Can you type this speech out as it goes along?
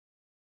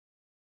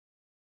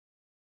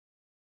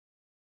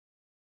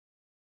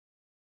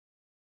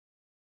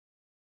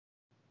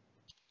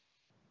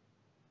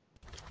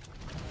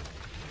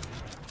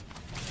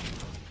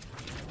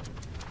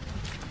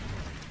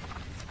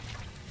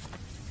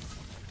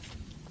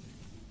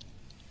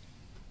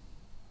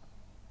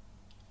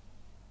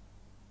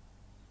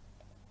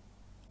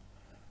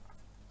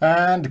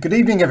And good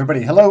evening,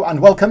 everybody. Hello and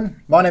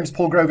welcome. My name's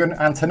Paul Grogan,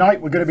 and tonight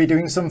we're going to be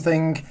doing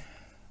something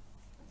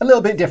a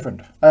little bit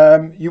different.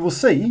 You will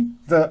see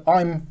that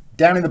I'm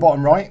down in the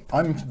bottom right.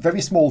 I'm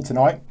very small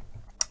tonight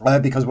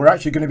because we're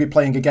actually going to be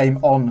playing a game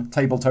on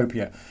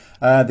Tabletopia.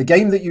 The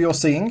game that you're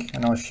seeing,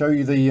 and I'll show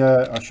you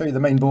the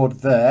main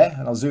board there,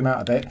 and I'll zoom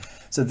out a bit.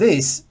 So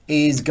this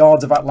is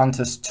Guards of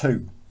Atlantis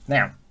II.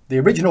 Now, the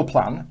original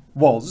plan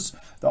was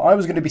that I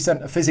was going to be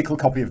sent a physical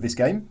copy of this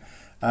game.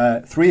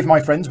 Three of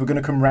my friends were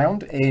going to come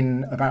round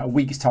in about a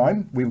week's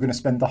time. We were going to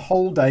spend the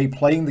whole day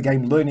playing the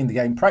game, learning the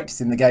game,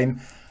 practicing the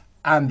game,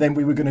 and then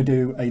we were going to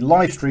do a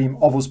live stream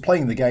of us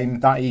playing the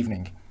game that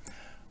evening.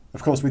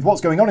 Of course, with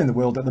what's going on in the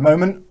world at the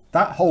moment,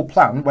 that whole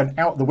plan went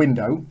out the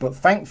window, but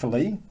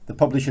thankfully the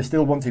publisher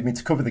still wanted me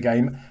to cover the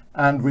game,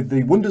 and with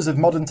the wonders of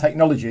modern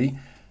technology,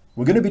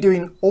 we're going to be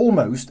doing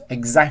almost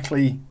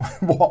exactly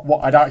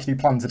what I'd actually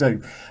planned to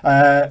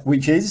do,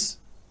 which is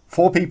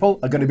 4 people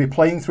are going to be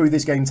playing through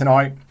this game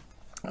tonight.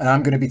 And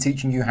I'm going to be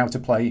teaching you how to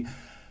play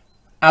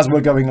as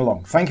we're going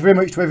along. Thank you very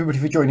much to everybody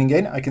for joining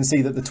in. I can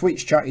see that the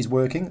Twitch chat is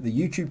working. The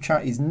YouTube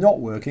chat is not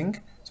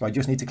working. So I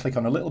just need to click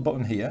on a little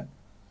button here.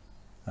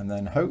 And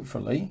then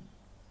hopefully,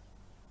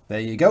 there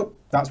you go.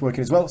 That's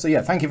working as well. So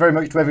yeah, thank you very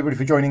much to everybody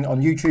for joining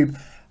on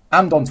YouTube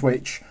and on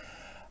Twitch.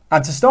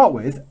 And to start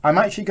with, I'm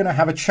actually going to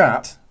have a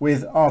chat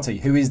with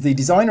Artie, who is the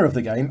designer of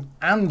the game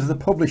and the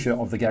publisher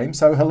of the game.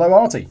 So hello,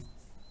 Artie.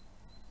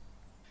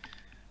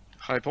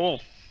 Hi,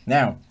 Paul.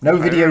 Now, no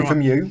video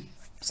from you,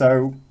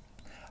 so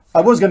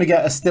I was going to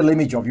get a still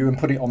image of you and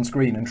put it on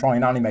screen and try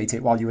and animate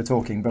it while you were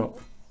talking, but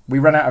we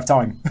ran out of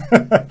time.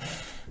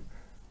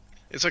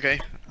 It's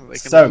okay. They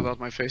can do without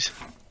my face.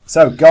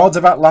 So, Guards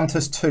of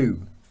Atlantis II.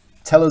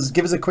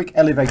 Give us a quick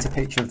elevator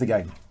picture of the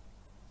game.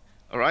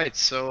 Alright,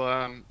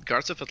 so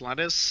Guards of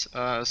Atlantis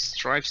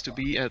strives to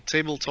be a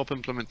tabletop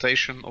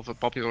implementation of a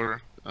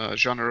popular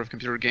genre of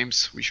computer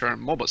games, which are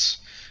MOBAs.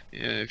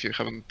 If you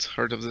haven't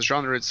heard of this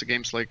genre, it's the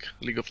games like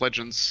League of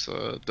Legends,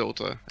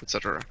 Dota,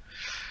 etc.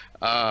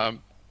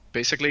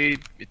 Basically,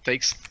 it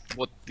takes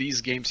what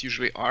these games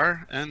usually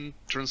are and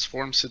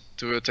transforms it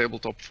to a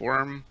tabletop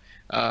form,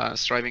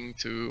 striving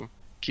to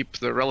keep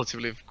the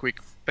relatively quick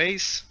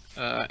pace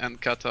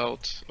and cut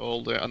out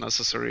all the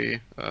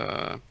unnecessary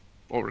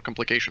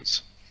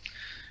overcomplications.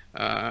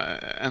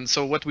 And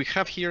so what we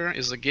have here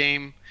is a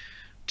game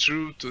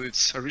true to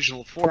its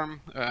original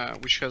form,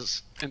 which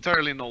has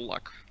entirely no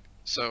luck.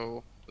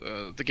 So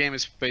the game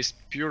is based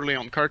purely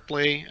on card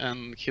play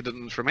and hidden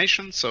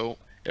information, so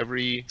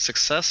every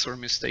success or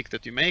mistake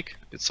that you make,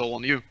 it's all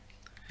on you.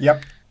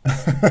 Yep.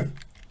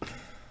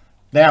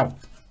 Now,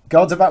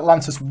 Guards of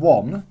Atlantis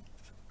 1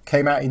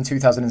 came out in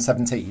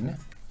 2017.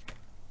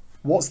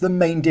 What's the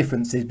main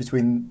differences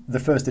between the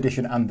first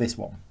edition and this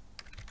one?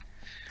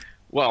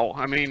 Well,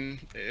 I mean,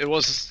 it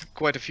was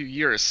quite a few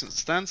years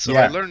since then, so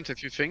yeah. I learned a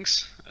few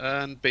things,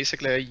 and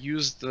basically I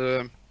used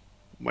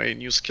my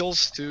new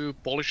skills to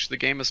polish the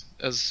game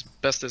as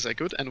best as I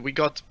could, and we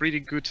got pretty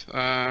good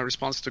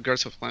response to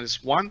Guards of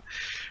Atlantis 1,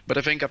 but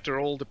I think after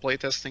all the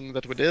playtesting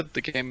that we did,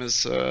 the game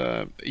is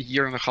a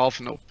year and a half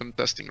in open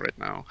testing right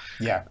now.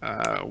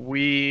 Yeah.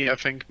 We, I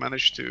think,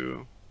 managed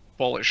to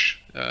polish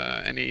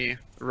any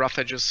rough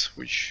edges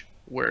which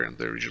were in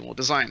the original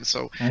design,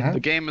 so the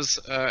game is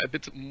a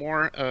bit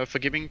more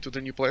forgiving to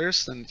the new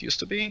players than it used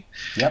to be.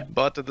 Yep.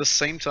 But at the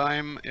same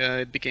time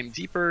it became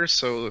deeper,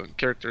 so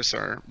characters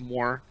are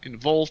more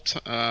involved.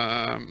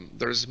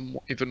 There's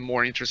even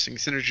more interesting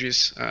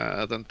synergies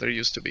than there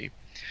used to be.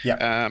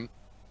 Yeah.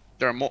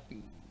 There are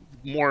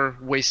more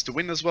ways to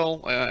win as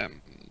well,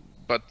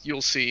 but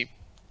you'll see.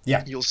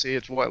 Yeah. You'll see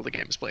it while the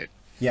game is played.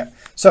 Yeah.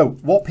 So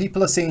what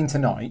people are seeing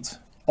tonight,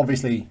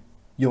 obviously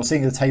you're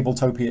seeing the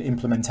Tabletopia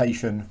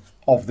implementation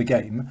of the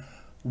game.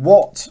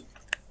 What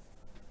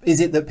is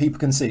it that people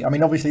can see? I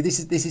mean, obviously this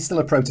is still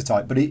a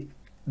prototype, but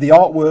the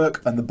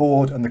artwork and the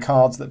board and the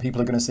cards that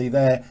people are going to see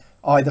there,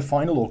 either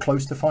final or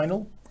close to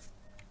final?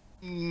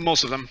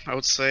 Most of them, I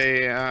would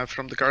say,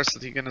 from the cards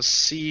that you're going to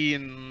see,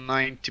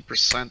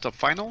 90% of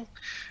final.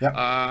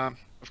 Yeah.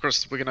 Of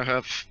course, we're going to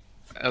have,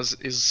 as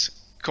is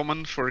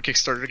common for a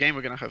Kickstarter game,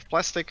 we're going to have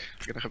plastic,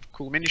 we're going to have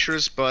cool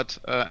miniatures, but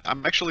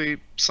I'm actually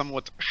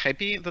somewhat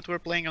happy that we're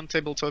playing on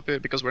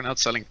Tabletopia because we're not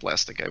selling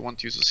plastic. I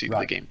want you to see the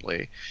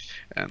gameplay,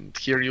 and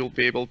here you'll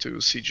be able to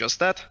see just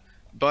that,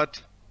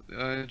 but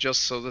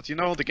just so that you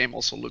know, the game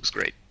also looks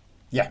great.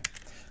 Yeah.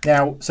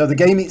 Now, so the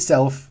game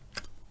itself,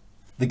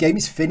 the game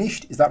is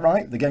finished, is that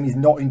right? The game is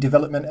not in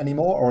development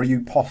anymore, or are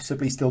you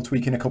possibly still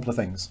tweaking a couple of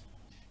things?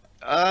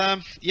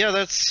 Yeah,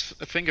 that's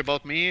a thing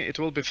about me. It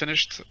will be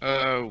finished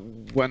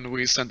when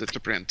we send it to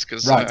print,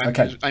 because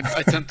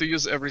I tend to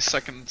use every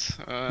second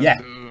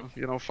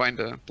to find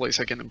a place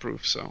I can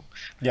improve. So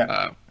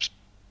yeah,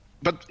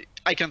 but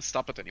I can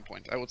stop at any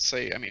point. I would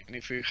say, I mean,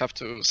 if we have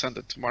to send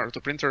it tomorrow to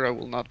printer, I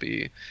will not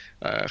be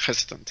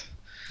hesitant.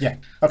 Yeah.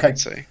 Okay. I'd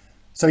say.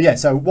 So yeah,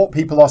 so what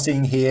people are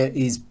seeing here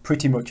is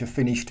pretty much a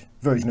finished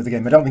version of the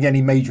game. I don't think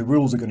any major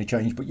rules are going to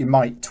change, but you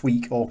might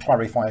tweak or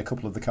clarify a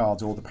couple of the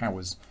cards or the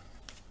powers.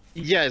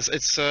 Yes,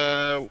 it's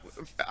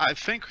I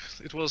think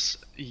it was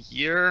a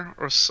year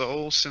or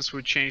so since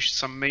we changed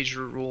some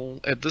major rule.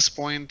 At this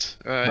point,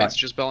 Right. it's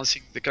just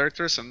balancing the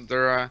characters, and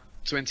there are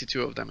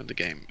 22 of them in the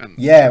game.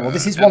 Yeah, well,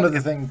 this is one And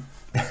of the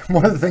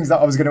one of the things that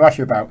I was going to ask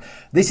you about.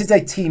 This is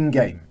a team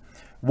game.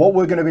 What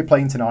we're going to be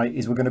playing tonight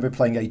is we're going to be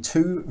playing a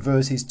 2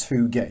 versus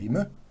 2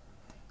 game.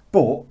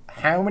 But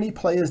how many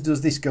players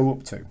does this go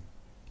up to?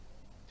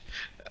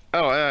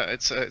 oh,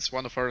 it's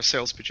one of our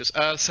sales pitches.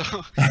 So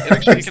it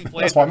actually you can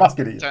play That's it why I'm with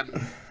asking you.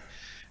 10.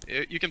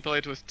 You can play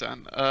it with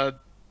 10.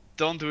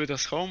 Don't do it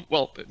at home.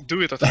 Well,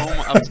 do it at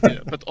home,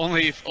 but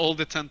only if all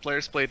the 10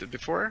 players played it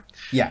before.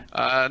 Yeah,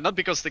 Not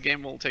because the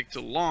game will take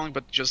too long,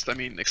 but just, I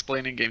mean,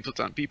 explaining game to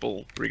 10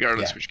 people,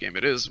 regardless Yeah. which game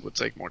it is, would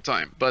take more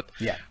time. But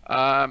yeah,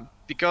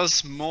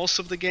 because most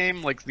of the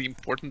game, like the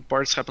important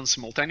parts, happen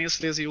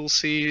simultaneously, as you will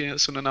see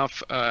soon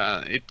enough,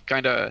 it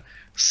kind of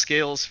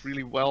scales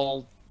really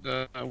well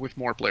with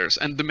more players.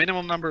 And the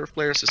minimum number of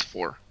players is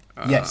 4.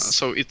 Yes.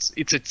 So it's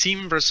a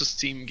team versus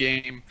team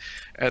game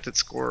at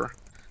its core.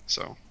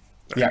 So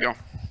there yeah. you go.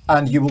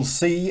 And you will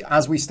see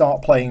as we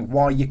start playing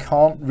why you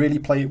can't really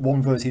play it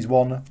 1 versus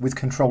 1 with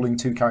controlling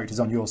 2 characters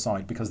on your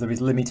side, because there is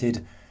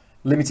limited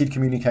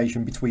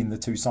communication between the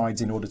 2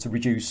 sides in order to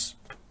reduce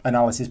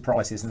analysis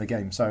paralysis in the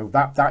game. So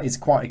that is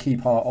quite a key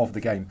part of the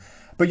game.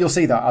 But you'll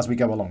see that as we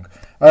go along.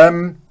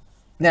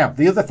 Now,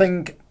 the other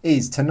thing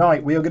is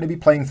tonight we are going to be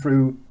playing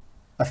through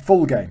a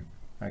full game.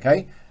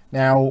 Okay.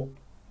 Now,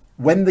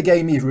 when the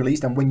game is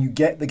released and when you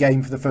get the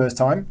game for the first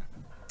time,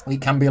 it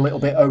can be a little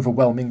bit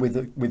overwhelming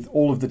with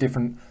all of the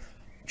different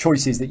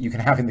choices that you can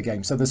have in the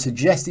game. So the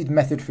suggested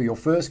method for your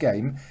first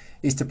game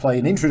is to play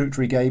an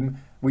introductory game,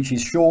 which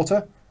is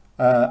shorter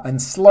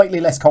and slightly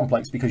less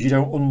complex because you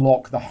don't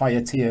unlock the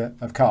higher tier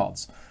of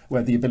cards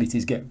where the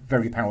abilities get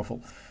very powerful.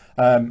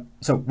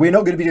 So we're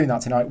not going to be doing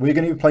that tonight. We're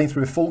going to be playing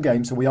through a full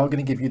game, so we are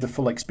going to give you the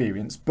full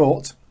experience.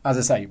 But as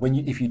I say,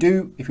 if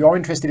you are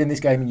interested in this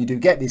game and you do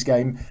get this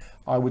game,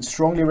 I would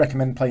strongly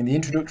recommend playing the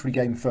introductory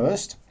game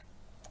first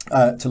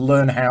to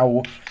learn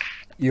how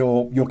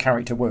your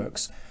character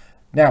works.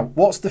 Now,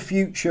 what's the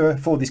future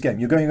for this game?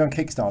 You're going on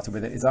Kickstarter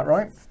with it, is that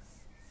right?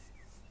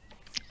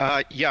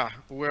 Yeah,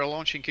 we're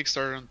launching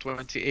Kickstarter on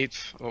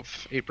 28th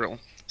of April,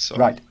 so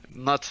Right.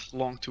 not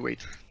long to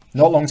wait.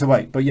 Not long to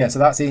wait, but yeah, so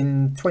that's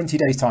in 20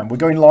 days' time. We're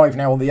going live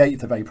now on the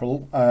 8th of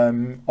April.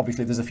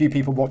 Obviously, there's a few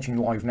people watching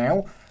live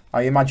now.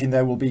 I imagine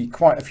there will be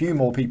quite a few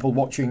more people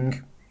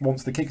watching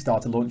once the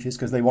Kickstarter launches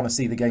because they want to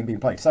see the game being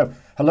played. So,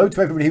 hello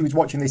to everybody who's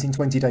watching this in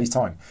 20 days'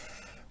 time.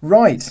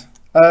 Right,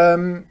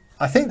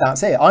 I think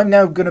that's it. I'm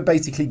now going to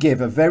basically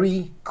give a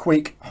very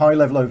quick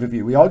high-level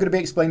overview. We are going to be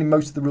explaining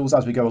most of the rules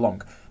as we go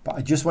along, but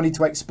I just wanted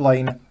to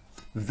explain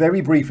very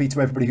briefly to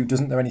everybody who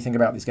doesn't know anything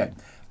about this game.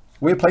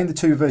 We're playing the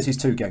 2 versus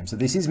 2 game. So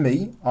this is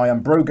me. I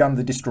am Brogan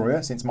the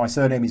Destroyer. Since my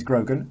surname is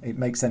Grogan, it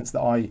makes sense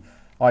that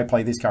I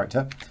play this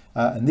character.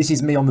 And this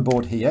is me on the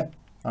board here.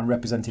 I'm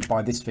represented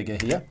by this figure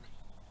here.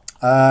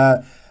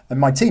 And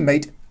my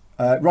teammate,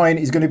 Ryan,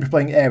 is going to be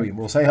playing Aryan.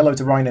 We'll say hello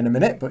to Ryan in a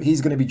minute, but he's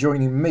going to be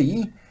joining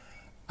me.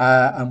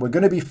 And we're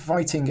going to be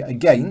fighting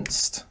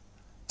against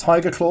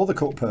Tiger Claw the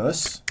Cut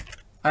Purse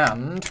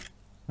and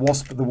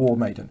Wasp the War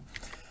Maiden.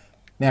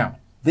 Now,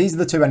 these are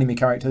the 2 enemy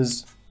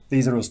characters.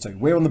 These are us 2.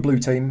 We're on the blue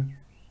team.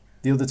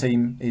 The other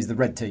team is the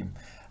red team.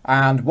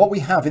 And what we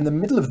have in the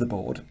middle of the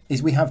board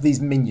is we have these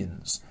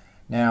minions.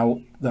 Now,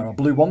 there are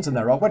blue ones and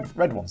there are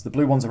red ones. The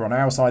blue ones are on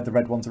our side, the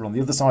red ones are on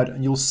the other side.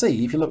 And you'll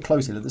see, if you look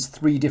closely, that there's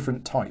 3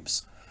 different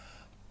types.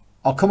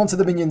 I'll come on to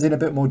the minions in a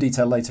bit more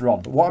detail later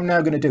on. But what I'm now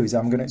going to do is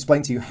I'm going to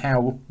explain to you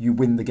how you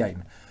win the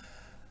game.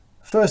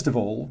 First of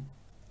all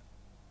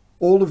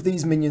of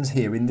these minions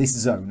here in this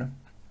zone,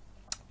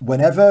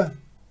 whenever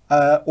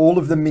all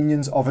of the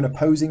minions of an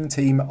opposing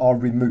team are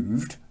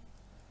removed,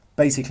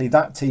 basically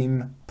that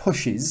team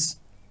pushes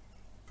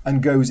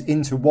and goes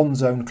into one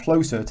zone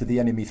closer to the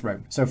enemy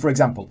throne. So for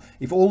example,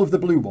 if all of the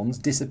blue ones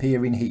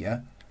disappear in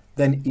here,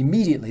 then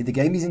immediately the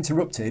game is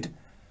interrupted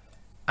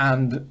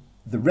and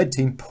the red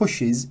team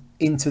pushes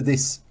into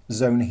this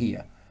zone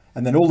here.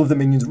 And then all of the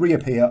minions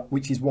reappear,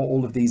 which is what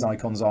all of these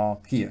icons are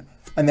here.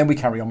 And then we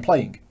carry on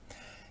playing.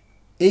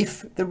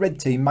 If the red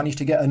team manage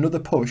to get another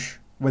push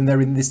when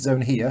they're in this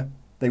zone here,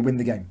 they win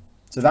the game.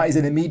 So that is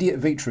an immediate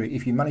victory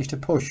if you manage to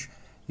push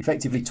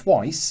effectively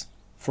twice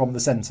from the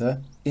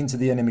centre into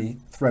the enemy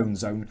throne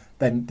zone,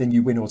 then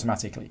you win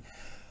automatically.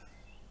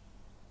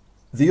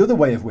 The other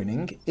way of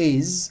winning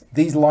is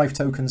these life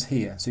tokens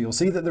here. So you'll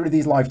see that there are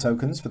these life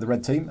tokens for the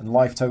red team and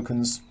life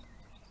tokens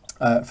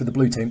for the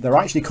blue team. They're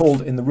actually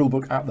called in the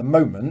rulebook at the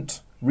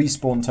moment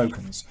respawn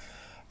tokens.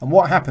 And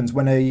what happens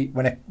when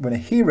a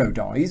hero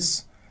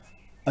dies,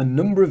 a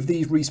number of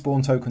these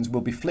respawn tokens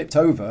will be flipped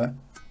over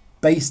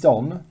based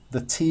on the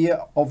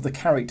tier of the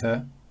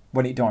character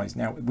when it dies.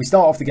 Now, we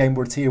start off the game,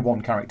 we're tier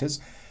 1 characters.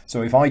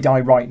 So if I die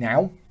right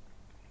now,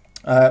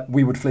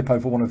 we would flip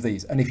over one of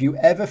these. And if you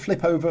ever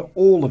flip over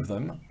all of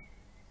them,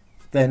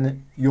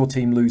 then your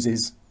team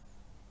loses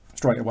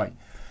straight away.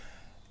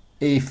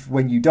 if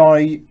when you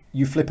die,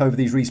 you flip over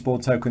these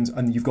respawn tokens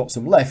and you've got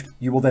some left,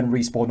 you will then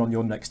respawn on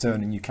your next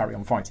turn and you carry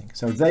on fighting.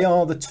 So they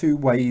are the two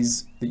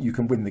ways that you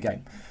can win the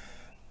game.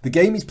 The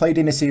game is played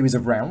in a series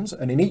of rounds,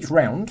 and in each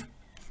round,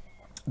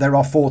 there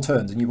are 4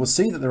 turns. And you will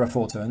see that there are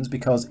 4 turns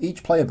because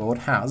each player board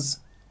has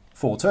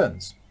 4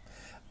 turns.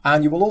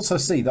 And you will also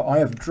see that I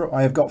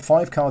have got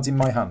 5 cards in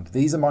my hand.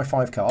 These are my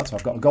 5 cards. So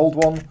I've got a gold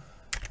one,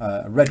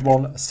 a red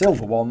one, a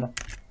silver one,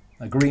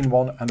 a green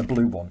one, and a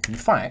blue one. In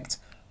fact,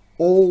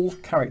 all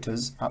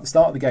characters at the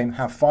start of the game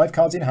have 5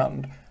 cards in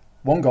hand,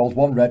 1 gold,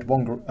 1 red,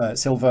 1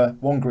 silver,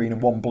 1 green,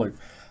 and 1 blue.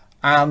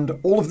 And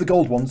all of the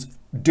gold ones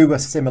do a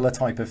similar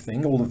type of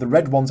thing. All of the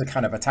red ones are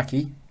kind of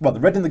attacky. Well, the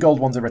red and the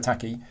gold ones are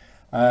attacky.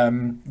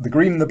 The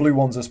green and the blue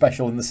ones are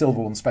special, and the silver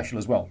one's special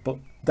as well. But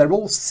they're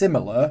all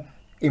similar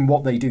in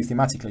what they do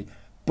thematically,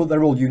 but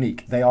they're all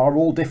unique. They are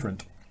all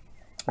different.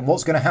 And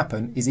what's going to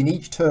happen is in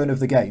each turn of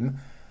the game,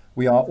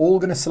 we are all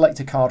going to select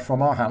a card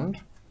from our hand,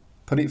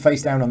 put it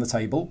face down on the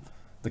table.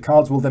 The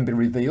cards will then be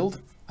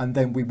revealed, and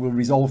then we will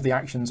resolve the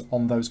actions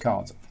on those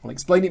cards. I'll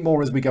explain it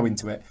more as we go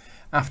into it.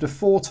 After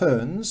 4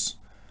 turns,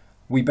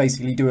 we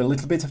basically do a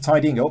little bit of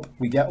tidying up.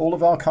 We get all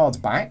of our cards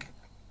back.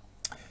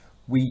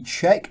 We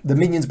check, the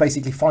minions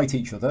basically fight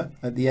each other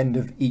at the end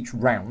of each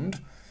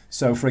round.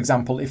 So for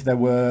example, if there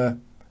were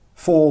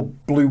 4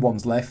 blue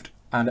ones left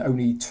and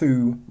only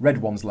 2 red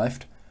ones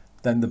left,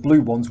 then the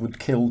blue ones would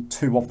kill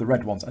 2 of the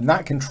red ones. And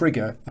that can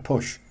trigger a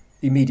push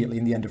immediately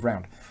in the end of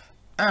round.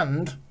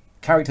 And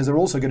characters are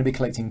also going to be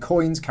collecting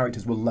coins.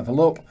 Characters will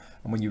level up.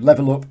 And when you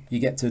level up, you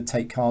get to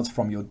take cards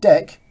from your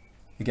deck.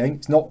 Again,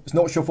 it's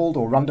not shuffled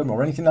or random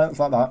or anything else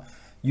like that.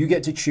 You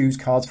get to choose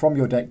cards from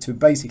your deck to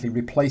basically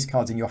replace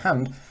cards in your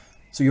hand.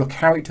 So your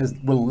characters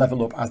will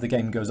level up as the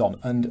game goes on.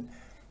 And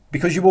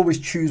because you always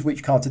choose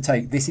which card to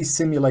take, this is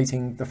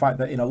simulating the fact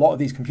that in a lot of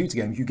these computer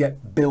games, you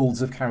get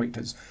builds of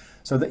characters.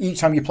 So that each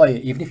time you play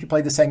it, even if you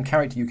play the same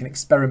character, you can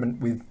experiment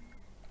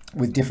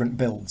with different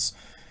builds.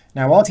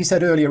 Now, Artie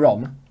said earlier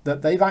on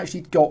that they've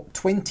actually got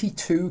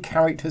 22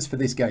 characters for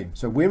this game.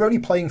 So we're only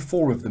playing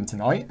 4 of them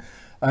tonight.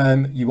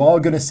 You are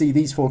going to see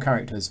these 4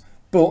 characters.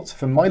 But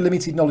from my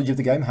limited knowledge of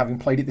the game, having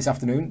played it this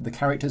afternoon, the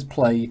characters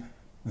play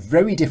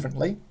very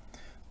differently.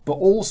 But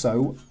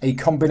also a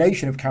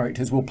combination of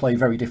characters will play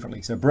very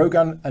differently. So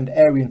Brogan and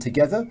Arian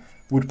together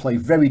would play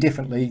very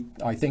differently,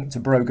 I think, to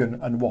Brogan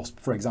and Wasp,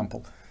 for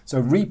example.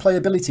 So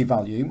replayability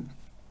value,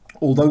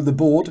 although the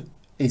board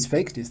is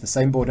fixed, it's the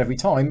same board every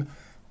time,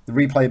 the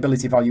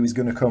replayability value is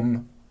going to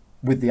come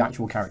with the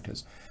actual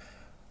characters.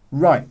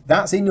 Right,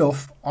 that's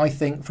enough, I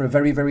think, for a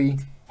very, very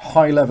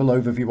high-level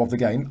overview of the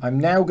game. I'm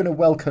now going to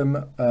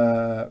welcome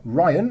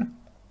Ryan.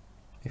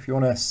 If you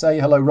want to say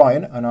hello,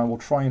 Ryan, and I will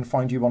try and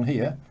find you on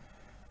here.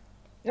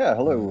 Yeah,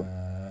 hello.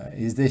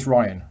 Is this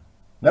Ryan?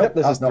 Nope, Yep,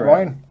 that's not correct.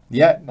 Ryan.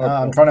 Yeah, Oh, cool.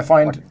 I'm trying to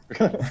find.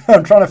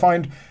 I'm trying to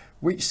find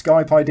which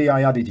Skype ID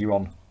I added you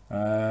on,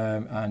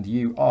 and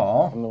you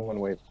are. I'm the one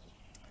wait.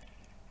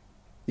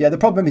 Yeah, the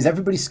problem is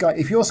everybody's Skype.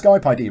 If your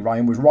Skype ID,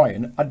 Ryan, was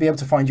Ryan, I'd be able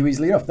to find you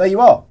easily enough. There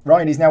you are.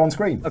 Ryan is now on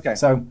screen. Okay.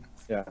 So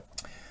Yeah.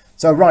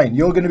 So Ryan,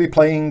 you're going to be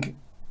playing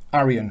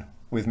Arian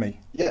with me.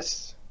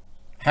 Yes.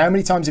 How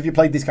many times have you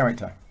played this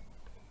character?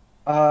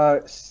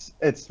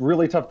 It's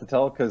really tough to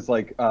tell because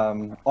like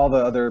all the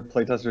other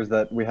playtesters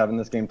that we have in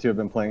this game too have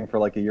been playing for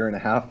like a year and a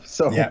half.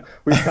 So Yeah.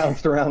 we've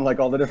bounced around like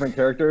all the different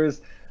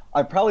characters.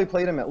 I've probably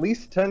played him at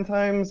least 10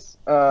 times,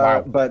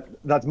 Wow. but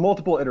that's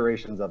multiple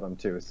iterations of him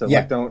too. So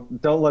Yeah.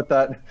 like, don't let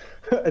that.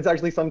 It's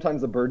actually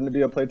sometimes a burden to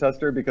be a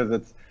playtester because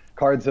it's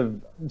cards have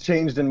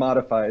changed and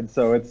modified.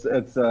 So it's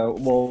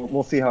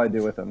we'll see how I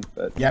do with him.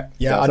 But Yeah,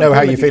 yeah, I so know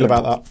how maybe you feel some-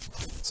 about that.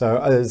 So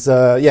as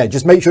yeah,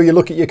 just make sure you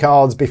look at your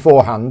cards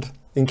beforehand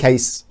in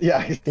case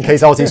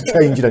Artie's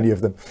changed any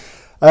of them.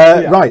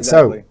 Right,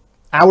 exactly. so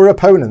our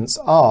opponents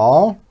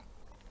are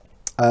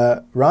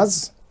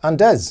Raz and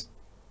Des.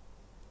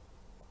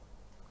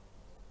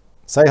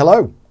 Say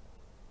hello.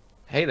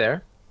 Hey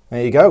there.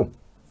 There you go.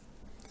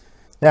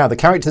 Now, the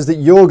characters that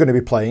you're going to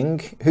be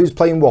playing, who's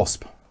playing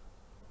Wasp?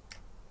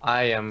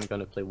 I am going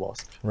to play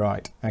Wasp.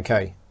 Right,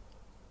 okay.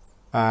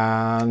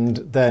 And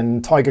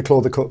then Tiger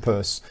Claw the Cut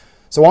Purse.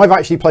 So I've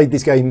actually played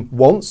this game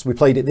once. We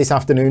played it this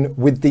afternoon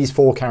with these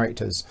 4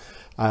 characters.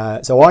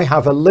 So I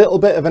have a little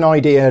bit of an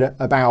idea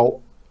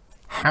about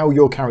how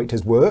your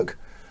characters work,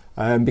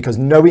 because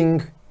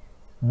knowing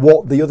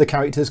what the other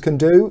characters can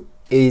do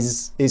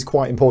is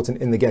quite important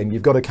in the game.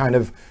 You've got to kind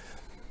of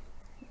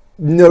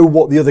know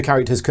what the other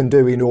characters can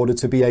do in order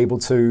to be able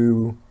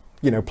to,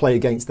 you know, play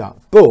against that.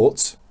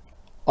 But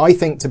I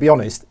think, to be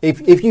honest,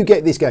 if you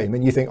get this game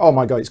and you think, oh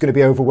my God, it's going to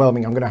be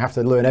overwhelming, I'm going to have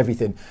to learn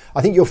everything.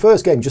 I think your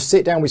first game, just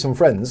sit down with some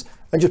friends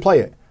and just play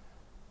it.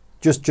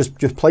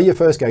 Just play your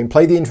first game,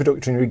 play the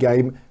introductory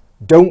game.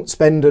 Don't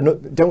spend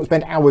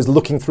hours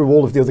looking through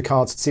all of the other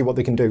cards to see what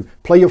they can do.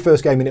 Play your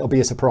first game and it'll be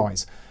a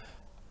surprise.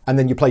 And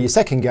then you play your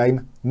second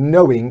game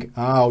knowing,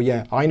 oh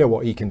yeah, I know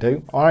what he can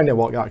do. I know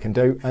what that can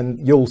do.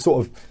 And you'll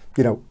sort of,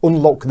 you know,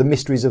 unlock the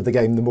mysteries of the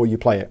game the more you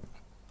play it.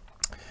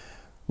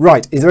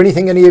 Right, is there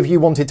anything any of you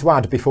wanted to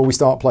add before we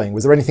start playing?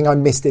 Was there anything I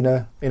missed in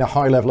a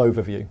high level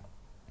overview?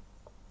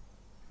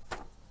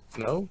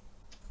 No.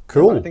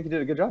 Cool. I think you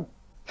did a good job.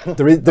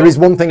 There is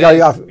one thing I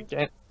Des, have.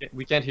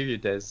 we can't hear you,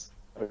 Des.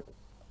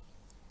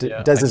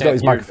 Yeah, Des I has got can't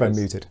his hear microphone Des.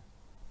 muted.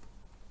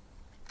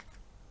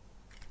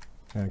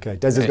 Okay,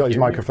 Des has Can't got his hear you.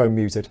 microphone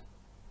muted.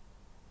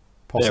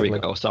 Possibly. There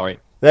we go. Sorry.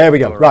 There we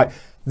go. All Right. right.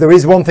 There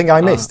is one thing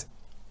I missed.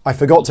 I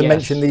forgot to yes.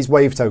 mention these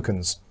wave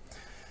tokens.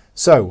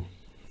 So,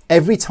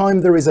 every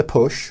time there is a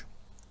push,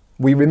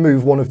 we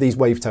remove one of these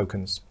wave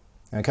tokens.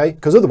 Okay?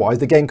 Because otherwise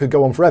the game could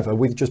go on forever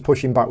with just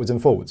pushing backwards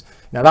and forwards.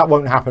 Now that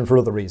won't happen for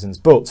other reasons,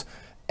 but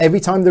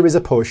every time there is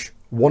a push,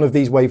 one of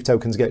these wave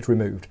tokens gets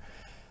removed.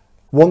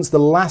 Once the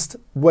last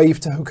wave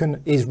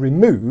token is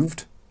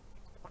removed,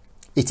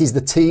 it is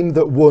the team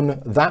that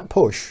won that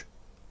push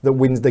that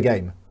wins the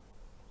game.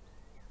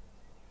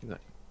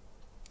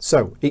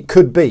 So it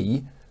could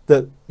be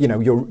that, you know,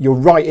 you're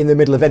right in the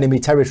middle of enemy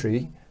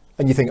territory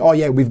and you think, oh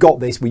yeah, we've got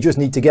this, we just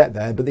need to get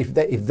there. But if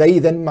they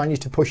then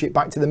manage to push it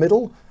back to the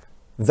middle,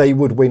 they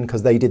would win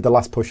because they did the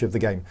last push of the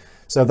game.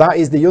 So that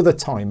is the other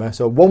timer.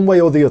 So one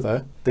way or the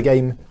other, the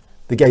game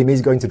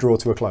is going to draw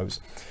to a close.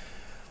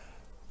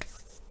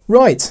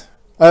 Right.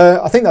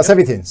 I think that's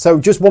everything. So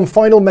just one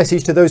final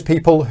message to those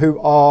people who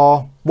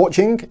are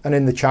watching and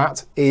in the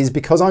chat is,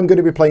 because I'm going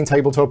to be playing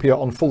Tabletopia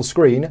on full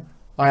screen,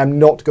 I am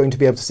not going to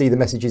be able to see the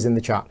messages in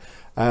the chat.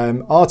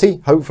 Artie,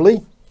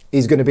 hopefully,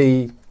 is going to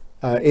be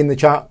in the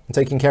chat and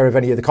taking care of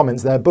any of the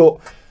comments there, but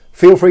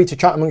feel free to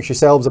chat amongst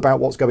yourselves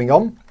about what's going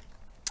on.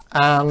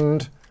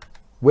 And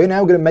we're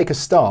now going to make a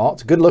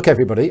start. Good luck,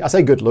 everybody. I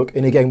say good luck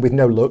in a game with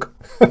no luck.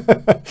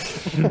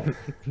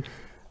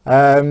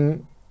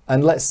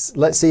 And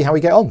let's see how we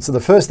get on. So the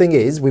first thing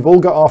is, we've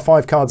all got our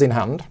 5 cards in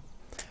hand.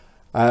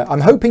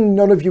 I'm hoping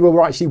none of you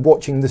are actually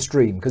watching the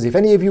stream, because if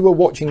any of you are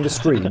watching the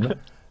stream,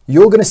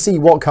 you're going to see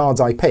what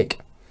cards I pick.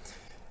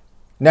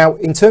 Now,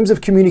 in terms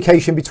of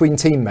communication between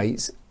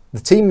teammates, the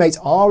teammates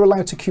are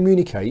allowed to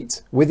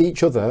communicate with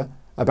each other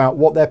about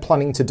what they're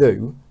planning to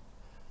do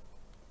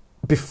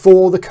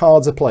before the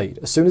cards are played.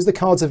 As soon as the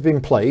cards have been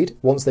played,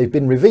 once they've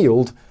been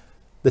revealed,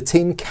 the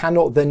team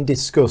cannot then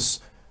discuss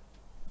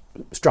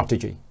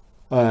strategy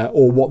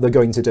or what they're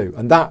going to do.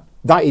 And that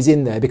is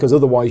in there because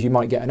otherwise you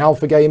might get an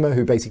alpha gamer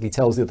who basically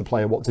tells the other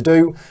player what to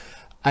do.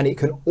 And it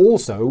can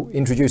also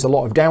introduce a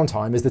lot of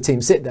downtime as the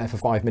team sit there for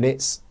 5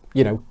 minutes,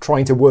 you know,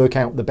 trying to work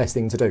out the best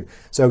thing to do.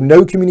 So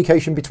no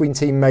communication between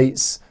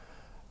teammates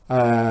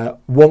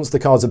once the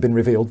cards have been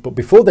revealed, but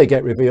before they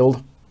get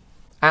revealed,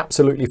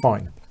 absolutely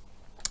fine.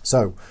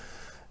 So,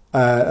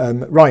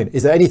 Ryan,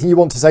 is there anything you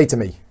want to say to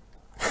me?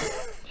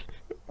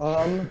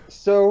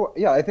 So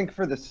yeah, I think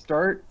for the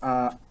start,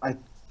 I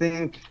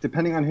think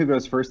depending on who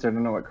goes first, I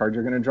don't know what card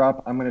you're going to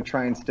drop. I'm going to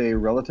try and stay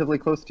relatively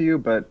close to you,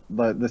 but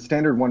the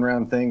standard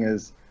 1-round thing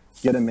is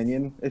get a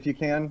minion if you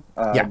can.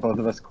 Yeah. Both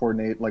of us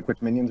coordinate like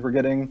which minions we're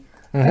getting,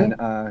 and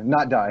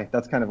not die.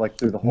 That's kind of like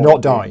through the whole.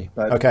 Not die.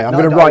 Okay, I'm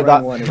going to write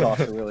that. One is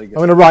also really good. I'm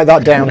going to write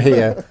that down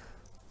here.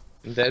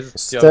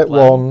 Step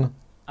 1.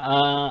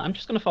 I'm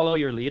just going to follow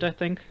your lead, I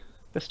think,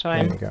 this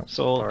time. There you go.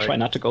 So All right. try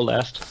not to go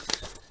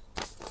last.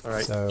 All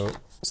right. So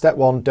step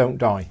 1, don't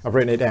die. I've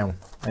written it down.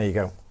 There you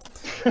go.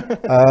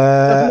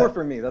 That's more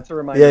for me. That's a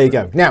reminder. There you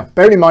go. Now,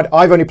 bearing in mind,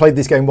 I've only played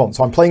this game once,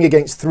 so I'm playing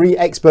against 3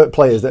 expert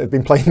players that have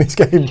been playing this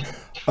game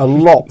a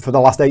lot for the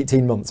last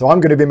 18 months. So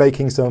I'm going to be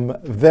making some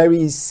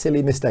very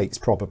silly mistakes,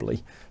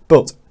 probably.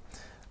 But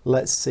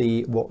let's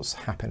see what's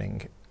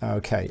happening.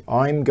 Okay,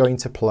 I'm going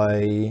to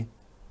play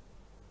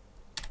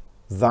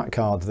that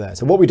card there.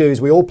 So what we do is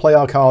we all play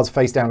our cards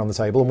face down on the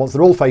table, and once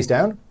they're all face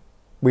down,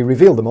 we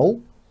reveal them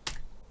all.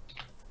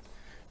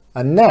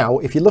 And now,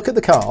 if you look at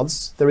the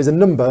cards, there is a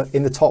number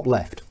in the top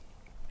left.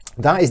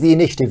 That is the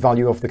initiative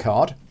value of the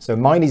card. So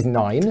mine is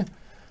 9,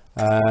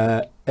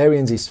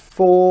 Arian's is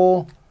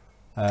 4,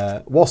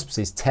 Wasp's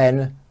is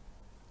 10,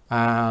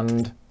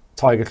 and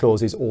Tiger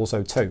Claws is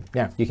also 2.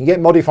 Now, you can get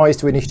modifiers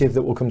to initiative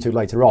that we'll come to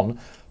later on,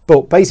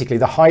 but basically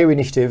the higher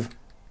initiative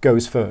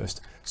goes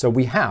first. So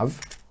we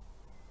have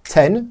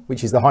 10,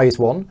 which is the highest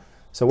one.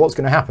 So what's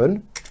going to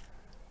happen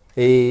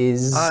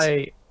is...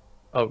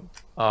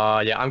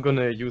 yeah, I'm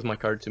gonna use my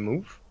card to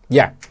move.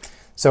 Yeah.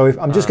 So if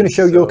I'm just going to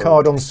show your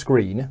card on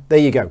screen. There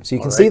you go. So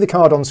you can see the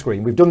card on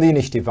screen. We've done the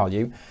initiative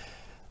value.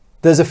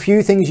 There's a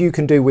few things you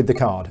can do with the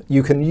card.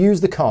 You can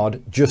use the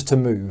card just to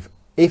move.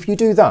 If you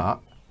do that,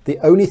 the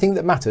only thing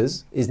that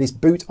matters is this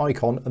boot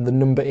icon and the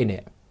number in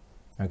it.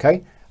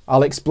 Okay?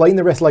 I'll explain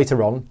the rest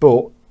later on,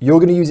 but you're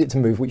going to use it to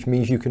move, which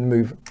means you can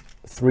move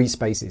 3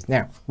 spaces.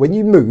 Now, when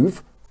you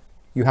move,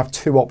 you have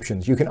 2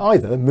 options. You can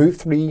either move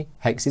 3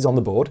 hexes on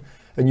the board,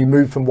 and you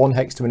move from one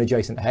hex to an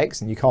adjacent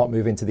hex, and you can't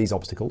move into these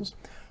obstacles.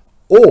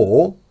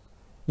 Or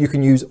you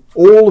can use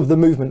all of the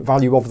movement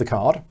value of the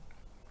card,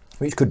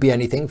 which could be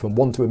anything from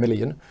 1 to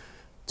 1,000,000,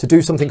 to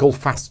do something called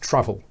fast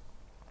travel.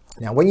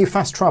 Now, when you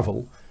fast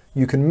travel,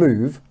 you can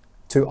move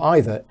to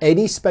either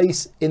any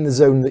space in the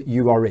zone that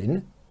you are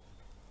in,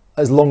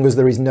 as long as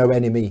there is no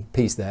enemy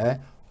piece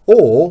there,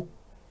 or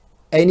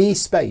any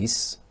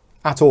space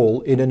at all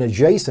in an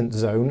adjacent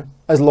zone,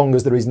 as long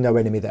as there is no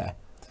enemy there.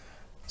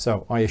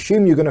 So I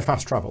assume you're going to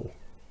fast travel.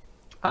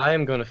 I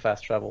am gonna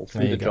fast travel There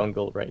through you the go.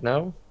 jungle right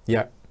now.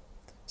 Yeah.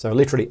 So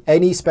literally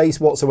any space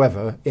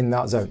whatsoever in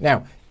that zone.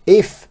 Now,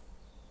 if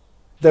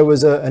there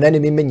was an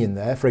enemy minion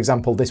there, for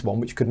example, this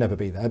one, which could never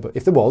be there, but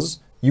if there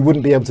was, you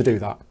wouldn't be able to do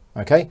that,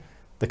 okay?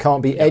 There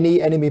can't be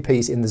any enemy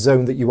piece in the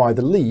zone that you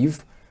either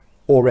leave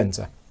or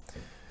enter.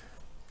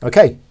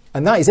 Okay,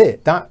 and that is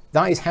it. That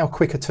is how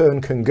quick a turn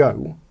can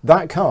go.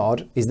 That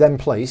card is then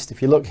placed,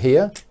 if you look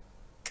here,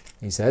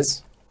 he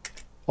says,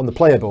 on the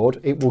player board,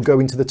 it will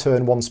go into the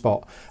turn 1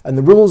 spot. And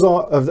the rules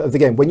are of the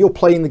game, when you're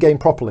playing the game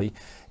properly,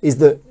 is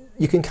that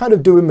you can kind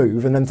of do a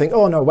move and then think,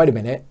 oh no, wait a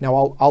minute,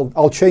 now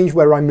I'll change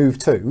where I move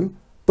to.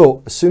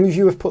 But as soon as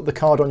you have put the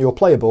card on your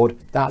player board,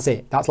 that's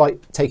it. That's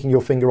like taking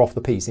your finger off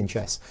the piece in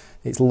chess.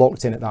 It's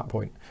locked in at that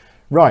point.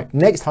 Right,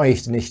 next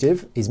highest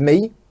initiative is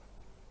me.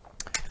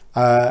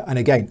 And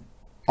again,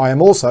 I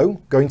am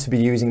also going to be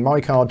using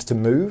my card to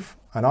move,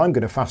 and I'm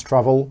going to fast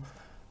travel,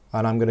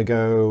 and I'm going to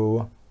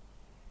go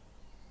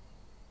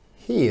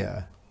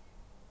here.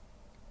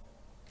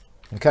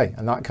 Okay,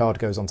 and that card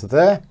goes onto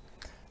there.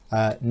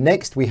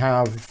 Next we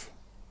have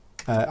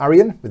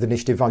Arian with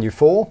initiative value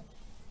 4.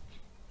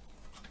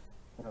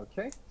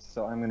 Okay,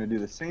 so I'm going to do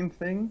the same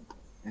thing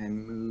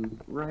and move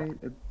right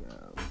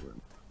about.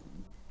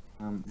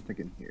 I'm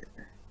thinking here.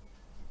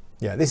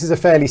 Yeah, this is a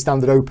fairly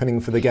standard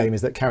opening for the game,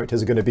 is that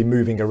characters are going to be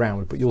moving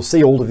around, but you'll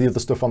see all of the other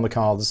stuff on the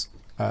cards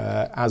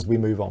as we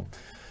move on.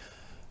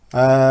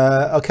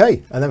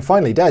 Okay, and then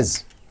finally,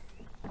 Des.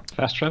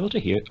 Fast travel to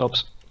here.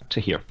 Oops, to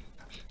here.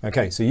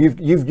 Okay, so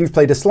you've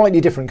played a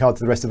slightly different card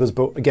to the rest of us,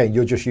 but again,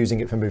 you're just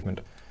using it for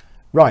movement.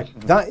 Right,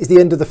 that is the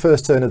end of the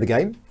first turn of the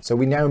game. So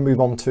we now move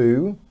on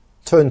to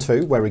turn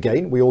 2, where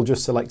again, we all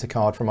just select a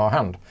card from our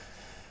hand.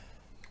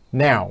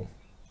 Now,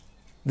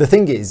 the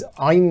thing is,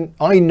 I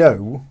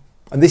know,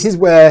 and this is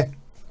where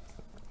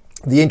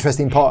the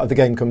interesting part of the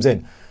game comes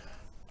in.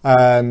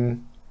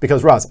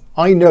 Because Raz,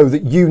 I know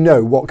that you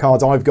know what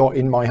cards I've got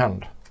in my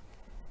hand.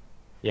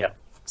 Yeah.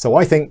 So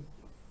I think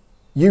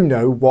you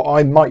know what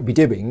I might be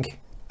doing,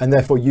 and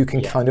therefore you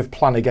can kind of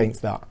plan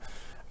against that.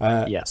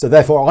 So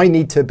therefore I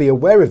need to be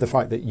aware of the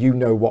fact that you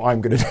know what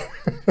I'm going to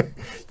do.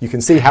 You can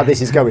see how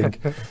this is going.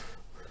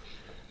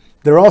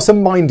 There are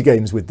some mind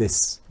games with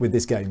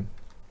this game.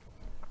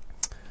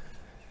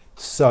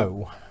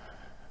 So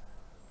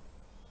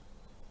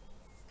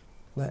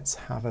let's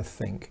have a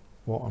think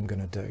what I'm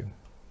going to do.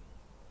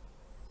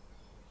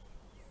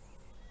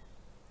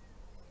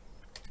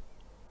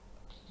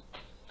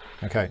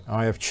 Okay,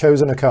 I have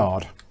chosen a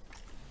card.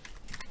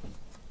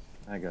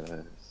 I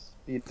gotta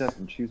speed up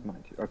and choose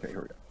mine too. Okay,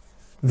 here we go.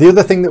 The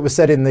other thing that was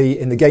said in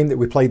the game that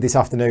we played this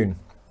afternoon,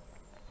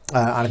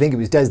 and I think it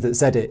was Des that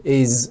said it,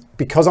 is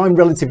because I'm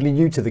relatively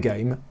new to the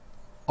game,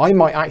 I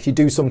might actually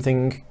do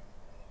something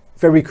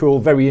very cool,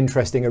 very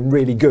interesting and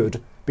really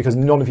good because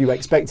none of you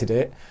expected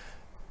it,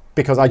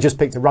 because I just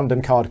picked a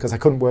random card because I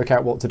couldn't work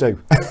out what to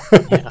do.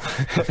 Yeah.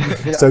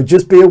 So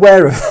just be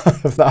aware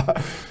of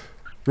that.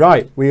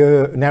 Right, we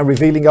are now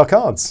revealing our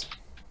cards.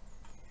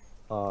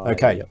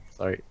 Okay. Yeah,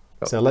 sorry.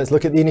 Oh. So let's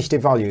look at the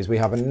initiative values. We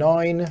have a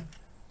 9,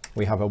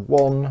 we have a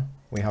 1,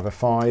 we have a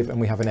 5, and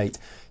we have an 8.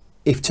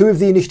 If 2 of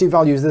the initiative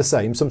values are the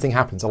same, something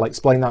happens. I'll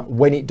explain that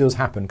when it does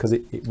happen, because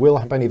it will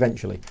happen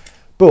eventually.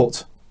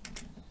 But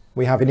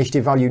we have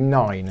initiative value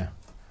 9.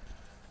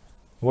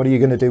 What are you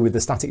going to do with the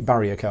static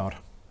barrier card?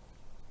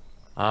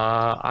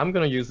 I'm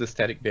going to use the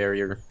static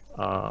barrier,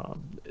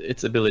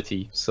 its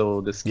ability,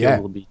 so the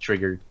skill will be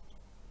triggered.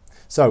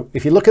 So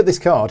if you look at this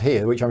card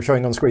here, which I'm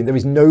showing on screen, there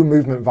is no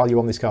movement value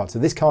on this card. So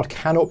this card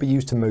cannot be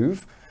used to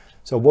move.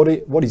 So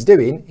what he's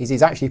doing is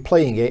he's actually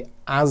playing it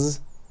as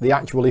the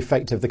actual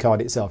effect of the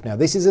card itself. Now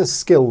this is a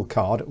skill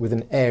card with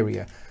an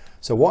area.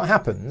 So what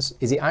happens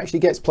is it actually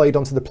gets played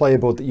onto the player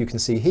board that you can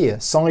see here,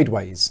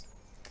 sideways.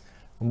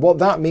 And what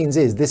that means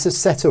is this is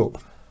set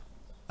up,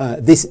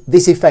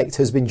 this effect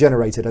has been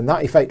generated, and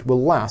that effect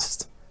will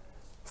last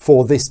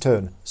for this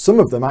turn. Some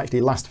of them actually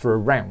last for a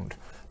round,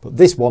 but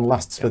this one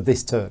lasts for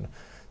this turn.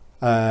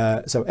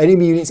 So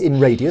enemy units in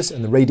radius,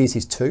 and the radius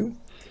is 2,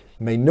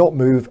 may not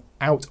move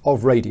out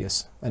of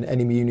radius, and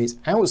enemy units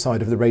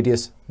outside of the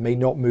radius may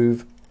not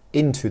move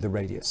into the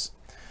radius.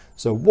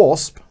 So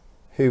Wasp,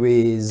 who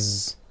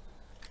is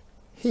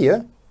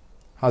here,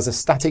 has a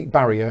static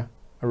barrier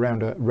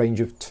around a range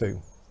of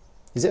 2.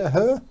 Is it a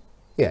her?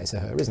 Yeah, it's a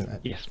her, isn't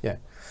it? Yes. Yeah.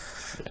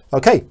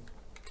 Okay.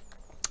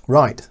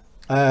 Right.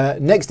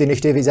 Next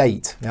initiative is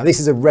 8. Now this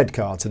is a red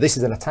card, so this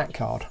is an attack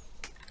card.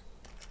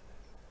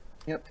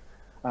 Yep.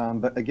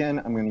 But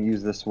again, I'm going to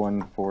use this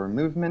one for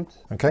movement.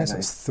 Okay, so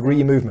it's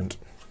 3 movement.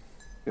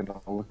 Gonna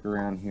look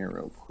around here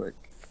real quick.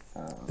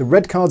 The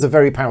red cards are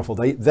very powerful.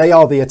 They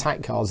are the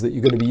attack cards that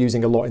you're going to be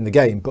using a lot in the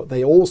game, but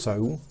they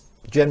also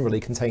generally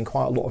contain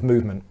quite a lot of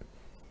movement.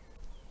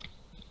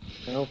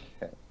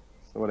 Okay.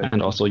 So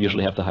And also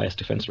usually have the highest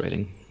defense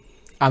rating.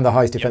 And the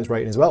highest defense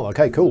rating as well.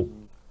 Okay, cool.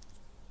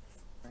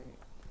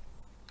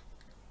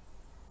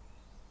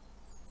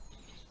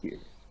 Here.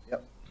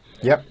 Yep.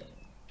 Yep.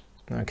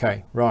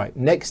 Okay, right.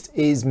 Next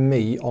is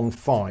me on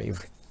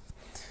 5.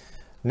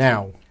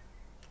 Now,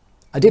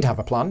 I did have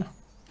a plan.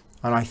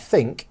 And I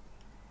think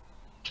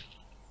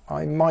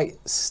I might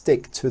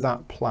stick to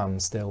that plan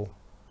still.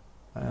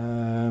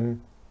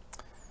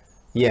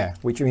 Yeah,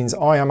 which means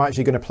I am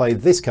actually going to play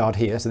this card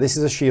here. So this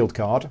is a shield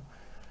card.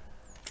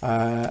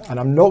 And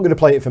I'm not going to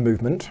play it for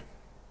movement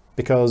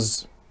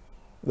because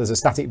there's a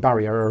static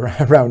barrier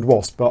around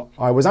Wasp, but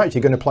I was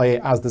actually going to play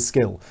it as the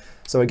skill.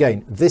 So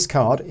again, this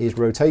card is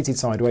rotated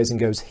sideways and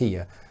goes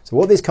here. So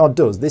what this card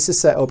does, this is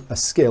set up a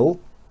skill.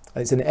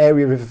 It's an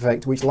area of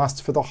effect which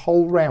lasts for the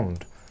whole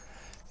round.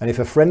 And if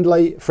a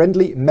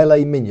friendly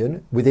melee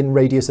minion within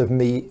radius of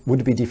me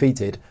would be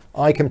defeated,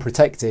 I can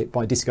protect it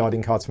by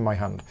discarding cards from my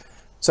hand.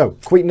 So,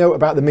 quick note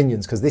about the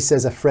minions, because this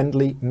says a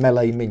friendly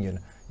melee minion.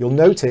 You'll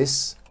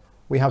notice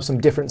we have some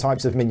different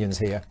types of minions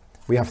here.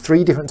 We have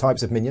 3 different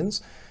types of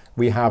minions.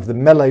 We have the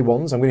melee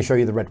ones. I'm going to show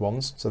you the red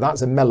ones. So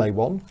that's a melee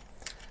one.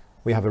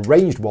 We have a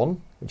ranged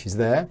one, which is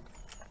there.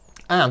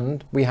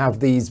 And we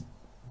have these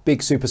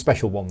big super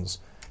special ones.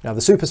 Now,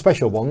 the super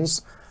special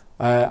ones,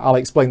 I'll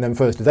explain them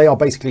first. They are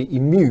basically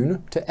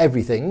immune to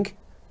everything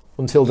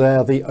until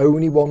they're the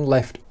only one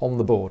left on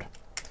the board.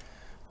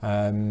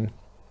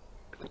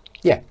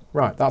 Yeah,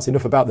 right, that's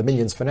enough about the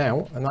minions for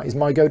now, and that is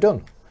my go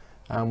done.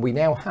 And we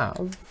now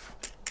have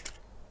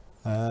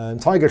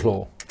Tiger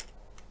Claw.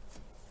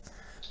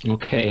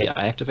 Okay,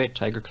 I activate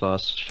Tiger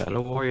Claw's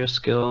Shadow Warrior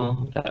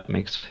skill. That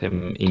makes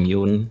him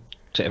immune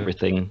to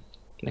everything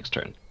next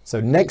turn.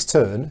 So next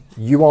turn,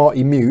 you are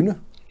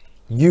immune.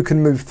 You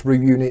can move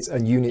through units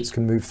and units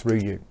can move through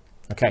you.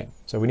 Okay,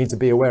 so we need to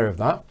be aware of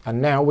that.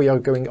 And now we are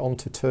going on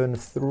to turn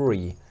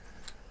 3.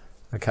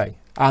 Okay,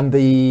 and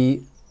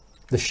the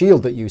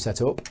shield that you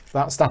set up,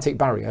 that static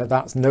barrier,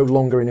 that's no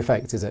longer in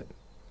effect, is it?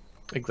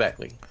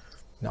 Exactly.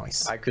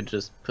 Nice. I could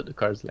just put the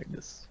cards like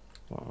this.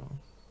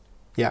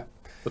 Yeah.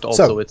 But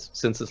also, So, it's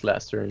since it's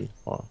last turn.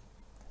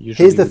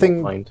 Usually here's the you thing.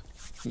 won't mind.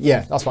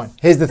 Yeah, that's fine.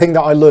 Here's the thing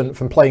that I learned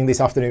from playing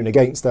this afternoon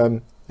against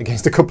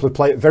a couple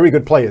of very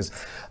good players.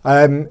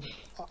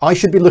 I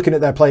should be looking at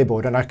their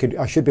playboard, and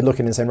I should be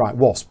looking and saying, right,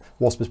 Wasp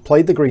has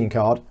played the green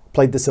card,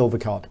 played the silver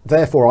card.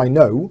 Therefore, I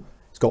know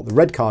it's got the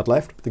red card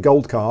left, the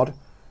gold card,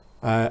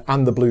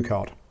 and the blue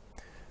card.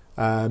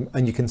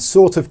 And you can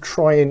sort of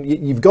try and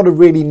you've got to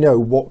really know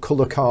what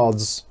colour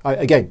cards.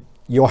 Again,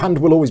 your hand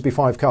will always be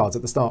 5 cards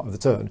at the start of the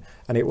turn,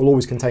 and it will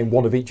always contain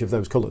one of each of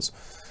those colours.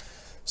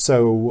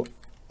 So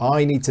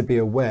I need to be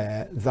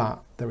aware that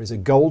there is a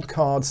gold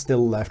card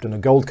still left, and a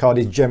gold card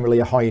is generally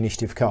a high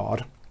initiative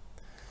card.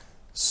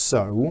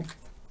 So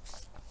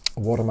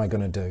what am I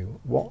going to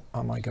do? What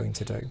am I going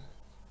to do?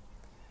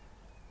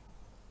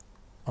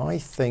 I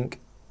think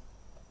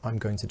I'm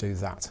going to do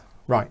that.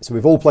 Right, so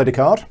we've all played a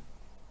card,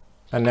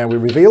 and now we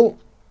reveal.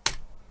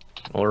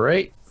 All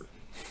right.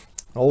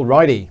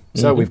 Alrighty,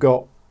 so we've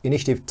got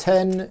initiative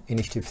 10,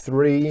 initiative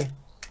 3,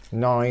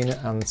 9,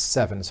 and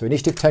 7. So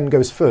initiative 10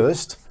 goes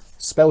first,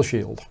 Spell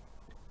Shield.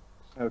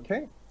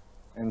 Okay.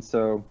 And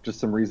so just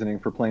some reasoning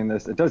for playing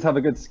this. It does have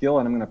a good skill,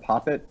 and I'm going to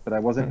pop it, but I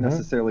wasn't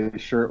necessarily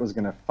sure it was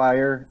going to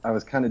fire. I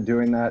was kind of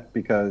doing that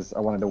because I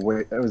wanted to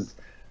wait. I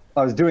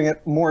was doing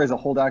it more as a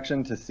hold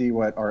action to see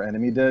what our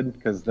enemy did,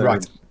 because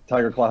the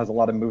Tiger Claw has a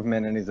lot of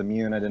movement and he's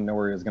immune. I didn't know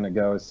where he was going to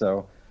go,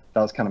 so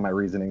that was kind of my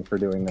reasoning for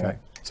doing that. Okay.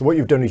 So what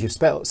you've done is you've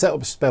set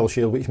up Spell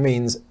Shield, which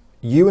means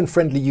you and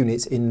friendly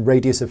units in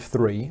radius of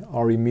 3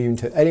 are immune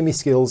to enemy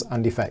skills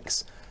and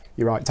effects.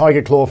 You're right,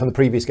 Tiger Claw from the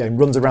previous game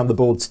runs around the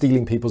board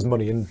stealing people's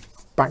money and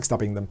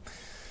backstabbing them.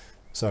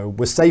 So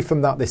we're safe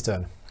from that this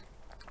turn.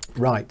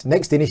 Right,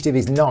 next initiative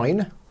is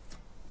 9.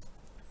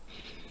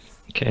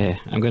 Okay,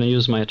 I'm going to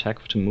use my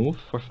attack to move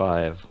for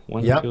 5.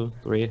 1, 2,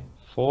 3,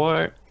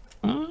 4.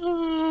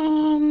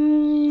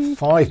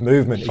 5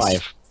 movement.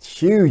 5. It's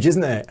huge,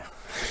 isn't it?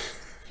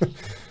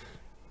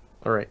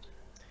 All right.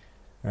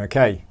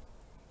 Okay.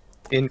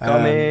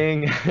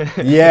 Incoming.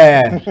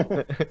 Yeah.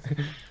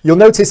 You'll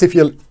notice if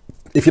you're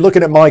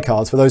looking at my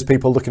cards, for those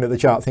people looking at the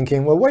chart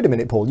thinking, well, wait a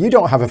minute, Paul, you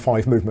don't have a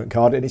 5 movement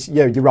card. And it's,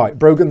 yeah, you're right.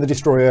 Brogan the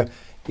Destroyer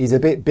is a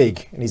bit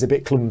big and he's a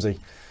bit clumsy.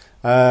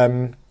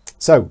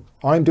 So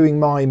I'm doing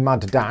my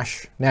mad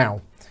dash.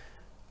 Now,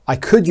 I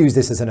could use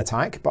this as an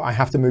attack, but I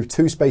have to move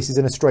 2 spaces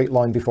in a straight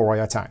line before I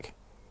attack.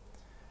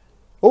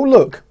 Oh,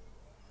 look.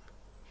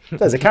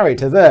 There's a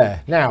character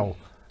there. Now,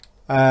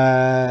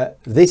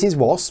 this is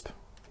Wasp.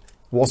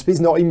 Wasp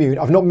is not immune.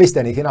 I've not missed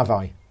anything, have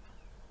I?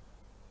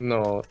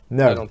 No,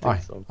 No, I don't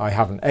think so. I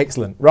haven't.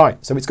 Excellent.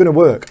 Right, so it's going to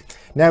work.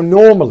 Now,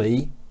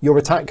 normally, your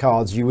attack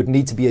cards, you would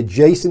need to be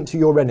adjacent to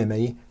your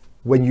enemy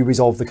when you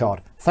resolve the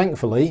card.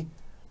 Thankfully,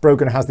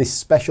 Brogan has this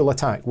special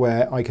attack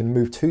where I can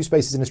move 2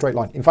 spaces in a straight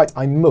line. In fact,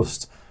 I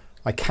must.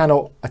 I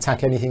cannot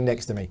attack anything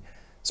next to me.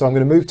 So I'm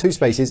going to move 2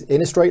 spaces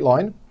in a straight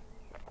line.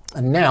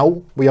 And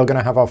now we are going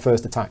to have our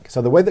first attack.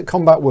 So the way that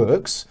combat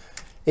works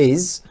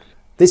is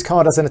this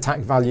card has an attack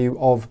value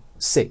of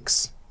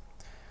 6.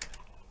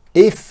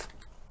 If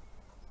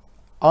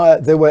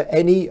there were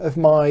any of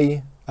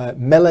my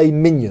melee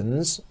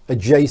minions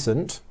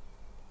adjacent,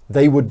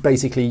 they would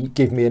basically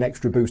give me an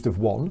extra boost of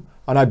 1.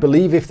 And I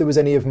believe if there was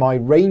any of my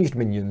ranged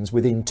minions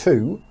within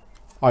 2,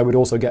 I would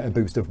also get a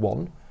boost of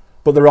 1.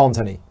 But there aren't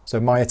any. So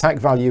my attack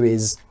value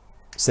is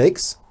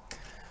 6,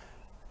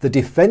 the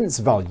defense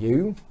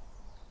value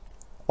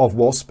of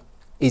Wasp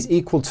is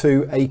equal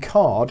to a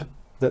card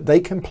that they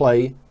can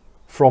play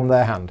from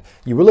their hand.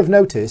 You will have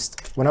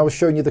noticed when I was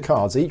showing you the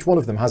cards, each one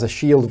of them has a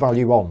shield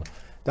value on.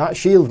 That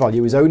shield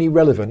value is only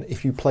relevant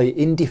if you play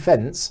in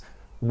defense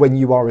when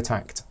you are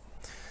attacked.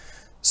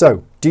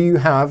 So, do you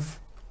have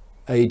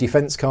a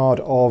defense card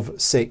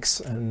of 6?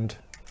 And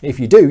if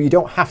you do, you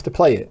don't have to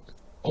play it.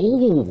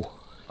 Oh,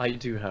 I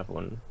do have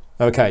one.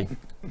 Okay,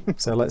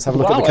 so let's have a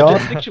look Wow, at the I card.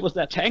 didn't think she was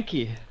that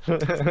tanky.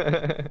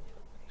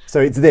 So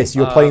it's this,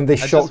 you're playing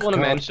this I shock just want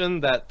to card. mention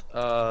that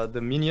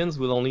the minions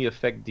will only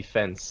affect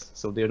defense,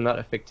 so they're not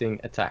affecting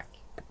attack.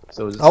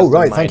 So it's Oh, just a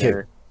right, thank you.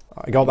 minor-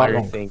 I got that minor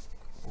wrong. thing.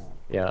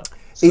 Yeah.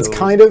 It's so-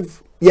 kind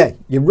of, yeah,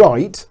 you're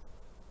right.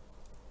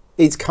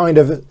 It's kind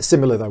of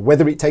similar though.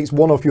 Whether it takes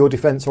 1 off your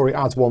defense or it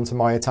adds 1 to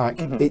my attack,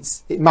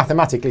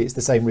 mathematically it's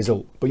the same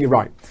result. But you're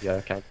right. Yeah,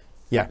 okay.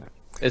 Yeah.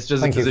 It's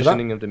just Thank the you for that.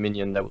 positioning of the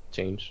minion that will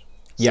change.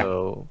 Yeah.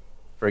 So,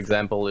 for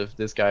example, if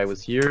this guy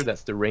was here,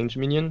 that's the range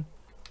minion,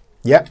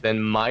 Yep.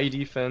 then my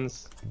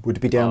defense,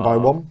 Would be down by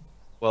 1.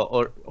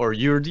 well, or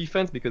your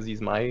defense, because he's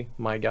my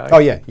guy, Oh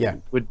yeah, yeah.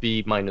 would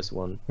be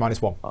 -1.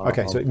 -1.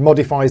 Okay, so it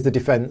modifies the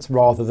defense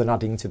rather than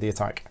adding to the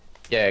attack.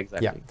 Yeah,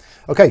 exactly. Yeah.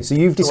 Okay, so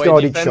you've So I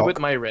discarded defend shock. with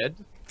my red.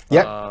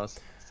 Yeah.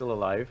 Still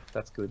alive.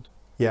 That's good.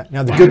 Yeah.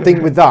 Now the good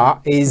thing with that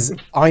is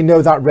I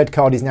know that red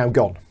card is now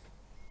gone.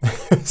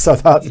 So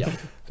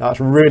that's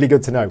really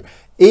good to know.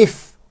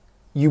 If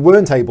you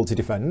weren't able to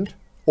defend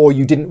or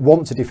you didn't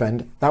want to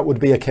defend, that would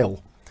be a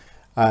kill.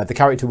 The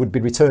character would be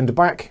returned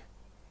back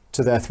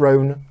to their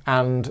throne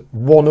and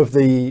one of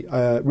the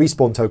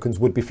respawn tokens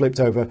would be flipped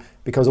over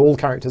because all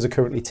characters are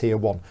currently tier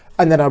 1.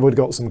 And then I would have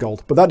got some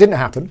gold. But that didn't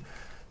happen.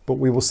 But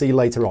we will see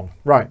later on.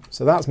 Right,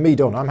 so that's me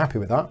done. I'm happy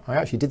with that. I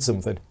actually did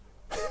something.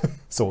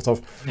 Sort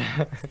of.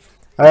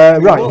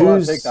 Right,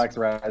 who's... take Dax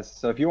Raz,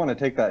 so if you want to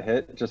take that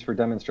hit just for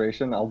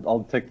demonstration,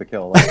 I'll take the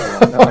kill.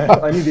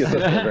 I need the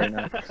assistance right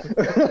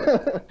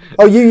now.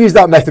 Oh, you use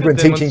that method when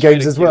Demonstrate teaching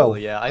games a as kill, well.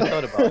 Yeah, I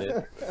thought about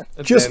it.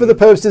 But Just for then- the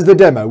purposes of the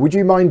demo, would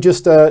you mind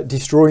just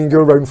destroying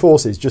your own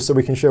forces just so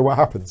we can show what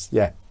happens?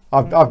 Yeah,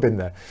 I've been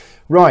there.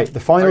 Right, the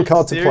Are final you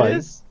card to play.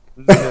 serious?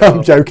 I'm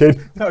No. joking.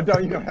 No,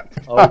 don't, you don't have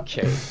to.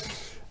 Okay.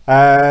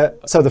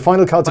 So the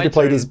final card to My be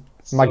played turn. is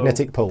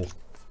Magnetic Pull.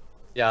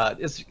 Yeah,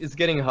 it's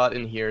getting hot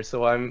in here,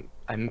 so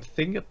I'm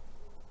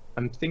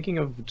thinking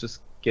of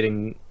just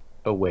getting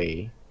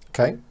away.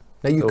 Okay.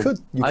 Now you So could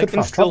I can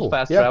fast still travel.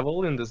 fast Yeah.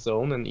 travel in the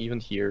zone and even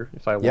here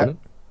if I Yeah. want.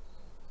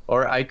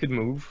 Or I could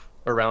move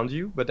around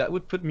you, but that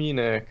would put me in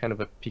a kind of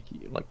a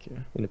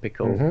in a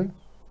pickle. Mhm.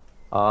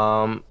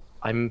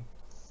 I'm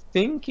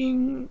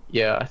thinking,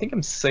 yeah, I think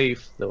I'm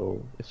safe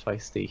though if I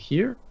stay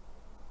here.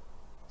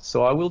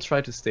 So I will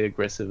try to stay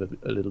aggressive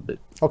a little bit.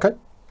 Okay.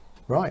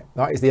 Right.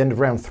 That is the end of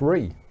round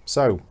 3.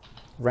 So,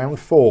 round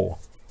 4.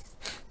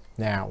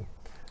 Now,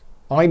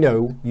 I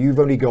know you've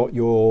only got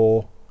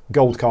your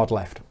gold card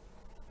left.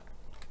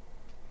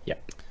 Yeah.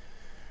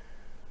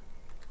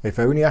 If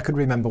only I could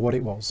remember what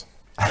it was.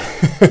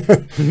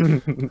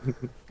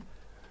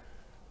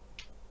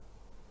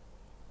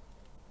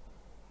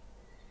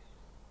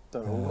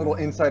 So a little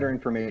insider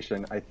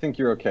information. I think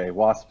you're okay.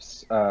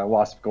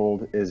 Wasp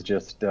gold is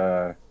just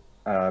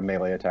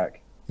melee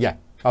attack. Yeah,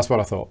 that's what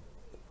I thought.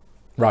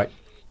 Right.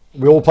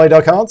 We all played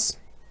our cards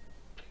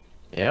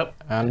Yep.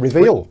 and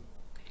reveal.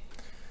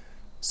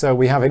 So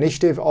we have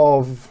initiative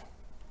of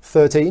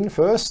 13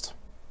 first.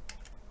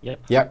 Yep.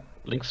 Yep.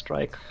 Link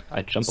strike.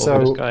 I jump So-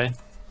 over this guy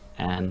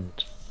and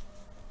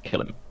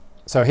kill him.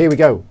 So here we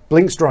go.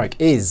 Blink Strike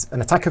is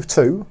an attack of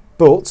 2,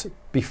 but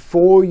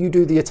before you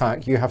do the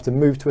attack, you have to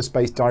move to a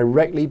space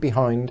directly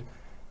behind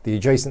the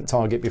adjacent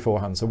target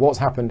beforehand. So what's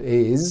happened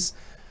is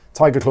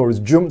Tiger Claw has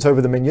jumped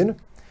over the minion,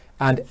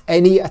 and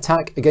any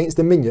attack against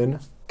the minion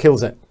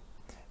kills it,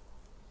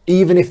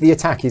 even if the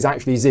attack is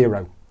actually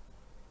 0.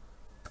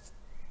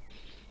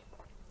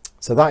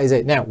 So that is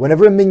it. Now,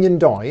 whenever a minion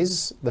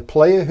dies, the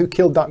player who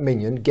killed that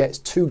minion gets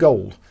 2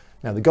 gold.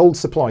 Now, the gold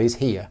supply is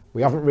here.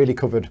 We haven't really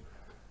covered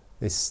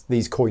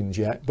these coins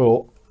yet,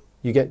 but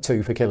you get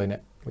 2 for killing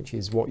it, which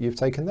is what you've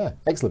taken there.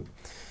 Excellent.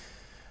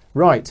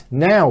 Right,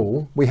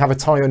 now we have a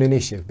tie on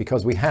initiative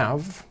because we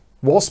have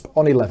Wasp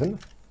on 11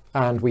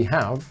 and we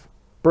have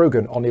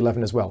Brogan on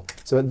 11 as well.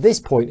 So at this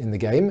point in the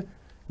game,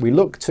 we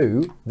look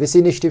to this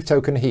initiative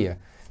token here.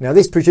 Now,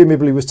 this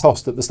presumably was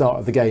tossed at the start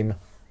of the game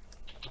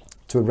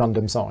to a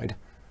random side.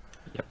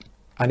 Yep.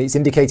 And it's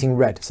indicating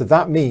red. So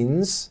that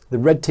means the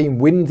red team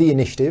win the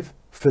initiative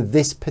for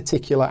this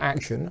particular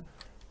action,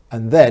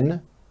 and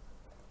then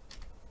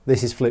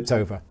this is flipped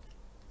over.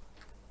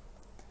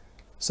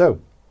 So,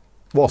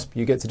 Wasp,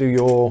 you get to do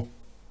your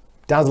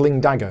dazzling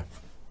dagger.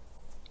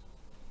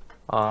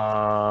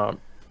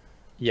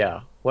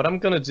 Yeah. What I'm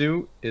gonna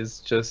do is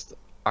just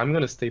I'm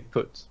gonna stay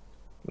put.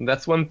 And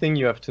that's one thing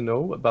you have to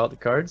know about the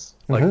cards.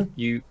 Like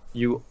you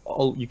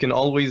can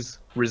always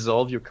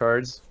resolve your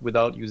cards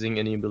without using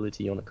any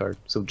ability on a card.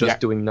 So just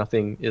doing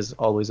nothing is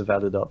always a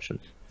valid option.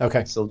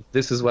 Okay, So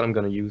this is what I'm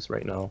gonna use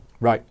right now.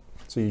 right.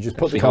 So you just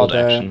put the Hold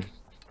card there. action.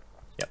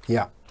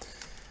 Yeah.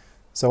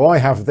 So I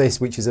have this,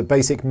 which is a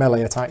basic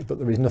melee attack, but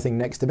there is nothing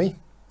next to me.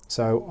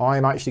 So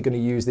I'm actually going to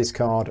use this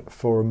card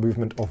for a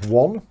movement of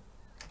 1.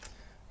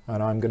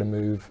 And I'm going to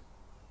move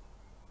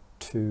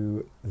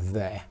to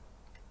there.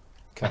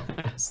 Okay,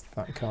 that's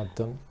that card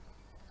done.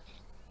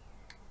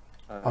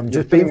 I'm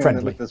just being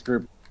friendly with this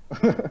group.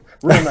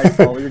 Real nice,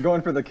 Paul. You're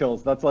going for the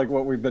kills. That's like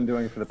what we've been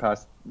doing for the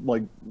past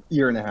like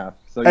year and a half.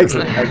 So you're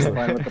Excellent, excellent.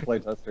 fine with the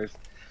playtesters.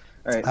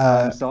 All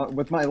right. So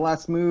with my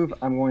last move,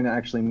 I'm going to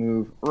actually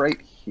move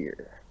right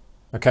here.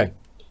 Okay.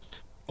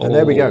 And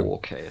there we go.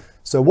 Okay.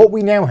 So what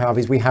we now have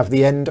is we have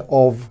the end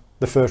of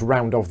the first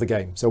round of the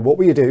game. So what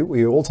we do,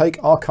 we all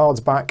take our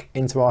cards back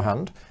into our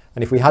hand.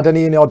 And if we had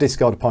any in our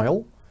discard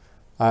pile,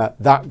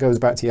 that goes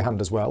back to your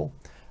hand as well.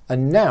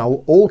 And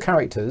now all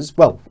characters,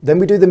 well, then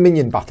we do the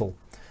minion battle.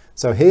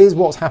 So here's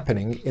what's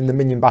happening in the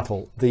minion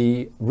battle.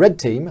 The red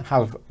team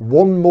have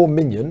 1 more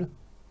minion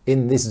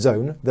in this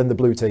zone than the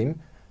blue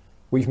team,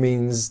 which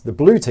means the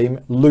blue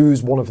team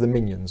lose 1 of the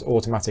minions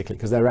automatically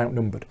because they're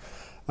outnumbered.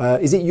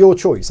 Is it your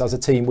choice as a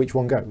team which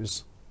one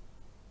goes?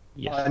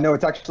 Yes. No,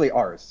 it's actually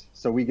ours.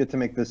 So we get to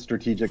make this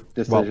strategic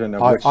decision.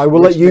 Well, of I will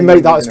let you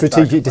make that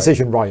strategic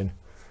decision, Ryan.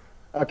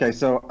 Okay,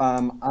 so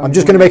I'm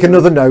just going to make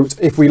another note.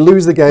 If we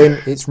lose the game,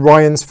 it's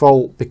Ryan's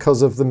fault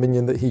because of the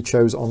minion that he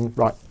chose on.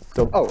 Right,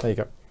 done. Oh, there you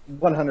go.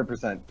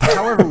 100%.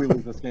 However we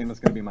lose this game, it's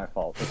going to be my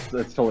fault.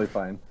 It's totally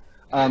fine.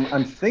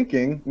 I'm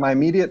thinking, my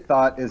immediate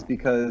thought is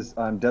because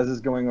Dez is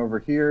going over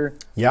here.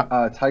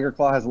 Yeah. Tiger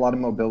Claw has a lot of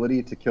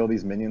mobility to kill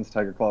these minions.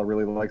 Tiger Claw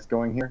really likes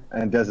going here.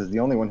 And Dez is the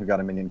only one who got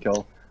a minion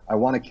kill. I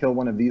want to kill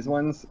one of these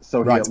ones,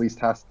 so he at least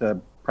has to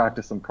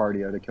practice some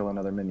cardio to kill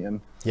another minion.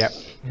 Yep.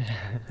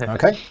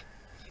 Okay.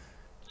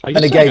 Are you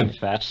And again,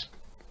 fat?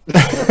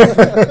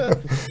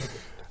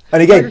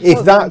 and again,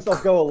 if that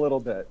go a little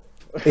bit.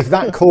 if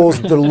that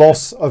caused the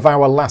loss of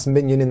our last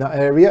minion in that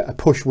area, a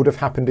push would have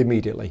happened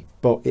immediately.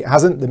 But it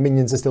hasn't. The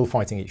minions are still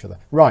fighting each other.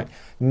 Right.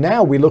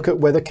 Now we look at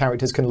whether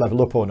characters can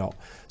level up or not.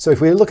 So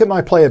if we look at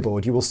my player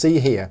board, you will see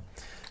here,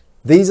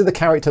 these are the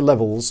character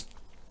levels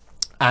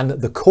and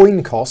the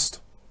coin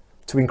cost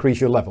to increase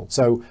your level.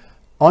 So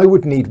I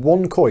would need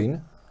 1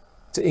 coin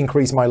to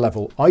increase my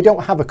level. I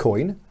don't have a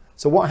coin.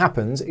 So what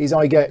happens is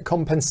I get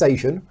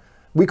compensation.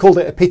 We called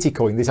it a pity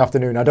coin this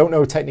afternoon. I don't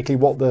know technically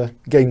what the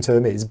game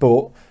term is,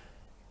 but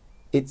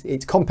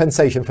it's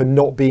compensation for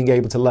not being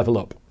able to level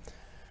up.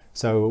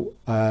 So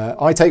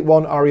I take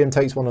 1, Ariam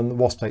takes 1, and the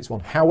Wasp takes 1.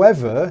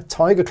 However,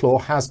 Tiger Claw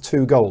has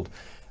 2 gold.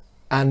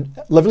 And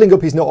leveling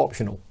up is not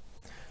optional.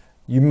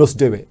 You must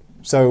do it.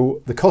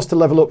 So the cost to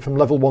level up from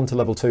level 1 to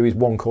level 2 is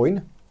 1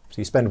 coin. So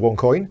you spend 1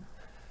 coin.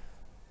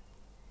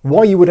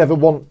 Why you would ever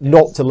want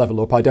not to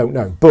level up, I don't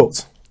know,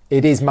 but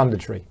it is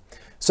mandatory.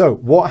 So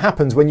what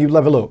happens when you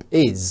level up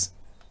is,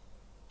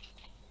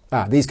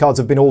 these cards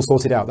have been all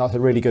sorted out. That's a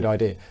really good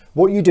idea.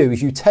 What you do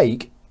is you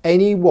take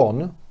any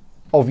one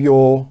of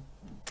your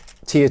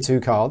tier 2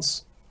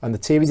 cards, and the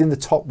tier is in the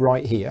top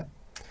right here,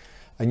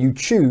 and you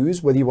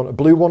choose whether you want a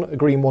blue one, a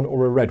green one,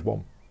 or a red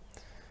one.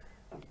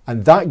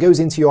 And that goes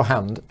into your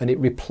hand, and it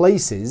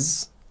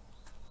replaces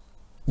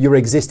your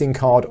existing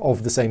card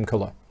of the same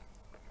colour.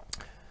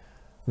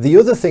 The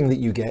other thing that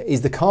you get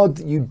is the card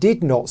that you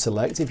did not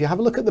select. If you have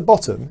a look at the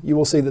bottom, you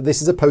will see that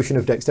this is a potion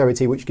of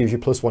dexterity, which gives you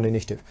 +1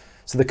 initiative.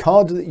 So the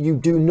card that you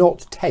do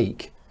not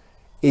take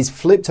is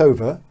flipped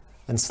over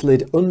and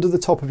slid under the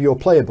top of your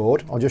player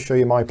board. I'll just show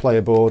you my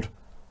player board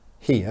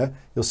here.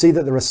 You'll see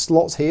that there are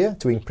slots here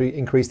to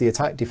increase the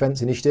attack,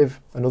 defense, initiative,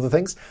 and other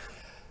things.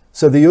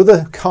 So the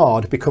other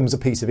card becomes a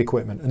piece of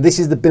equipment. And this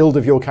is the build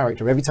of your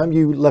character. Every time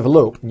you level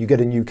up and you get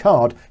a new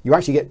card, you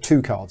actually get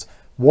 2 cards.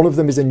 One of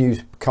them is a new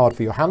card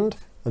for your hand,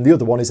 and the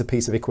other one is a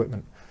piece of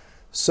equipment.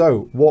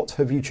 So what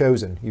have you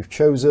chosen? You've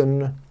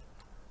chosen...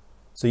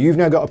 So you've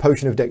now got a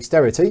potion of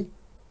dexterity,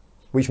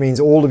 which means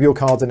all of your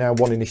cards are now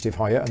 1 initiative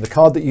higher. And the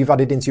card that you've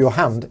added into your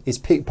hand is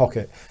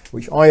Pickpocket,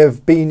 which I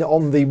have been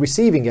on the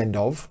receiving end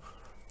of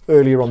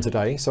earlier on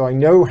today. So I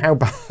know how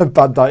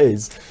bad that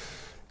is.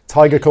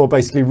 Tiger Claw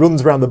basically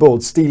runs around the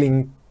board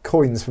stealing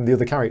coins from the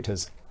other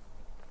characters.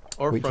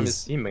 Or from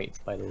his teammates,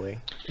 by the way.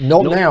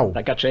 Not now.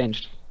 That got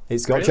changed.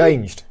 It's got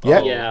changed.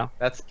 Yeah. Oh, yeah.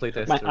 That's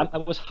playtested. I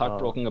was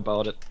heartbroken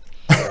about it.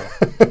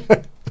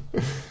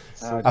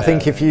 I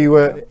think if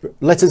you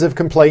letters of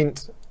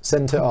complaint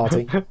sent to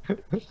Artie.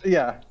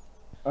 Yeah.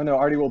 Oh no,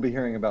 Artie will be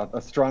hearing about a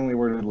strongly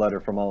worded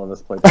letter from all of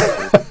us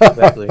playtesters.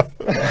 Exactly.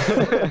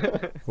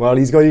 Well,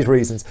 he's got his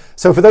reasons.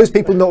 So for those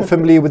people not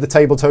familiar with the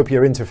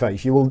Tabletopia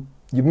interface,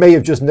 you may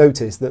have just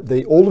noticed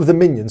that all of the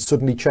minions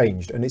suddenly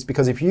changed, and it's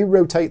because if you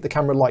rotate the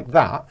camera like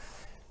that,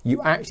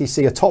 you actually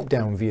see a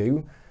top-down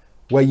view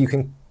where you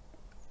can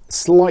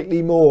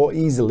slightly more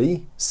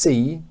easily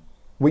see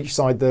which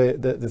side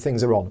the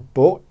things are on.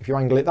 But if you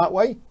angle it that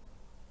way,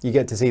 you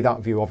get to see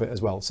that view of it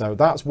as well. So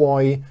that's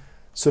why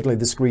suddenly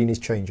the screen is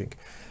changing.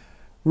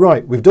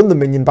 Right, we've done the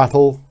minion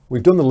battle,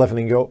 we've done the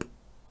leveling up.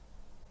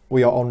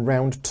 We are on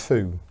round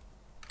 2.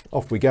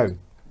 Off we go.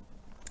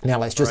 Now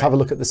let's just have a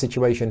look at the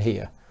situation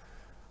here.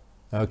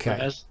 Okay.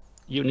 Guys,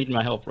 you need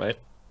my help, right?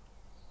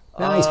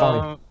 No, he's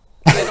fine.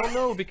 I don't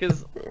know,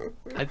 because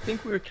I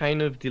think we're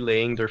kind of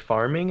delaying their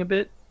farming a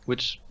bit,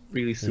 which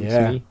really suits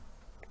me.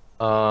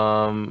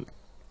 I'm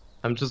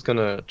just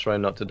gonna try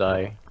not to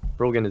die.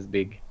 Brogan is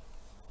big.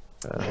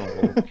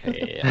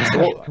 Okay.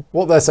 So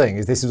what they're saying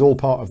is this is all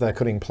part of their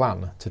cunning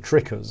plan to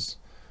trick us.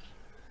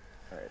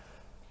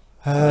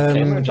 I'm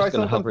gonna I'm try just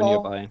gonna something, hover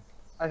Paul.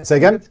 nearby. Say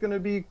again? It's gonna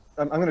be.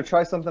 I'm gonna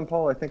try something,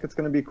 Paul. I think it's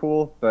gonna be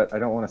cool, but I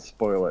don't want to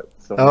spoil it.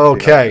 So let's see how it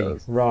Okay,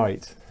 goes.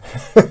 right.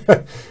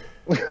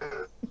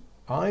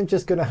 I'm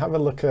just going to have a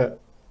look at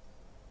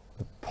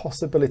the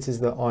possibilities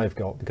that I've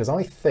got, because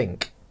I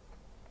think...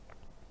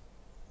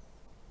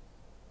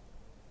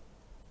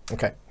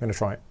 Okay, I'm going to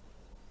try it.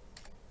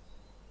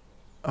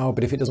 Oh,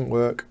 but if it doesn't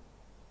work...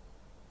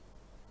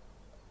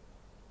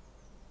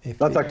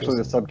 That's actually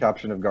the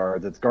sub-caption of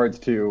Guards. It's Guards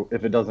 2.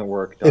 If it doesn't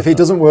work... If it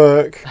doesn't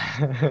work...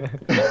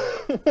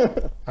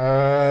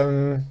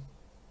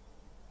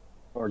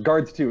 Or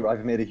Guards 2,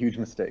 I've made a huge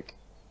mistake.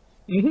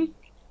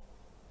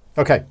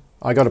 Okay,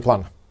 I got a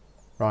plan.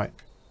 Right.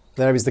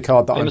 There is the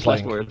card that Famous I'm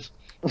last playing. words.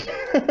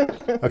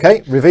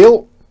 Okay,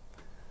 reveal.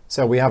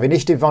 So we have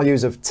initiative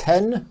values of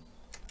 10,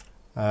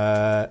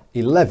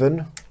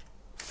 11,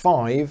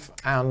 5,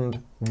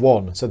 and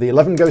 1. So the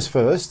 11 goes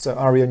first. So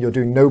Arian, you're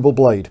doing Noble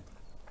Blade.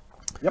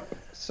 Yep.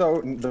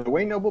 So the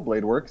way Noble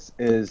Blade works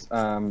is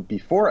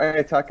before I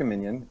attack a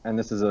minion, and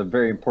this is a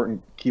very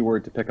important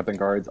keyword to pick up in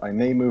Guards, I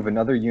may move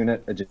another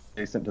unit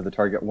adjacent to the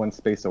target one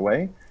space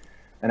away.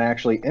 And I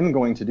actually am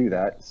going to do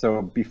that.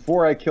 So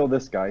before I kill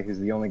this guy, who's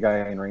the only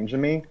guy in range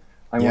of me,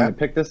 I'm going to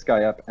pick this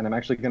guy up, and I'm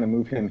actually going to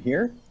move him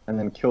here, and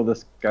then kill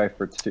this guy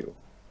for 2.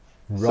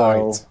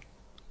 Right. So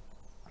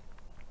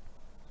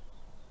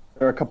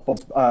there are a couple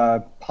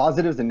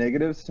positives and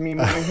negatives to me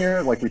moving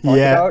here, like we talked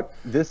about.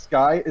 This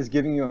guy is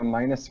giving you a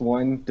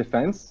 -1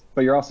 defense,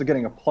 but you're also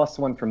getting a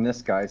 +1 from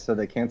this guy, so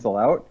they cancel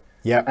out.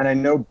 Yeah. And I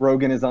know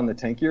Brogan is on the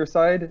tankier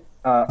side.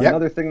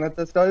 Another thing that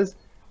this does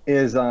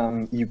is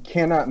you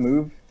cannot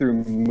move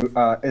through,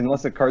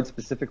 unless a card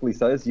specifically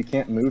says you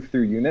can't move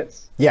through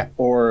units. Yeah.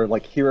 Or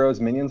like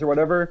heroes, minions, or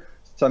whatever.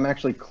 So I'm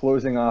actually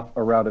closing off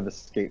a route of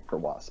escape for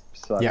Wasp.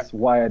 So that's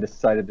why I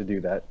decided to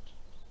do that.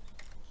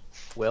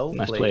 Well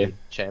Nice played, play.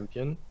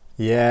 champion.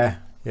 Yeah,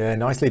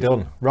 nicely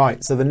done.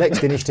 Right, so the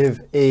next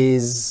initiative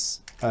is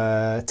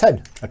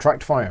 10,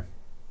 Attract Fire.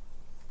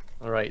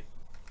 Alright.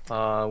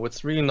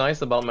 What's really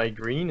nice about my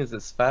green is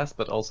it's fast,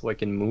 but also I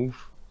can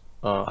move.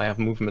 I have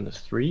movement of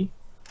 3.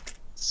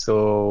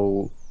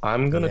 So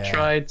I'm gonna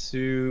try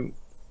to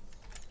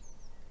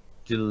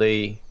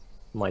delay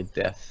my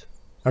death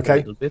a Okay.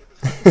 little bit.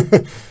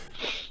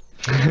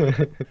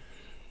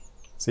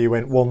 So you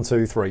went 1,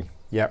 2, 3.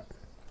 Yep.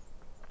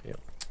 Yep.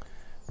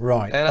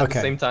 Right, And at okay.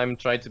 the same time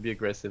try to be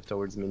aggressive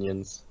towards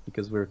minions,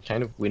 because we're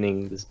kind of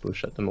winning this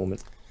push at the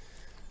moment.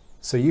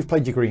 So you've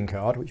played your green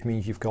card, which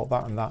means you've got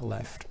that and that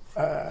left.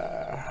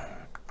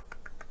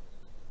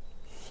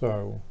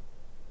 So...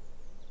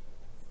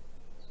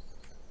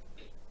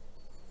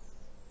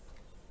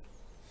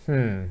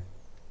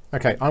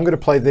 Okay, I'm going to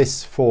play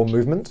this for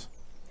movement.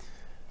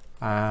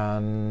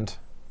 And...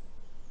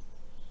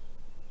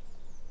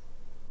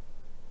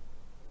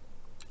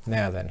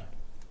 Now then.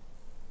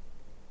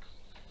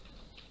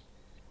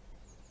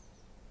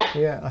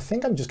 Yeah, I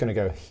think I'm just going to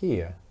go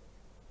here.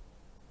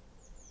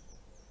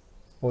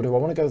 Or do I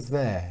want to go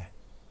there?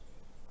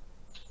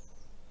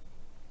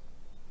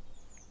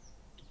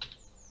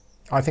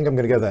 I think I'm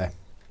going to go there.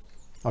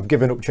 I've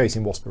given up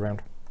chasing Wasp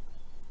around.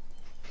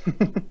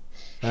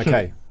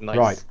 Okay, Nice.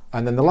 right.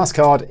 And then the last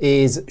card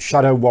is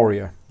Shadow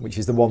Warrior, which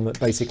is the one that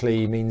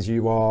basically means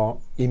you are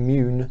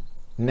immune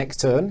next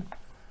turn.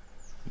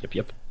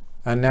 Yep.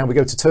 And now we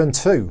go to turn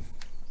 2.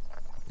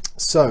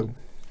 So,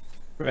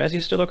 Raz, you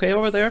still okay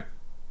over there?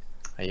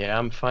 Yeah,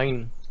 I'm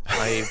fine.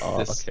 I have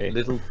this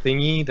little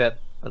thingy that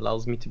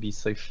allows me to be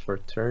safe for a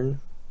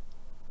turn,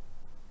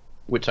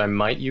 which I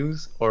might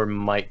use or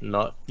might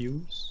not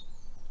use.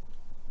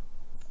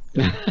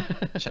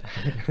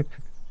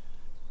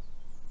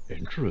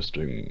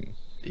 Interesting.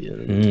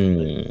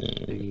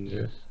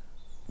 Interesting.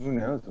 Who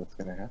knows what's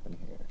going to happen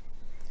here?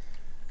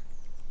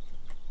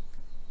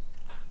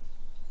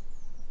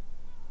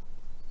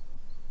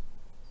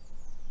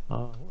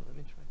 Let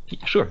me try.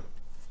 Yeah, sure.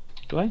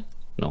 Do I?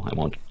 No, I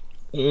won't.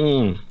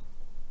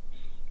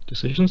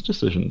 Decisions.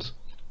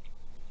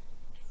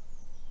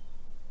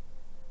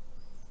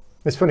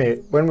 it's funny,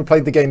 when we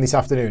played the game this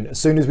afternoon, as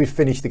soon as we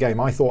finished the game,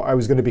 I thought I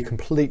was going to be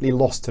completely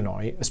lost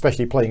tonight,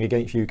 especially playing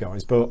against you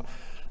guys. But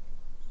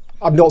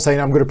I'm not saying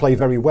I'm going to play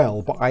very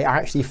well, but I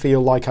actually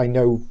feel like I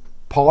know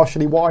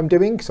partially what I'm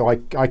doing, so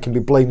I can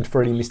be blamed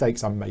for any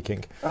mistakes I'm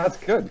making. That's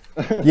good.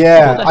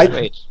 Yeah, That's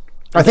great.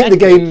 I think the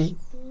game,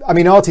 I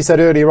mean, Artie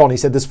said earlier on, he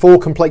said there's 4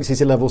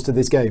 complexity levels to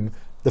this game.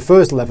 The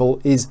first level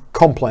is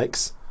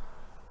complex,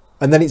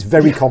 and then it's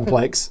very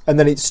complex, and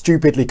then it's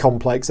stupidly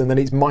complex, and then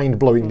it's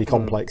mind-blowingly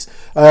complex.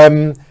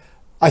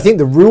 I think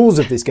the rules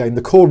of this game,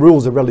 the core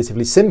rules are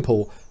relatively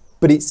simple,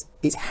 but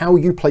it's how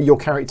you play your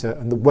character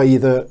and the way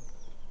that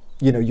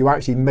you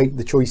actually make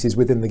the choices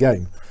within the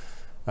game.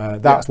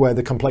 That's where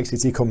the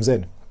complexity comes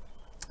in.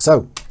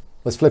 So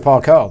Let's flip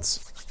our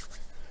cards.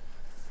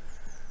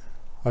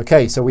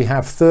 Okay, so we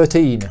have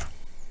 13.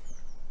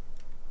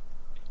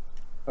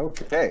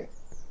 Okay.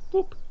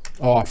 Boop.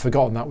 Oh, I've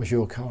forgotten that was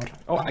your card.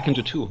 Oh, I can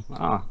do 2.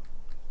 Ah.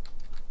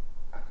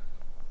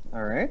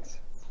 All right.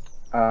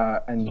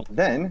 And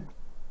then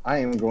I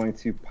am going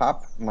to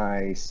pop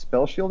my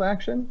spell shield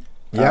action.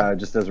 Yeah.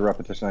 Just as a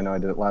repetition, I know I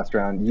did it last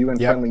round. You and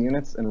Yep. friendly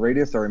units and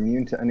radius are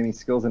immune to enemy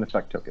skills and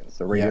effect tokens.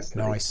 So Yeah, radius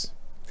 3. nice.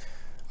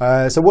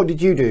 So what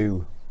did you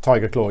do,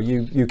 Tiger Claw?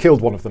 You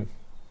killed one of them.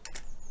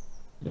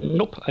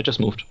 Nope, I just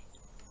moved.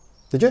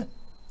 Did you?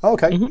 Oh,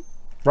 okay. Mhm.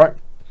 Right.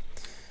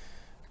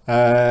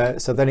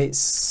 So then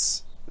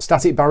it's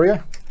static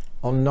barrier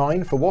on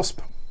 9 for Wasp.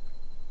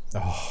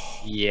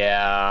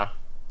 Yeah.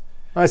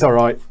 That's all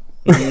right.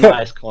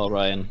 Nice call,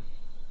 Ryan.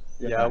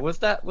 Yeah, was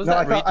that No,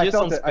 I Radius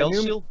felt on it. I Spell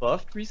knew- Shield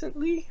buffed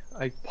recently?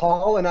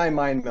 Paul and I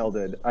mind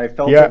melded. I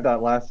felt Yeah. it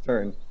that last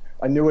turn.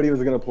 I knew what he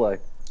was going to play.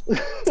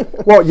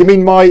 What, you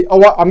mean my...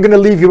 Oh, I'm going to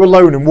leave you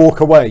alone and walk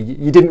away.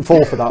 You didn't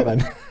fall for that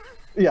then?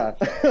 Yeah.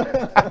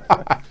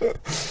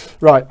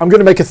 Right, I'm going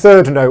to make a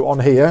third note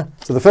on here.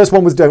 So the first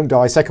one was don't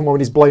die. Second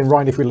one is blame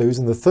Ryan if we lose.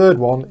 And the third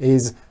one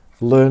is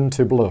learn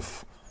to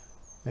bluff.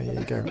 There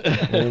you go.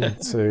 Learn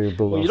to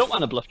bluff. Well, you don't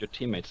want to bluff your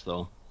teammates,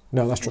 though.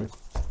 No, that's true.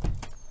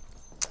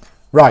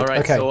 Right, Alright,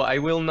 okay. so I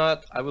will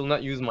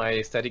not use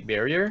my static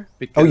barrier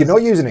because Oh, you're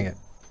not using it?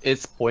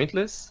 it's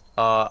pointless.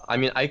 I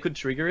mean, I could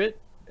trigger it.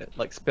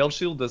 Like spell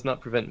shield does not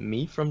prevent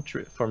me from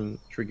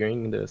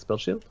triggering the spell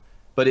shield,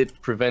 but it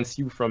prevents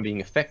you from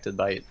being affected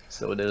by it.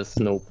 So there's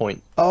no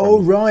point.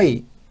 Oh,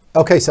 right.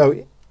 Okay,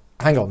 so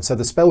hang on. So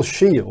the spell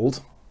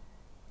shield...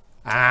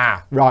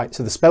 Ah, right.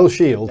 So the spell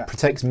shield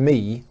protects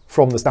me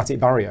from the static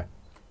barrier.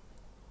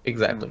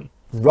 Exactly.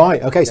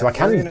 Right, okay, so I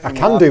Marion can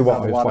and do Wasp what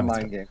have I a was lot of planning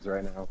mind to do. games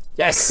right now.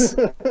 Yes!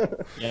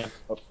 Yeah.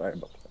 Oh, sorry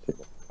about that.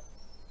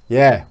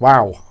 Yeah,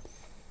 wow.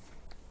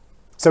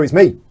 So it's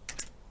me.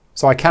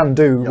 So I can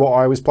do what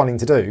I was planning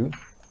to do,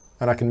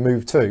 and I can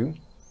move 2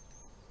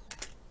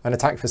 and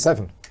attack for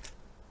 7.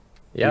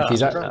 Yeah. Which is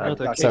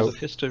The case so, of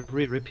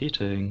history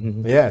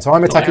repeating. yeah, so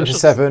I'm attacking for just-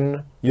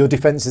 7. Your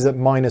defense is at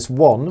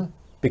 -1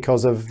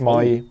 because of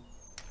my...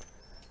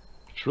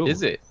 True.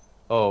 Is it?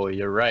 Oh,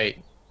 you're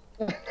right.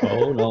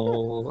 Oh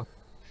no.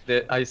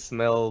 I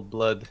smell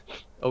blood.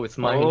 Oh, it's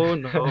mine. Oh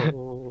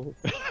no.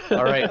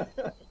 All right.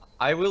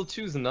 I will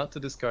choose not to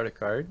discard a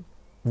card.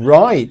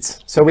 Right,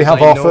 so we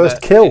have I our know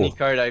first that kill. Any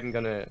card I'm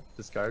gonna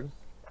discard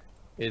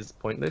is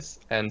pointless,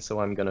 and so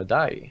I'm gonna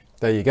die.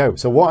 There you go.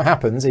 So what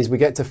happens is we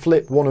get to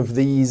flip one of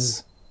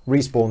these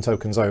respawn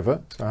tokens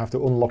over. So I have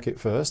to unlock it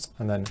first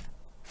and then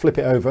flip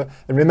it over.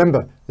 And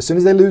remember, as soon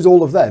as they lose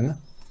all of them,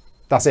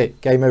 that's it.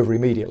 Game over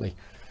immediately.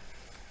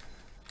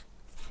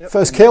 Yep,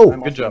 First and kill. I'm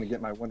Good also job. going to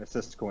get my 1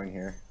 assist coin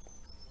here.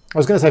 I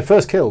was going to say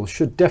first kill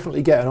should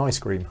definitely get an ice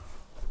cream.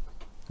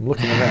 I'm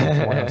looking around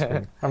for my ice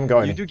cream. I haven't got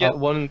any. You do get Oh.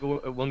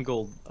 one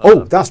gold.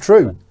 Oh, that's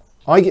true.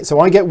 I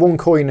get 1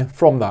 coin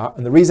from that,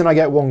 and the reason I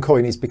get 1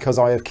 coin is because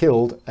I have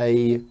killed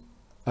a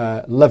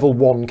level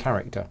 1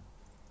 character.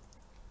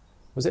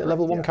 Was it a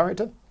level 1 Yeah.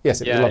 character?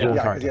 Yes, it was Yeah, a level 1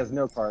 Yeah, because he character. has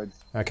no cards.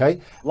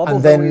 Okay, Level's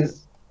and then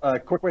always, a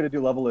quick way to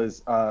do level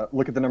is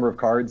look at the number of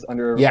cards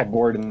under Yeah. a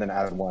board and then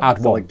add 1. Add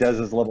so 1. like Dez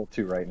is level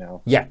 2 right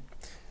now. yeah.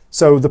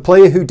 So the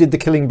player who did the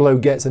killing blow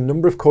gets a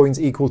number of coins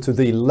equal to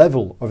the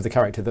level of the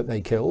character that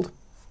they killed,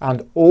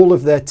 and all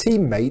of their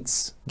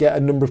teammates get a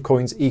number of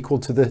coins equal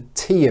to the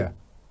tier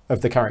of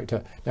the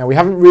character. Now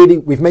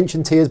we've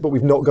mentioned tiers, but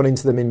we've not gone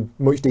into them in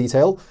much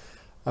detail.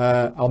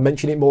 I'll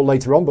mention it more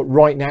later on, but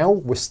right now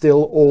we're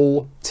still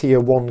all tier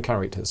 1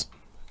 characters.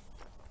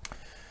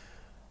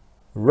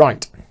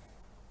 Right.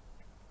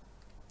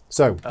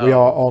 So we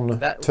are on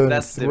turn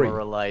That's 3.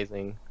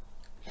 demoralizing.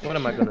 What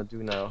am I gonna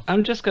do now?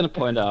 I'm just gonna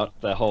point out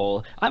the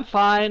whole "I'm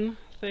fine"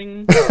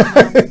 thing.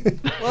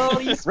 Well,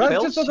 he's Raz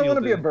spell just doesn't want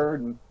to be a shielded.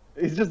 burden.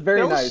 He's just very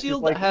Spell nice. He's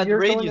shield like, had you're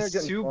going there radius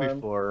getting 2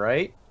 farmed. before,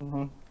 right?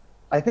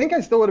 I think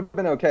I still would have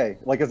been okay.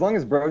 Like, as long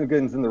as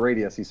Brogan's in the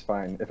radius, he's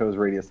fine if it was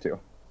radius 2.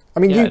 I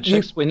mean, Yeah, you, it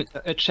checks when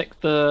it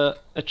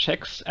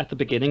checks at the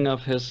beginning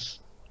of his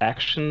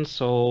action,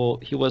 so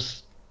he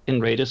was in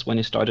radius when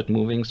he started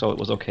moving, so it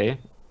was okay.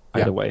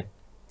 Either Yeah. way.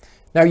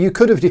 now you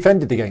could have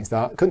defended against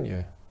that, couldn't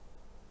you?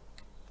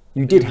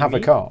 You did you have a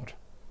mean? card.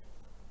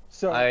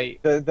 So I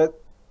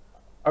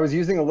was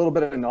using a little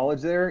bit of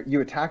knowledge there. You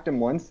attacked him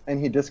once, and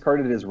he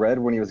discarded his red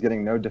when he was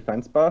getting no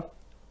defense buff.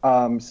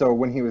 So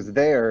when he was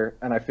there,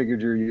 and I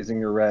figured you were using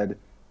your red,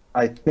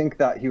 I think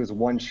that he was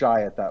 1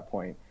 shy at that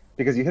point.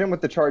 Because you hit him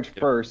with the charge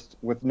first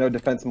with no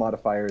defense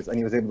modifiers, and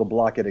he was able to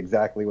block it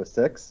exactly with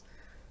 6.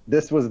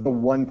 This was the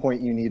 1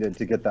 point you needed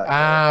to get that.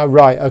 Ah,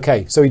 right.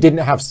 Okay. So he didn't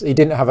have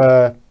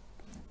a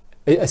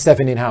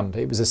 7 in hand.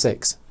 It was a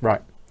 6.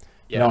 Right.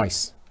 Yeah.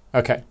 Nice.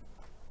 Okay.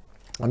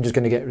 I'm just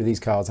going to get rid of these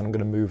cards and I'm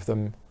going to move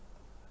them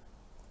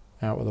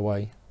out of the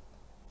way.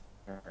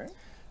 All right.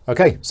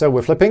 Okay. So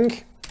we're flipping.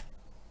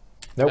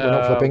 No, we're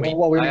not flipping.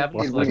 Well, we I have need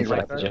plus Winnie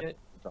like right right there. there.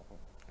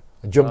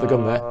 I jumped the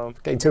gun there.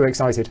 Getting too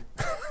excited.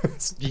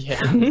 Yeah.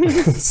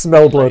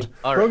 Smell blood.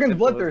 All right, Rogan's it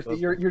bloodthirsty. was-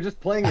 You're just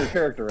playing your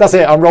character. That's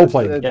right? it, I'm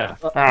role-playing. Yeah.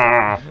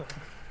 Ah.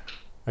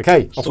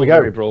 Okay, off So we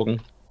very go.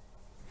 broken.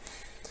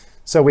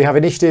 So we have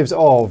initiatives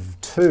of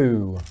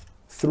 2,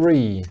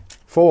 3,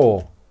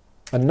 4,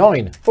 and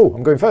 9. Oh,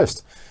 I'm going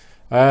first.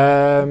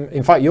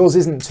 In fact, yours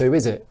isn't 2,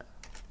 is it?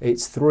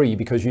 It's 3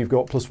 because you've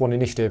got +1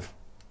 initiative.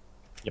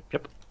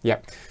 Yep. Yeah.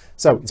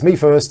 So it's me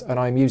first, and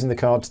I'm using the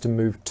cards to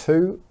move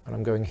 2, and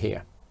I'm going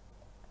here.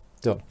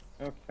 Done.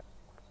 Okay.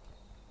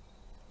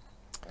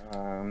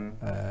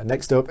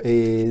 Next up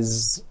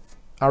is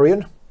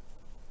Arian.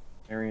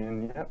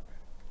 Arian, yep.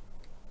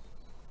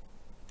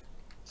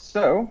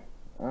 So,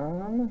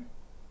 I'm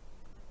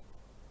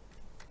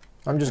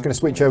just going to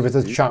switch over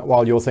to the chat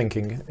while you're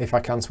thinking, if I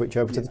can switch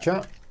over to the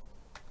chat.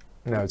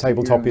 No,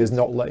 tabletop is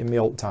not letting me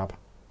alt tab.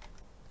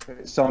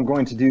 so I'm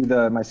going to do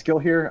my skill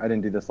here. I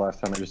didn't do this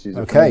last time. I just used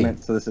it for Okay.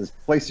 movement. So this is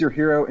place your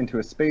hero into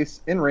a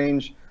space in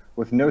range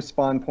with no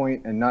spawn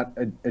point and not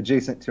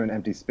adjacent to an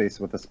empty space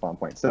with a spawn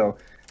point. So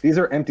these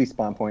are empty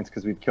spawn points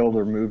because we've killed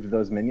or moved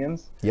those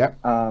minions. Yep.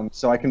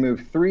 So I can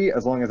move 3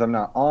 as long as I'm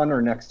not on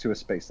or next to a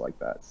space like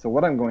that. So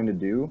what I'm going to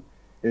do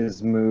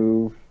is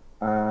move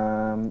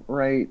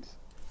right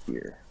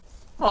here.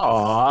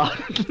 Aww.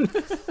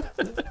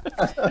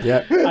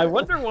 Yeah. I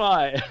wonder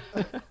why.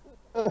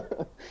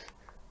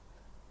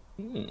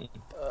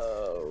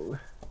 Oh.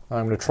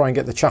 I'm going to try and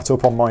get the chat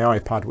up on my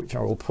iPad, which I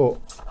will put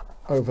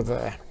over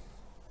there.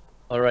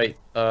 All right.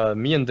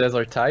 Me and Des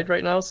are tied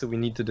right now, so we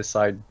need to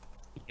decide.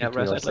 Yeah,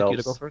 between Raz, I'd like you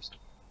to go ourselves. first.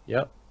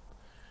 Yep.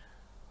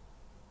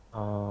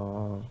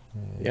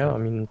 Yeah, I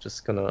mean,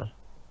 just gonna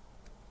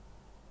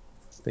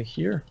stay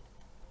here.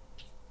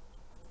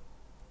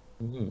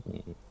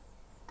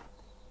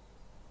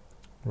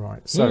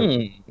 Right, so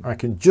I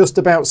can just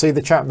about see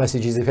the chat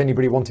messages. If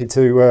anybody wanted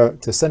to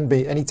send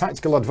me any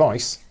tactical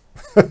advice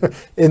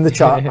in the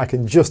chat, I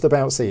can just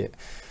about see it.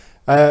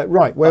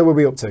 Right, where were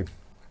we up to?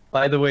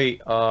 By the way,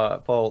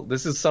 Paul,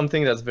 this is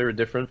something that's very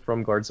different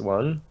from Guards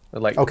 1.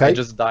 Like, Okay. I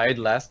just died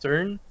last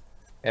turn,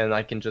 and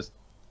I can just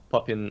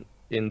pop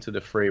into the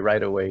fray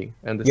right away.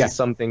 And this Yeah. is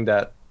something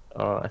that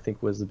I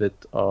think was a bit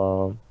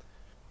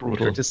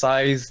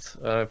criticized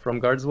from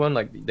Guards 1.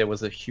 Like, there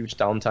was a huge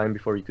downtime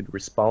before you could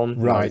respawn.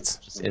 Now Right. it's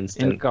just In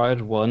instant.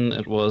 Guard 1,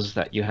 it was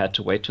that you had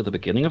to wait till the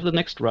beginning of the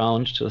next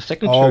round, to the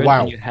second Oh, turn,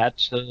 wow. and you had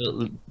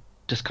to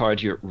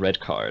discard your red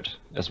card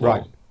as well.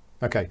 Right.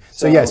 Okay,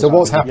 so yeah, so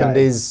what's happened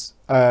yeah. is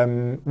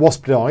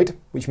Wasp died,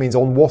 which means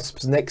on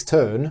Wasp's next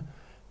turn,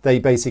 they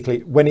basically,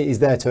 when it is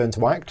their turn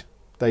to act,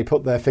 they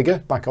put their figure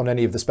back on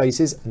any of the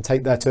spaces and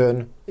take their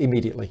turn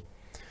immediately.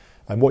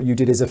 And what you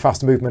did is a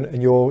fast movement,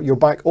 and you're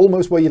back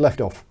almost where you left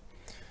off.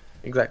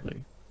 Exactly.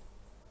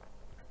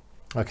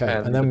 Okay,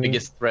 And, and then the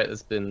biggest threat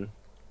has been,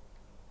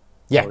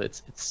 yeah, well,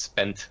 it's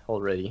spent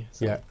already.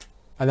 So. yeah,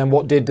 and then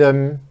what did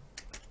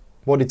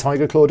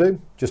Tiger Claw do?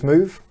 Just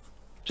move?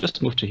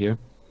 Just move to here.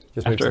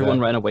 Just move After to everyone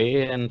there. ran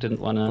away and didn't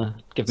want to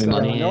give me So-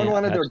 money. No one I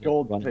wanted had their to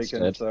gold run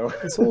taken, instead. so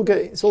It's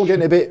all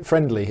getting a bit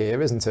friendly here,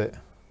 isn't it?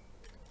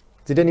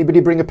 Did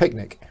anybody bring a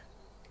picnic?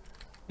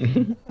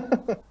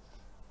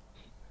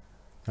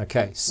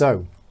 Okay,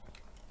 so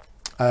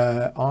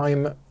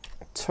I'm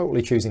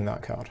totally choosing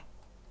that card.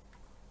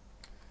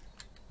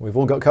 We've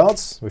all got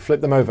cards. We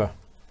flip them over.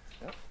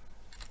 Yep.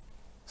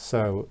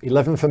 So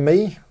 11 for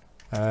me,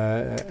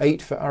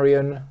 8 for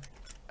Arian,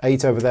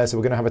 8 over there. So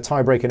we're going to have a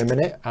tie break in a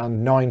minute,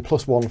 and 9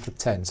 plus 1 for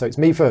 10. So it's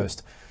me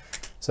first.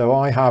 So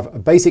I have a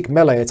basic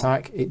melee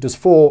attack. It does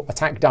 4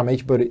 attack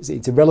damage, but it's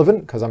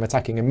irrelevant because I'm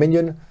attacking a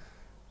minion.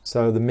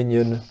 So the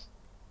minion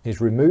is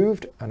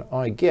removed, and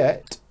I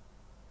get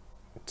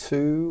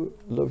 2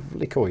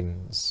 lovely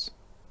coins.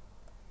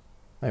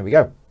 There we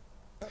go.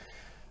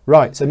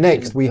 Right, so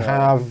next we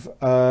have...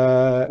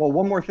 well,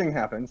 one more thing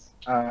happens.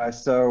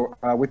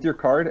 With your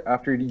card,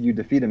 after you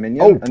defeat a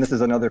minion, Oh, and this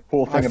is another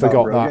cool I thing about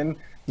forgot that. Rogan,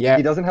 Yeah,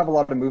 he doesn't have a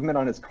lot of movement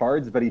on his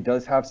cards, but he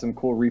does have some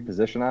cool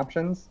reposition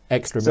options.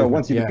 extra So movement,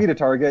 once you yeah. defeat a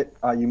target,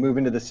 you move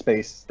into the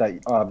space that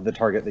the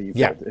target that you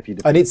Yeah, killed. If you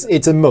defeat and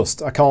it's a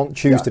must. I can't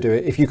choose Yeah. to do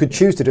it. If you could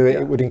choose to do it,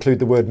 Yeah. it would include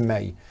the word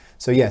may.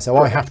 So yeah, so I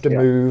Correct, have to yeah.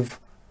 move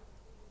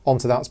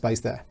onto that space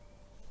there.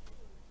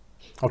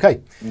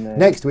 Okay, No.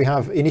 next we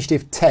have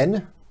initiative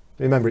 10.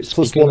 Remember, it's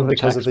plus Speaking 1 of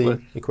because of attacks the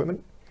with-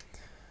 equipment.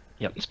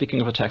 Yep.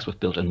 Speaking of attacks with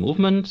built-in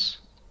movements,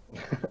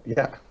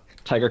 Yeah.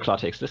 Tiger Claw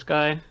takes this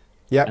guy,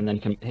 Yeah, and then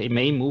he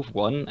may move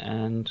 1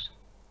 and...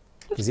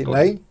 is it go-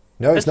 may?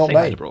 No, it's let's not say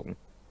hi may. to Brogan.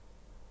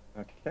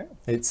 Okay.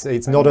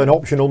 It's not an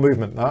optional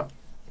movement, that.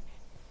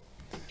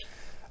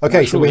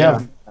 Okay, so we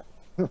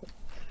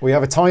Naturally,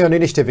 have a tie on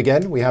initiative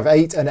again. We have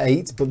 8 and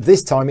 8, but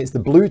this time it's the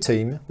blue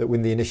team that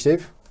win the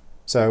initiative.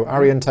 So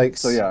Arian takes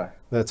So yeah,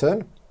 their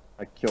turn.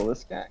 I kill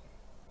this guy.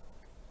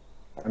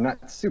 I'm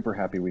not super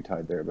happy we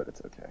tied there, but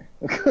it's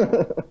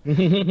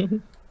okay.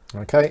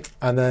 Okay,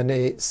 and then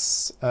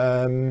it's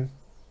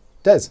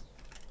Des.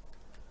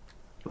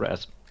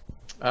 Raz.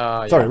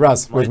 Sorry, Yeah,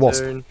 Raz my with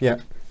Wasp. turn. Yeah.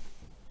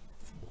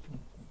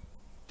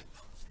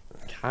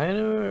 Kind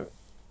of.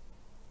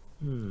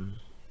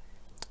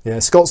 Yeah,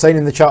 Scott's saying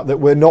in the chat that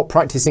we're not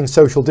practicing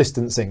social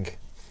distancing.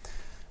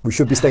 We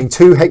should be staying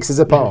 2 hexes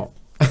apart.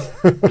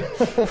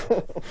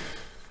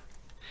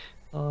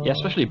 Yeah,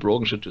 especially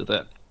Brogan should do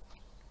that.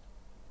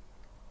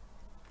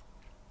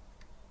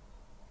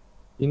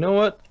 You know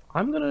what?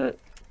 I'm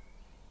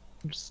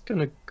just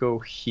gonna go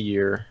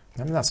here.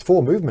 I mean, that's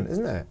 4 movement,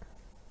 isn't it?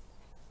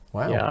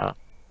 Wow. Yeah.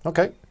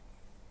 Okay.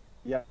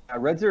 Yeah,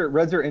 reds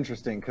are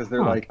interesting because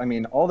they're like, I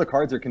mean, all the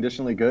cards are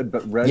conditionally good,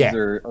 but reds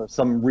are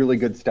some really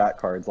good stat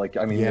cards. Like,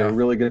 I mean, they're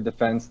really good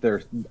defense.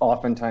 They're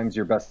oftentimes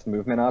your best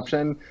movement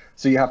option.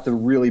 So you have to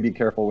really be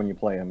careful when you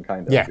play them.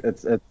 Kind of. Yeah.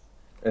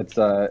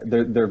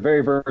 They're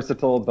very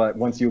versatile, but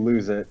once you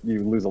lose it,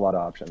 you lose a lot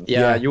of options.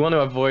 Yeah, you want to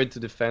avoid to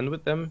defend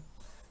with them.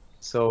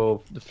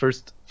 So the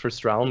first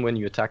round when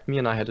you attacked me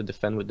and I had to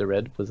defend with the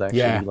red was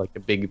actually like a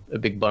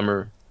big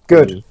bummer.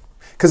 Good,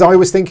 because I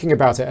was thinking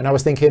about it and I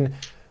was thinking,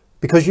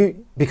 because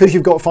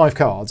you've got 5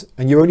 cards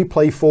and you only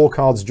play 4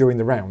 cards during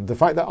the round, the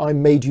fact that I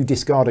made you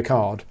discard a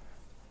card,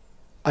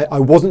 I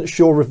wasn't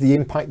sure of the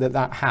impact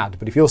that had.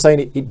 But if you're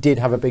saying it did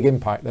have a big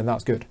impact, then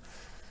that's good.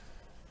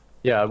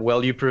 Yeah,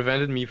 well, you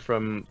prevented me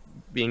from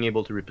being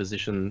able to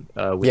reposition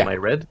with my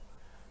red,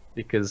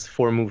 because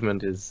 4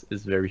 movement is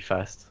very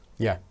fast.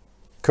 Yeah,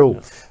 cool.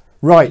 Yeah.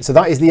 Right, so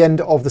that is the end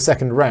of the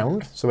second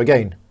round. So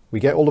again, we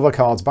get all of our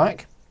cards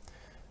back.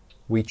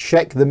 We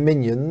check the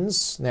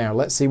minions. Now,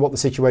 let's see what the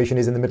situation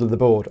is in the middle of the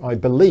board. I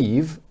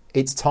believe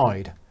it's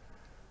tied.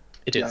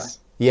 It is.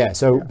 Yeah,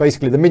 so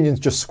basically the minions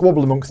just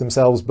squabble amongst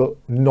themselves, but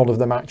none of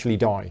them actually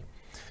die.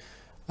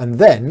 And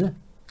then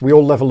we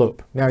all level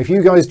up. Now, if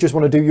you guys just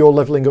want to do your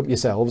leveling up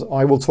yourselves,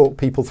 I will talk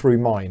people through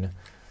mine.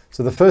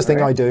 So the first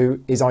thing I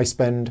do is I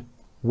spend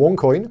 1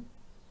 coin,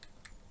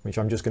 which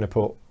I'm just going to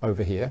put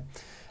over here.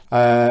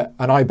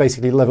 And I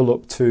basically level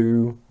up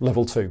to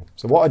level 2.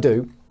 So what I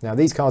do, now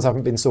these cards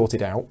haven't been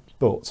sorted out,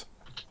 but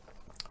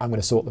I'm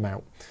going to sort them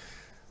out.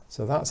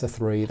 So that's a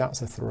 3,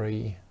 that's a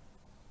 3,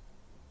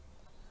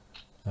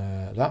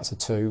 that's a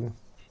 2,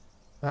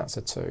 that's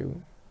a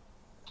 2,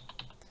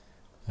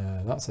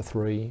 that's a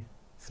 3,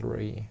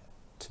 3,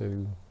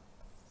 2,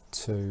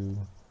 2,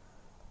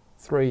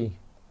 3,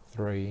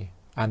 3,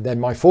 and then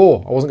my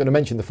 4. I wasn't going to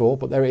mention the 4,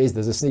 but there it is.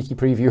 There's a sneaky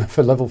preview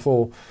for level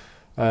 4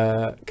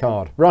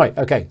 card. Right,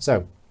 okay,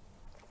 so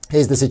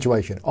here's the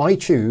situation. I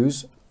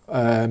choose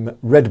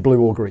red, blue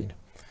or green.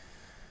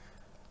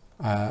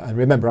 And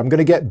remember, I'm going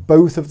to get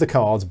both of the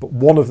cards, but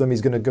one of them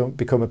is going to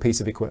become a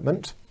piece of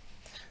equipment.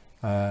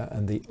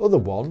 And the other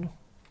one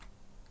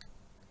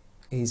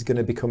is going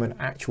to become an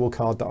actual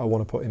card that I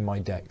want to put in my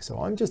deck.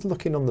 So I'm just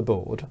looking on the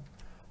board,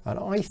 and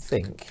I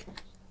think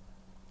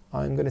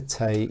I'm going to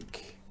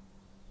take...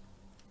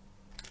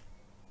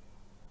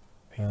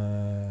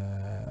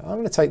 I'm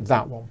going to take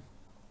that one.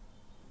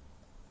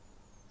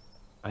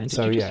 And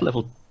did you just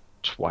level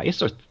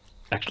twice, or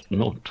actually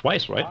no,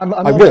 twice, right?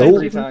 I will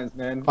 3 times,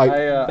 man.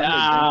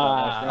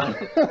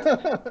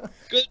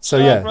 Good so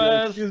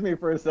job, excuse me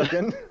for a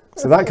second.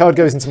 So that card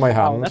goes into my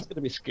hand. Oh, that's going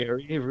to be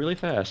scary, really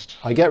fast.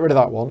 I get rid of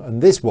that one,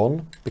 and this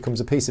one becomes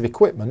a piece of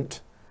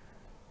equipment.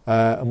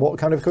 And what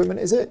kind of equipment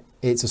is it?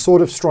 It's a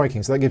sword of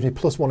striking, so that gives me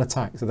 +1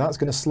 attack. So that's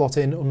going to slot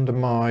in under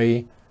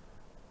my...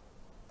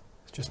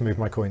 Let's just move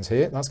my coins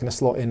here. That's going to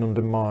slot in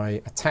under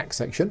my attack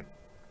section.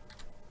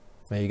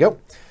 There you go.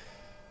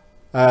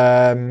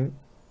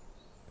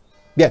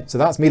 Yeah, so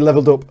that's me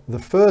leveled up the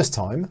first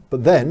time,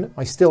 but then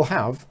I still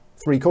have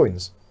 3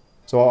 coins.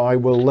 So I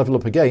will level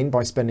up again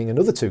by spending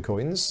another 2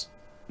 coins,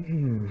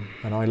 and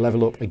I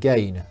level up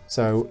again.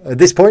 So at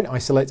this point, I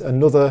select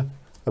another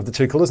of the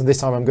 2 colours, and this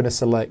time I'm going to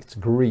select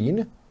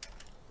green.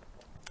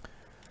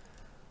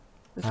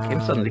 This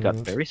game suddenly got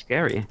very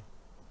scary.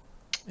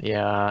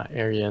 Yeah,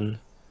 Arian.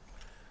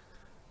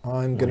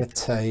 I'm going to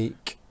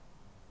take...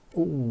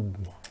 Ooh.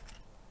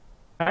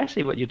 I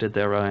see what you did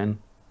there, Ryan.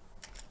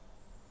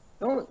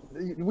 Don't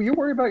you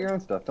worry about your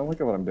own stuff. Don't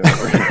look at what I'm doing.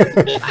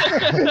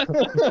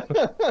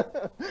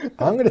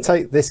 I'm going to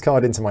take this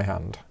card into my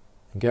hand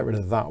and get rid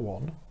of that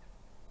one.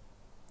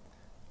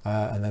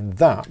 And then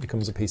that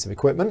becomes a piece of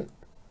equipment,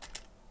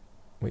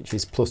 which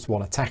is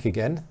 +1 attack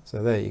again.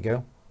 So there you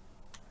go.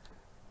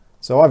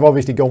 So I've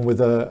obviously gone with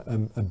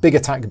a big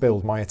attack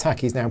build. My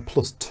attack is now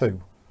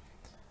 +2.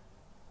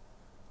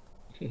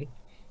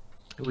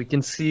 We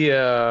can see,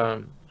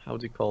 how do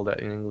you call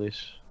that in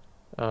English?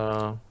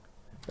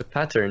 A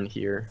pattern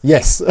here.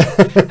 Yes. Oh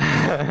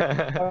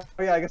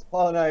yeah, I guess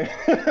Paul and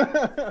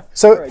I.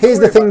 So right, here's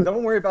the thing.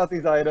 Don't worry about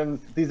these items.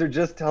 These are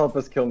just to help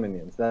us kill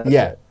minions. That's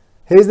it.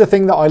 Here's the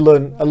thing that I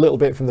learned a little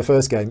bit from the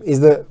first game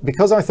is that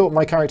because I thought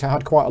my character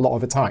had quite a lot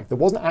of attack, there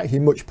wasn't actually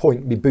much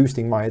point in me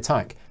boosting my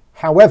attack.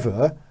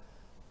 However,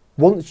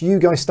 once you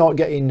guys start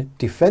getting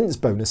defense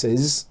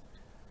bonuses,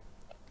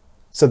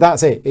 so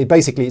that's it.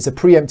 Basically, it's a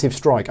preemptive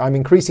strike. I'm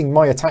increasing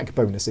my attack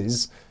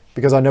bonuses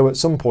because I know at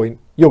some point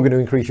you're going to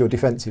increase your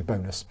defensive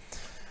bonus.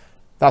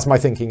 That's my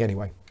thinking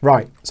anyway.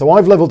 Right, so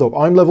I've leveled up.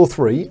 I'm level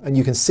 3, and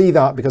you can see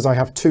that because I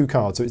have 2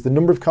 cards. So it's the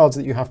number of cards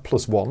that you have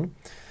 +1.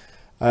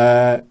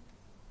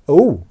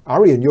 Oh,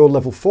 Arian, you're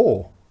level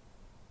 4.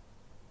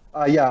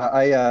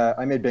 Yeah,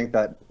 I made bank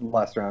that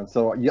last round.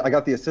 So I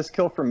got the assist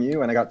kill from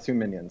you, and I got 2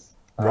 minions.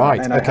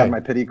 Right, And I okay. had my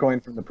pity coin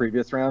from the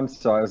previous round,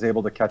 so I was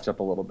able to catch up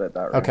a little bit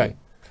that round. Okay.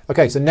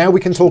 Okay, so now we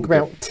can talk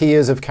about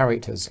tiers of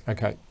characters.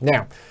 Okay.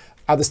 Now,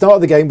 at the start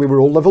of the game, we were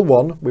all level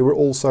 1. We were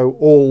all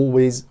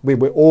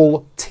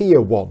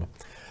tier 1.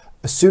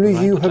 As soon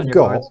as you have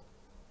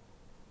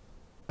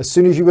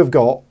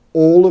got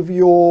all of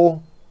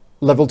your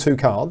level 2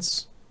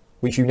 cards,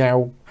 which you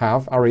now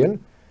have,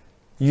 Arian,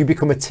 you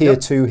become a tier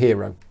 2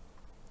 hero.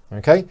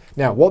 Okay?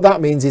 Now, what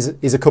that means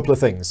is a couple of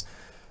things.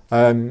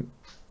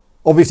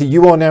 Obviously,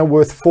 you are now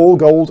worth 4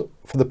 gold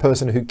for the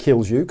person who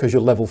kills you because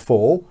you're level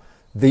 4.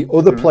 The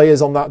other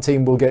players on that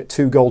team will get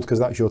 2 gold because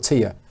that's your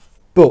tier.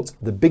 But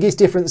the biggest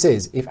difference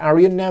is, if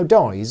Arian now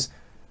dies,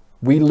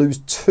 we lose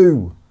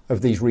 2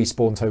 of these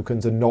respawn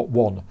tokens and not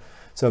 1.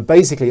 So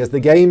basically, as the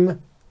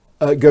game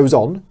goes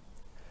on,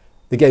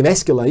 the game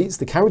escalates,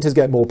 the characters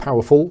get more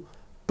powerful,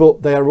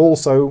 but they are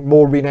also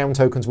more renown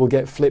tokens will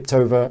get flipped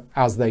over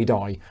as they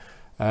die.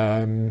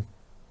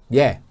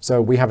 Yeah,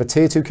 so we have a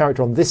tier 2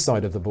 character on this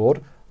side of the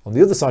board. On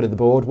the other side of the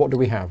board, what do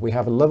we have? We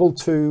have a level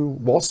 2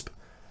 Wasp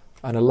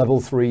and a level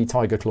 3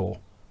 Tiger Claw.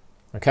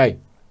 Okay.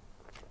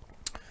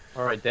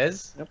 All right, Des.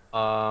 Yep.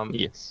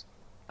 Yes.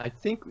 I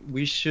think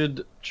we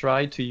should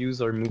try to use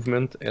our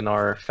movement and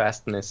our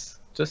fastness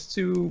just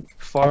to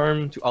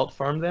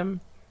out-farm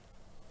them.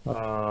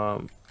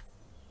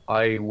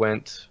 I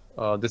went,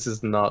 this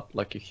is not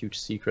like a huge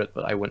secret,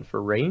 but I went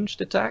for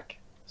ranged attack.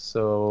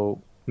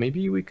 So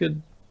maybe we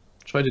could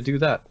try to do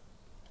that.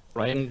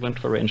 Ryan went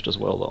for ranged as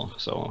well, though,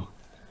 so...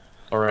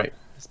 All right,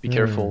 let's be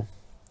careful.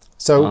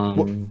 So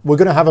we're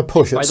going to have a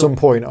push at some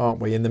point, aren't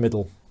we, in the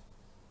middle?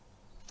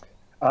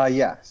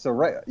 Yeah. So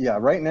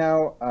right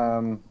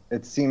now,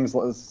 it seems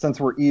since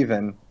we're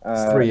even,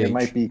 it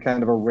might be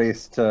kind of a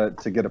race to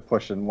get a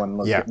push in one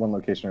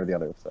location or the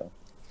other. So.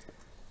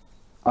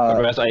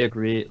 Whereas I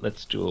agree.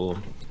 Let's do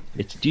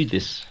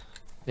this.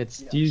 Let's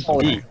do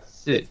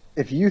this.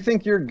 If you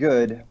think you're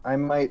good, I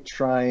might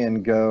try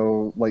and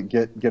go like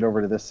get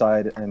over to this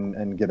side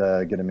and get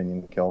a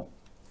minion kill,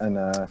 and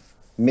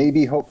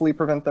maybe hopefully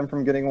prevent them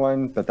from getting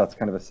one. But that's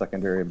kind of a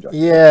secondary objective.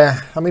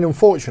 Yeah, I mean,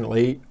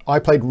 unfortunately, I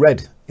played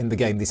red in the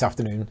game this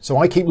afternoon, so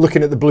I keep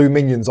looking at the blue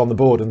minions on the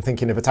board and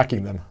thinking of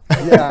attacking them.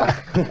 Yeah.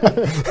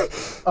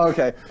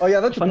 Okay. Oh yeah,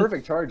 that's a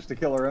perfect charge to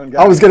kill our own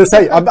guy. I was going to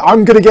say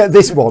I'm going to get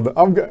this one,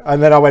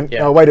 and then I went,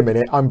 oh wait a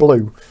minute, I'm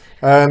blue.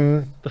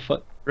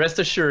 Rest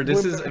assured,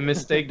 this is a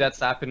mistake that's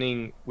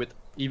happening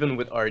even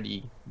with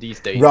RD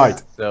these days.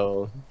 Right.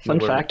 So fun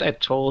fact: I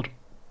told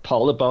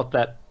Paul about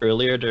that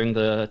earlier during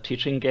the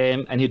teaching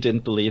game, and he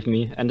didn't believe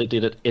me, and I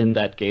did it in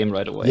that game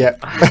right away. Yeah.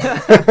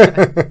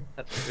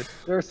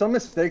 There are some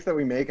mistakes that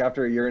we make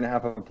after a year and a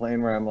half of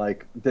playing where I'm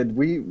like,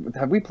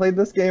 have we played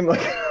this game?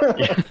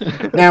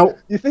 Like, now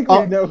you think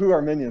we know who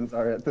our minions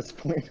are at this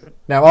point?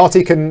 Now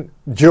Artie can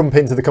jump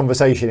into the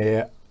conversation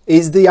here.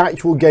 Is the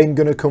actual game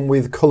going to come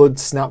with coloured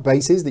snap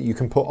bases that you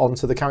can put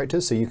onto the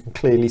characters so you can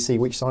clearly see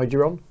which side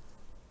you're on?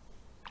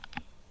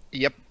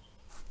 Yep.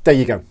 There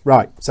you go.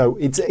 Right. So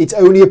it's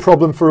only a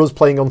problem for us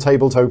playing on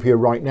Tabletopia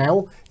right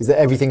now is that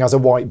everything has a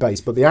white base,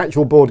 but the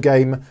actual board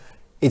game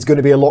is going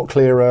to be a lot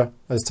clearer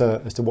as to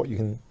what you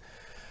can.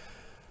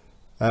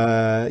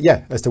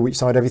 As to which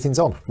side everything's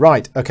on.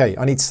 Right. Okay.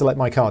 I need to select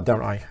my card,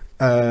 don't I?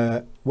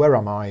 Where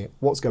am I?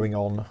 What's going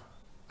on?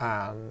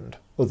 And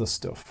other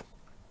stuff.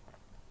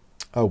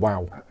 Oh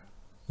wow.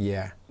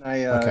 Yeah.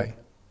 Okay.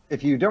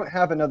 If you don't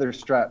have another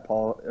strat,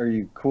 Paul, are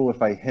you cool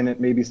if I hint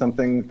at maybe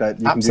something that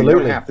you Absolutely. can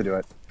do? You don't have to do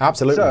it.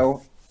 Absolutely.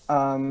 So,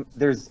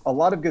 there's a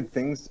lot of good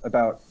things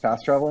about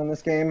fast travel in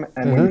this game,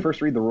 and when you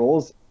first read the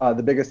rules,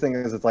 the biggest thing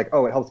is it's like,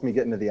 oh, it helps me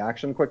get into the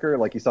action quicker.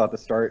 Like you saw at the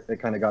start,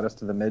 it kind of got us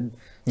to the mid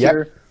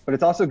tier. But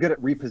it's also good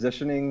at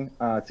repositioning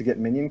to get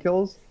minion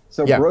kills.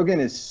 So Brogan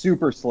is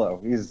super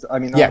slow.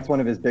 That's one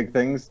of his big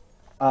things.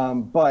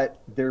 But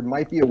there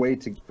might be a way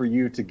for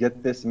you to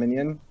get this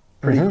minion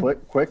pretty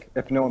quick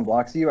if no one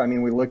blocks you. I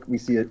mean, we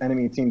see an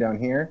enemy team down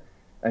here,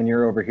 and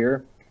you're over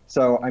here.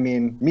 So, I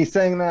mean, me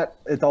saying that,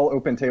 it's all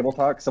open table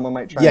talk. Someone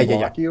might try and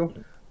block you,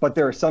 but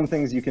there are some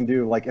things you can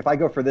do. Like if I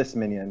go for this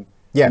minion,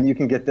 and you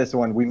can get this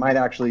one, we might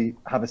actually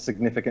have a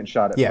significant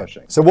shot at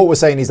pushing. So what we're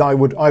saying is I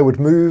would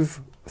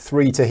move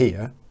 3 to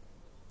here,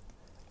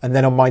 and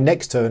then on my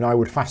next turn I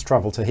would fast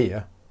travel to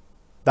here,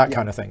 that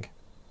kind of thing.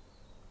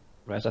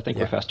 Right, I think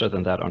we're faster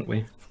than that, aren't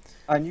we?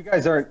 And you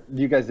guys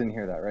didn't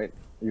hear that, right?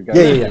 You guys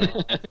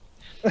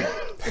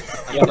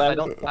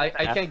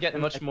I can't get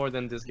much more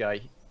than this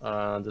guy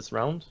this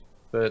round,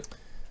 but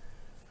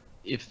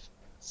if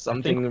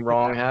something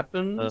wrong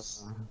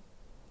happens,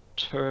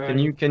 can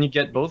you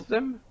get both of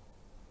them?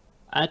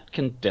 I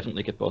can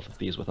definitely get both of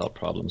these without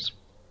problems.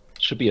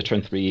 Should be a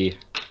turn 3.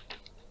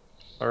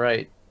 All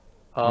right.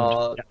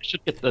 I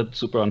should get the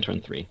super on turn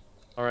 3.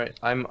 All right.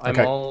 I'm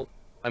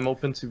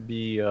open to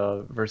be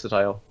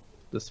versatile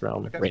this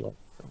round. Okay.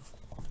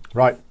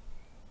 Right.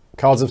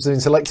 Cards have been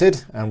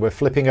selected, and we're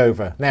flipping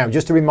over. Now,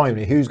 just to remind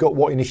me, who's got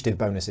what initiative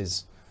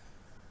bonuses?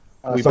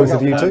 Both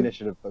of you two?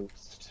 Initiative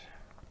boost.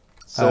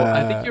 So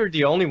I think you're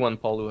the only one,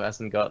 Paul, who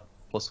hasn't got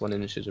 +1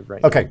 initiative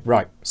right Okay,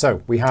 right.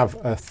 So we have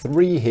a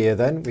 3 here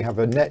then. We have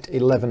a net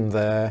 11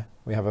 there.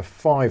 We have a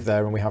 5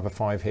 there, and we have a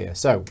 5 here.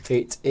 So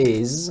it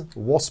is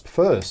Wasp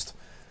first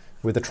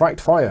with attract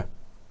fire.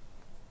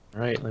 now.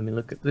 Right, let me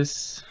look at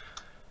this.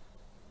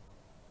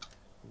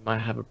 Might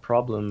have a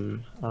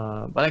problem,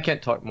 but I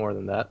can't talk more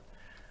than that.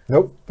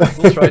 Nope.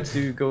 We'll try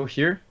to go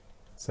here.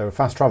 So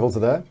fast travel to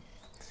there.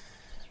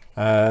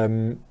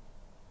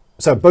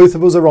 So both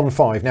of us are on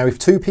 5. Now, if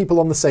 2 people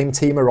on the same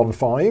team are on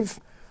 5,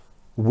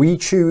 we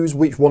choose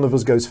which one of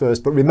us goes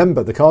first. But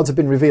remember, the cards have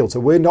been revealed, so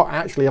we're not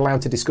actually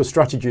allowed to discuss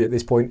strategy at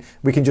this point.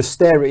 We can just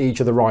stare at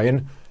each other,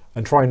 Ryan,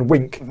 and try and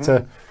wink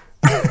to.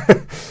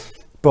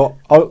 But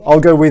I'll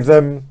go with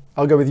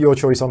your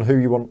choice on who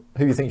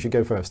you think should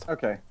go first.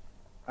 Okay.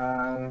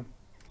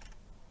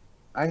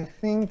 I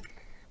think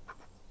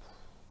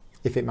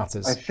If it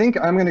matters.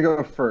 I'm going to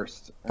go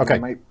first. And Okay. I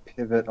might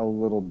pivot a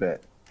little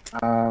bit.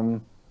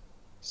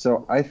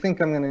 So I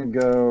think I'm going to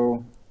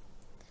go.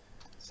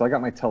 So I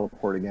got my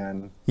teleport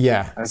again.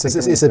 Yeah, I so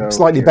think it's I'm a gonna go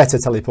slightly here. better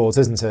teleport,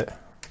 isn't it?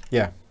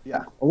 Yeah.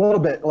 Yeah, a little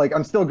bit. Like,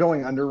 I'm still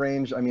going under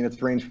range. I mean,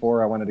 it's range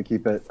 4. I wanted to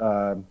keep it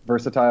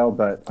versatile,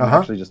 but I'm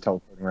actually just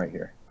teleporting right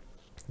here.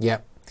 Yeah.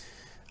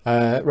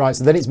 Right,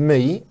 so then it's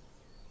me.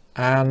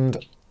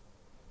 And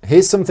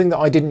here's something that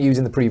I didn't use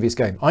in the previous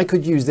game. I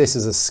could use this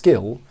as a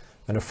skill,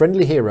 and a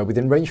friendly hero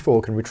within range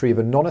 4 can retrieve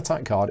a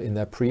non-attack card in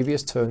their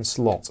previous turn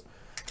slot,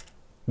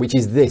 which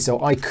is this.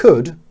 So I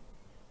could,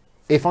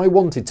 if I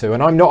wanted to,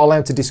 and I'm not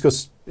allowed to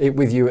discuss it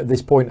with you at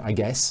this point, I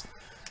guess.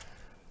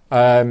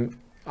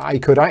 I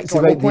could activate So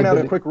I will point the out a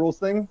ability. quick rules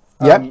thing.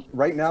 Yep.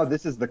 Right now,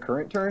 this is the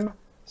current turn,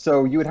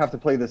 so you would have to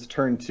play this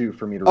turn 2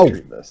 for me to Oh.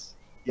 retrieve this.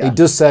 Yeah. It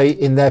does say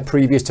in their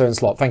previous turn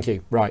slot. Thank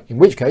you. Right. In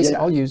which case,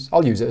 Yeah. I'll use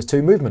it as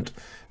 2 movement.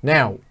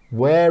 Now,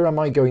 where am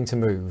I going to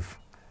move?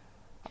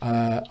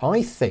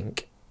 I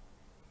think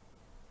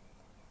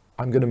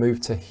I'm going to move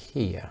to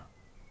here.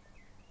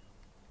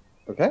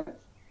 Okay.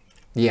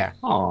 Yeah.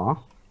 Aw.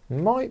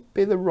 Might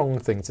be the wrong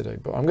thing to do,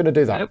 but I'm going to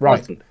do that. It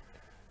Right.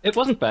 It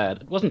wasn't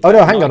bad. It wasn't. Oh bad.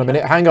 no! Hang on a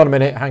minute. Hang on a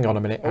minute. Hang on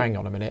a minute. Hang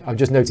on a minute. I've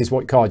just noticed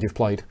what card you've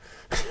played.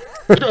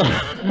 Oh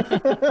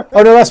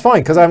no, that's fine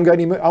because I haven't got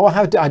any. Oh,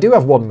 I do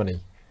have 1 money.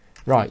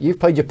 Right.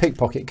 You've played your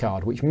pickpocket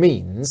card, which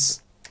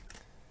means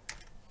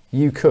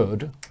you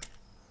could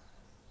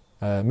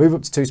move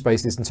up to 2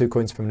 spaces and 2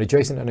 coins from an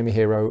adjacent enemy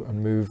hero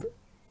and move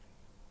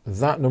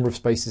that number of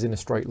spaces in a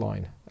straight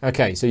line.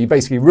 Okay, so you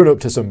basically run up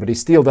to somebody,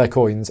 steal their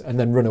coins, and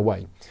then run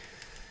away.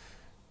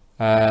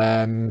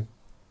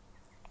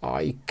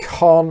 I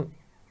can't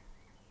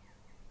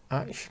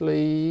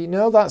actually.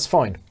 No, that's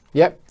fine.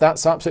 Yep,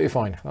 that's absolutely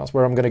fine. That's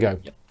where I'm going to go.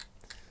 Yep.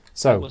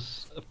 So It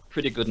was a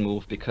pretty good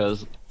move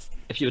because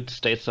if you had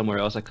stayed somewhere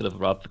else, I could have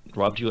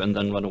robbed you and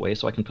then run away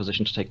so I can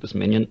position to take this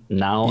minion.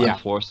 Now Yeah. I'm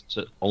forced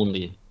to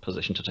only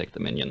position to take the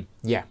minion.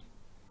 yeah,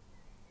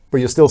 but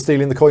you're still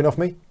stealing the coin off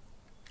me.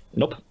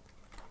 Nope.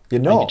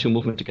 You're I need not. 2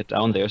 movement to get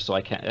down there, so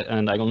I can't,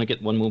 and I only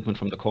get 1 movement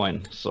from the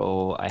coin,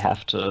 so I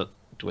have to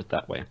do it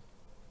that way.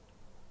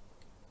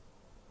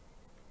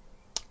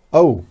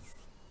 Oh,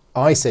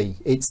 I see.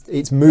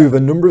 It's move a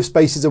number of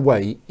spaces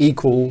away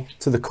equal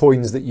to the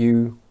coins that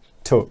you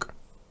took.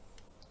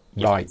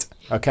 Right.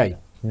 Okay.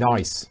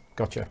 Nice.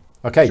 Gotcha.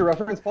 Okay. To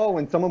reference, Paul,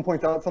 when someone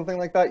points out something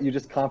like that, you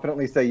just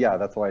confidently say, "Yeah,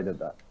 that's why I did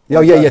that."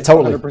 Oh yeah, That's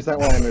totally. 100%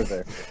 why I moved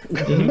there.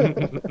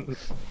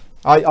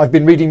 I've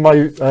been reading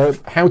my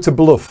how to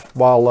bluff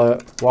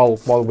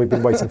while we've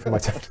been waiting for my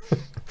turn.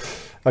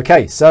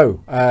 Okay,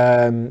 so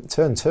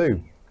turn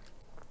 2.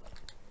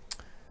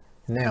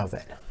 Now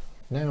then.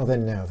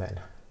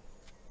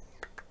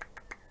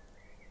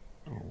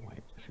 Oh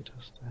wait, if he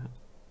does that.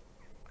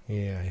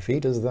 Yeah, if he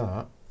does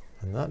that,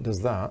 and that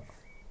does that.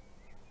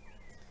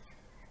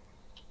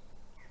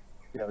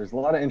 Yeah, there's a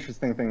lot of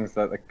interesting things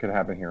that could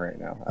happen here right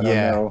now. I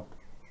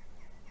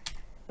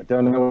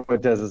don't know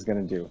what Dez is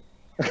going to do.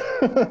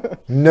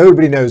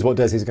 Nobody knows what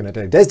Des is going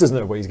to do. Des doesn't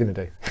know what he's going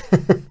to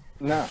do.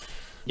 No.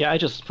 Yeah, I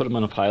just put him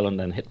on a pile and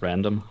then hit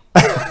random.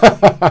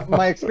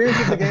 My experience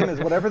with the game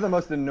is whatever the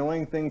most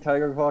annoying thing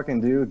Tiger Claw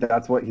can do,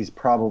 that's what he's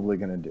probably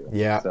going to do.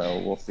 Yeah.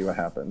 So we'll see what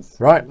happens.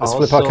 Right, let's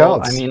flip our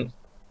cards. I mean,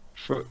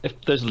 if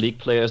there's League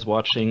players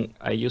watching,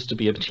 I used to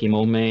be a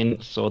Teemo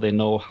main, so they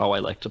know how I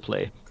like to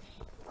play.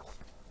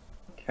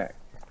 Okay.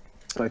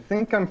 So I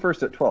think I'm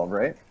first at 12,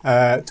 right?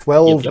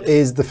 12 Yep.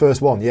 is the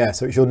first one, yeah,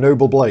 so it's your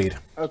Noble Blade.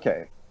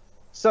 Okay.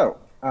 So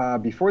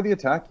before the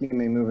attack, you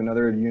may move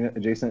another unit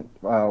adjacent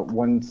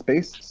 1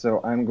 space.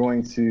 So I'm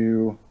going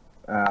to,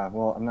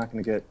 well, I'm not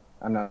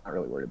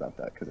really worried about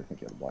that because I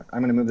think you have a block. I'm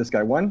going to move this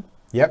guy 1.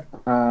 Yep.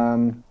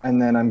 And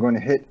then I'm going to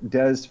hit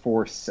Dez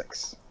for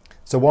 6.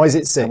 So why is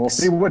it 6? And we'll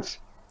see which,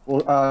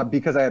 well,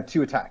 because I have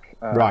 2 attack.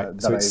 Right,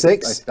 that so it's I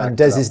 6, stacked and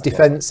throughout Dez's my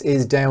defense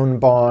is down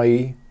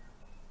by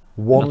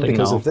 1 Nothing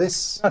because now. of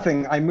this.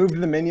 Nothing. I moved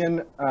the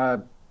minion.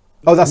 Oh,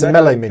 that's a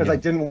melee Because I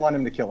minion. didn't want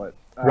him to kill it.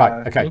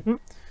 Right, okay.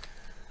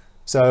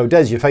 So,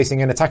 Des, you're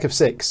facing an attack of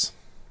 6.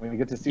 When you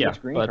get to see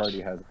which green card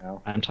he has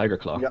now. I'm Tiger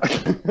Claw. Yeah.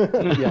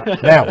 Yeah.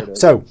 Now,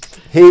 so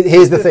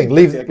here's the thing.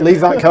 Leave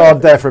that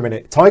card there for a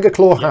minute. Tiger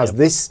Claw has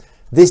this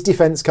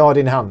defense card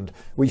in hand,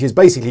 which has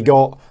basically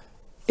got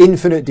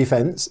infinite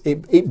defense.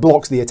 It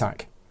blocks the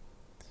attack.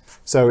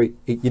 So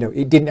it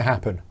didn't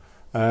happen.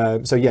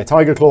 So yeah,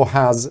 Tiger Claw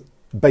has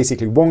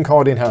basically one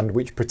card in hand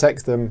which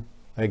protects them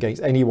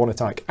against any one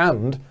attack,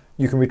 and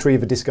you can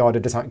retrieve a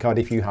discarded attack card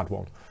if you had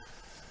one.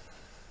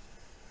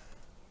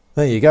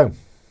 There you go.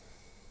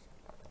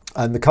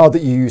 And the card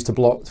that you use to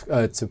block,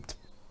 goes to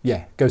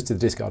the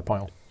discard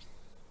pile.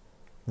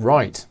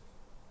 Right.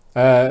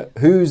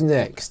 Who's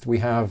next? We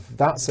have,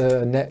 that's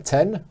a net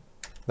 10.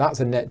 That's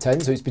a net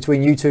 10, so it's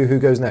between you two. Who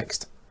goes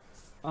next?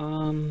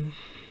 I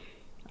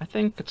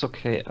think it's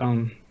okay.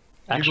 Actually,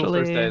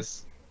 Actually,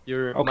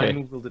 my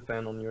move will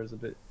depend on yours a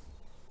bit.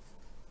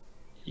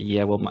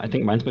 yeah, well, I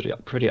think mine's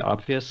pretty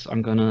obvious.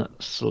 I'm gonna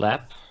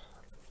slap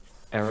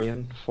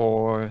Arian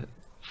for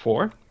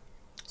 4.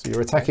 So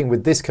you're attacking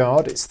with this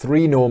card. It's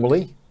 3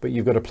 normally, but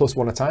you've got a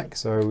 +1 attack,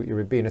 so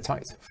you're being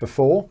attacked for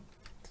 4.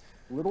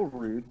 Little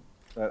rude,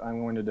 but I'm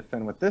going to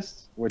defend with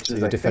this, which So is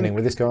you're defending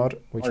with this card,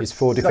 which is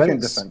 4 second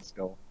defense. defense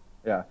skill.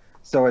 Yeah.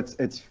 So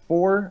it's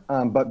 4,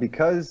 but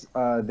because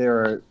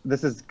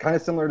this is kind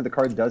of similar to the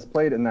card Does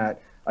played in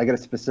that I get a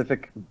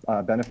specific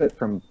benefit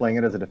from playing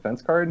it as a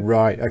defense card.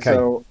 Right. Okay.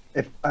 So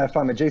if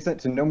I'm adjacent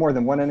to no more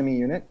than 1 enemy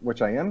unit,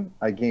 which I am,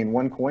 I gain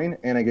 1 coin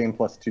and I gain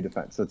 +2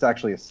 defense. So it's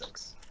actually a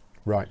 6.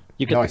 Right.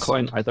 You get Nice. the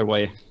coin either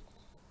way.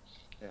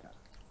 Yeah.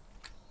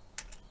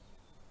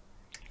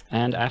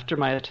 And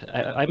after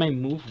I may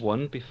move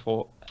 1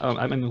 before.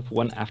 I may move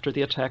 1 after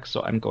the attack,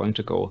 so I'm going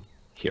to go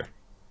here.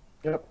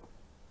 Yep.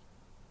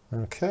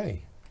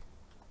 Okay.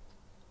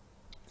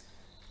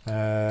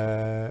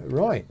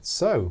 Right.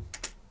 So,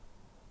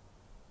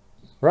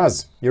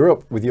 Raz, you're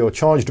up with your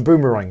charged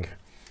boomerang.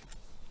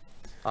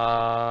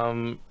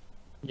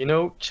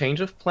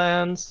 Change of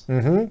plans.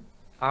 Mm-hmm.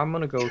 I'm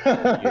gonna go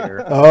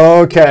here.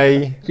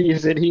 Okay.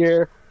 He's in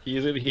here.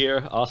 He's in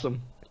here.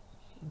 Awesome.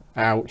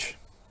 Ouch.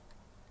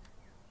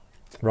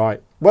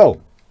 Right.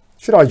 Well,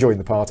 should I join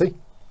the party?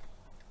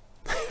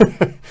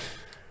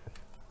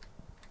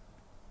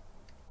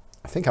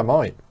 I think I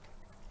might.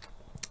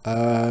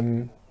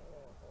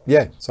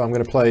 Yeah, so I'm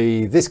going to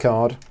play this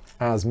card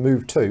as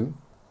move 2,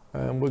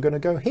 and we're going to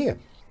go here.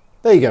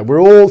 There you go. We're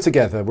all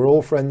together. We're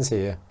all friends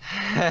here.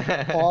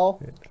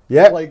 Paul,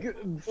 Yeah. like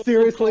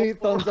seriously,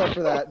 thumbs up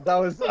for that. That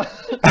was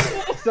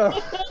so.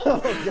 Oh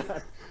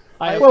God.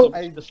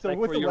 So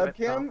with the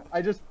webcam,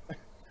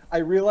 I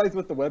realized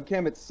with the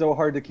webcam, it's so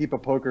hard to keep a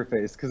poker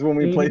face because when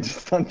we played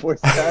just on voice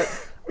chat,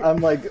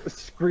 I'm like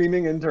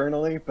screaming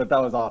internally. But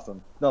that was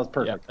awesome. That was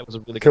perfect. Yeah, that was a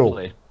really Cool. good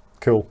play.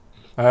 Cool.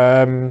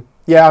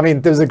 Yeah, I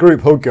mean, there was a group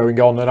hug going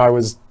on, and I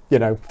was,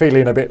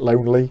 feeling a bit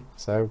lonely.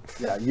 So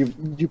Yeah,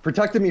 you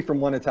protected me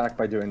from 1 attack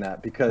by doing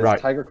that because Right.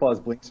 Tiger Claw's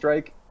Blink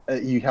Strike,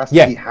 he has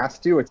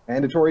to, it's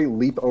mandatory,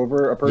 leap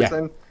over a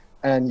person,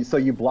 and so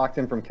you blocked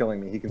him from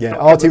killing me. He can yeah,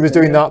 still Artie kill was this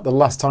doing thing. that the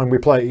last time we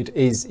played.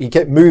 Is he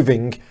kept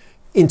moving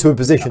into a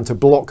position to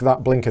block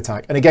that blink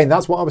attack, and again,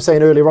 that's what I was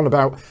saying earlier on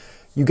about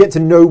you get to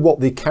know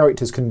what the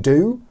characters can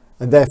do,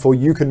 and therefore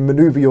you can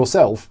maneuver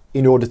yourself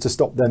in order to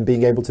stop them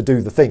being able to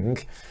do the thing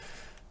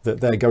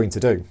that they're going to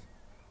do.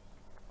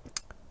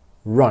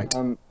 Right.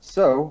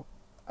 So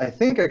I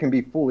think I can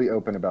be fully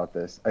open about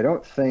this. I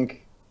don't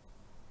think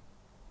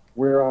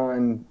we're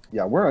on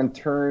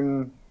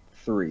turn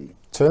 3.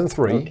 Turn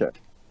 3 Okay.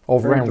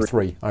 of Turn round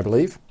 3. 3, I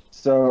believe.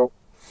 So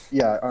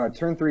yeah,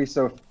 turn 3.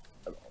 So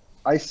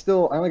I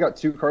only got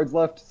 2 cards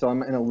left, so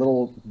I'm in a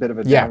little bit of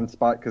a down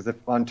spot because if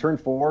on turn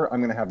 4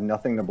 I'm going to have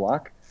nothing to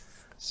block.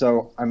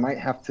 So I might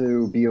have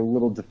to be a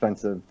little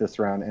defensive this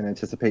round and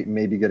anticipate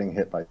maybe getting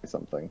hit by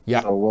something.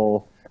 Yeah.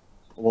 So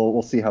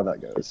we'll see how that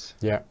goes.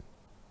 Yeah.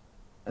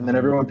 And then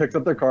everyone picks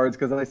up their cards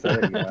because I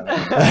said it.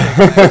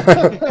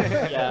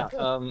 Yeah.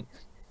 Yeah.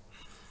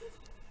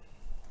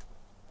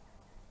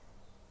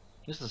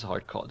 This is a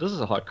hard call. This is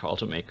a hard call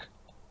to make.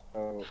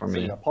 For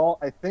me. Yeah, Paul,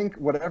 I think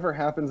whatever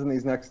happens in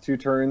these next 2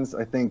 turns,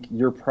 I think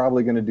you're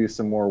probably going to do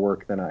some more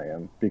work than I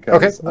am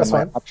because that's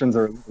my fine. options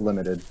are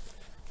limited.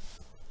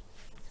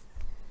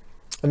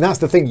 And that's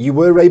the thing, you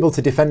were able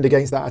to defend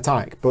against that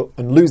attack,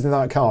 and losing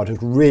that card has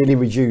really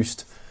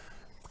reduced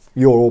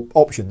your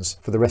options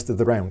for the rest of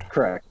the round.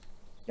 Correct.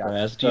 Yeah.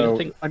 Raz, do you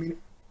think? I mean,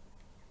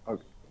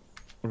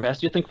 Raz,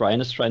 do you think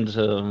Ryan is trying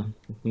to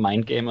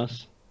mind game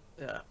us?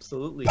 Yeah,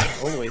 absolutely,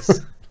 always.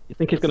 You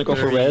think he's going to go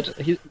for red?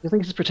 You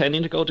think he's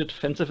pretending to go to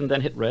defensive and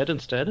then hit red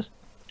instead?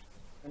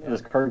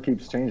 this card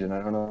keeps changing.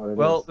 I don't know what it is.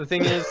 Well, the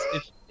thing is,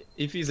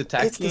 if he's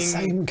attacking, It's the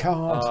same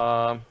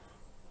card.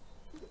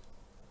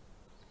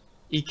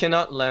 He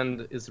cannot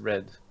land his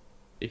red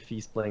if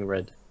he's playing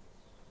red.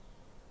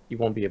 He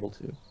won't be able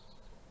to.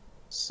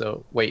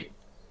 So wait.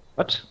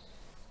 What?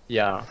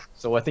 Yeah.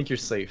 So I think you're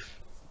safe.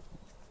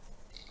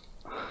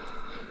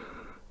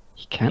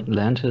 He can't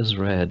land his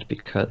red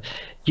because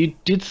you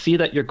did see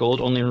that your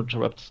gold only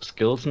interrupts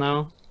skills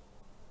now.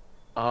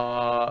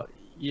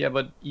 Yeah,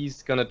 but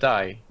he's gonna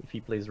die if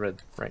he plays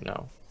red right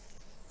now.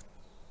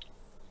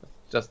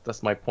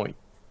 that's my point.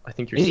 I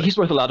think you're. He's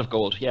worth a lot of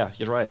gold. Yeah,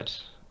 you're right.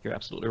 You're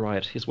absolutely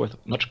right. He's worth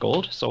much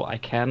gold, so I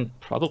can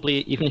probably,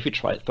 even if he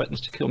threatens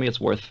to kill me,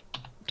 it's worth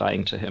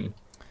dying to him.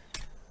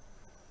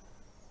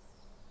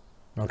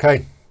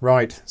 Okay,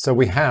 right. So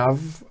we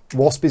have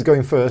Wasp is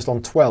going first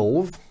on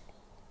 12.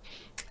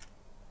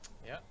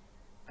 Yeah.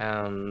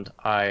 And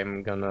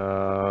I'm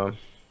gonna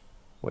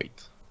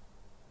wait.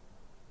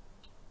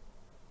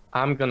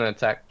 I'm gonna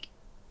attack.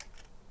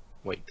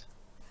 Wait.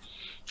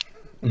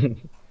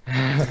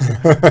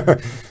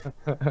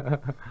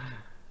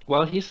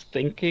 Well, he's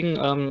thinking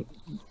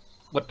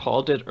what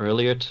Paul did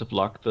earlier to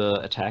block the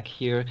attack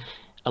here.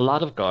 A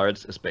lot of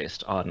guards is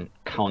based on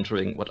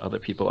countering what other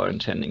people are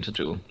intending to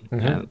do.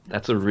 And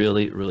that's a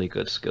really, really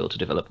good skill to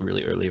develop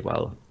really early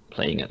while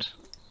playing it.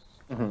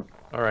 All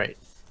right.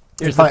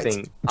 In Here's fact, the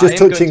thing. just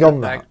I am touching going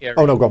on to that. attack Area.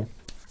 Oh no, go on.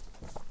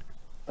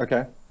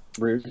 Okay,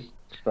 rude,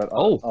 but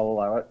I'll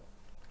allow it.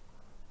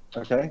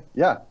 Okay,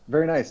 yeah,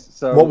 very nice.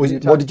 So What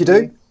did you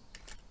do?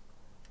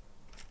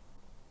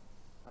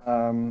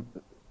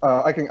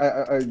 I can.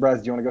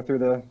 Raz, do you want to go through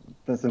the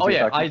since Oh you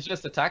yeah, attacked I him?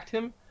 just attacked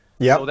him.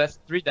 Yeah. So that's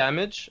 3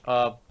 damage.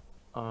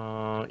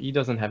 He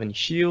doesn't have any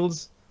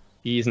shields.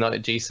 He's not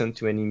adjacent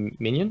to any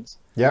minions.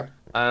 Yep.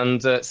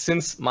 And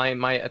since my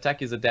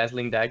attack is a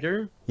dazzling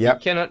dagger, Yep.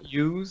 he cannot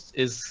use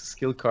his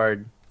skill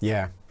card.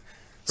 Yeah.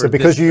 For So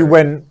because this you turn.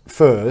 went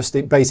first,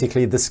 it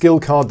basically the skill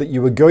card that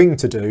you were going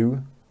to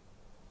do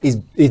is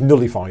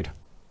nullified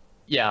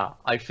Yeah,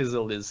 I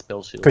fizzled his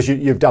spell shield. because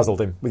you've dazzled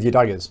him with your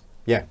daggers.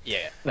 Yeah.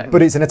 Yeah.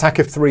 But it's an attack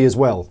of 3 as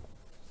well.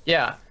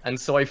 Yeah, and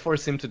so I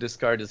force him to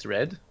discard his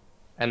red,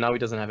 and now he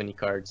doesn't have any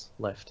cards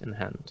left in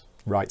hand.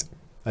 Right.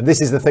 And this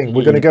is the thing.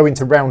 We're going to go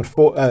into round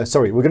 4.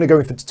 Sorry, we're going to go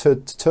into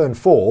turn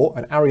 4,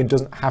 and Arian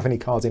doesn't have any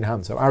cards in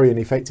hand. So Arian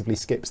effectively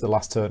skips the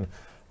last turn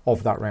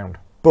of that round,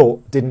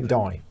 but didn't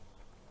die.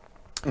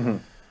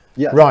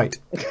 Yeah. Right.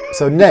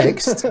 So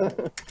next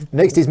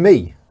is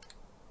me.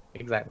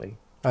 Exactly.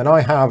 And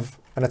I have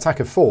an attack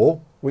of 4,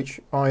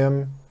 which I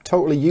am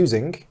totally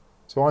using.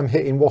 So I'm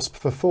hitting Wasp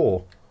for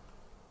 4.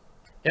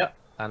 Yeah,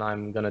 and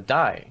I'm gonna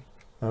die.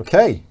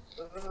 Okay.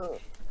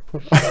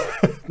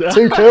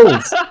 2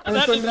 kills.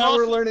 And so now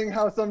we're learning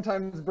how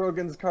sometimes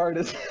Brogan's card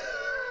is.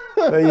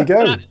 There you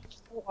go. That's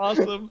so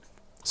awesome.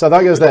 So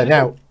that goes there.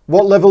 Now,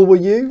 what level were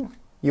you?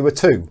 You were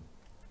 2.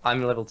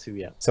 I'm level 2,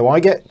 yeah. So I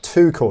get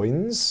 2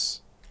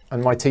 coins,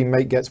 and my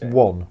teammate gets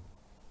 1.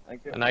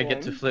 And I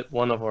get to flip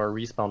one of our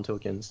respawn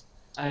tokens.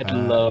 I'd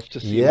love to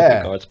see what yeah.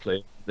 the guards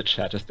play. The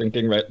chat is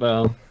thinking right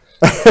now.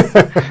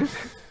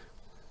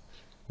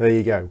 There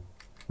you go.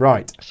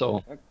 Right.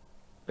 So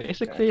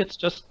basically, it's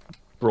just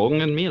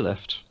Brogan and me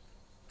left.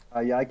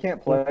 Yeah, I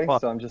can't play,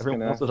 so I'm just Everyone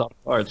gonna. else is out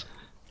of cards.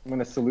 I'm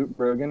gonna salute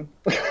Brogan.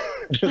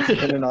 It's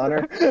been an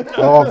honor.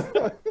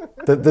 Oh,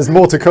 there's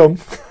more to come.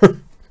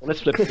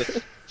 Let's flip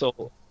this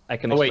so I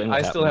can Oh wait, explain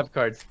what I still happened. have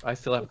cards. I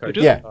still have cards.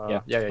 do?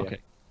 Yeah. Yeah. Okay.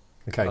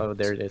 Okay. Oh,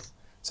 there it is.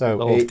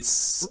 So Oh,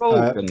 it's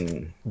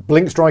Brogan.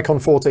 Blink Strike on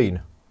 14.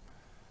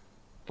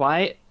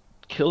 By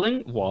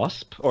killing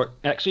Wasp, or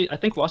actually, I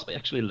think Wasp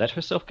actually let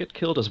herself get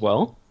killed as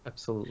well.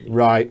 Absolutely.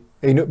 Right.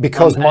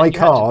 Because And my you had to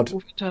card.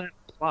 move to that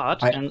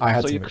spot, I and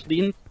had so to you move.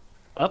 cleaned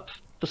up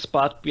the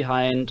spot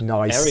behind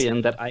Nice.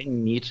 Arian that I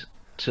need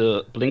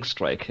to blink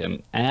strike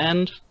him,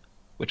 and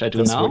which I do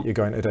That's now. what you're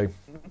going to do.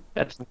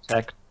 That's an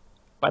attack.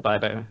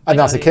 Bye. And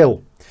that's a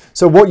kill.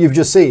 So what you've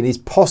just seen is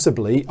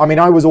possibly, I mean,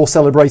 I was all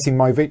celebrating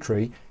my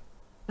victory.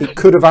 It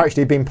could have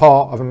actually been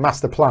part of a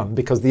master plan,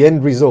 because the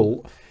end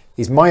result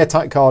is my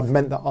attack card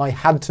meant that I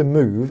had to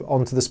move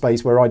onto the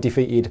space where I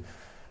defeated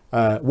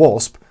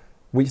Wasp,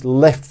 which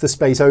left the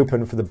space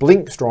open for the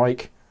blink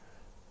strike.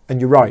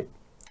 And you're right,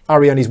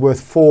 Ariane is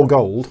worth 4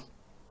 gold.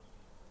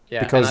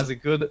 Yeah, Because-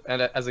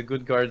 and as a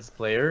good guards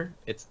player,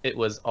 it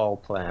was all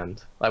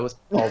planned. That was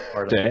all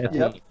part of it.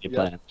 Definitely Yep.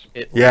 planned.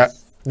 It Yeah.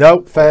 was-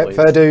 No, fair Always.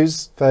 fair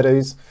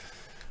dues.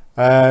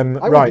 I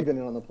would Right. have been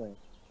in on the plane.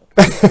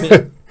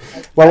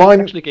 Well, I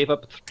I'm actually gave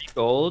up 3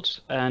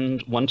 gold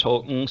and 1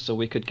 token, so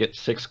we could get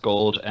 6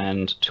 gold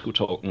and 2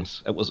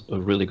 tokens. It was a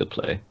really good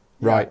play.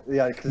 right.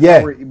 Yeah, because Yeah.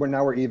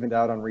 now we're evened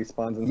out on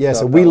respawns and Yeah,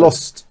 stuff. so we That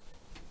was-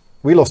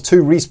 lost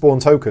 2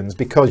 respawn tokens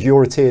because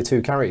you're a tier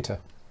 2 character.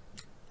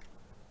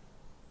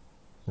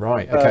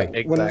 Right. Okay. When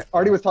Exactly.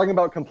 Artie was talking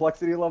about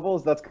complexity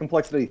levels, that's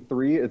complexity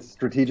 3. It's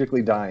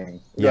strategically dying.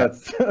 Yeah.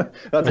 That's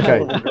Okay.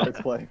 how level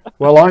guards play.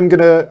 Well, I'm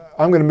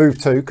gonna move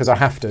 2 because I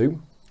have to,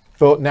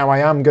 but now I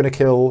am gonna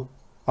kill.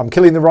 I'm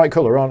killing the right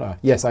color, aren't I?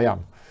 Yes, I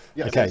am.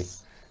 Yes. Okay.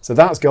 So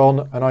that's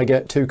gone, and I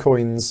get 2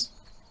 coins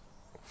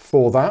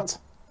for that,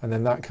 and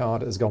then that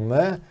card has gone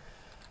there,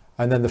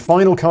 and then the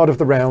final card of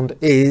the round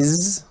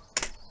is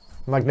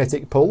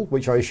Magnetic Pull,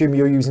 which I assume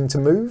you're using to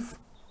move.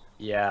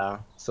 Yeah.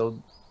 So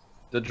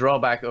the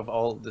drawback of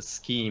all the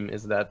scheme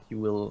is that you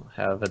will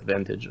have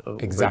advantage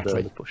of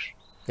Exactly. the push.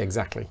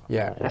 Exactly.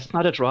 Yeah. That's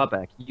not a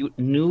drawback. You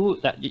knew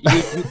that you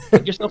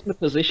put yourself in a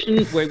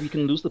position where we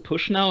can lose the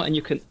push now, and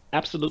you can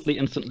absolutely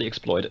instantly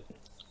exploit it.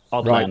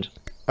 All Right. planned.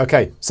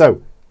 Okay.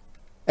 So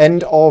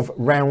end of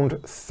round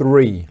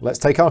 3. Let's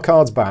take our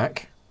cards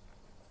back.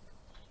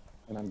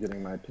 And I'm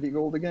getting my pity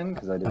gold again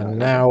because I did. And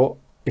now,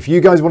 if you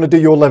guys want to do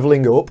your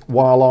leveling up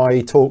while I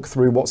talk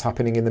through what's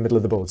happening in the middle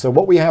of the board. So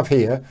what we have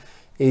here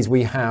is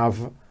we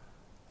have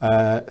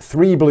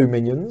 3 blue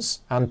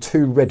minions and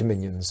 2 red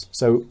minions.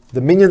 So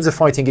the minions are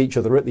fighting each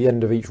other at the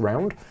end of each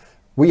round.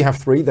 We have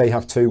 3, they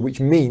have 2, which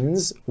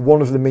means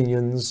one of the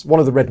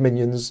red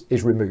minions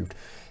is removed.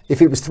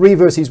 If it was 3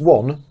 versus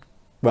 1,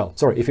 well,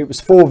 sorry, if it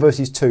was 4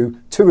 versus 2,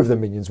 2 of the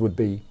minions would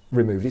be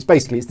removed. It's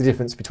the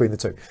difference between the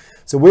 2.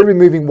 So we're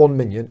removing 1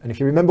 minion, and if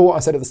you remember what I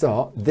said at the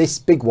start, this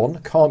big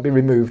one can't be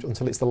removed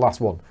until it's the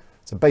last one.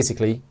 So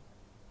basically,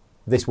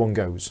 this one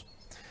goes.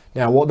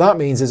 Now, what that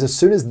means is as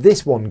soon as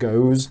this one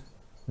goes,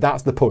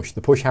 that's the push. The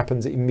push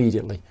happens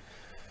immediately.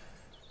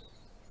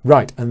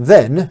 Right, and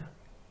then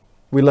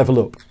we level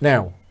up.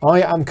 Now,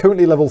 I am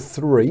currently level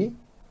 3.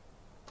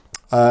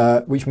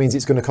 Which means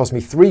it's going to cost me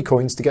 3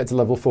 coins to get to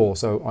level 4.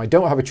 So I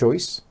don't have a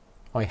choice.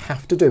 I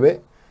have to do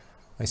it.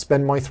 I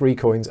spend my 3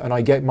 coins and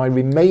I get my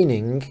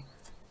remaining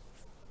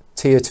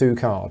tier 2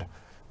 card,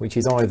 which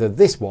is either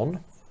this one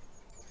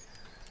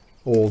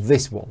or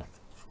this one.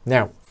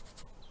 Now,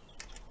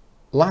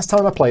 last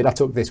time I played, I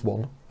took this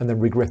one and then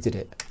regretted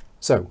it.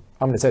 So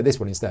I'm going to take this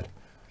one instead.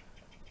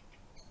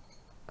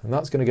 And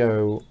that's going to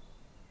go...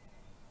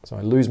 So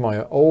I lose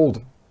my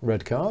old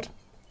red card.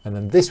 And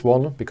then this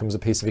one becomes a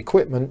piece of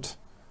equipment,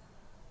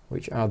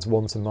 which adds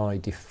 1 to my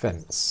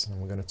defense.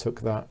 And we're going to tuck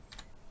that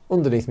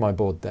underneath my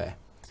board there.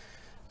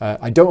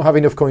 I don't have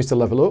enough coins to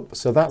level up,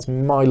 so that's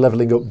my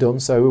leveling up done.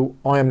 So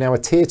I am now a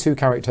tier 2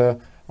 character.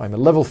 I'm a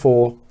level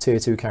 4 tier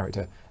 2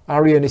 character.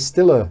 Arian is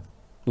still a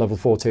level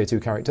 4 tier 2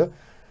 character.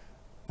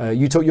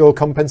 You took your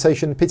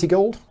compensation pity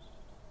gold?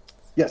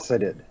 Yes, I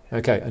did.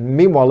 Okay, and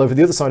meanwhile, over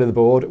the other side of the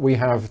board, we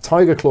have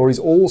Tiger Claw is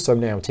also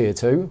now tier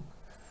 2.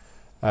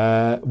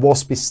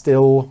 Wasp is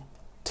still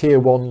tier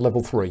 1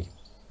 level 3.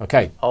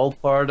 Okay. All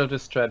part of the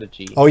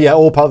strategy. Oh yeah,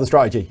 all part of the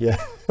strategy,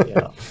 yeah.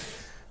 Yeah.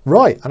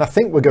 Right, and I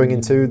think we're going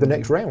into the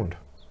next round.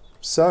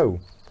 So,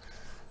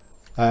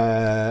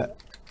 okay,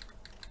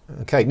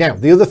 now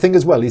the other thing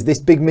as well is this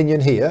big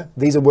minion here.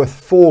 These are worth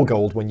 4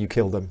 gold when you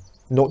kill them,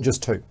 not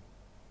just 2.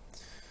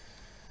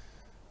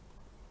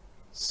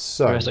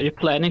 So, Whereas, are you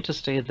planning to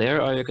stay there,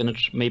 or are you going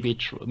to maybe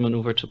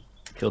maneuver to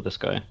kill this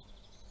guy?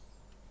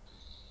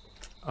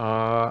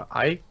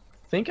 I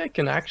think I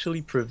can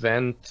actually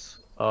prevent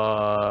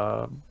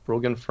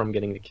Brogan from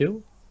getting the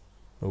kill.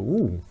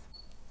 ooh.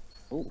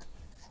 Ooh.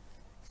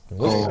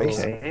 Nice.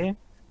 Okay.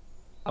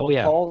 Oh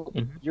yeah. Paul,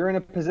 you're in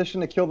a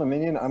position to kill the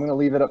minion. I'm going to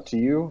leave it up to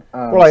you.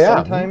 Well, I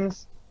am.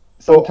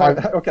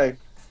 Sometimes. Okay.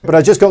 But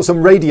I just got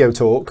some radio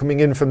talk coming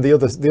in from the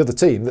other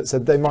team that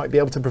said they might be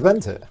able to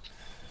prevent it.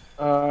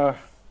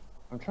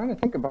 I'm trying to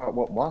think about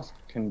what Wasp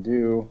can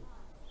do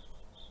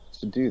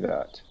to do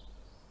that.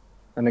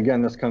 And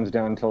again, this comes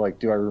down to like,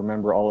 do I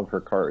remember all of her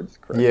cards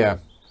correctly? Yeah.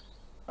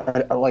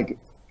 I like,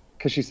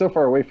 because she's so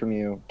far away from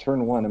you.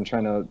 Turn 1,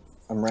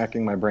 I'm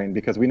racking my brain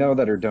because we know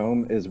that her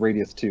dome is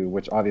radius 2,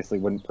 which obviously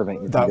wouldn't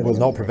prevent you. That will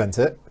not prevent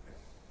it.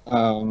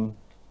 What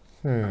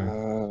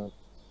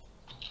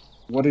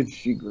did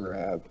she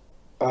grab?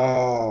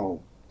 Oh.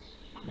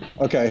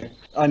 Okay,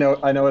 I know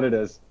what it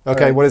is.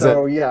 Okay, right, what is it?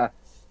 So yeah,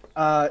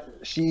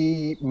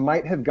 she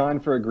might have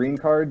gone for a green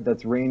card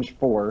that's range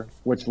 4,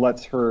 which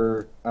lets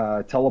her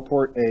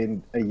teleport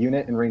a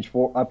unit in range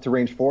 4 up to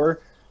range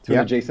 4 to an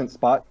adjacent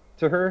spot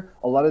to her.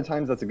 A lot of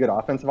times that's a good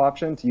offensive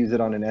option to use it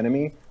on an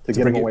enemy to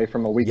get him away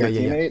from a weaker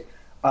teammate.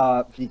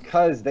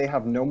 Because they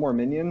have no more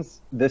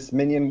minions, this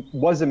minion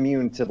was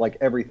immune to like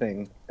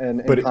everything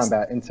in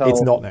combat until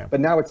it's not now. But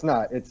now it's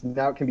not. It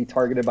can be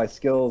targeted by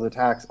skills,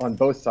 attacks on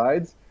both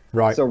sides.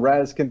 Right. So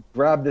Raz can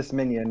grab this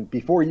minion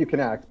before you can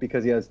act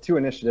because he has 2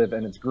 initiative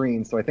and it's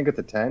green, so I think it's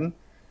a 10.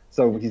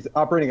 So he's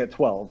operating at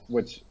 12,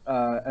 which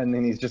and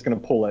then he's just going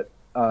to pull it.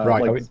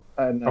 Right.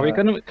 Are we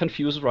going to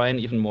confuse Ryan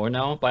even more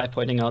now by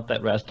pointing out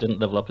that Raz didn't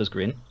level up his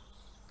green?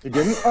 He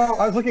didn't? Oh,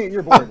 I was looking at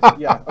your board.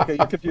 Yeah. Okay,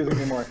 you're confusing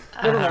me more.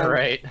 All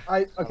right.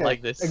 Okay. I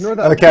like this. Ignore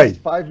that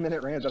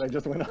 5-minute rant that I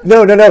just went on.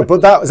 No.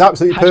 But that was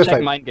absolutely perfect.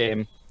 Hashtag mind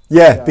game.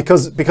 Yeah,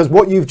 because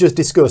what you've just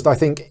discussed, I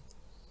think,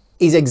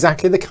 is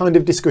exactly the kind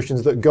of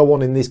discussions that go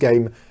on in this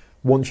game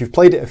once you've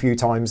played it a few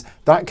times.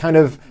 That kind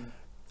of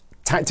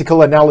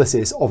tactical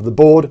analysis of the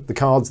board, the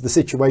cards, the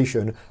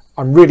situation.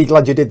 I'm really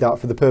glad you did that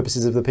for the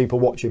purposes of the people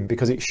watching,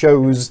 because it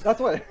shows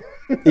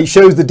it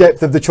shows the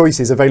depth of the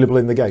choices available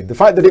in the game. The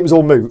fact that it was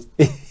all moot,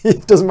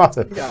 it doesn't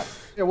matter. Yeah,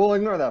 we'll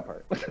ignore that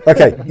part.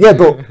 Okay, yeah,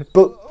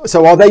 but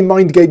so are they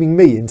mind gaming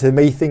me into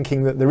me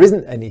thinking that there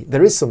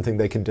is something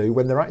they can do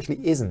when there actually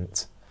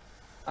isn't?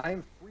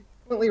 I'm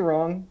frequently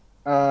wrong,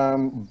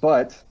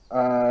 but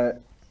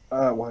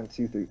 1,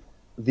 2, 3.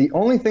 The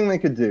only thing they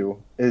could do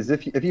is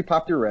if you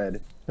popped your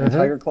red and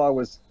Tiger Claw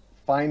was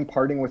fine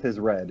parting with his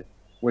red,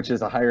 which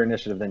is a higher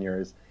initiative than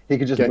yours, he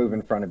could just move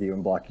in front of you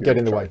and block you. Get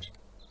in the way.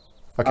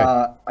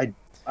 Okay.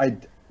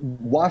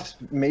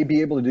 Wasp may be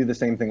able to do the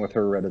same thing with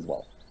her red as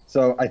well.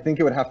 So I think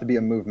it would have to be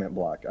a movement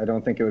block. I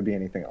don't think it would be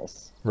anything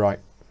else. Right.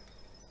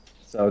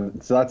 So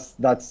that's.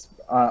 Okay.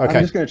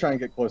 I'm just going to try and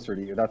get closer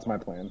to you. That's my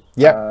plan.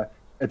 Yeah.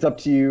 It's up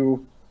to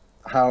you.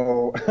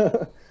 how.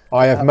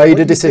 I have what made you a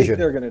think decision.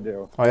 they're gonna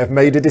do. I have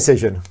made a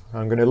decision.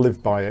 I'm going to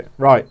live by it.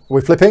 Right,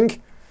 we're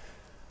flipping.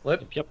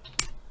 Flip. Yep.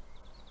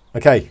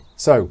 Okay,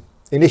 so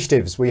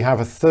initiatives. We have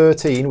a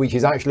 13, which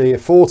is actually a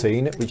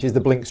 14, which is the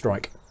blink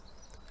strike.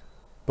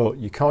 But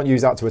you can't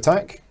use that to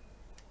attack.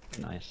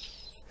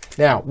 Nice.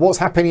 Now, what's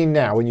happening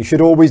now, and you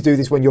should always do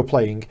this when you're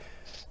playing,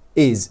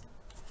 is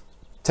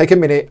take a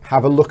minute,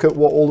 have a look at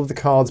what all of the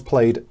cards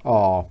played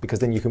are, because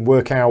then you can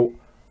work out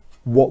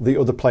what the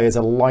other players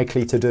are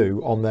likely to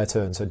do on their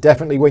turn. So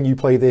definitely when you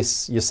play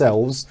this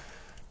yourselves,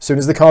 as soon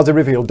as the cards are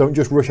revealed, don't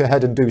just rush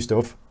ahead and do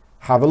stuff.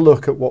 Have a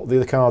look at what the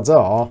other cards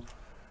are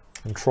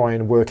and try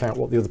and work out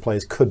what the other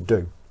players could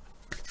do.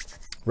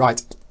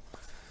 Right.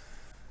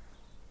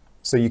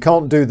 So you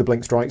can't do the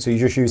blink strike, so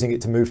you're just using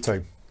it to move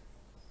to.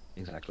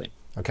 Exactly.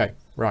 Okay,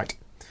 right.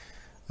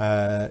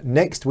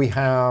 Next we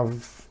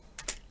have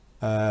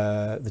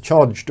the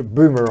charged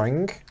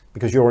boomerang,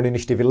 because you're on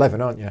initiative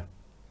 11, aren't you?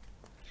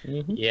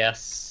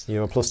 Yes.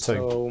 You're +2.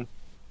 So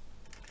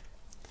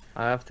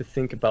I have to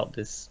think about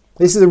this.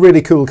 This is a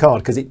really cool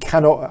card because it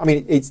cannot, I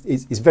mean, it's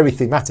very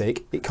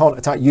thematic. It can't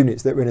attack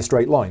units that are in a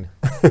straight line.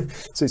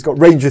 So it's got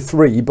range of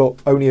 3,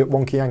 but only at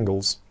wonky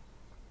angles.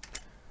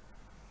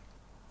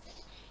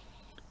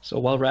 So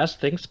while Raz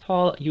thinks,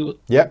 Paul, you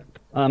Yep.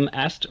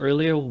 asked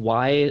earlier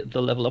why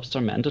the level ups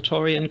are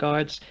mandatory in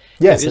guards.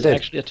 Yes, there I is did.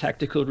 actually a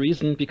tactical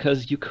reason,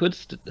 because you could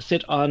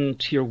sit on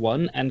tier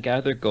 1 and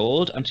gather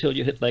gold until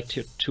you hit like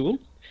tier 2,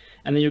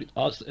 and then you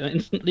also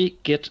instantly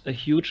get a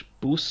huge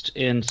boost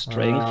in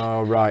strength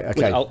Oh, right,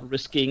 okay.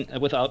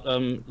 without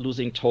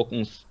losing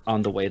tokens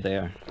on the way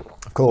there.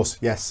 Of course,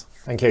 yes.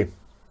 Thank you.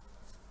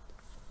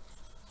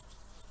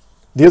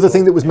 The other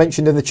thing that was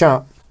mentioned in the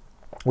chat,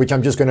 which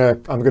I'm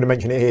going to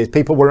mention it here, is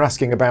people were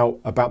asking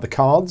about the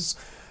cards.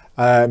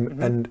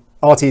 And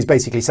Artie is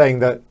basically saying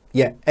that,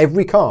 yeah,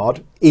 every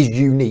card is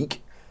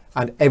unique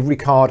and every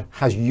card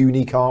has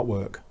unique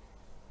artwork.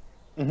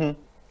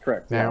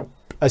 Correct. Now,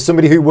 as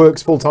somebody who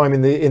works full-time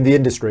in the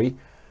industry,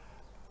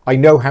 I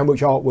know how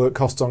much artwork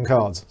costs on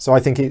cards. So I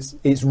think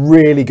it's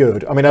really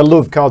good. I mean, I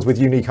love cards with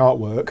unique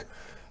artwork.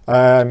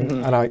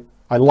 And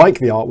I like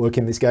the artwork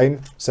in this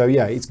game. So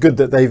yeah, it's good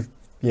that they've,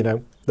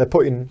 they're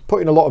putting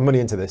a lot of money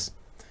into this.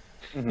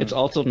 It's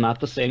also not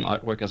the same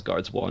artwork as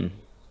Guards 1.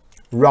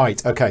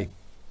 Right, okay.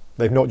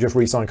 They've not just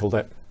recycled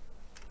it.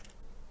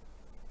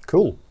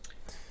 Cool.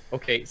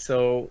 Okay,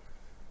 so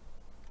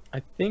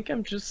I think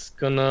I'm just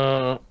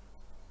gonna...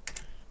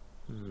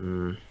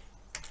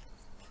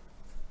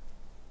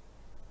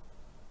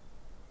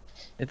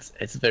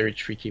 It's very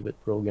tricky with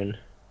Brogan.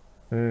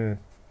 I'm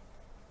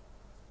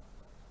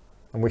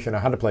wishing I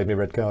had played my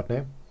red card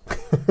now.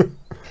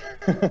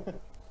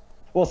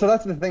 Well, so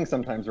that's the thing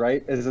sometimes,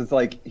 right? Is it's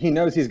like he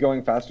knows he's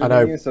going faster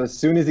than you, so as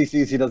soon as he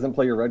sees he doesn't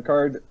play your red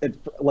card, it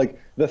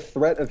like the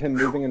threat of him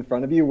moving in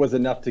front of you was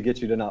enough to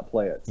get you to not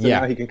play it. So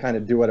now he can kind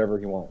of do whatever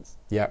he wants.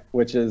 Yeah.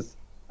 Which is,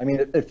 I mean,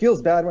 it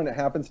feels bad when it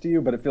happens to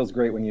you, but it feels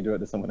great when you do it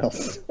to someone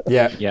else.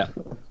 Yeah. Yeah.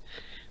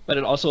 But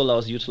it also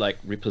allows you to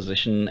like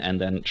reposition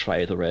and then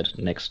try the red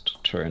next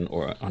turn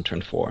or on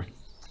turn 4.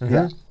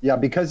 Yeah,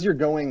 because you're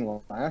going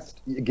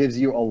last, it gives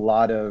you a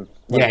lot of...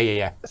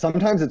 Yeah.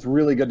 Sometimes it's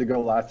really good to go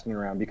last in a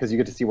round because you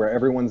get to see where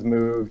everyone's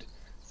moved.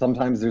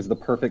 Sometimes there's the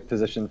perfect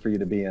position for you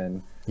to be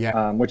in.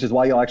 Yeah. Which is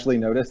why you'll actually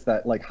notice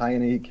that like high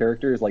end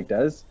characters like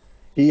Dez,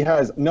 he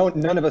has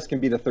none of us can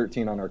beat a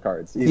 13 on our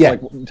cards. He's like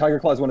Tiger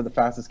Claw is one of the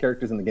fastest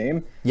characters in the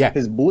game. Yeah.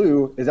 His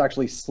blue is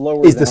actually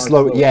slower Is than the our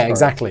slow? slowest Yeah, card.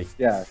 exactly.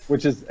 Yeah,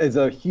 which is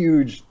a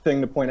huge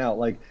thing to point out.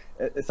 Like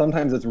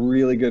sometimes it's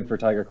really good for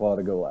Tiger Claw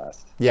to go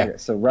last. Yeah. Okay,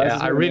 so Raz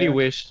is I in really there.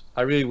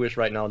 wish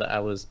right now that I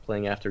was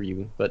playing after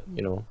you, but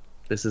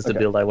this is the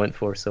build I went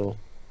for, so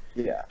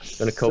Yeah. I'm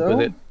gonna cope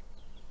with it.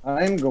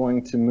 I'm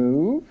going to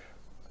move.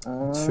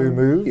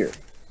 Here.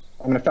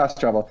 I'm going to fast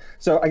travel.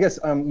 So I guess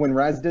when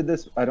Raz did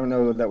this, I don't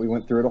know that we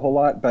went through it a whole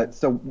lot, but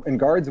so in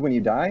guards, when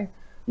you die,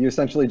 you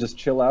essentially just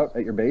chill out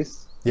at your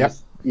base,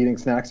 just eating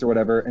snacks or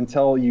whatever,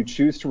 until you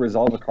choose to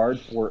resolve a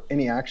card for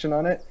any action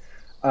on it.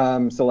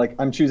 So like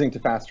I'm choosing to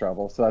fast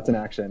travel, so that's an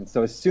action.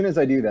 So as soon as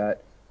I do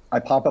that, I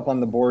pop up on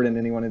the board in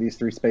any one of these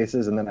 3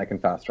 spaces, and then I can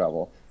fast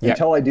travel.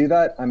 Until I do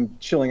that, I'm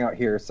chilling out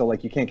here, so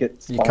like you can't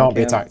get spawn You can't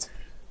be camped. attacked.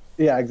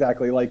 Yeah,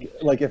 exactly. Like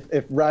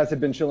if Raz had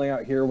been chilling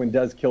out here when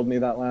Dez killed me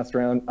that last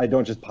round, I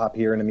don't just pop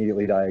here and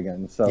immediately die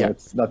again. So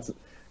that's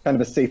kind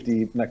of a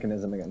safety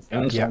mechanism against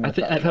that. And So I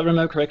think, if I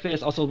remember correctly,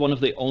 it's also one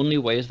of the only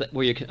ways that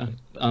you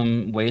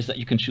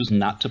can choose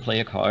not to play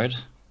a card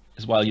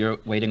is while you're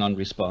waiting on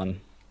respawn.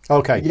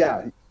 Okay.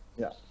 Yeah.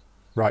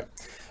 Right.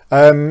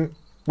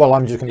 Well,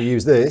 I'm just going to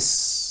use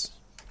this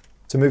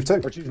to move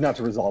to. Or choose not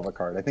to resolve a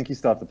card. I think you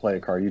still have to play a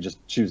card. You just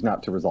choose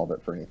not to resolve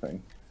it for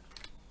anything.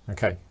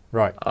 Okay.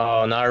 Right.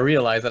 Oh, now I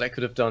realize that I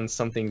could have done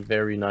something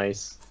very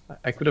nice.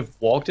 I could have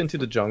walked into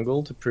the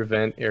jungle to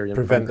prevent Arian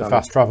Prevent from the coming.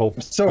 fast travel.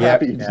 I'm so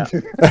happy you Yeah.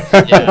 did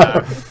that.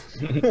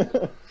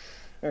 Yeah.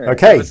 All right.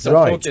 Okay. I was so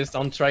right. focused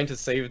on trying to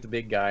save the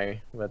big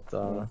guy, but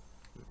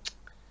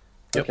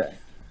Yep. Okay.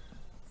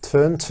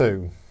 Turn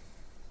 2.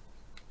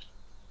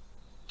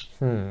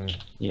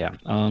 Yeah.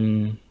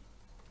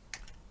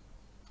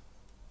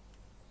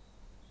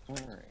 All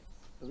right.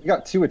 We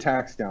got 2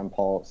 attacks down,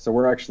 Paul, so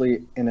we're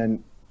actually in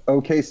an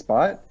okay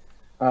spot.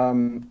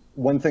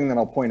 One thing that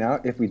I'll point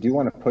out, if we do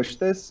want to push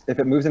this, if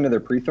it moves into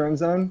their pre-throne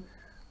zone,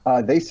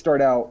 they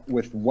start out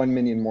with 1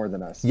 minion more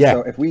than us. Yeah.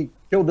 So if we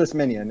kill this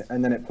minion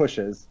and then it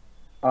pushes,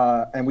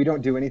 and we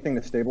don't do anything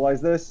to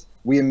stabilize this,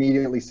 we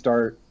immediately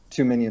start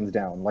 2 minions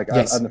down, like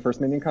Yes. on the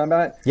first minion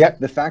combat. Yep.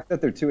 The fact that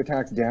they're 2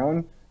 attacks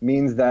down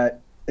means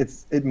that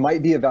it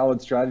might be a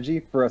valid strategy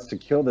for us to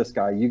kill this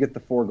guy. You get the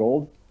 4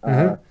 gold,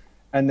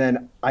 and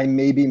then I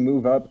maybe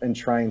move up and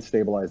try and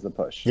stabilize the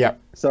push. Yeah.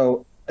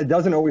 So it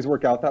doesn't always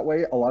work out that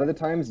way. A lot of the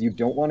times you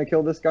don't want to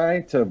kill this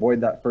guy to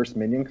avoid that first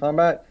minion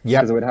combat,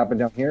 Yep. because it would happen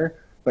down here.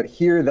 But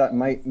here, that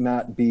might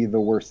not be the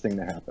worst thing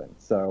to happen.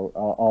 So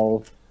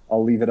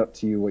I'll leave it up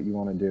to you what you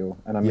want to do,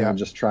 and I'm gonna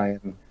just try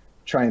and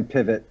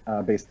pivot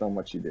based on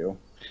what you do.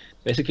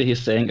 Basically,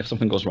 he's saying if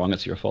something goes wrong,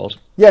 it's your fault.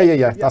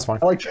 Yeah. That's fine.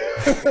 I like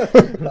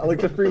to, I like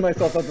to free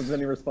myself up of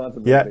any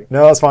responsibility. Yeah.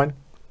 No, that's fine.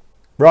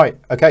 Right.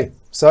 Okay.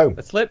 So.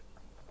 Let's flip.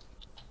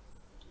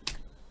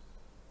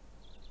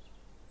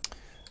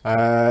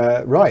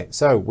 Right,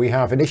 so we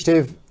have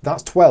initiative,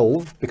 that's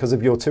 12 because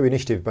of your 2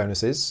 initiative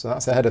bonuses, so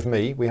that's ahead of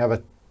me. We have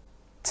a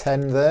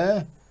 10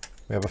 there,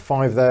 we have a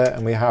 5 there,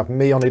 and we have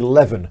me on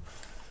 11.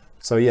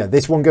 So yeah,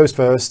 this one goes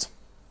first.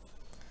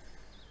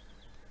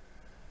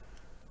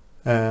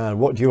 And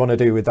what do you want to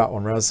do with that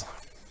one, Raz?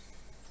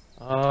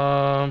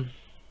 Like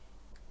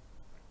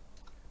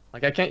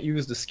I can't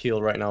use the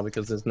skill right now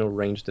because there's no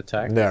ranged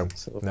attack. No,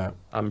 So no.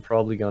 I'm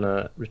probably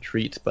gonna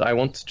retreat, but I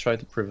want to try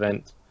to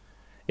prevent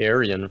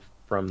Arian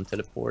from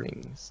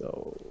teleporting,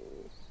 so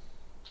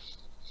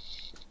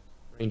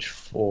range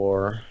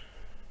 4.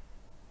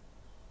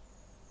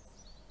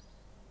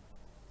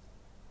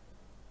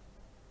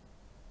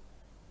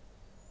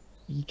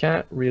 You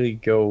can't really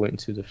go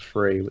into the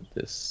fray with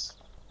this.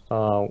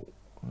 Well,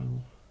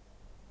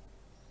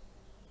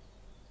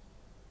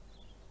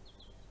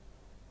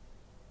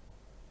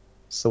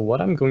 so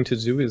what I'm going to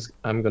do is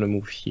I'm going to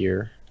move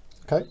here.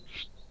 Okay.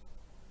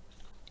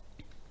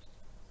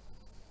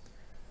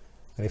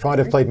 And if I'd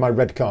have played my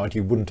red card,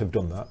 you wouldn't have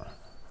done that.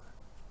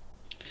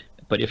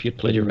 But if you'd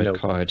played your red No.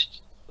 card,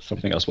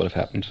 something else would have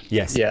happened.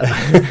 Yes. Yeah.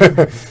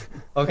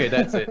 Okay,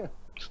 that's it.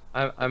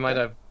 I might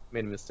have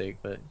made a mistake,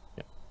 but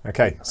yeah.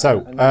 Okay,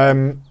 so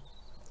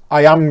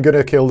I am going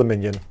to kill the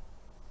minion.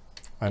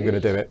 I'm going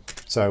to do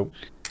it. So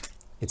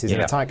it is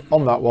an attack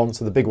on that one,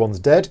 so the big one's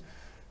dead.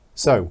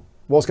 So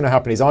what's going to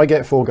happen is I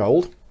get 4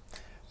 gold,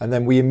 and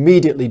then we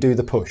immediately do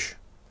the push.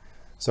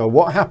 So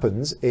what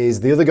happens is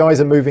the other guys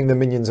are moving the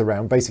minions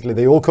around. Basically,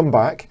 they all come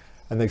back,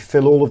 and they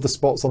fill all of the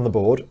spots on the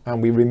board,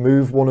 and we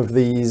remove one of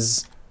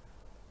these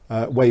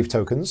wave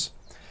tokens.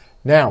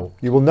 Now,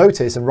 you will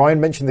notice, and Ryan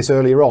mentioned this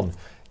earlier on,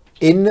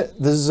 in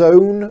the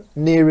zone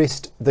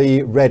nearest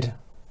the red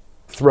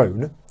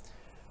throne,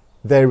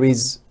 there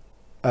is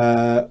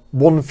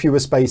 1 fewer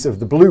space of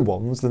the blue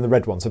ones than the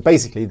red ones. So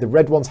basically, the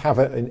red ones have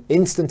an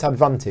instant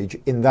advantage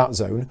in that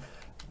zone,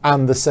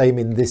 and the same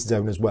in this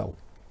zone as well.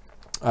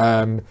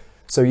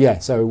 So yeah,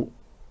 so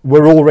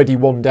we're already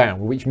 1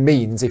 down, which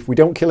means if we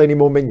don't kill any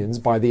more minions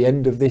by the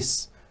end of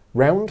this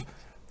round,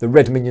 the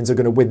red minions are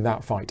going to win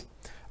that fight.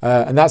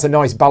 And that's a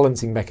nice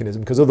balancing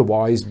mechanism, because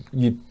otherwise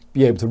you'd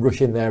be able to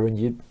rush in there and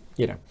you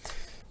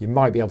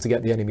might be able to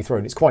get the enemy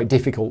throne. It's quite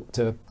difficult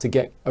to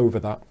get over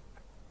that.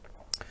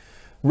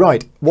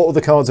 Right, what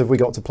other cards have we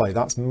got to play?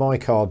 That's my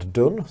card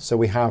done. So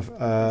we have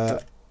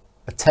a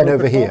 10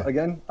 over here.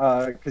 Again,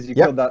 because you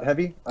killed that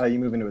heavy, you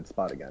move into its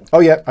spot again.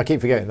 Oh yeah, I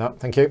keep forgetting that.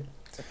 Thank you.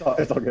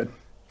 It's all good.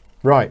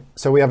 Right,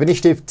 so we have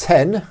initiative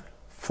 10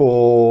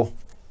 for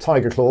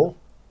Tiger Claw.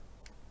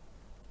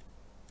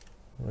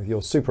 With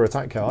your super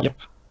attack card. Yep.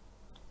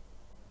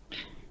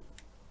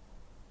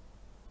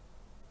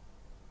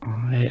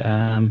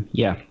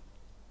 Yeah.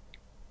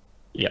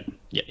 Yep.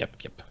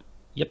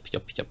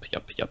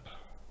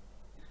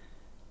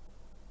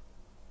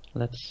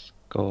 Let's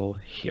go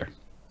here.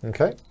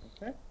 Okay.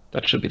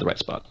 That should be the right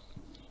spot.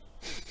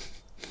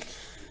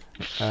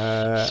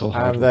 So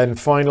hard. And then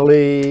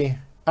finally,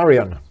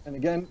 Arian. And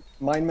again,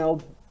 mind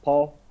meld,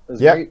 Paul,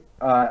 is Yep. great.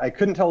 I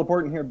couldn't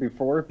teleport in here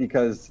before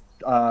because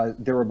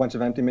there were a bunch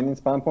of empty minion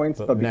spawn points,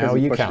 but because now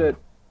you you pushed can. it,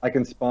 I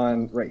can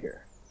spawn right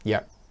here.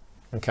 Yeah.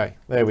 Okay,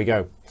 there we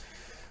go.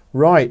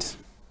 Right.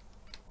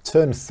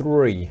 Turn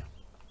 3.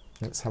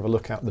 Let's have a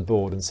look at the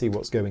board and see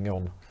what's going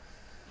on.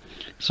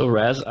 So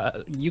Raz,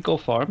 you go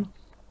farm,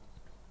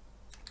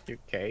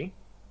 Okay.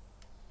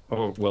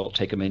 or we'll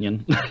take a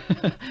minion.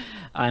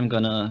 I'm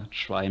gonna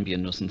try and be a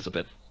nuisance a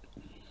bit.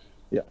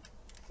 Yeah.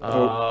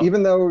 So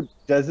even though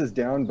Dez is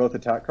down both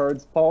attack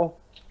cards, Paul,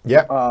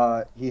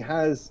 Yeah. he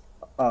has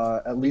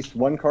at least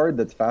 1 card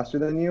that's faster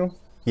than you.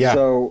 Yeah.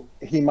 So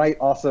he might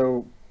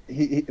also,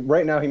 he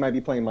right now he might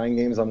be playing mind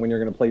games on when you're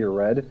going to play your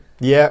red.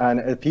 Yeah. And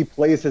if he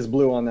plays his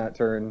blue on that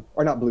turn,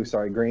 or not blue,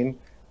 sorry, green,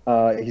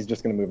 he's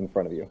just going to move in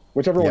front of you.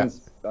 Whichever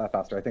one's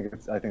faster. I think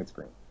it's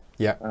green.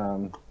 Yeah.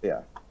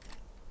 Yeah.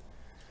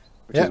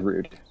 Which is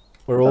rude.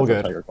 We're all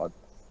That's a good. Tiger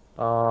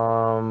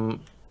Claw.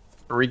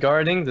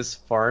 Regarding this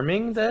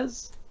farming,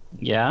 Des,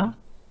 Yeah.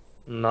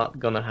 not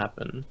gonna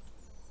happen.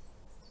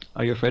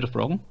 Are you afraid of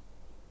Brogan?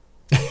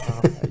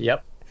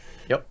 Yep.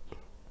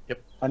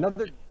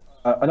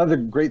 Another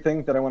great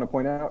thing that I want to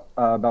point out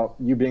about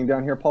you being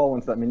down here, Paul,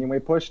 once that minion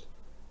wave pushed,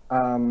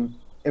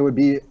 it would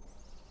be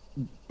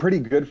pretty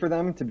good for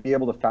them to be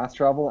able to fast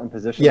travel and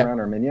position around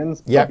our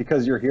minions. Yeah. But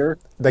because you're here,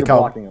 They you're can't.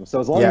 blocking them. So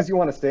as long as you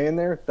want to stay in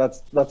there,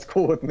 that's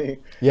cool with me.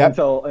 Yeah.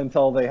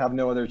 Until they have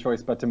no other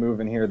choice but to move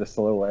in here the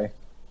slow way.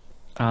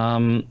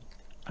 I'm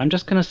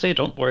just gonna say,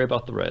 don't worry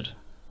about the red.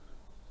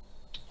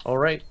 All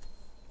right.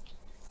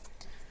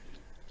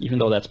 Even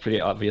though that's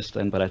pretty obvious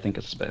then, but I think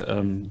it's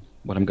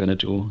what I'm gonna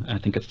do. I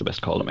think it's the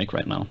best call to make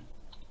right now.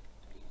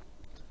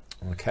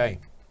 Okay.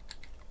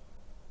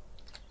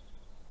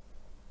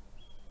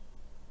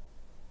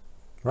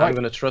 Right. I'm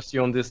gonna trust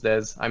you on this,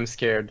 Des. I'm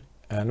scared.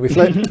 And we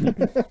flip.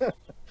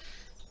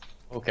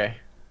 Okay.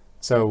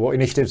 So what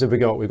initiatives have we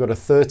got? We've got a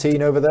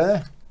 13 over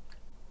there.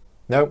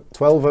 No,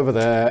 12 over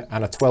there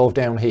and a 12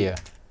 down here.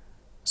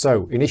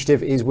 So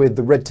initiative is with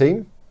the red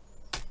team.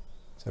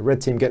 So red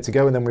team get to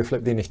go and then we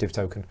flip the initiative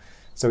token.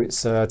 So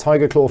it's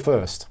Tiger Claw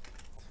first.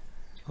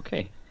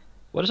 Okay.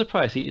 What a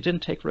surprise, he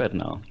didn't take red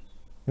now.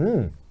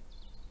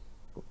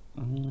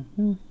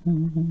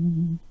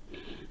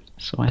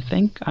 So I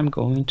think I'm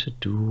going to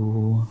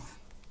do...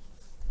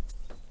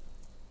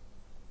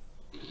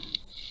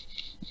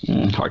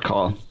 hard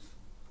call.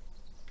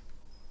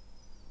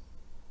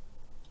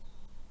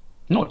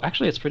 No,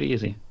 actually it's pretty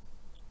easy.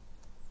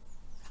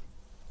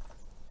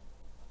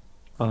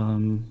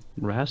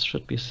 Raz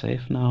should be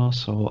safe now,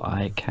 so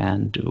I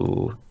can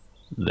do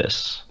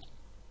this.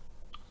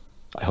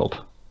 I hope.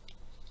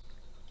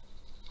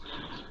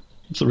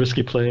 It's a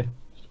risky play.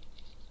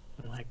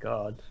 Oh my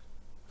god.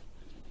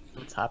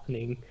 What's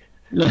happening?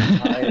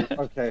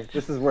 Okay,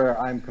 this is where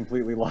I'm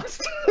completely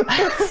lost.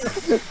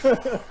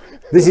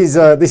 This is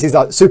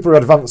that super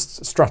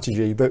advanced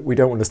strategy that we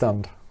don't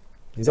understand.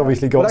 He's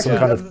obviously got some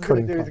kind of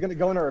cunning He's plan. going to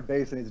go into our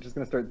base and he's just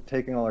going to start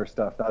taking all our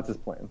stuff. That's his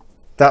plan.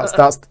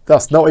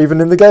 That's not even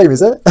in the game,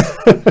 is it?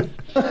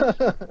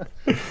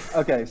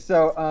 Okay,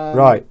 so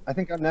right. I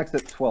think I'm next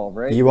at 12,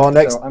 right? You are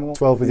next, So I'm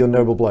 12 with your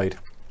noble blade.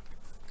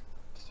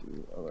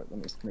 All right, let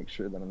me just make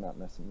sure that I'm not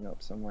messing you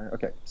up somewhere.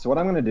 Okay, so what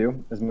I'm going to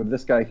do is move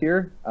this guy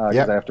here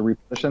because I have to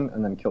reposition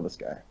and then kill this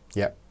guy.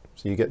 Yep.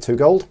 So you get 2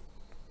 gold.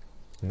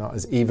 And that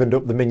has evened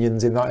up the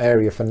minions in that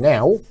area for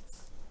now.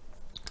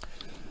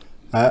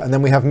 And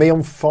then we have me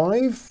on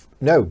 5.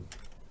 No.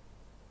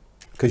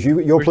 Because you're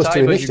We're plus tied,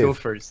 2 but initiative. you go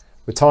first.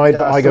 We're tied,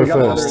 but Yeah, I so go we got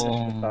another first.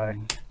 initiative die.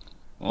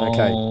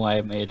 Okay. Oh,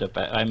 I made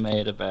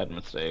a bad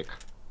mistake.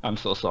 I'm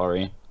so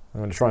sorry. I'm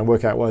going to try and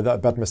work out why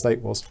that bad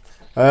mistake was.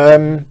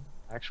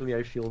 Actually,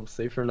 I feel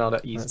safer now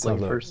that he's Let's have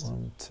playing a look. first.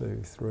 1,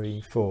 2,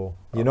 3, 4.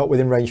 You're not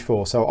within range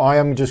 4, so I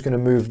am just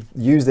going to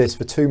use this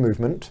for 2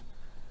 movement,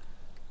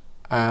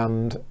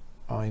 and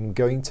I'm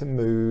going to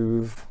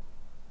move.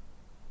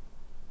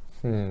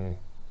 Well,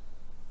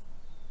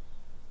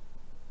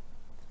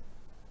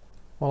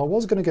 I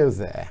was going to go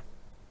there,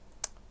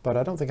 but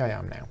I don't think I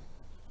am now.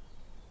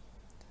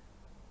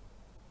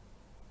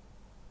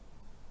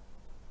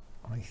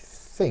 I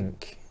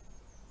think.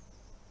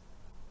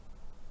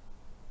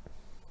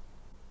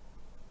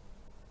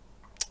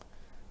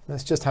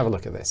 Let's just have a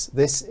look at this.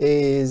 This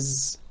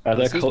is. Are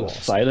this that is how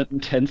Wasp. silent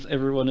and tense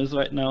everyone is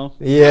right now?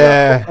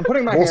 Yeah. I'm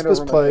putting my Wasp hand has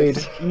over my played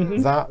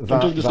face. that, I'm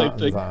doing the same and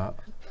thing. that.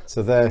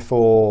 So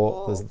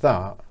therefore, there's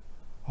that.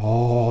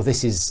 Oh,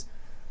 this is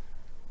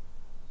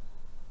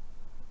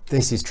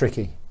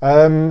tricky.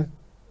 Yeah.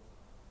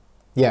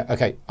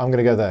 Okay. I'm going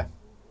to go there.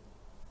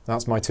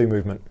 That's my 2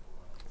 movement.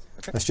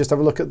 Okay. Let's just have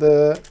a look at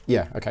the.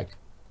 Yeah. Okay.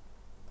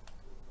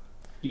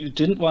 You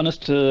didn't want us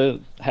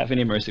to have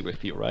any mercy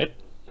with you, right?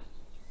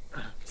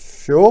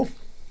 Sure.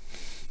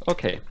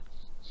 Okay.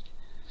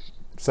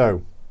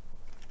 So,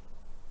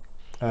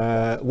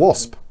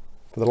 Wasp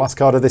for the last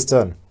card of this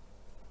turn.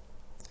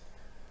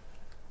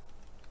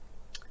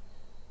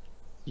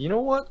 You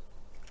know what?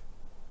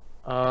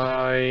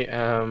 I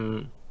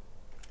am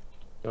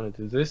gonna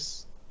do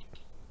this.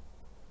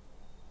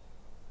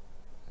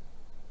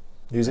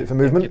 Use it for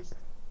movement. It's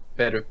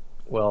better.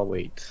 Well,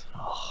 wait.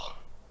 Oh.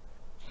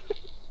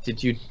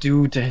 Did you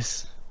do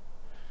this?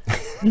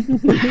 This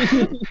is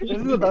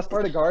the best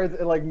part of Guards.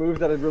 It like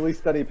moves at a really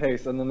steady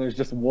pace, and then there's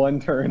just one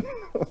turn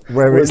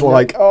Where it's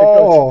like, it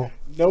oh.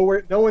 goes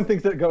nowhere. No one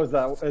thinks it goes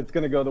that. It's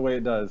gonna go the way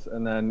it does,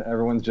 and then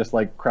everyone's just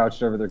like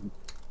crouched over their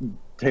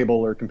table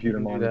or computer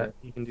You can do monitor. that.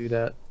 You can do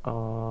that.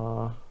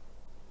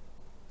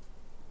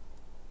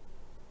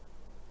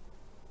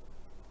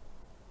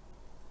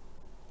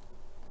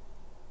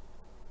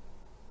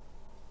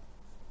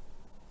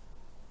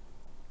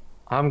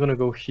 I'm gonna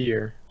go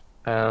here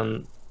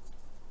and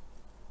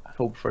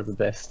hope for the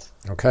best.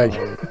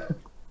 Okay.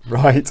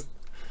 Right.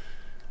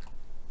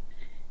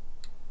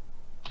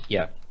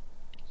 Yeah.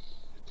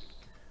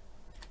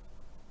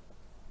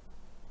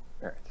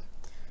 All right.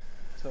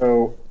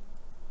 So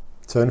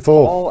Turn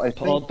 4. Paul, I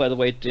Paul, think by the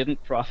way,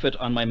 didn't profit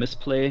on my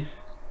misplay.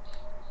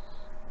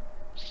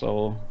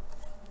 So,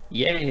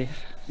 yay.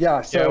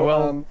 yeah. So Yeah,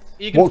 well,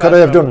 He can What could fast I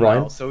have done, travel now,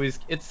 Ryan? so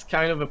it's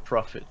kind of a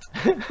profit.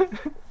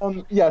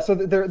 Yeah. So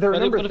there are But a it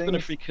number would of have been a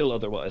things. free kill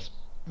otherwise.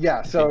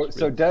 Yeah. So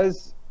It's real.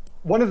 Dez,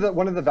 one of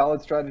the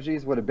valid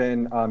strategies would have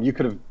been you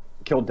could have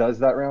killed Dez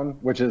that round,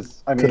 which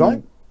is I mean. Could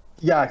I?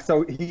 Yeah.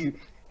 So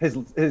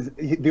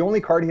the only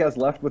card he has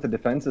left with a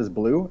defense is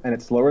blue, and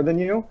it's slower than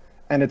you,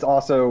 and it's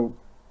also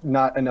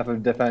not enough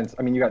of defense.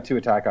 I mean, you got 2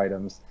 attack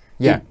items.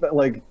 Yeah.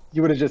 Like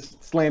you would have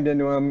just slammed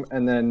into him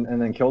and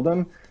then killed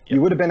him. Yep.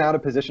 You would have been out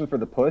of position for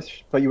the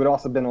push, but you would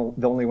also been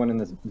the only one in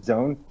this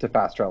zone to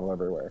fast travel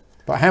everywhere.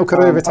 But how could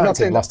I have I'm not attacked him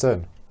saying last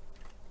turn?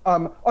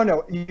 Oh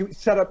no, you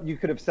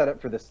could have set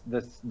up for this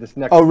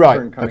next Oh, right.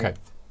 turn coming. Okay.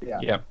 Yeah.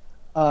 Yeah.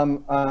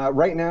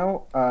 Right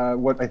now,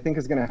 what I think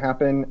is going to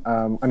happen,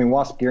 I mean,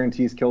 Wasp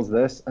guarantees kills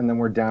this, and then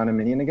we're down a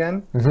minion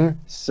again. Mm-hmm.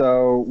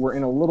 So we're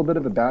in a little bit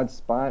of a bad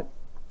spot,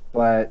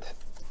 but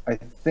I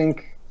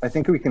think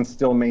we can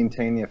still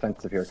maintain the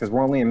offensive here because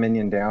we're only a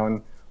minion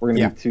down. We're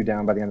going to be 2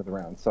 down by the end of the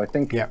round. So I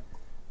think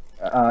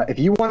if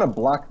you want to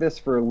block this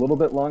for a little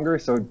bit longer,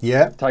 so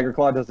Tiger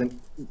Claw doesn't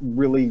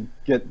really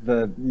get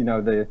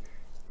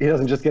he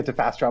doesn't just get to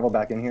fast travel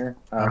back in here.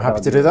 I'm happy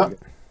to do that.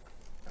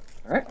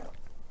 All right.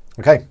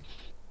 Okay.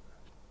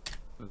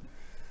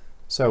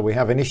 So we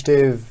have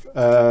initiative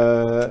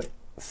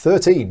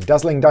 13.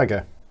 Dazzling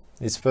Dagger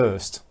is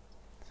first.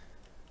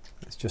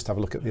 Let's just have a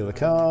look at the other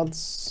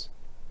cards.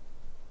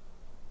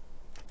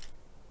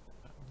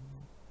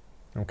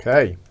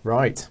 Okay,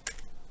 right.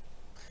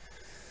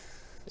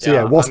 So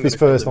yeah, Wasp is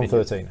first on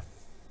 13.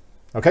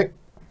 Okay.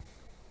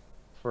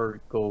 For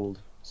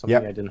gold, something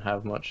I didn't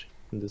have much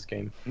in this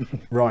game.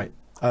 Right.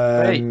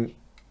 Hey.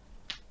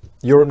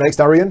 You're up next,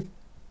 Arian.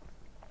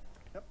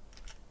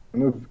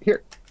 Move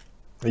here.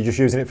 Are you just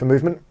using it for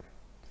movement?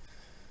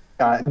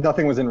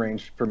 Nothing was in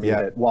range for me.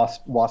 Yeah. That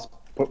Wasp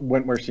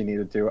went where she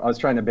needed to. I was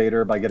trying to bait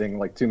her by getting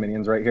like 2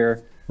 minions right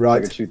here. Right. So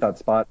I could shoot that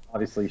spot.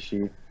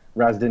 Obviously,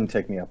 Raz didn't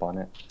take me up on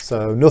it.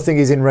 So nothing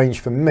is in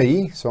range for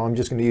me, so I'm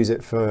just going to use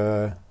it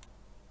for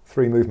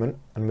 3 movement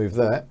and move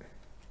there.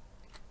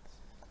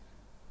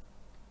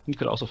 You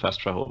could also fast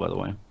travel, by the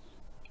way.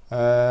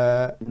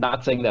 Uh,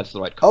 Not saying that's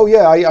the right call. oh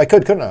yeah, I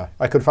could, couldn't I?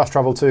 I could fast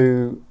travel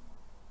to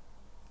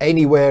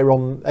anywhere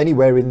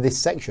in this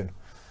section.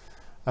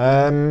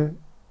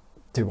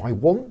 Do I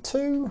want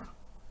to,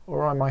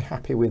 or am I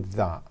happy with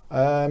that?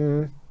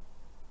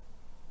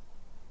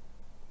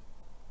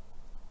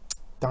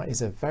 That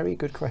is a very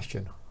good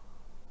question.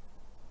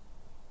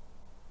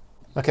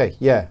 Okay,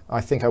 yeah,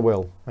 I think I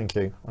will. Thank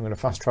you. I'm going to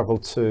fast travel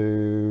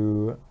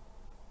to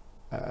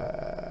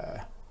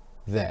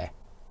there.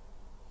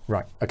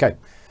 Right, okay.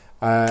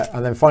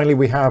 And then finally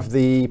we have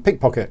the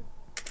pickpocket,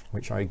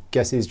 which I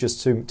guess is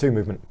just two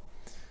movement.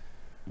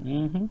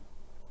 Mm-hmm.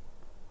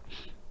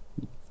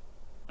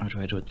 How do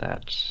I do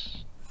that?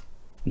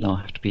 No,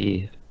 I have to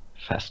be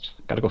fast.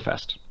 Gotta go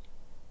fast.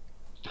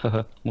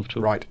 Move 2.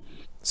 Right.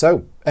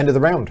 So, end of the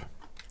round.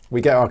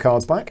 We get our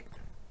cards back.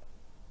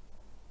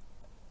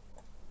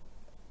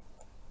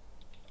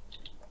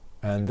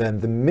 And then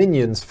the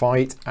minions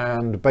fight,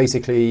 and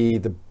basically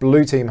the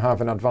blue team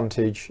have an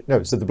advantage.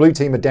 No, so the blue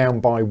team are down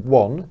by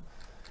 1.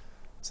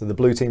 So the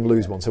blue team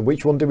lose 1. So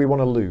which one do we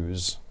want to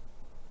lose?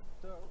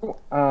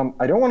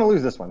 I don't want to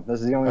lose this one. This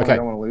is the only one I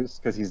don't want to lose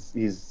because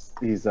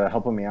he's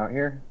helping me out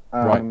here.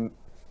 Right. It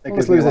Let's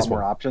gives me lose a lot this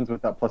more one. options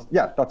with that plus.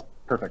 Yeah, that's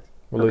perfect.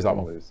 We'll lose that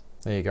Perfect one. lose.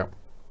 There you go.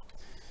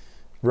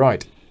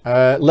 Right.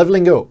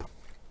 Leveling up.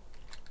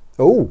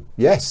 Oh,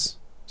 yes.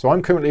 So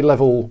I'm currently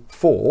level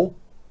 4.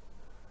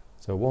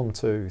 So 1,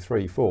 2,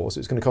 3, 4. So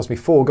it's going to cost me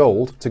 4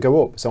 gold to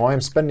go up. So I am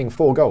spending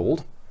 4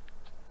 gold.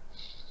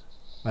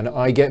 And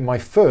I get my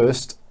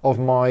first of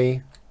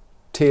my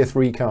tier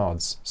 3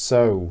 cards.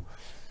 So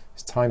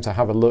it's time to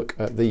have a look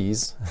at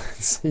these and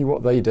see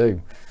what they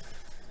do.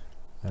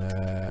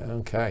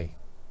 Okay.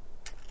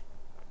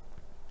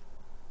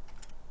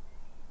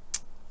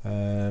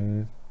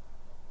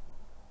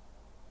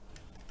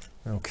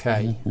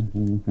 Okay.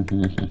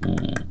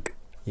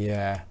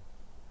 Yeah.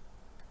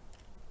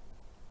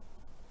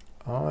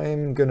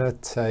 I'm gonna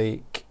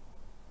take,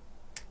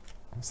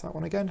 what's that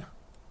one again?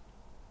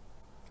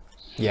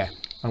 Yeah,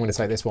 I'm gonna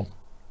take this one.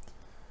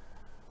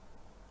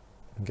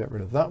 And get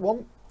rid of that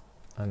one.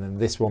 And then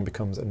this one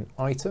becomes an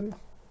item,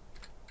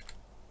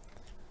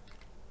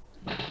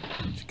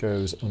 which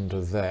goes under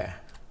there.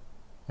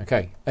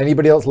 Okay,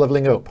 anybody else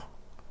leveling up?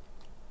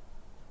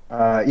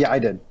 Yeah, I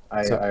did.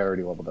 I So-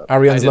 already leveled up.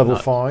 Arian's did level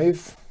not.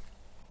 5.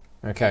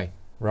 Okay,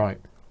 right.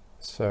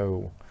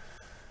 So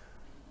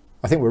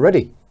I think we're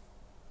ready.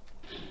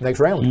 Next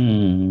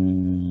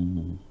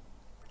round.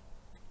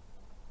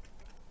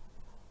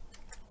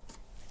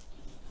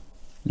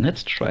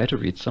 Let's try to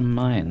read some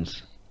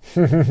minds.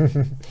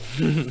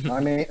 I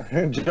mean,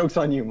 joke's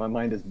on you. My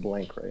mind is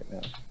blank right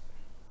now.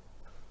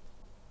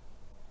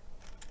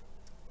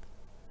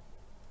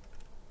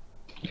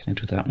 Can I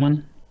do that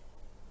one?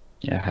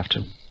 Yeah, I have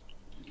to.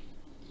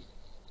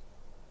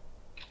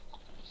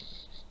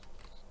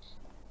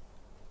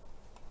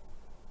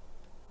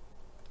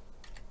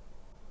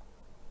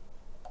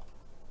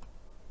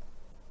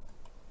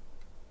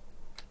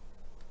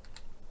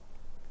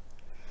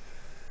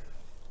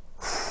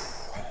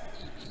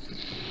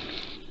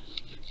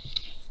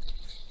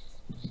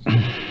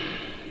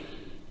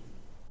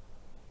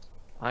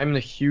 I'm in a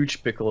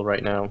huge pickle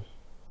right now.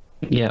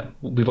 Yeah,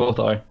 we both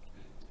are.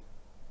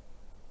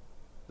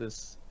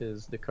 This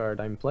is the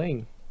card I'm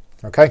playing.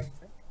 Okay.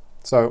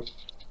 So,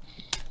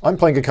 I'm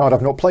playing a card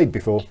I've not played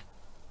before.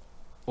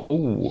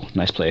 Oh,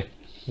 nice play.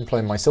 I'm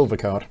playing my silver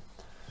card.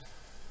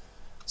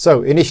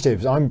 So,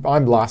 initiatives. I'm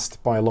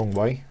last by a long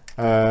way.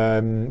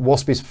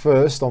 Wasp is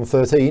first on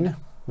 13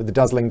 with the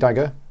Dazzling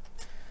Dagger,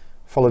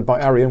 followed by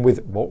Arian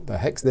with, what the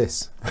heck's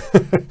this?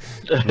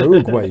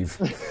 Rogue Wave.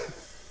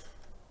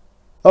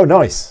 Oh,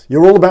 nice.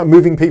 You're all about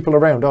moving people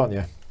around, aren't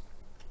you?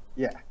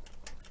 Yeah.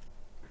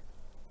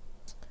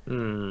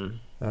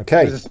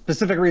 Okay. There's a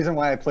specific reason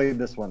why I played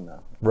this one, though.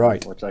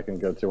 Right. Which I can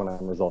go to when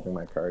I'm resolving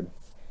my card.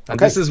 And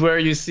Okay. this is where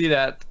you see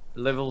that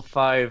level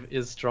 5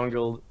 is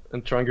stronger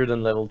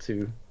than level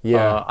 2.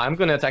 Yeah. I'm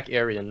gonna attack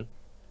Arian.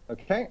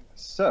 Okay,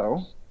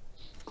 so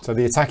So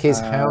the attack is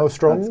how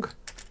strong?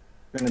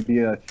 going to be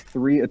a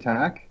 3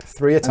 attack.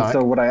 3 And attack.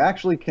 so what I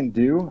actually can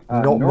do...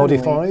 Not normally,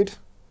 modified.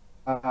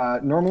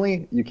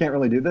 Normally, you can't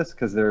really do this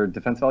because their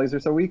defense values are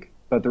so weak.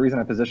 But the reason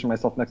I position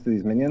myself next to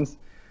these minions,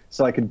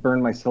 so I could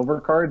burn my silver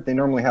card. They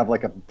normally have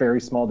like a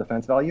very small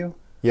defense value.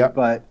 Yeah.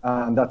 But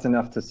that's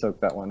enough to soak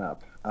that one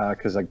up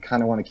because I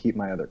kind of want to keep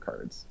my other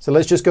cards. So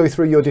let's just go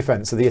through your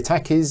defense. So the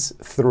attack is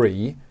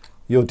 3.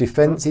 Your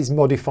defense is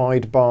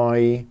modified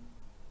by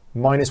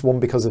 -1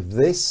 because of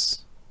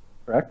this.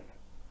 Correct?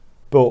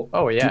 But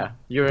Oh yeah,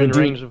 you're but in do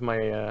you- range of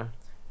my.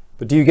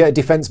 but do you get a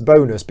defense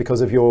bonus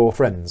because of your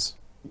friends?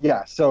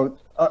 Yeah, so,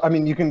 I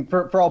mean, you can,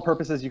 for all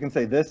purposes, you can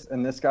say this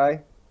and this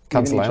guy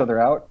Cancel even each out. other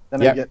out.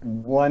 Then Yep. I get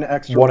one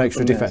extra One from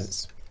extra this.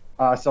 defense.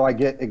 So I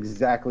get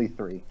exactly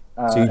 3.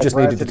 So you if just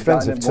need a Raz had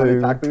defense gotten of one 2.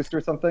 attack boost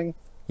or something.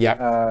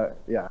 Yeah.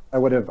 Yeah, I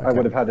would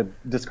have had to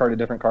discard a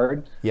different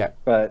card. Yeah.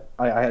 But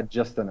I had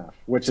just enough,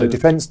 which So is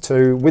defense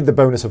 2 with the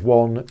bonus of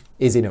 1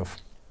 is enough.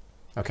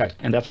 Okay.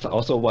 And that's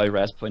also why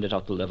Raz pointed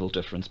out the level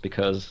difference,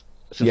 because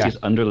since Yeah. he's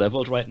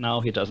under-leveled right now,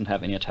 he doesn't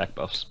have any attack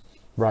buffs.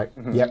 Right.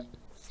 Yep.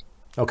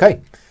 Okay.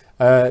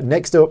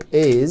 Next up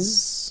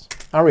is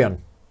Arian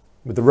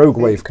with the Rogue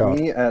Wave card.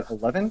 me at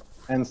 11.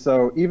 And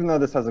so even though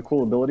this has a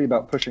cool ability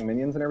about pushing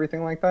minions and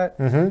everything like that,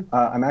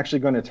 I'm actually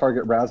going to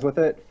target Raz with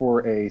it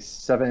for a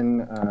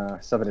 7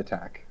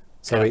 attack.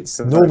 So it's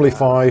So normally that-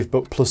 5,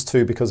 but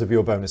 +2 because of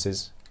your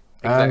bonuses.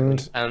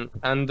 Exactly. And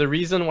And the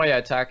reason why I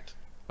attacked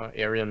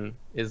Arian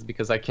is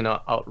because I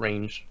cannot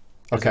outrange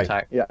his Okay.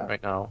 attack Yeah.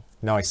 right now.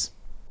 nice.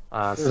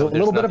 There's So a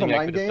little bit of a nothing I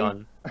mind could have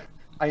game. done.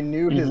 I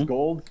knew his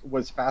gold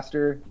was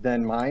faster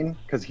than mine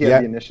because he had Yeah.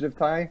 the initiative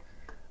tie.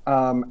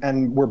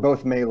 And we're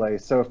both melee.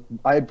 So if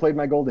I had played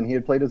my gold and he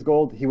had played his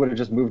gold, he would have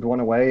just moved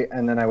one away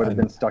and then I would have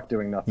been stuck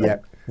doing nothing. Yeah.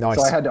 Nice.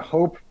 So I had to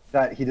hope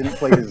that he didn't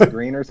play his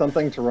green or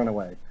something to run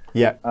away.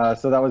 Yeah.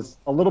 So that was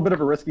a little bit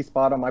of a risky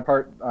spot on my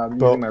part,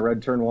 using my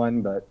red turn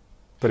 1, but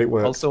But it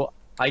worked. Also,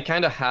 I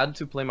kind of had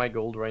to play my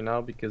gold right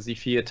now because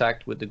if he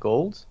attacked with the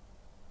gold,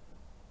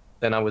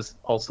 then I was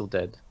also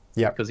dead.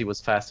 Yeah. Because he was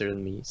faster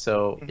than me.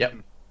 So, yeah.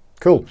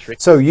 Cool. Trick.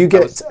 So you That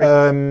get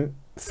was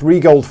 3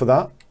 gold for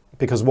that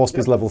because Wasp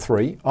is level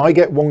 3. I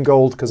get 1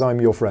 gold because I'm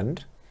your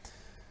friend.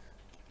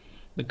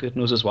 The good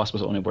news is Wasp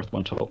is only worth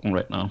 1 token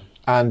right now.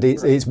 And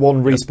it's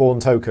 1 respawn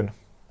token.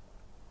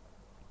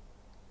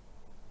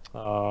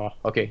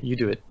 Okay, you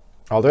do it.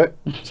 I'll do it.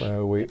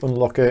 So we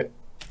unlock it,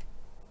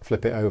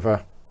 flip it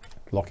over,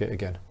 lock it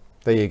again.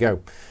 There you go.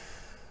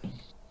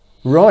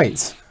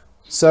 Right.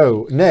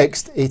 So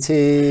next it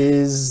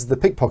is the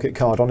pickpocket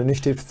card on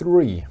initiative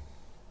 3.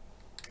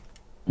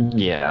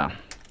 Yeah.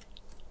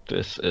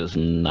 This is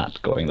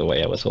not going the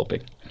way I was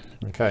hoping.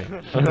 Okay.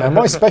 Now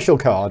my special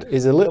card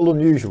is a little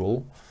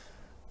unusual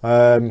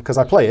because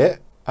I play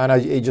it and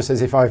it just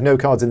says if I have no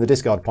cards in the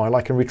discard pile,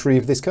 I can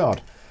retrieve this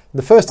card.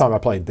 The first time I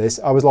played this,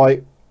 I was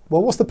like,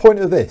 well, what's the point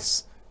of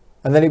this?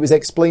 And then it was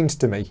explained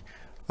to me.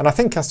 And I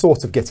think I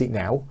sort of get it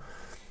now.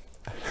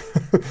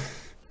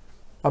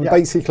 I'm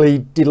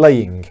basically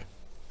delaying.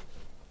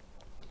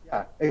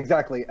 yeah,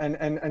 exactly.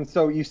 And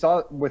so you saw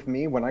it with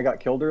me when I got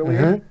killed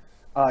earlier.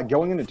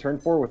 Going into turn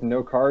 4 with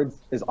no cards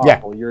is Yeah.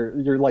 awful.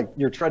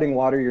 You're treading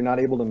water. You're not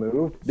able to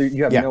move.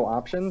 You have Yeah. no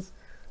options.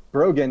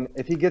 Brogan,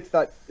 if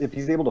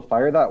he's able to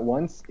fire that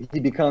once, he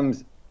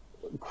becomes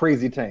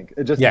crazy tank.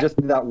 It just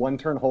that 1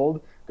 turn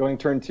hold, going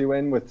turn 2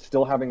 in with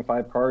still having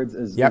 5 cards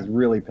is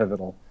really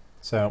pivotal.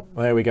 So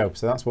there we go.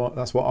 So that's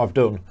what I've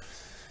done.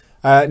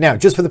 Now,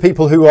 just for the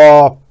people who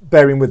are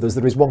bearing with us,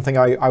 there is one thing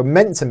I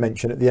meant to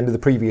mention at the end of the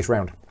previous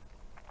round.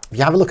 If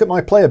you have a look at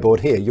my player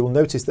board here, you'll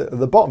notice that at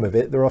the bottom of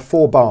it, there are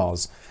 4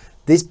 bars.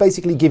 This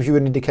basically gives you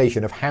an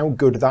indication of how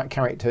good that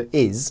character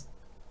is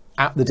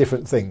at the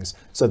different things.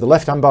 So the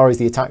left-hand bar is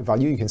the attack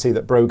value. You can see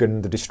that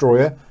Brogan, the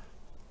Destroyer,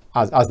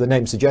 as the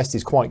name suggests,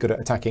 is quite good at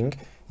attacking.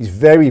 He's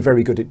very,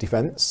 very good at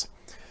defense.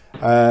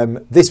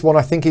 This one,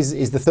 I think,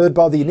 is the 3rd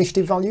bar, the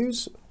initiative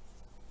values.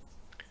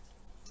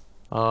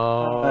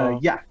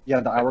 Yeah,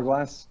 the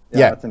hourglass.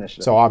 Yeah, That's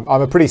initiative. so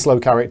I'm a pretty slow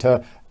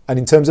character, and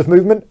in terms of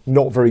movement,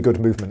 not very good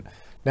movement.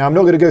 Now, I'm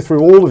not going to go through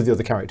all of the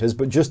other characters,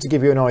 but just to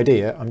give you an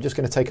idea, I'm just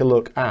going to take a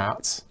look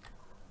at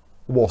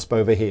Wasp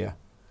over here.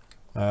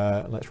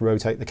 Let's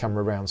rotate the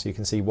camera around so you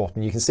can see what,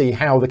 and you can see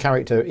how the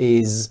character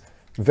is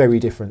very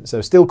different.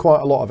 So still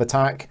quite a lot of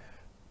attack,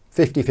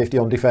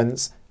 50-50 on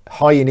defense,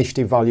 high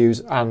initiative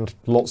values, and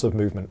lots of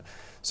movement.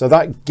 So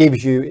that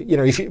gives you, you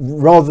know,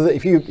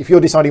 if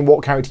you're deciding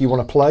what character you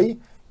want to play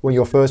when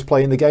you're first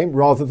playing the game,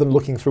 rather than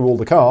looking through all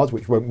the cards,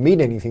 which won't mean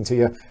anything to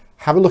you,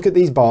 have a look at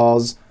these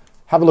bars,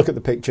 have a look at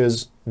the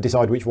pictures, and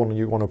decide which one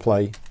you want to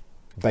play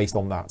based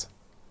on that.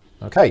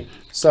 Okay,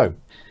 so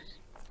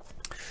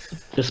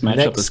this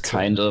matchup is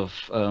kind of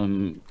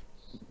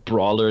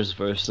brawlers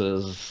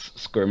versus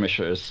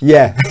skirmishers.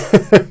 Yeah.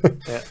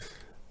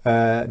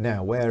 Yeah.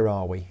 Now, where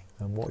are we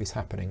and what is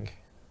happening?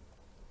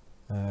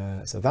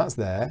 So that's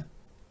there.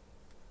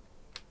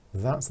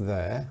 That's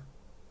there.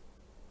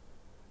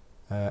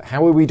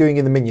 How are we doing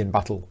in the minion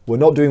battle? We're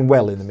not doing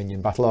well in the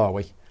minion battle, are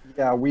we?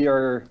 Yeah, we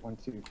are 1,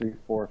 2, 3,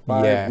 4,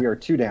 5. Yeah. We are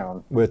 2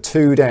 down. We're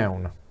 2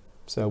 down.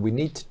 So we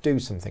need to do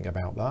something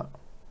about that.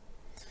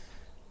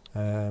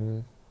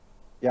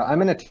 Yeah,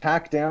 I'm an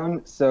attack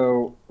down.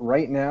 So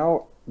right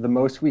now, the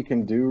most we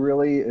can do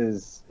really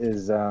is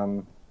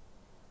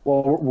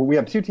well, we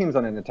have 2 teams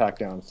on an attack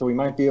down, so we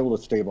might be able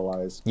to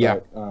stabilize. Yeah.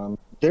 But,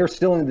 they're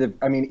still in the.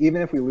 I mean,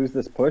 even if we lose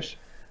this push,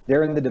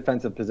 they're in the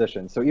defensive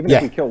position. So even Yeah.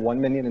 if we kill 1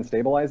 minion and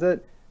stabilize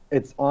it,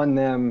 it's on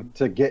them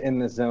to get in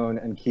the zone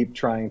and keep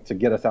trying to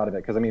get us out of it.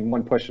 Because I mean,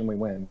 1 push and we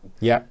win.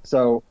 Yeah.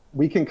 So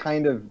we can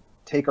kind of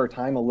take our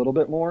time a little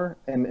bit more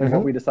in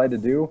what we decide to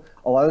do.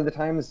 A lot of the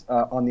times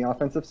on the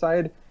offensive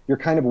side, you're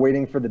kind of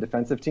waiting for the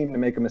defensive team to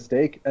make a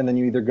mistake, and then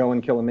you either go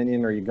and kill a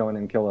minion or you go in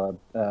and kill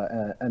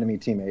a enemy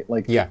teammate.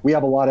 Like, Yeah. we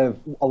have a lot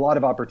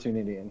of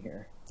opportunity in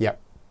here. Yeah.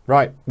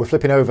 Right, we're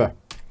flipping over.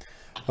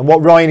 And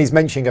what Ryan is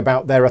mentioning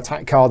about their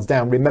attack cards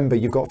down, remember,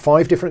 you've got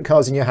 5 different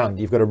cards in your hand.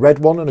 You've got a red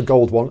one and a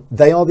gold one.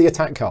 They are the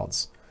attack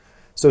cards.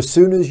 So as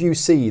soon as you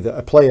see that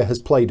a player has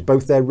played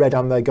both their red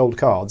and their gold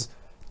cards,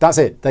 that's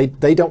it.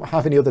 They don't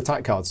have any other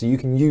attack cards, so you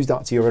can use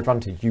that to your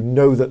advantage. You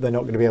know that they're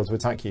not going to be able to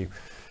attack you.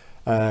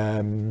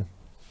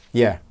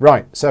 Yeah,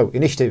 right. So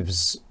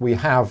initiatives. We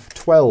have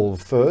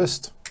 12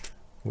 first,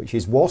 which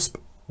is Wasp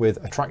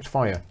with Attract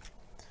Fire.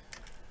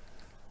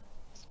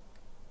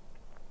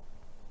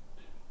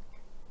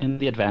 In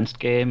the advanced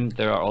game,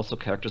 there are also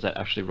characters that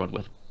actually run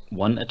with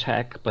 1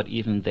 attack, but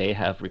even they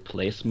have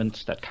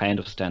replacements that kind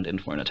of stand in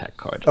for an attack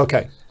card.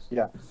 Okay.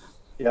 Yeah.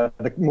 Yeah,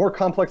 the more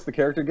complex the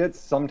character gets,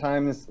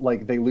 sometimes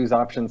like they lose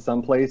options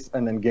someplace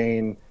and then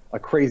gain a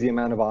crazy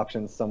amount of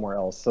options somewhere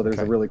else. So there's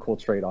a really cool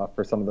trade-off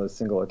for some of those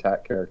single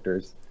attack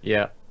characters.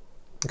 Yeah.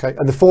 Okay,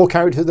 and the 4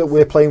 characters that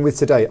we're playing with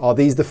today, are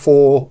these the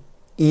 4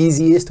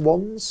 easiest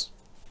ones?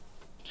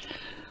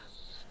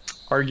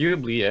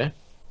 Arguably, yeah.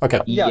 Okay.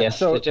 Yeah, Yes,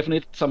 so- they're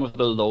definitely some of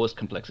the lowest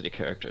complexity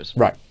characters.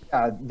 Right.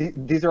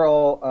 These are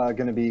all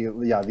going to be,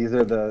 these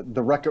are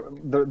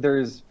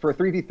there's, for a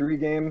 3v3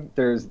 game,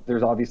 there's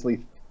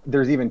obviously,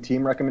 there's even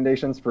team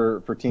recommendations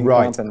for team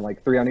comp and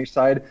like 3 on each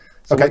side.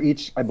 So we're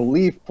each, I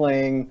believe,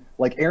 playing,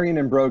 like Arian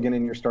and Brogan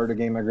in your starter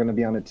game are going to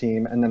be on a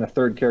team, and then a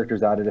 3rd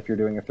character's added if you're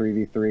doing a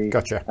 3v3.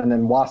 Gotcha. And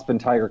then Wasp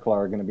and Tiger Claw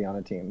are going to be on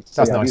a team.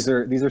 So That's nice.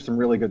 these are some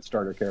really good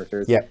starter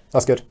characters. Yeah,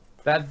 that's good.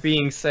 That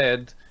being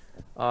said,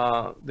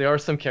 there are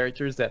some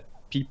characters that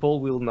people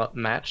will not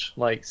match,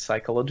 like,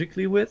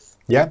 psychologically with.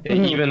 Yeah.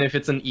 Even if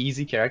it's an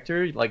easy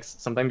character, like,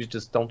 sometimes you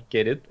just don't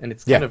get it, and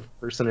it's kind of a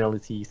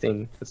personality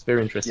thing. It's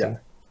very interesting.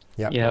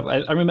 Yeah,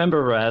 I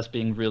remember Raz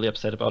being really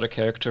upset about a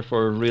character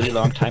for a really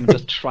long time,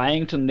 just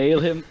trying to nail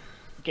him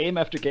game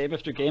after game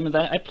after game, and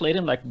then I played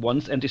him like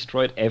once and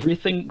destroyed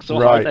everything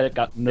so hard that it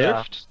got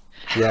nerfed.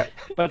 Yeah.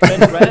 But then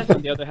Raz,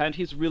 on the other hand,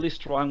 he's really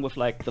strong with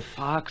like the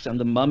Fox and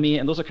the Mummy,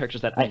 and those are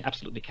characters that I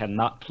absolutely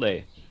cannot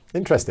play.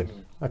 Interesting.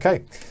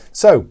 Okay.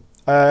 So,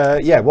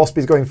 Wasp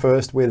is going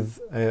first with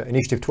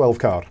Initiative 12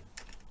 card.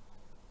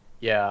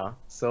 Yeah,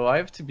 so I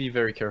have to be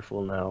very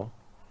careful now.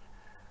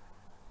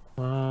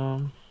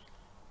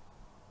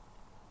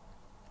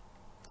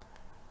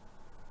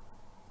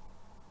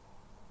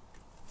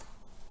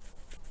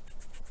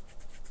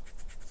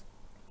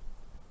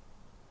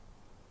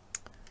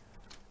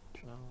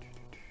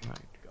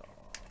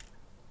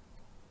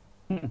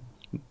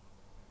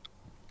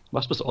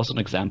 Wasp is also an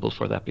example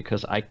for that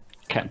because I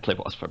can't play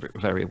Wasp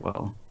very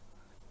well.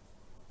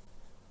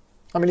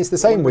 I mean, it's the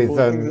same with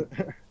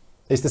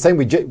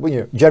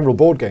general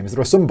board games.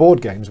 There are some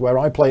board games where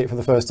I play it for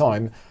the first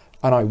time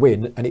and I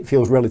win, and it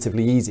feels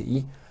relatively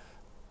easy.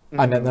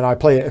 And then I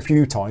play it a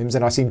few times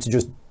and I seem to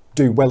just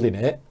do well in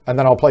it. And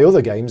then I'll play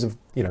other games of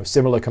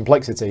similar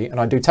complexity and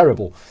I do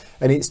terrible.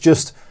 And it's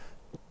just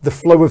the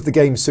flow of the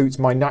game suits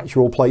my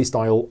natural play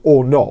style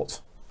or not,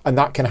 and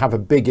that can have a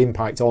big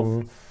impact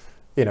on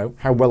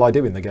how well I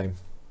do in the game.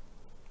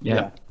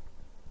 Yeah,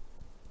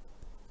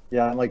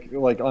 and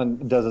like on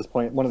Dez's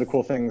point, one of the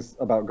cool things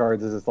about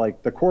Guards is it's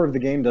like the core of the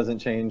game doesn't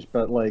change,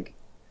 but like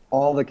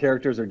all the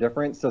characters are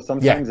different. So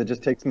sometimes it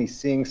just takes me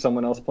seeing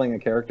someone else playing a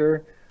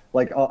character.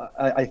 Like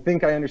I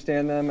think I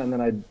understand them, and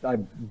then I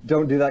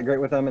don't do that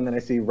great with them, and then I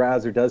see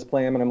Raz or Dez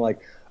play him, and I'm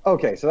like,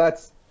 okay, so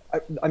that's.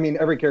 I mean,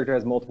 every character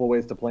has multiple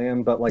ways to play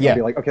him, but like I'll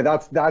be like, okay,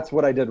 that's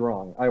what I did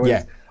wrong.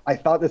 I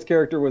thought this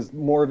character was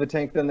more of a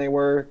tank than they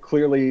were.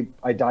 Clearly,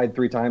 I died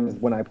 3 times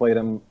when I played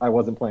him. I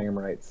wasn't playing him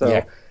right. So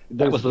Yeah.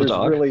 That was the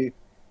dog. really,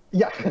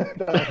 yeah,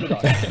 that's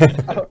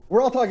the dog.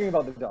 We're all talking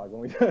about the dog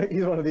when we.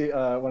 He's one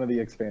of the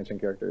expansion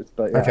characters.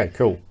 But yeah. Okay,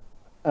 cool.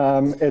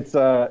 It's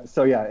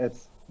so yeah,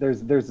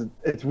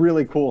 it's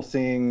really cool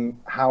seeing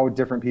how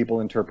different people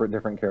interpret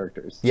different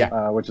characters.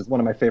 Yeah. Which is one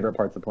of my favorite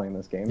parts of playing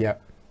this game. Yeah.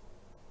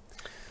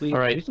 We All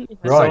right. recently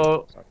had- Right.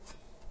 So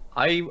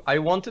I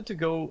wanted to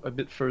go a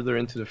bit further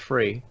into the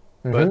fray,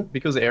 Mhm. but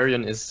because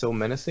Arian is so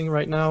menacing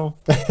right now,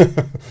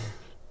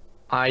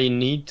 I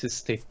need to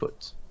stay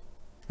put.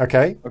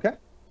 Okay. Okay.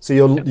 So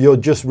you're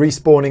just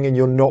respawning and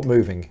you're not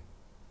moving.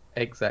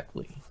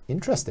 Exactly.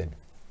 Interesting.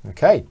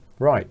 Okay.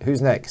 Right.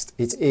 Who's next?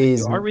 It is.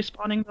 You are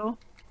respawning though?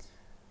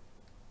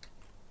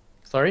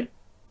 Sorry?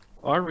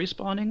 Are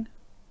respawning?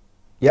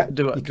 Yeah.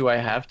 Do I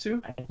have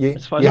to? You,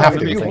 As far you as have I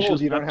to. If I you think.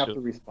 hold, you don't Have have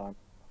to. to respawn.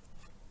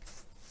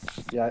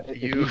 Yeah.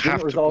 if You didn't have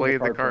to resolve play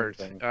the card card.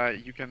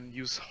 thing- You can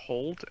use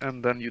hold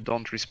and then you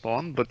don't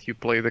respawn, but you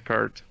play the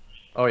card.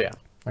 Oh yeah.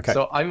 Okay.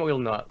 So I will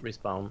not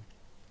respawn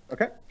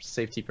Okay. for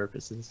safety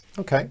purposes.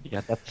 Okay. Yeah,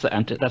 that's the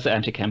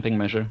anti-camping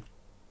measure.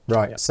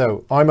 Right. Yeah.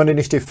 So I'm on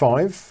initiative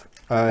 5.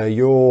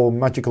 Your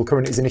magical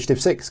current is initiative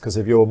 6 because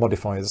of your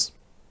modifiers.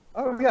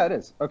 Oh yeah, it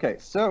is. Okay,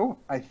 so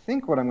I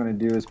think what I'm going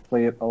to do is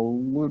play it a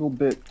little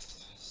bit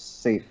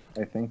safe.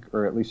 I think,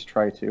 or at least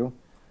try to.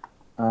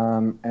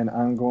 And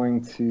I'm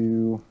going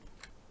to.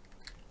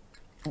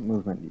 What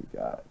movement you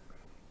got?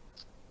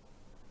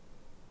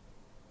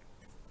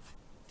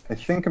 I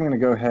think I'm going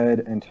to go ahead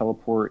and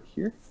teleport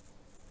here.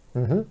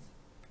 Mm-hmm.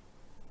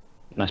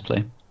 Nice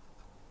play.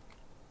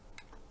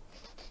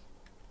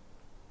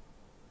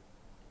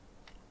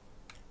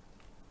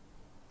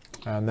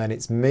 And then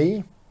it's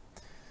me.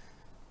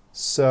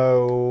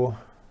 So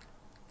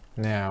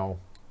now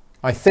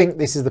I think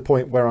this is the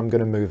point where I'm going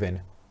to move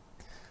in.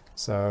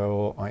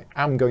 So I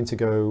am going to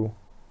go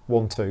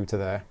 1-2 to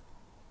there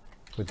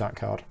with that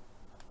card.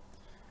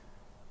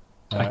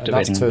 And that's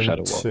Activating turn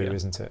Shadow Wall, 2, yeah.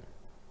 isn't it?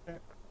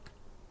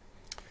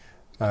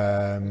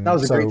 That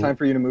was a great time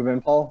for you to move in,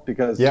 Paul,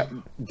 because Yeah.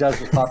 Des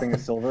was popping a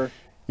silver.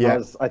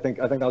 Yeah. I think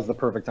that was the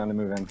perfect time to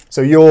move in.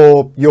 So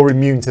you're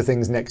immune to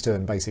things next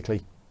turn,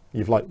 basically.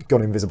 You've like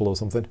gone invisible or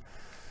something.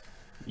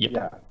 Yep.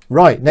 Yeah.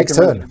 Right, next He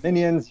can run turn.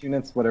 Minions,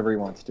 units, whatever he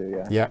wants to.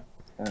 Yeah. Yeah.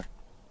 Yeah.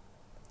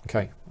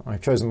 Okay,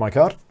 I've chosen my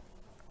card.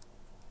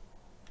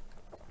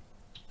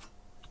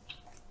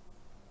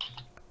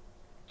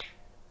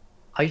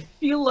 I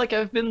feel like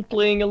I've been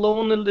playing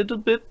alone a little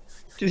bit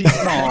these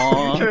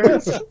Aw.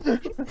 turns.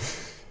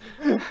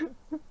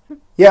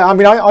 Yeah, I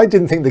mean, I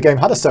didn't think the game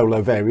had a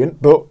solo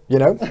variant, but you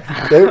know,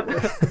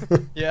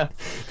 Yeah.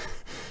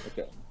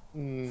 Okay.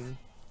 Mm.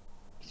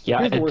 Yeah,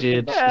 Here's the worst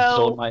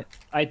thing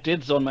I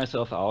did zone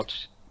myself out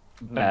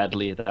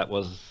badly.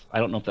 I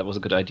don't know if that was a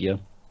good idea.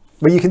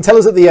 well, you can tell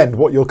us at the end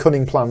what your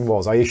cunning plan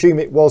was. I assume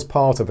it was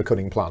part of a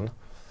cunning plan.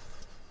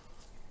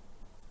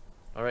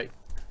 All right.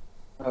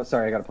 Oh,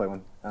 sorry, I gotta play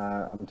one.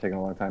 I'm taking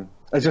a long time.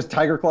 It's just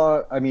Tiger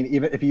Claw. I mean,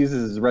 even if he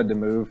uses his red to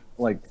move,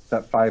 like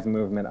that 5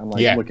 movement, I'm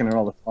like Yeah. looking at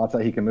all the spots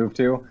that he can move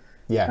to, and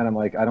Yeah. I'm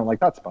like, I don't like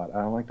that spot.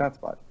 I don't like that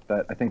spot.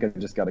 But I think I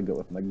just got to go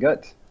with my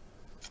gut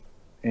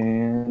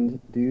and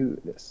do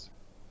this.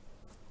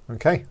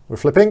 Okay, we're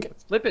flipping.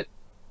 Let's flip it.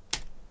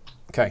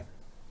 Okay.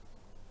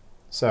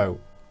 So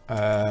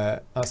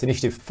that's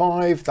initiative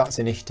 5. That's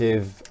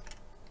initiative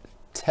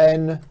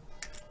 10.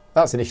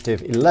 That's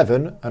initiative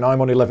 11, and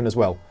I'm on 11 as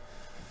well.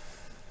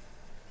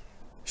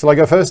 Shall I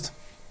go first?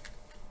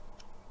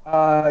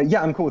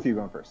 Yeah, I'm cool with you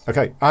going first.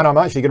 Okay, and I'm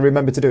actually going to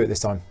remember to do it this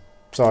time.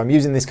 So I'm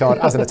using this card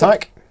as an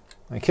attack.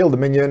 I kill the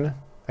minion,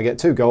 I get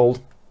 2 gold,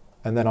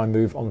 and then I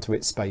move onto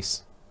its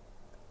space.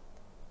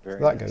 Very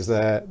That nice. goes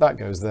there, that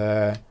goes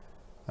there,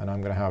 and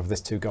I'm going to have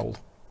this 2 gold.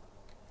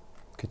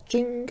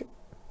 Ka-ching!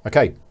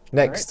 Okay,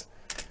 next.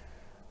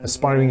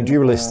 Aspiring And then,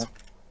 Duelist.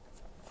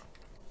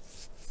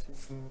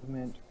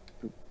 Movement.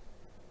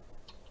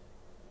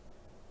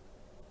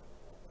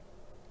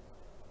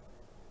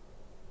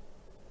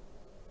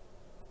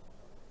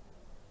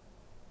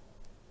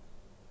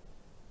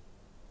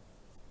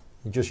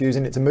 You're just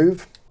using it to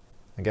move?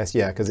 I guess,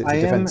 yeah, because it's a I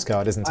am- defense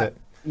card, isn't it?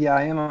 Yeah,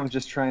 I am. I'm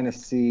just trying to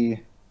see.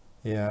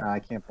 Yeah. I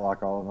can't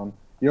block all of them.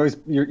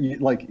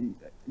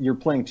 You're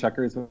playing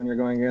checkers when you're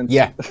going against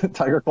Yeah.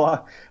 Tiger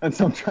Claw, and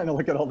so I'm trying to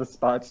look at all the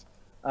spots.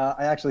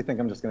 I actually think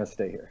I'm just going to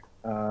stay here.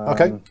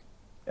 Okay.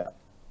 Yeah.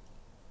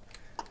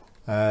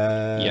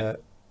 Yeah.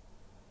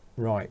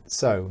 Right,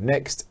 so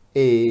next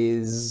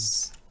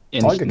is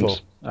Tiger Claw.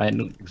 Instant. I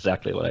knew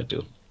exactly what I'd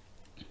do.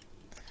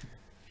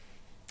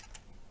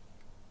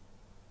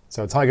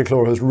 So Tiger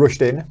Claw has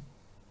rushed in.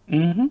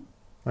 Mm-hmm.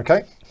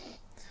 Okay.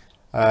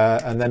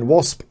 And then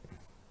Wasp.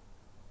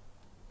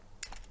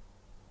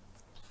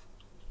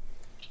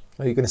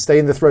 Are you going to stay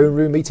in the throne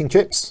room eating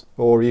chips,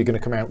 or are you going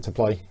to come out to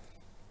play?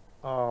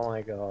 Oh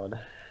my god.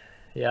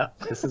 Yeah,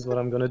 this is what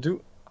I'm gonna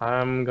do.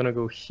 I'm gonna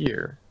go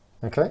here.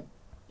 Okay.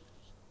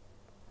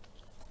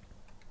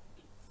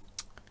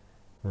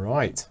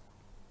 Right.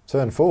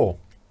 Turn 4.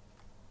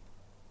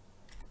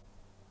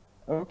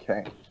 Oh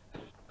Okay.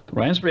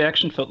 Ryan's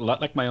reaction felt a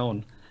lot like my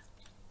own.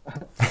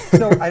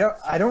 So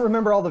I don't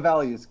remember all the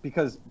values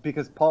because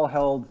Paul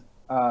held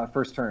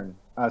first turn.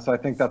 So I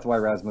think that's why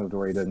Raz moved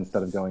where he did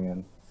instead of going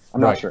in.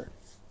 I'm not sure.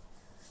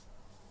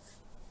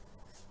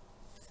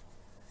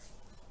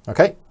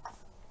 Okay,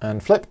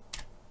 and flip.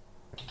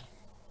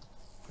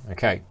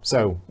 Okay,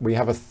 so we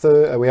have a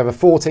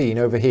 14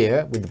 over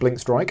here with the blink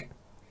strike.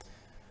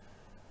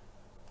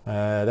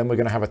 Then we're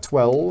going to have a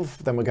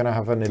 12. Then we're going to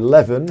have an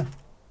 11.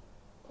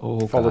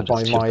 Oh, followed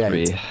by my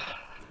 8.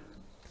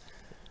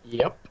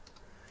 Yep.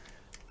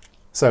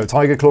 So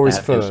Tiger Claw is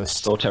That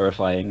first. so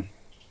terrifying.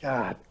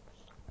 God.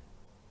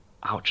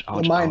 Ouch, The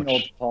ouch, mind ouch.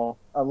 meld, Paul.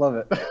 I love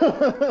it.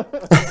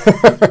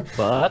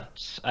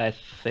 But I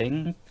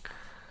think...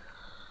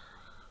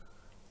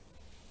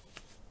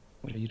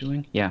 What are you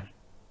doing? Yeah.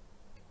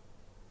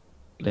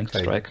 Blink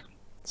Okay. strike.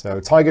 So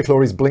Tiger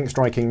Claw is blink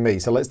striking me.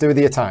 So let's do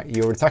the attack.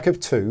 Your attack of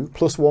 2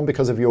 plus 1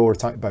 because of your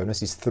attack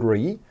bonus is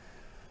 3.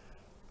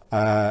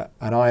 And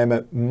I am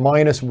at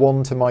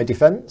 -1 to my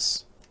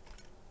defense.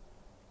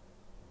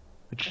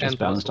 Which is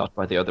balanced out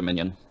by the other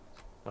minion.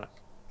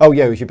 Oh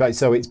yeah, we should.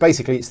 So it's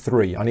basically it's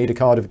 3. I need a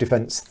card of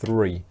defense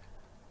 3.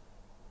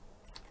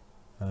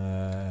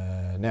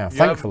 Now,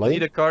 thankfully, you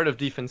need a card of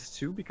defense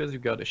 2 because you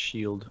got a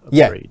shield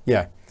upgrade.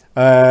 yeah.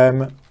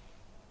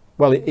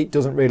 Well, it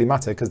doesn't really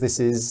matter because this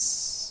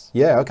is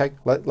okay.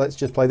 Let's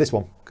just play this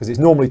one because it's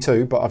normally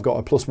 2, but I've got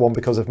a +1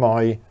 because of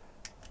my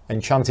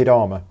enchanted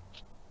armor.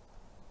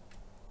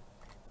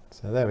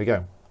 So there we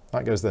go.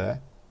 That goes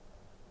there.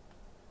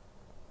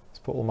 Let's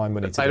put all my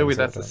money together. By the way, so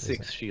that's I a don't lose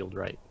 6 shield,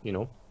 right? You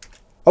know?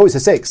 Oh, it's a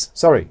 6.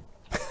 Sorry.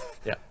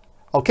 Yeah.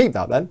 I'll keep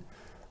that then.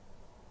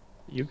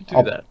 You can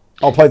do that.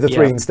 I'll play the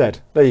 3 Yeah. instead.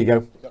 There you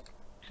go.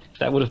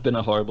 That would have been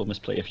a horrible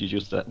misplay if you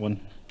used that one.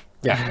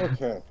 Yeah.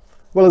 Okay.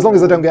 Well, as long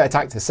as I don't get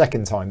attacked a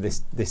second time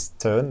this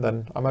turn,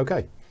 then I'm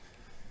okay.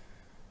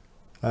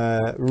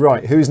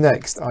 Right, who's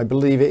next? I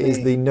believe it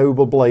is the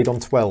Noble Blade on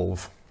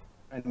 12.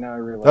 And now I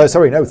realize. Oh,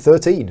 sorry, no,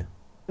 13.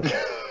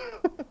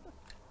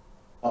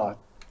 Oh,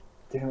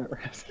 damn it,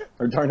 Raz.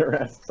 Or darn it,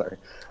 Raz. Sorry.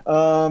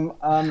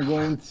 I'm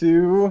going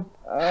to.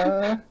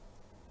 Okay.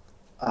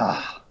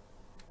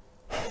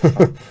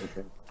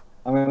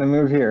 I'm going to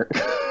move here.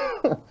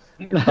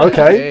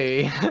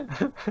 Okay.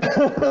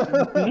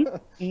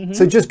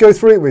 So just go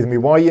through it with me.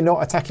 Why you're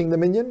not attacking the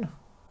minion?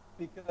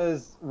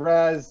 Because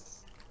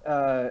Raz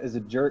is a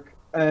jerk.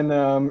 And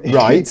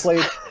Right. he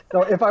played.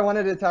 So if I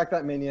wanted to attack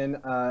that minion,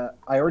 I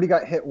already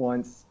got hit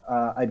once.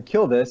 I'd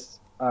kill this.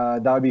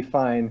 That would be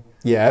fine.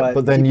 Yeah,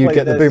 but then he you'd played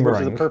get the this,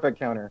 boomerang. which is a perfect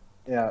counter.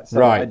 Yeah, so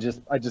Right.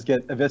 I just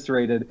get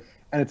eviscerated,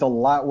 and it's a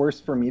lot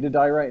worse for me to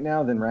die right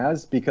now than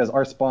Raz because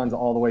our spawn's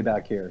all the way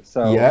back here.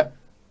 So Yeah.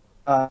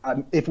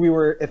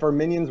 If our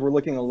minions were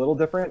looking a little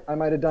different, I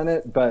might have done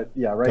it. But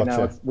yeah, right now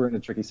Gotcha. we're in a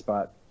tricky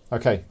spot.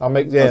 Okay, that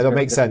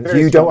makes sense.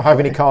 very You strong don't have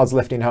any play. cards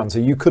left in hand, so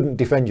you couldn't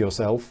defend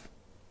yourself,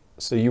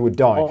 so you would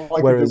die. All I could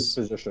do Whereas, was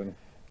position.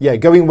 yeah,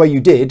 going where you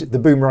did, the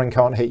boomerang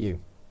can't hit you.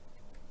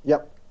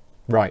 Yep.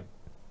 Right.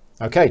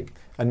 Okay.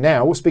 And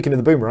now, speaking of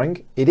the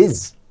boomerang, it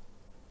is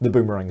the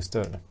boomerang's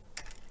turn.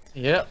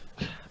 Yep.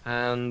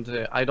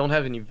 And I don't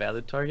have any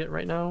valid target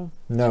right now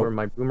No. for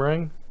my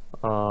boomerang.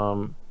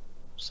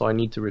 So I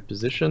need to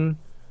reposition.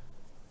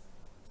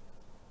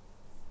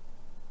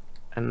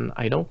 And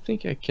I don't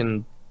think I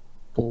can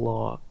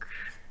block.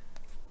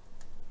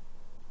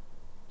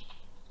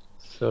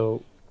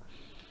 So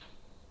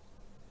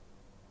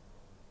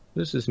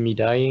this is me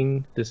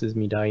dying, this is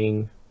me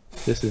dying,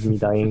 this is me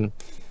dying,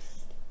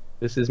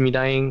 this is me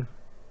dying,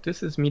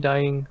 this is me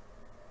dying,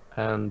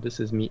 and this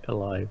is me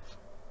alive.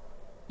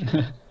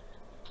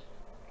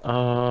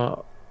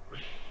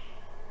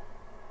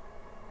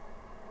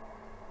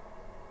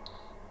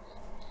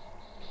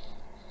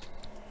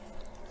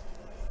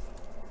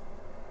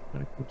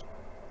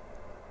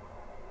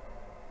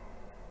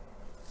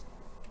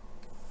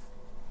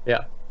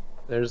 Yeah,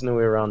 there's no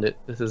way around it.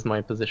 This is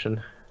my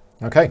position.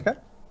 Okay.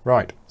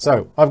 Right.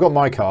 So I've got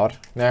my card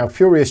now.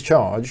 Furious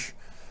Charge.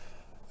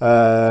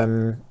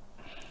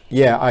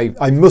 Yeah,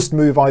 I must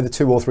move either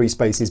 2 or 3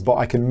 spaces, but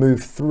I can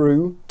move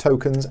through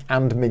tokens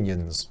and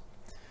minions.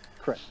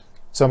 Correct.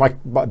 So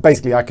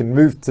basically, I can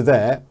move to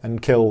there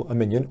and kill a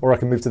minion, or I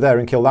can move to there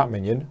and kill that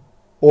minion,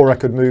 or I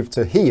could move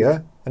to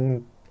here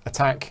and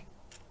attack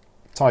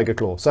Tiger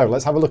Claw. So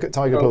let's have a look at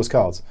Tiger Claw's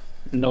cards.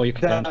 No, you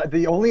can't.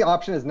 The only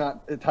option is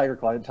not Tiger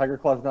Claw. Tiger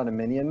Claw is not a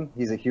minion.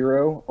 He's a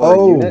hero or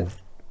a unit.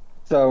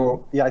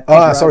 So yeah, I think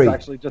Raz sorry.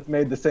 actually just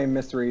made the same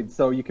misread.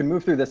 So you can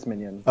move through this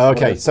minion.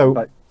 Okay, so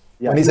but,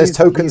 yeah, when he says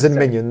tokens and safe.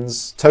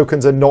 minions,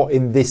 tokens are not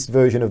in this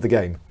version of the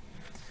game.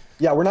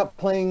 Yeah, we're not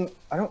playing.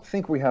 I don't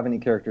think we have any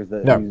characters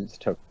that No. use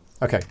tokens.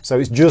 Okay, so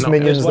it's just No,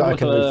 minions there's that one I with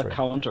can a move through.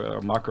 counter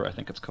or marker, I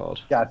think it's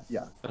called. Yeah,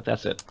 yeah. But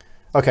that's it.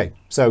 Okay,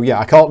 so yeah,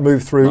 I can't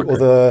move through Marker.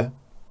 other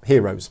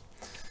heroes.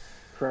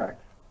 Correct.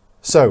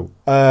 So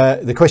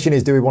the question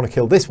is, do we want to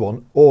kill this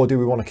one or do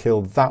we want to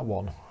kill that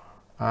one?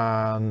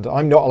 And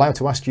I'm not allowed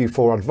to ask you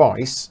for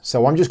advice,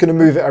 so I'm just going to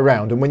move it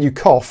around. And when you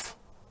cough,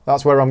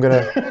 that's where I'm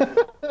going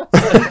to...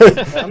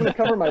 I'm going to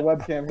cover my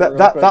webcam here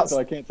real quick, so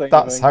I can't say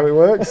that's anything. how it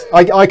works.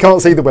 I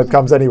can't see the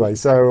webcams anyway,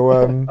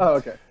 so Oh,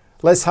 okay.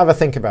 let's have a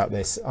think about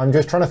this. I'm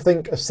just trying to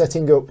think of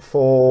setting up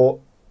for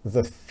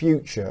the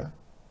future.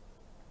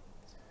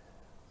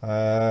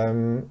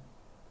 And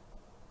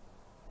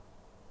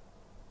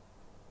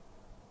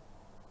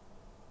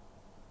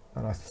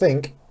I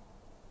think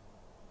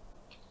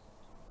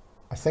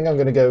I'm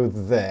going to go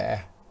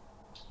there.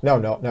 No,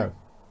 I'm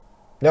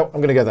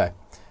going to go there.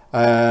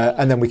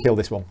 And then we kill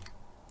this one.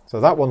 So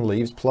that one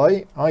leaves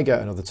play. I get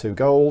another 2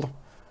 gold.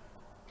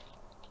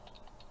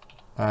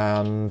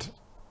 And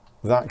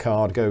that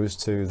card goes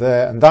to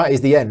there. And that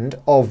is the end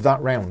of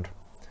that round.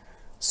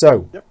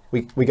 So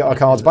we get our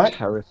cards back.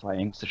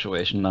 Terrifying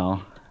situation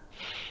now.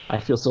 I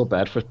feel so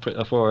bad for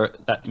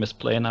that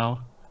misplay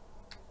now.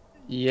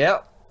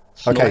 Yep.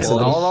 Okay, so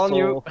all on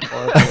you.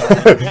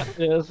 Yeah,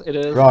 it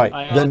is. Right,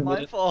 then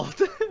My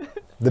fault.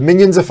 the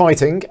minions are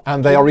fighting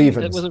and they are It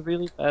evens. was a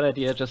really bad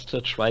idea just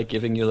to try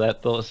giving you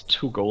those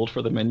 2 gold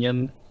for the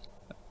minion.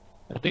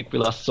 I think we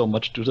lost so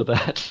much due to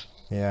that.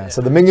 Yeah,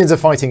 so the minions are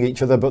fighting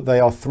each other, but they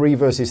are 3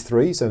 versus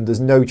 3, so there's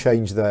no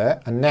change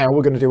there. And now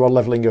we're going to do our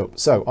leveling up.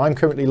 So I'm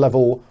currently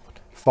level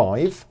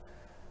 5.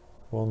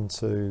 1,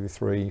 2,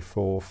 3,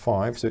 4,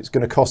 5. So it's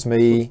going to cost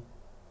me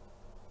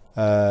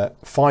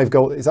 5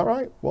 gold. Is that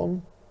right?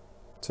 1,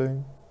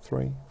 2,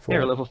 3, 4.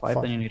 You're level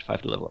 5, then you need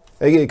 5 to level up.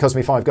 It cost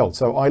me 5 gold.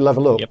 So I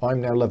level up. Yep.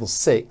 I'm now level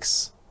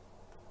 6.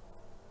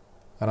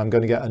 And I'm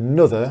going to get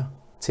another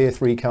tier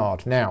 3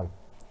 card. Now,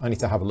 I need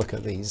to have a look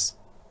at these.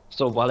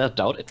 So while I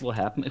doubt it will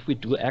happen, if we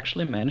do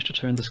actually manage to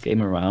turn this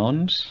game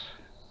around,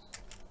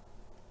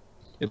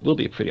 it will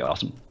be a pretty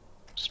awesome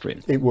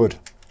stream. It would.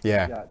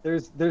 Yeah. Yeah,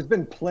 there's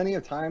been plenty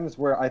of times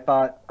where I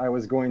thought I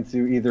was going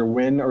to either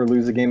win or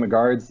lose a game of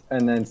Guards,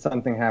 and then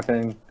something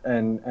happened,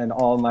 and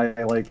all my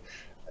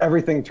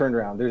everything turned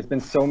around. There's been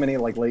so many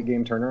late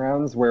game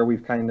turnarounds where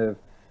we've kind of,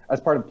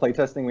 as part of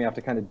playtesting, we have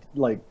to kind of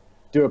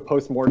do a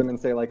post-mortem and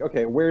say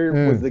okay, where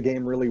was the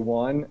game really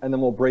won, and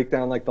then we'll break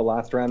down the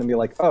last round and be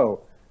like,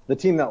 oh, the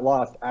team that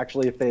lost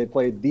actually, if they had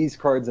played these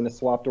cards in a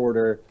swapped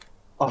order,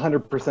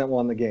 100%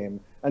 won the game.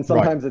 And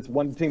sometimes it's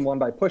one team won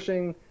by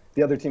pushing.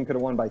 The other team could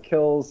have won by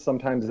kills.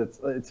 Sometimes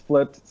it's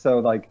flipped.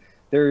 So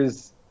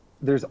there's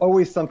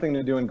always something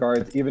to do in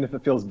Guards, even if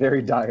it feels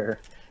very dire.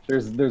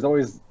 There's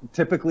always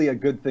typically a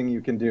good thing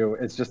you can do.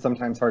 It's just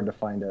sometimes hard to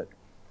find it.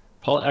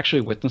 Paul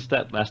actually witnessed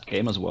that last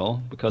game as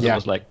well, because it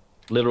was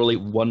literally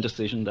one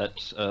decision that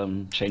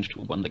changed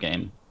who won the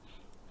game.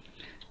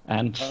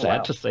 And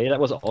sad to say, that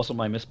was also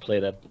my misplay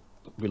that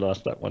we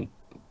lost that one.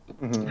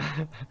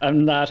 Mm-hmm.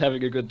 I'm not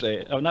having a good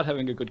day. I'm not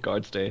having a good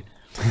Guards day.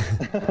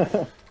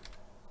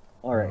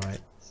 All right.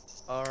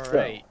 All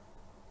right.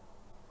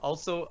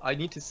 Also, I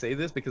need to say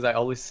this because I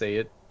always say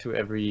it to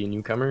every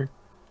newcomer.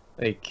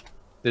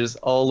 There's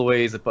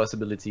always a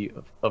possibility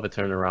of a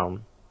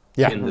turnaround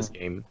in this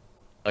game.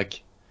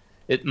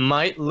 It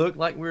might look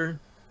like we're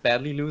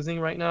badly losing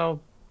right now,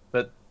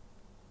 but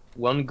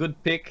one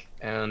good pick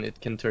and it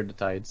can turn the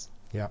tides.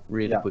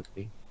 Really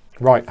quickly.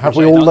 Right, have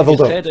we all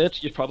leveled up? If you said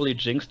it, you probably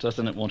jinxed us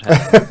and it won't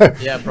happen.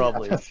 Yeah,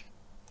 probably.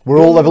 We're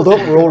all leveled up,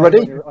 we're all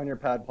ready? On your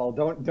pad, Paul.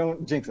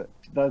 Don't jinx it.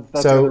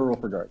 That's the rule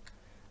for Guard.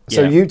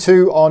 So you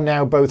two are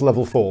now both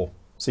level 4.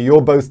 So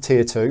you're both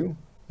tier 2.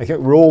 Okay, are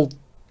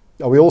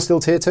we all still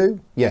tier 2?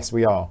 Yes,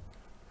 we are.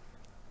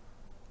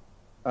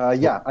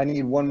 Yeah, I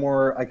need one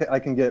more. I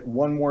can get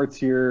one more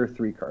tier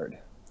 3 card.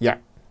 Yeah,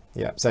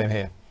 same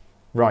here.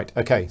 Right,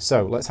 okay,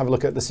 so let's have a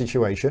look at the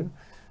situation.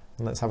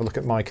 And let's have a look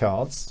at my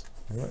cards.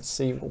 And let's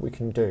see what we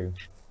can do.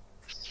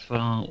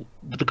 So,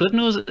 the good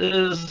news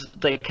is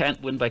they can't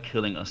win by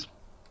killing us.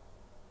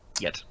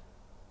 Yet.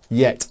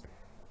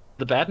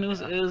 The bad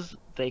news is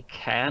they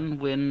can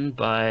win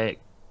by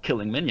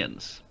killing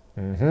minions.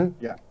 Mm-hmm.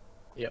 Yeah.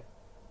 Yep.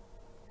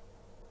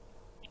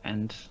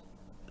 And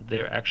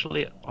they're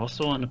actually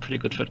also in a pretty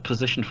good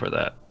position for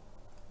that.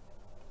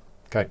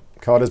 Okay,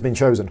 card has been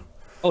chosen.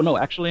 Oh no,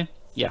 actually,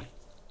 yeah.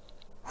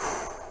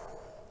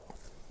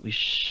 We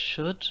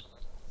should.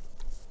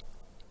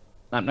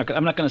 I'm not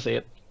going to say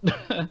it.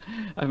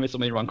 I've made so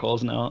many wrong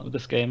calls now with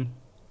this game.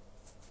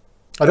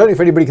 I don't know if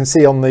anybody can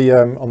see on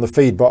the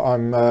feed, but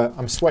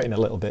I'm sweating a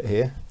little bit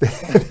here.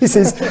 This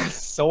is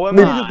so am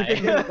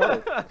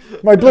I.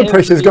 My blood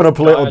pressure's gone up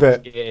a little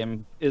bit.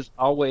 Game is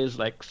always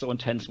so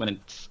intense when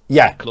it's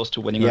close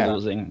to winning or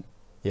losing.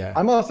 Yeah.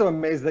 I'm also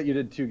amazed that you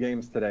did 2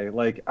 games today.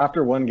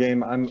 After one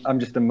game, I'm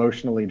just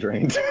emotionally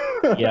drained.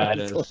 Yeah, it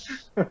is.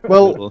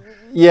 Well,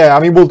 yeah. I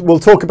mean, we'll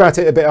talk about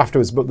it a bit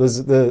afterwards. But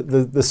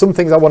there's some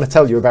things I want to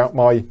tell you about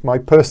my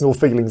personal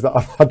feelings that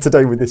I've had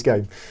today with this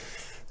game.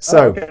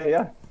 So. Okay.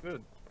 Yeah.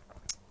 Good.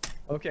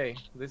 Okay.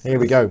 Here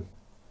we go.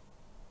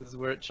 This is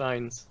where it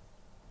shines.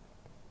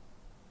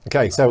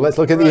 Okay, so let's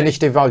look at the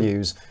initiative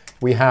values.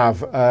 We have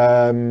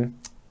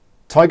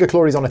Tiger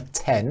Claw is on a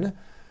 10.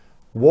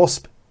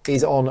 Wasp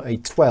is on a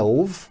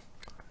 12.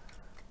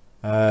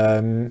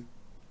 Arian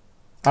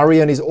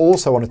is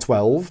also on a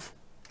 12.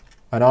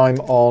 And I'm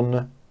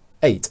on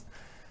 8.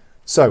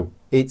 So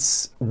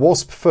it's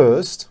Wasp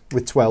first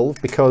with 12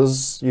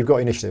 because you've got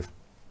initiative.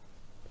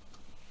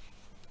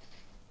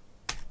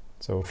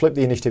 So we'll flip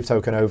the initiative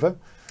token over.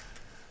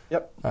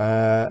 Yep.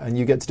 And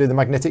you get to do the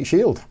magnetic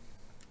shield.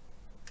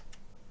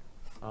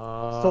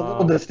 So a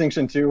little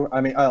distinction too. I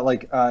mean,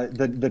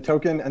 the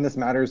token, and this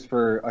matters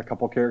for a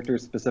couple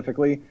characters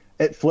specifically.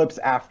 It flips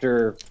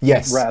after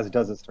Raz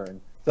does his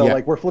turn. So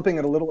like we're flipping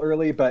it a little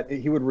early, but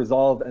he would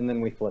resolve and then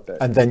we flip it.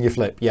 And then you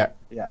flip, yeah.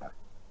 Yeah.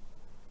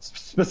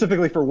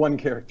 Specifically for one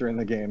character in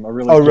the game, a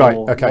really right,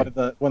 okay.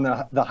 One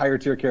of the higher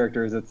tier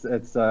characters,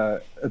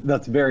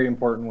 that's very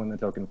important when the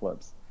token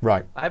flips.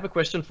 Right. I have a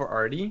question for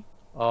Artie.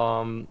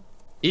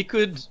 He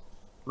could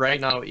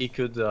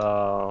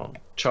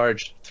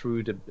charge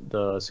through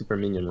the super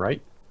minion,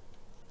 right?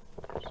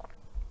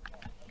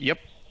 Yep.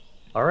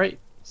 All right.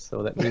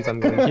 So that means I'm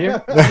going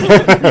here.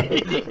 I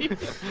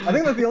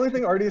think that's the only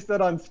thing Artie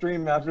said on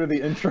stream after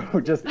the intro.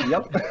 Just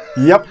yep.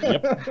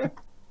 Yep.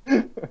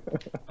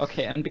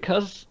 Okay, and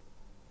because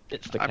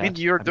it's the cat. I mean,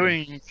 you're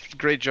doing a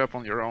great job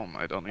on your own.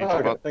 I don't need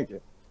to. Thank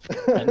you.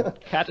 And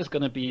cat is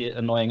going to be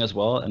annoying as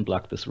well and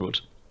block this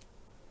route.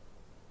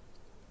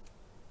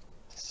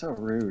 So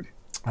rude.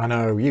 I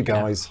know, you Yeah,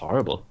 guys. it's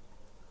horrible.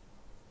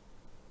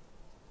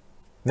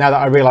 Now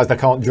that I realise I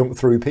can't jump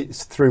through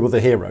other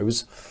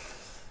heroes.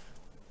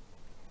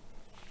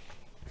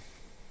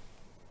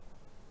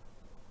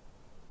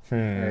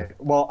 Right.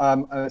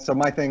 Well, so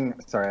my thing.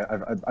 Sorry,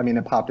 I mean,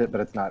 it popped it,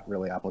 but it's not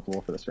really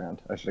applicable for this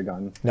round. I should have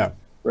gone. No.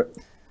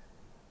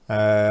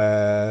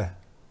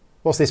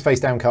 What's this face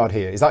down card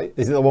here? Is it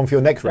the one for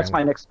your next round? That's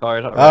my next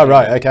card. Oh,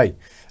 right, okay.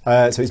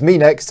 So it's me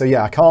next. So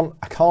yeah, I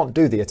can't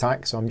do the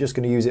attack, so I'm just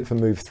going to use it for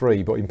move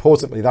 3. But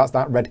importantly, that's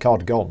that red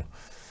card gone.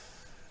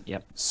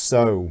 Yep.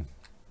 So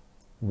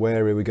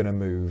where are we going to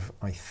move?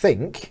 I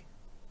think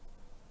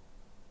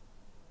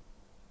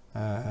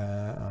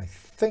I'm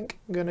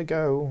going to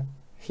go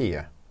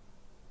here.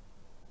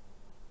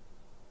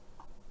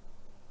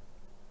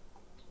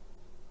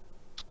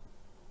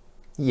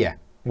 Yeah,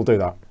 we'll do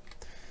that.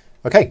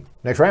 Okay,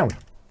 next round.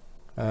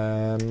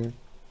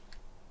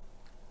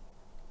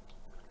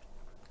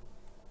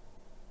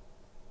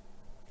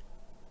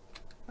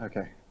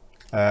 Okay.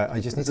 I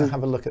just need to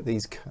have a look at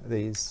these.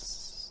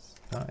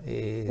 That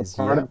is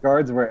Part of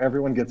Guards where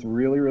everyone gets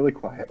really, really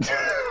quiet.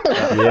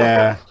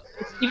 yeah.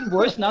 It's even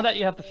worse now that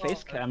you have the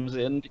face cams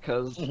in,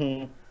 because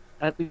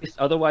at least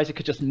otherwise you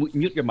could just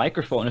mute your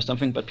microphone or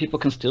something, but people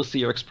can still see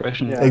your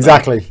expression. Yeah.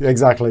 Exactly.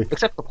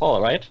 Except for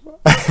Paul, right?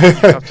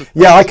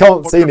 Yeah, I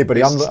can't see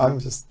anybody. I'm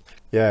just.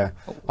 Yeah,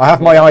 I have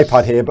my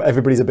iPad here, but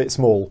everybody's a bit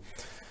small.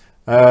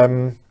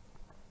 Oh,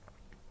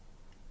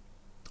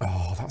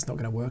 that's not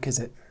going to work, is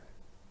it?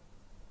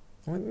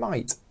 Well, it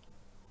might.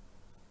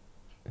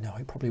 No,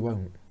 it probably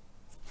won't.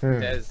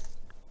 Des,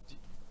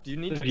 do you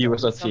need to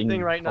Viewers do are seeing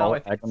something right now? Paul I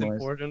think it's agonize.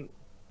 important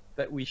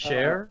that we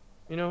share,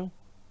 you know?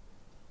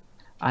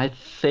 I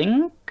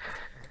think...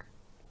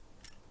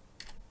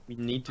 We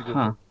need to go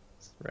Huh.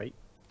 first, right?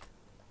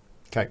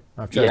 Okay,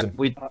 I've Yeah,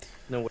 chosen.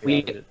 No way we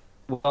around it.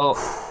 well,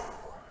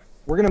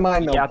 We're gonna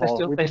mind though, yeah, they Paul.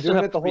 still, We've they been still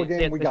doing have it the whole three-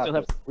 game. We they got still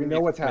have this. We know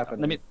what's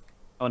happening. Let me.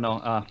 Oh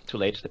no, too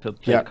late. They played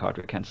Yeah. the card.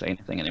 We can't say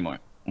anything anymore.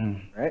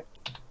 Right?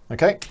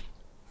 Okay.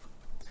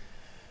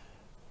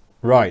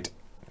 Right.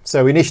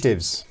 So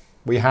initiatives.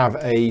 We have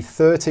a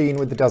 13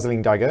 with the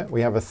Dazzling Dagger.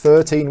 We have a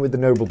 13 with the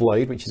Noble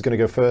Blade, which is going to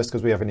go first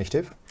because we have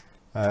initiative.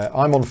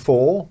 I'm on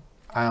 4,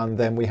 and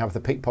then we have the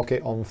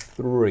Pickpocket on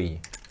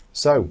 3.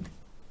 So,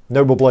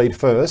 Noble Blade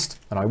first,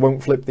 and I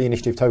won't flip the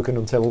initiative token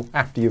until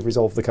after you've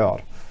resolved the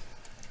card.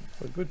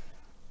 Oh, good.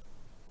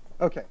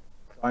 Okay.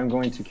 I'm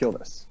going to kill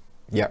this.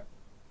 Yep.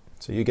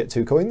 So you get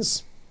 2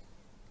 coins,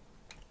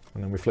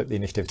 and then we flip the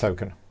initiative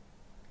token.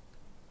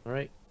 All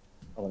right.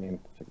 Oh, let me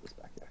take this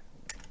back. Yeah.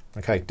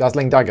 Okay,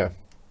 Dazzling Dagger.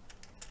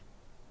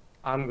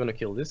 I'm gonna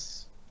kill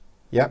this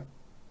Yep.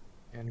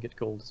 and get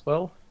gold as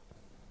well.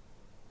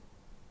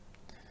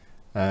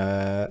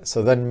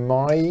 So then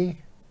my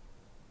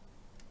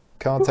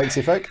card takes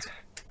effect,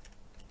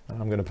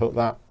 and I'm going to put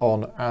that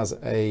on as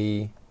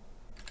a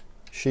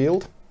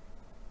shield.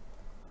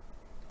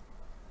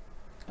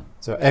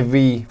 So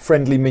every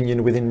friendly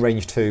minion within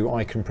range 2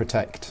 I can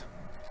protect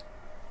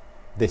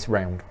this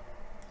round.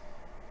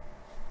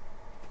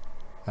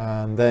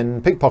 And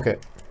then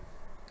Pickpocket.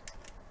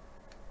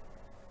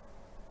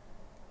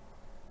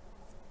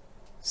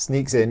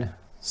 Sneaks in,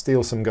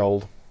 steals some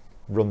gold,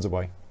 runs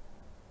away.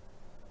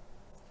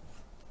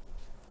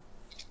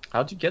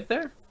 How'd you get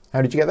there?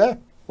 How did you get there?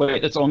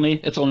 Wait, it's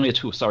only a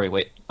 2. Sorry,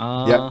 wait.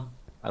 Yep.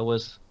 I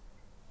was.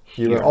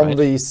 You Here, were on right?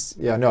 these.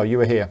 Yeah, no, you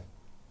were here.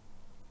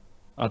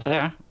 Oh,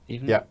 there.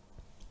 Even. Yeah.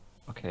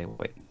 Okay,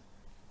 wait.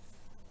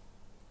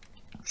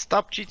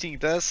 Stop cheating,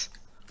 Des.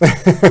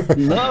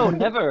 No,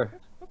 never.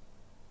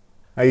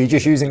 Are you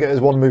just using it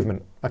as one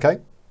movement? Okay.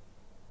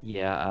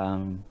 Yeah.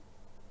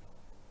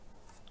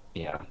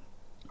 Yeah.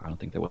 I don't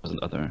think there was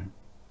another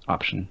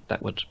option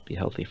that would be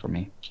healthy for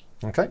me.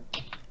 Okay.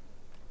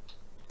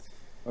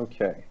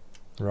 Okay.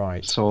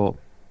 Right. So,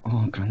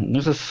 oh god,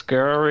 this is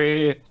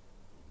scary.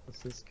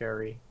 This is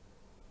scary.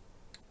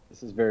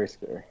 This is very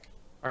scary.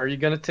 Are you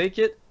gonna take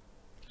it?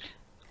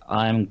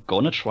 I'm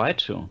gonna try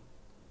to.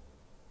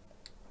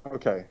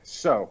 Okay,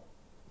 so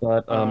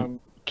But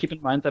keep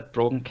in mind that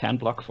Brogan can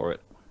block for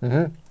it.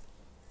 Mm-hmm.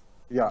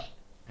 Yeah.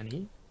 And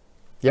he?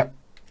 Yep.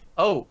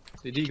 Oh,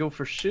 did he go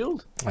for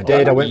shield? I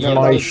did. I went for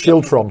my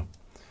Shieldtron.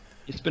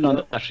 He's been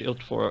on that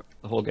shield for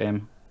the whole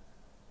game,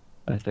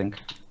 I think.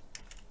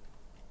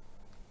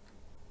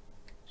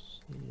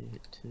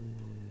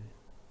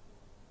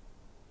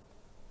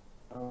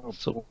 Oh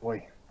So,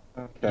 boy.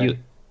 Okay.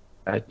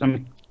 I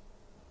mean,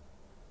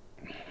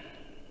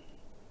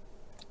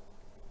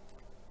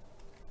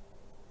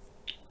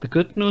 the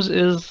good news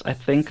is, I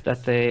think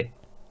that they.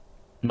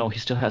 No, he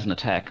still has an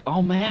attack.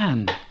 Oh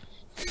man!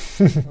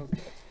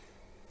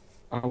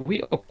 Are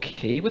we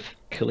okay with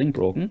killing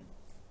Brogan?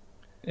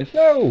 If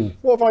No!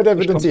 What have I ever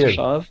push done comes to to you?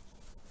 shove?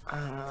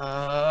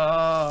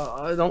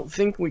 I don't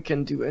think we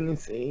can do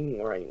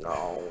anything right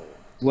now.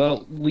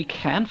 Well, we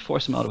can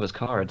force him out of his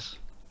cards.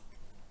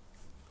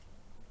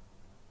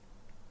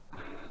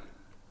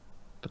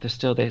 But they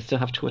still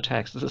have 2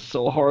 attacks. This is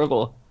so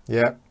horrible.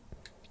 Yeah.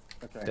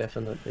 Okay.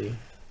 Definitely.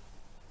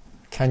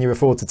 Can you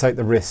afford to take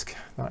the risk?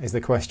 That is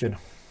the question.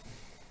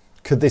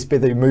 Could this be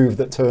the move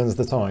that turns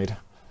the tide?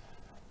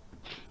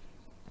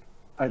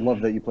 I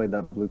love that you played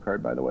that blue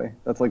card, by the way.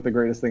 That's like the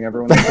greatest thing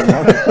ever when it came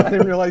out. I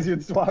didn't realize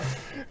you'd swapped.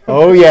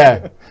 Oh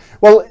yeah.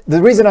 Well,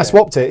 the reason I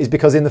swapped it is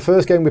because in the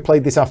first game we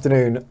played this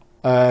afternoon,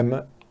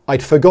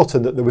 I'd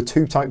forgotten that there were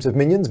 2 types of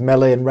minions,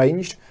 melee and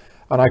ranged,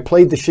 and I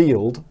played the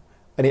shield,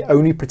 and it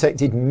only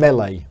protected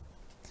melee,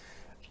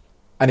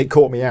 and it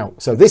caught me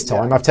out. So this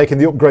time I've taken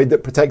the upgrade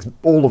that protects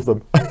all of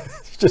them,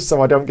 just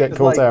so I don't get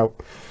caught out.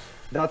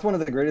 That's one of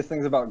the greatest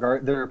things about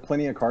Guard. There are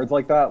plenty of cards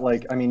like that.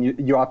 Like, I mean,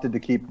 you opted to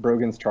keep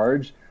Brogan's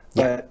charge,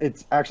 but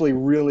it's actually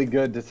really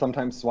good to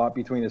sometimes swap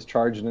between his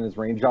charge and his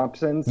range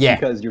options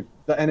because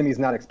the enemy's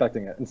not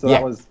expecting it. And so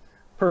that was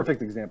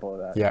perfect example of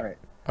that. Yeah. Right.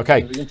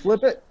 Okay. So we can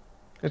flip it.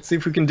 Let's see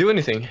if we can do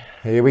anything.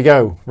 Here we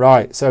go.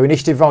 Right. So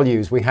initiative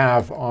values. We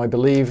have, I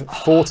believe,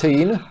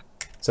 14.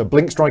 So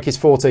Blink Strike is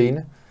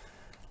 14.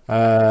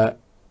 Then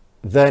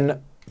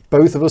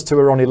both of us 2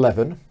 are on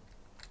 11.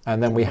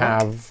 And then we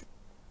have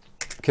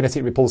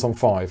Kinetic Repulse on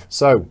 5.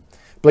 So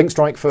Blink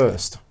Strike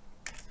first.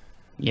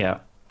 Yeah.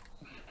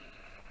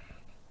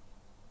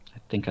 I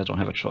think I don't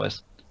have a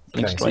choice.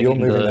 Blink Okay, so you're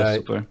striking moving the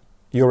super.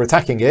 You're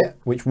attacking it,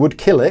 which would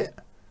kill it,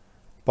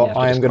 but Yeah,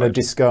 I am going to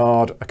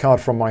discard a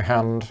card from my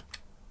hand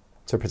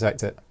to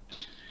protect it.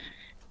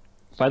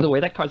 By the way,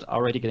 that card's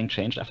already getting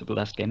changed after the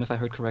last game, if I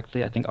heard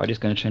correctly. I think Artie's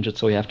going to change it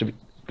so you have to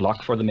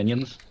block for the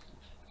minions.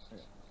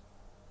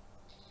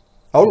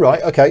 Oh,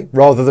 right, okay.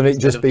 Rather than it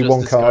Instead just of be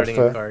one card discarding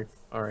for... a card.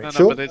 All right. No,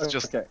 Sure. but it's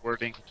just Okay.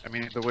 wording. I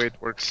mean, the way it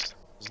works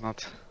is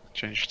not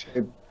changed.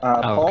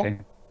 Paul, okay.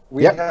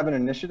 we have an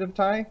initiative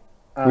tie.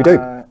 We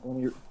do.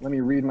 Let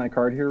me read my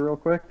card here real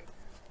quick,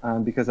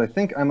 because I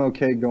think I'm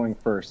okay going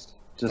first,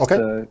 just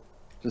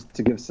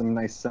to give some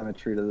nice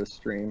symmetry to the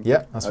stream.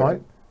 Yeah, that's Okay.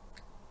 fine.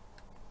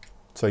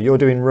 So you're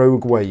doing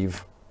Rogue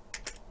Wave.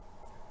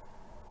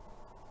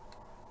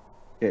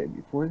 Okay,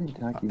 before the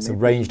attack, you It's may a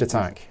ranged push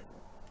attack.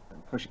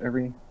 Push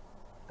every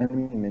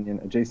enemy minion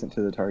adjacent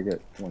to the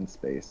target 1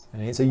 space.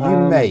 And it's a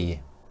you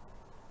may.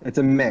 It's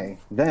a may.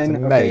 Then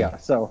It's a okay, may. yeah.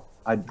 So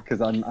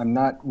because I'm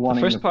not The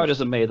wanting. first to part push.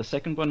 is a may, the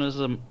second one is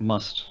a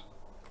must.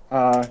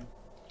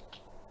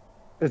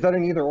 Is that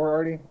an either or,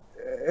 Artie?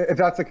 If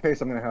that's the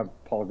case, I'm gonna have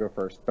Paul go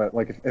first. But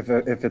like if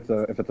it's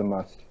a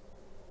must.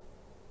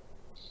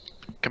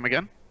 Come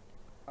again?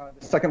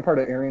 The second part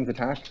of Arian's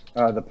attack,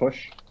 the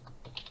push.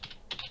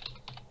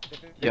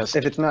 Yes.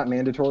 If it's not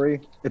mandatory,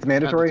 it's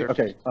mandatory.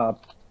 Mandatory. Okay.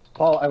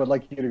 Paul, I would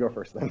like you to go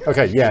first then.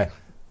 Okay, yeah.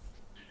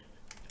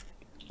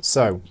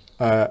 So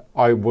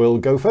I will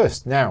go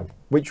first. Now,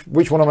 which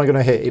one am I going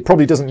to hit? It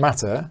probably doesn't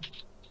matter.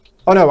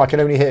 Oh no, I can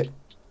only hit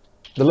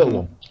the little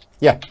one.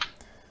 Yeah.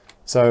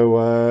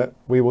 So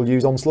we will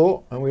use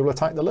Onslaught and we will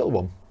attack the little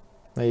one.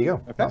 There you go.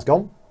 Okay. That's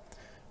gone.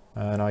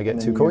 And I get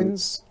And 2 then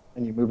coins.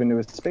 And you move into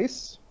its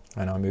space.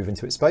 And I move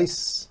into its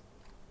space.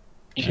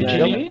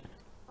 GG.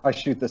 I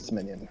shoot this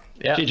minion.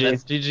 Yeah, GG.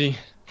 that's GG.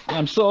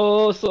 I'm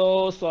so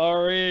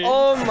sorry.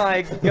 Oh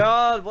my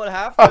god, what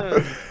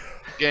happened?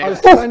 I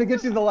was trying to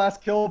get you the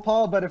last kill,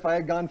 Paul, but if I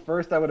had gone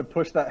first, I would have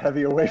pushed that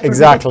heavy away from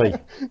Exactly.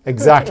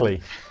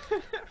 Exactly.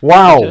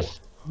 Wow.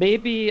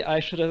 Maybe I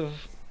should have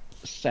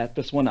sat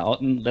this one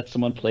out and let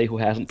someone play who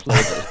hasn't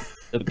played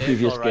the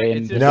previous alright, game.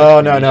 it's just- No,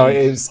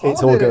 it's Paul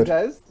all did it, good.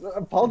 guys.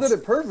 Paul did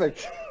it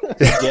perfect.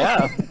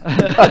 Yeah.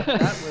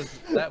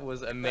 that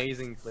was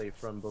amazing play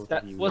from both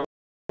That of you. was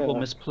a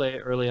misplay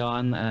early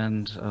on,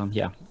 and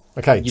yeah.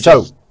 Okay, You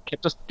so just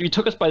kept us. You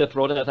took us by the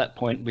throat at that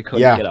point. We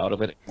couldn't Yeah. get out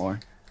of it anymore.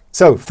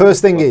 So,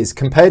 first thing is,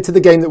 compared to the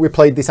game that we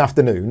played this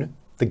afternoon,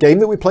 the game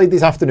that we played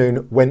this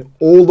afternoon went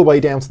all the way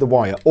down to the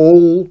wire.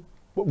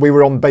 We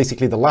were on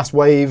basically the last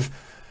wave.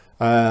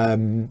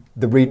 The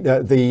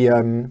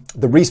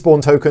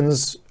respawn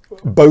tokens,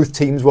 both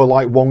teams were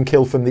like 1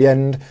 kill from the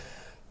end.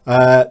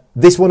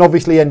 This one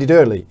obviously ended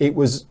early. It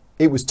was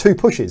 2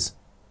 pushes.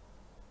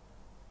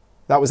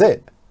 That was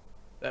it.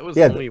 That was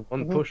Yeah, only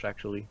one push,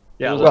 actually.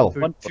 Yeah, Well-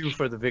 well, 2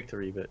 for the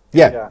victory, but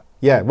Yeah.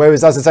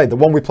 Whereas, as I say, the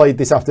one we played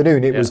this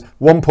afternoon, it was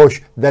 1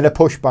 push, then a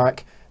push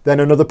back, then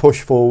another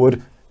push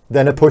forward,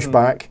 then a push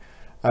back.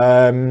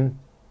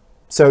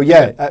 So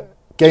yeah,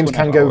 games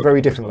can go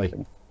very differently.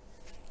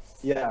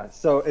 Yeah,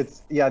 so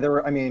it's, there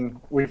were, I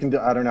mean, we can do,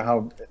 I don't know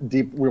how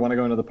deep we want to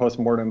go into the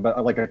post-mortem,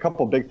 but like a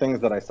couple big things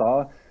that I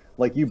saw,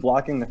 like you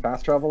blocking the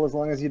fast travel as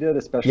long as you did,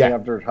 especially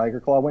after Tiger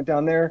Claw went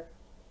down there,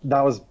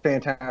 that was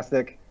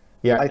fantastic.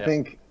 Yeah, I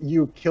think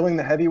you killing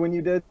the heavy when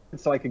you did,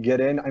 so I could get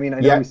in. I mean, I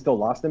know we still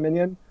lost a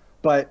minion,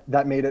 but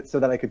that made it so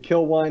that I could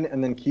kill one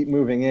and then keep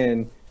moving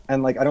in.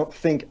 And like, I don't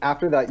think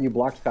after that you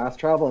blocked fast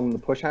travel and the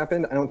push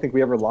happened, I don't think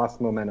we ever lost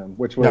momentum,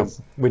 which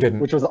was we didn't.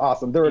 Which was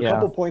awesome. There were a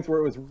couple points where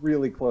it was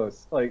really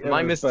close. Like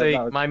my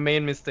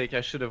main mistake, I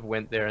should have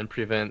went there and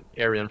prevent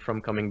Arian from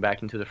coming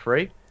back into the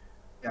fray.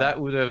 Yeah. That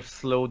would have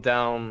slowed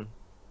down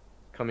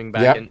coming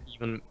back and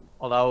even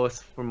allow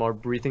us for more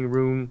breathing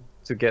room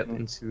to get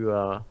into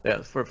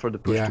for the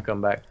push to come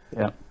back.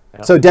 Yeah.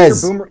 So Des,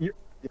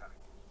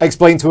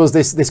 explain to us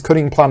this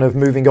cunning plan of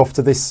moving off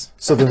to this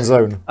southern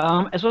zone.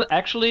 As well,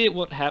 actually,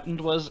 what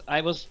happened was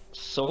I was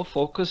so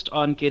focused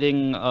on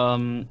getting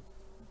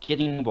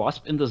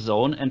Wasp in the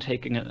zone and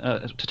taking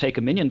to take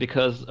a minion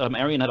because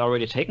Arian had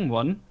already taken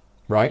one.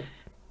 Right.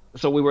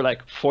 So we were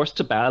like forced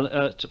to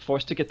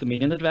get the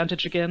minion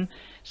advantage again.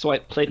 So I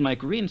played my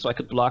green so I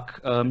could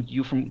block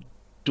you from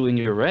doing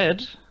your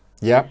red.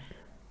 Yeah.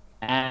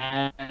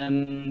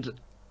 And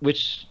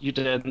which you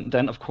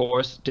then of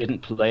course didn't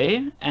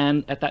play,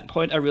 and at that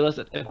point I realized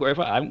that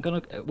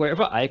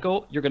wherever I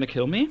go, you're gonna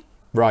kill me.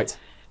 Right.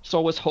 So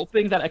I was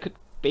hoping that I could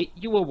bait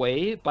you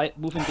away by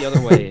moving the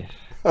other way.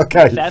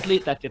 Okay. Sadly,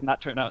 that did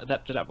not turn out.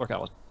 That did not work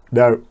out.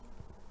 No.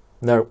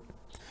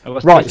 I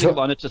was basically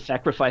wanted to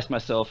sacrifice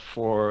myself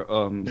for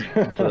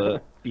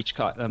the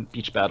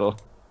beach battle.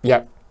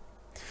 Yeah.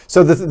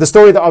 So the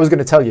story that I was going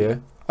to tell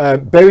you.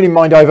 Bearing in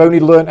mind I've only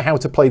learned how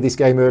to play this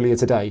game earlier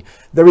today,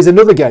 there is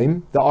another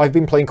game that I've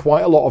been playing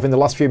quite a lot of in the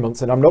last few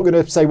months, and I'm not going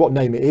to say what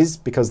name it is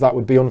because that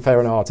would be unfair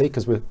and arty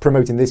because we're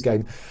promoting this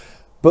game.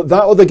 But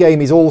that other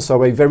game is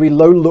also a very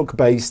low luck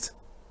based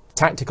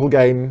tactical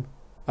game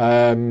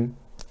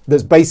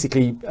that's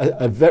basically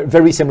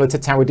very similar to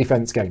tower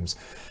defense games.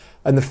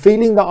 And the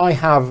feeling that I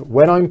have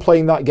when I'm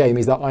playing that game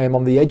is that I am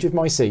on the edge of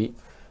my seat.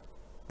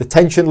 The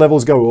tension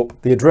levels go up,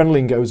 the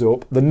adrenaline goes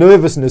up, the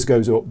nervousness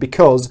goes up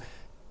because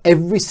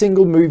every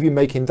single move you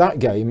make in that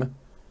game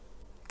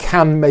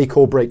can make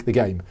or break the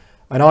game.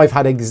 And I've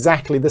had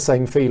exactly the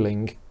same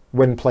feeling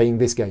when playing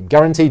this game.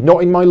 Guaranteed,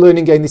 not in my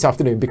learning game this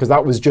afternoon, because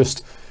that was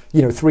just,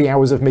 3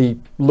 hours of me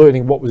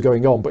learning what was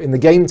going on. But in the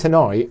game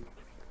tonight,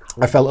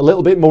 I felt a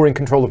little bit more in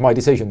control of my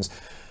decisions.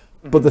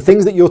 But the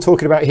things that you're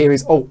talking about here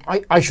is,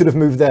 I should have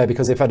moved there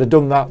because if I'd have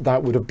done that,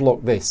 that would have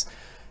blocked this.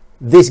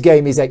 This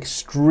game is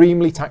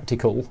extremely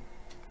tactical.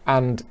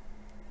 And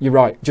you're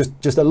right,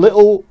 just a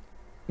little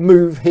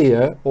move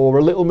here or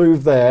a little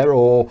move there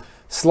or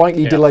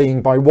slightly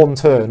delaying by one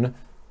turn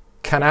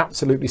can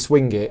absolutely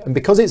swing it. And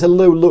because it's a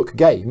low luck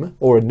game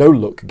or a no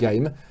luck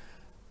game,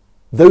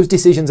 those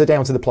decisions are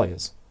down to the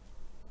players.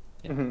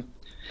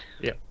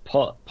 Yeah,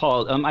 Paul,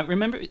 I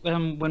remember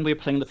when we were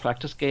playing the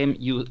practice game,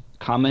 you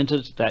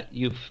commented that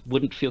you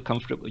wouldn't feel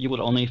comfortable. You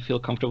would only feel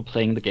comfortable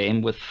playing the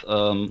game with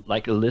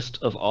like a list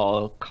of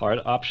all card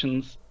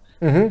options.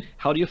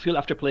 How do you feel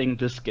after playing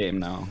this game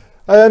now?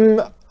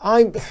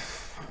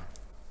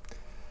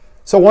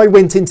 So I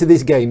went into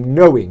this game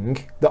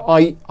knowing that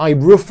I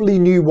roughly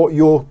knew what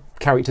your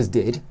characters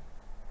did,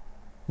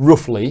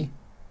 roughly.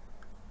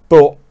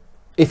 But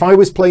if I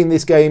was playing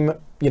this game,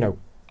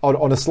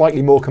 on a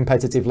slightly more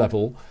competitive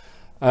level,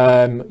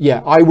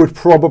 I would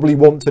probably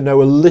want to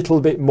know a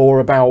little bit more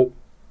about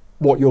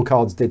what your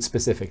cards did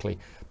specifically.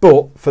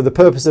 But for the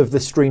purpose of the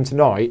stream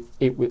tonight,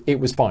 it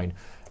was fine.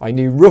 I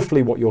knew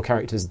roughly what your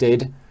characters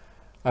did,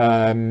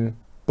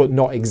 but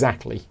not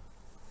exactly.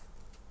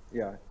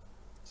 Yeah.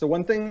 So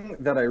one thing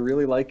that I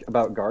really like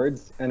about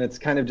Guards, and it's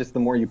kind of just the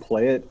more you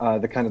play it,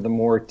 the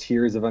more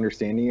tiers of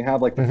understanding you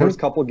have. Like the first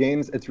couple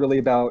games, it's really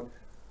about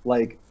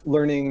like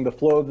learning the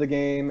flow of the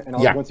game, and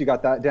once you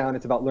got that down,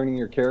 it's about learning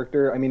your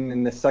character. I mean,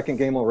 in the second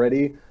game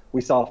already,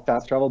 we saw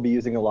fast travel be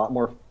using a lot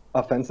more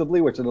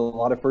offensively, which in a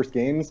lot of first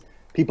games,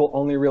 people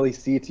only really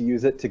see to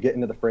use it to get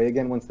into the fray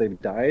again once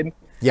they've died.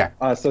 Yeah.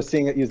 So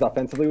seeing it used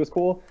offensively was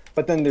cool.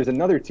 But then there's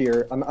another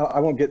tier. I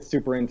won't get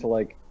super into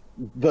like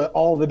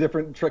all the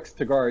different tricks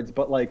to Guards,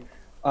 but like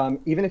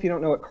even if you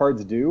don't know what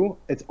cards do,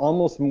 it's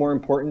almost more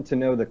important to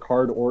know the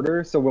card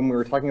order. So when we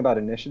were talking about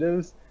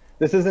initiatives,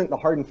 this isn't the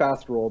hard and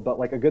fast rule, but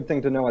like a good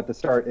thing to know at the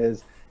start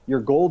is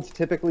your gold's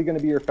typically going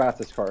to be your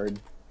fastest card.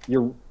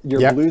 Your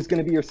blue's going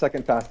to be your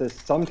second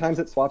fastest. Sometimes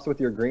it swaps with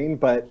your green,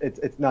 but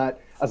it's not,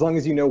 as long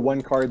as you know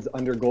one card's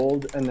under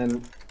gold, and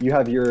then you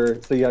have your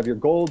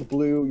gold,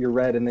 blue, your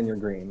red, and then your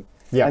green.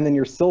 Yeah. And then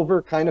your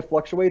silver kind of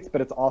fluctuates, but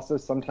it's also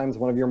sometimes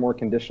one of your more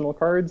conditional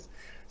cards.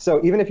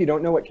 So even if you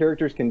don't know what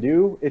characters can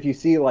do, if you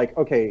see like,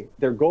 okay,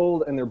 their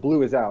gold and their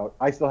blue is out,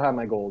 I still have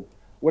my gold.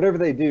 Whatever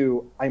they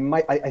do, I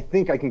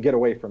think I can get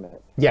away from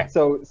it. Yeah.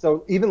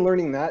 So even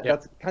learning that,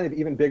 that's kind of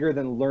even bigger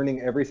than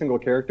learning every single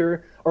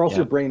character, or else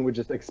your brain would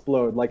just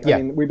explode. Like, I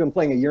mean, we've been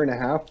playing a year and a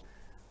half.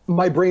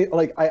 my brain,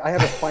 like I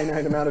have a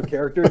finite amount of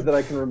characters that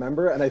I can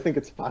remember, and I think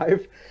it's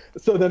 5.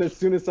 So then as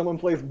soon as someone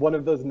plays one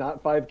of those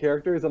not 5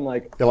 characters, I'm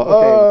like, You're like,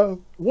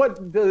 okay,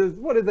 what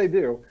did they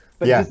do?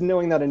 But Yeah. just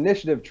knowing that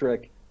initiative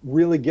trick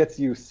really gets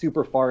you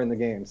super far in the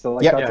game. So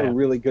like Yeah. that's Yeah. a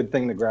really good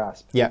thing to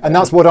grasp. Yeah, and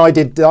that's what I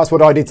did. That's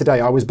what I did today.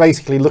 I was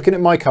basically looking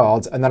at my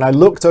cards, and then I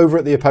looked over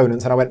at the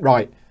opponents, and I went,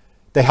 right,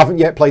 they haven't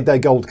yet played their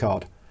gold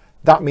card.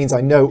 That means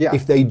I know Yeah.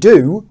 if they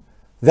do,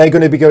 they're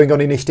going to be going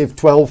on initiative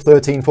 12,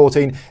 13,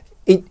 14.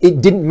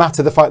 It didn't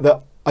matter the fact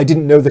that I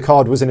didn't know the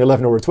card was an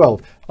 11 or a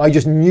 12. I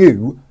just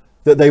knew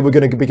that they were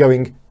going to be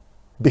going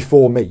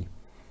before me.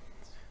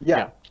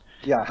 Yeah.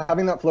 Yeah,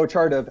 having that flow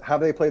chart of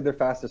have they played their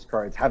fastest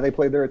cards, have they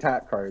played their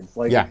attack cards,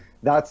 like Yeah.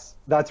 that's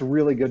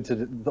really good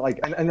to like.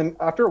 And then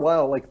after a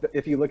while, like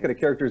if you look at a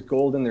character's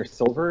gold and their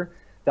silver,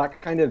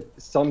 that kind of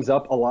sums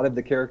up a lot of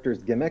the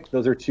character's gimmick.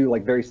 Those are 2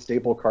 like very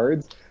staple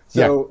cards.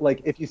 So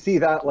like if you see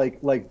that like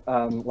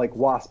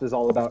Wasp is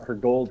all about her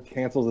gold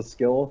cancels a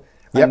skill,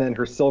 Yep. and then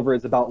her silver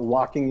is about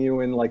locking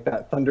you in like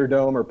that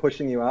Thunderdome or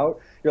pushing you out.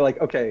 You're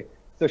like, okay,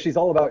 so she's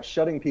all about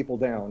shutting people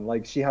down.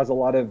 Like she has a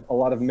lot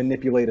of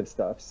manipulative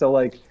stuff. So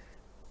like.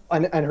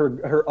 And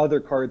her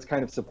other cards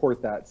kind of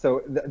support that,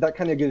 so that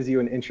kind of gives you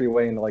an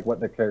entryway into like what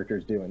the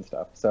characters do and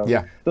stuff. So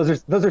Yeah. those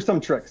are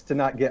some tricks to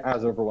not get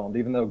as overwhelmed.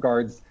 Even though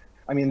guards,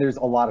 I mean, there's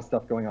a lot of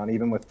stuff going on,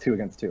 even with 2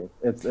 against 2.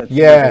 It's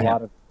Yeah. a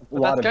lot of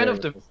That's kind of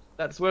variables.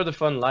 that's where the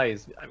fun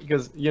lies,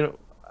 because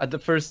at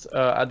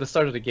the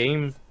start of the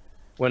game,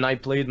 when I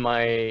played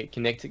my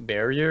kinetic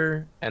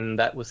barrier and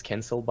that was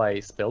cancelled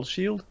by spell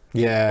shield,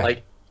 Yeah.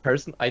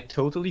 I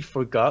totally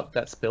forgot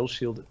that spell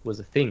shield was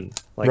a thing.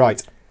 Right.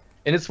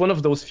 And it's one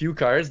of those few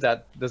cards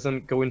that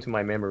doesn't go into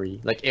my memory.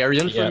 Like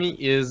Arian for Yeah. me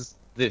is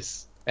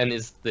this and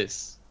is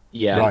this.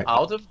 Yeah. Right.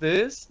 Out of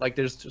this, like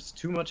there's just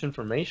too much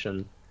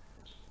information.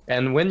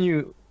 And when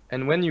you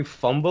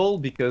fumble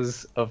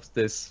because of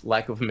this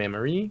lack of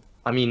memory,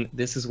 I mean,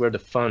 this is where the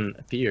fun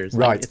appears.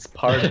 Like, Right. it's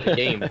part of the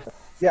game.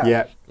 Yeah.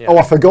 Yeah. Yeah. Oh,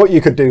 I forgot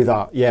you could do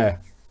that. Yeah.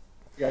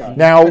 Yeah.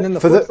 Now, and then the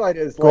for flip the side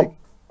is go on. like,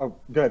 oh,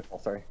 good. Oh,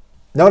 sorry.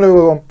 No,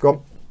 go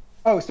on.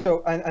 Oh,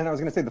 so and I was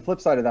gonna say the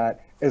flip side of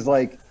that is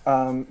like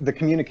the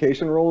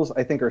communication rules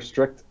I think are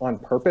strict on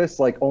purpose,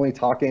 like only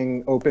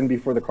talking open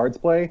before the cards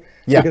play.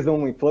 Yeah. Because then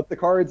when we flip the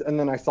cards and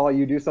then I saw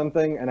you do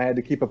something and I had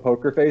to keep a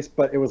poker face,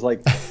 but it was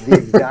like the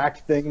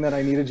exact thing that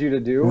I needed you to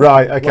do.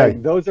 Right, okay.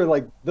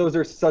 Like, those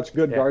are such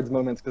good Yeah. guards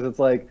moments because it's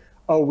like,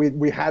 oh,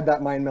 we had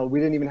that mind meld. We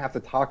didn't even have to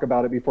talk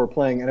about it before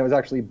playing, and it was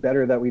actually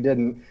better that we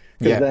didn't.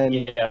 Because Yeah. then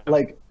Yeah.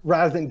 like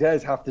Raz and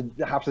Dez have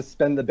to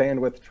spend the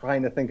bandwidth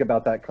trying to think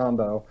about that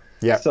combo.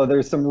 Yeah. So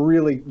there's some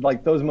really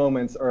like those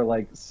moments are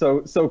like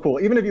so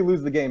cool. Even if you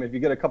lose the game, if you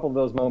get a couple of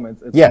those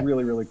moments, it's Yeah.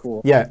 really, really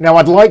cool. Yeah. Now,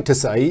 I'd like to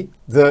say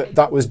that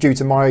that was due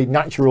to my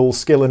natural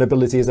skill and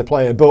ability as a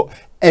player, but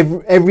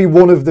every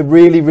one of the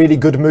really, really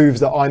good moves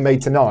that I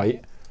made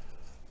tonight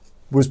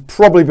was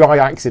probably by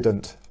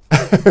accident.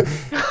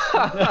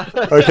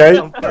 Okay.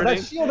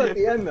 That shield at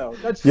the end though.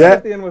 That shield Yeah.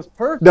 at the end was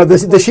perfect. No,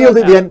 the shield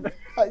at the end.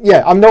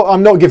 Yeah, I'm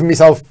not giving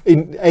myself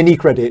any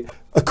credit.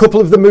 A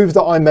couple of the moves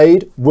that I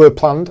made were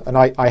planned, and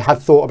I had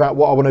thought about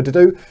what I wanted to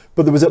do.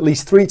 But there was at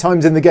least 3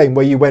 times in the game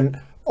where you went,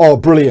 "Oh,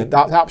 brilliant!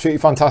 That's absolutely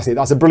fantastic!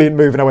 That's a brilliant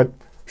move," and I went,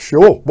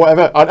 "Sure,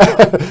 whatever."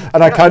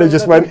 And I kind of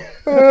just went,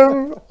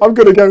 "I'm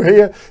going to go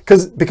here,"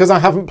 because I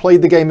haven't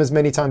played the game as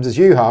many times as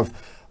you have.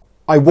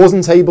 I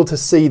wasn't able to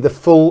see the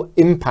full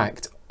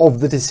impact of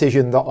the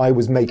decision that I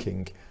was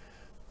making.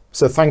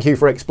 So thank you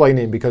for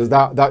explaining, because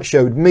that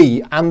showed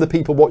me and the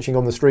people watching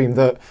on the stream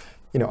that,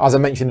 as I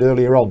mentioned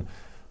earlier on,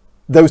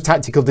 those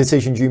tactical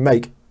decisions you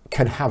make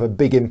can have a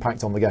big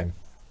impact on the game.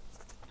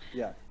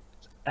 Yeah.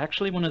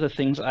 Actually, one of the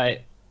things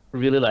I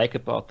really like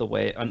about the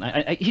way, and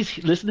he's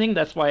listening,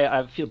 that's why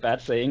I feel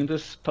bad saying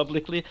this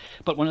publicly,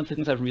 but one of the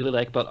things I really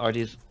like about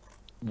Artie's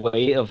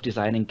way of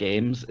designing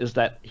games is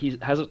that he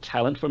has a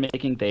talent for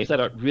making games that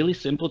are really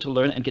simple to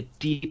learn and get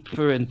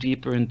deeper and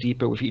deeper and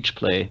deeper with each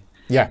play.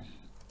 Yeah.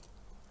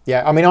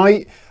 Yeah, I mean,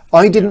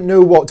 I didn't know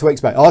what to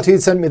expect. Artie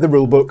had sent me the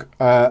rulebook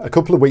a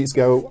couple of weeks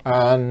ago,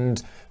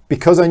 and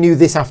because I knew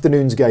this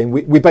afternoon's game,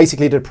 we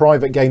basically did a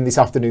private game this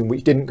afternoon,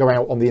 which didn't go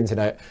out on the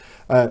internet,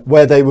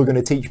 where they were going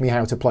to teach me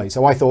how to play.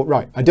 So I thought,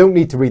 right, I don't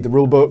need to read the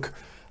rulebook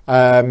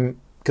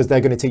because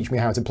they're going to teach me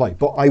how to play.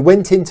 But I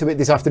went into it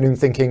this afternoon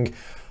thinking,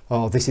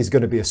 oh, this is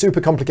going to be a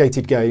super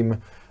complicated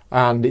game,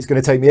 and it's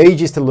going to take me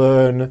ages to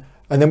learn.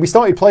 And then we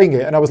started playing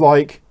it, and I was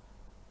like,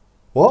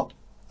 what?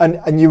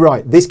 And you're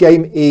right, this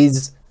game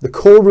is, the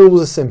core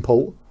rules are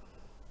simple,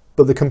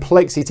 but the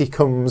complexity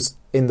comes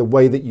in the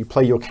way that you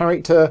play your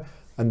character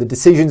and the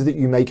decisions that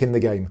you make in the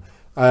game.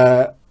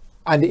 And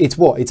it's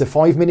it's a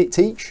 5-minute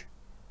teach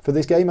for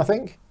this game, I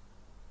think.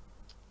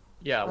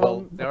 Yeah,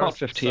 well, there are about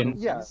 15.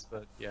 some Yeah. rules,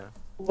 but yeah.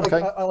 Like,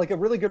 Okay. like a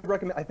really good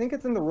recommend. I think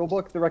it's in the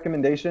rulebook. The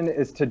recommendation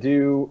is to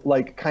do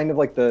like kind of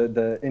like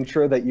the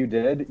intro that you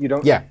did. You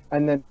don't. Yeah.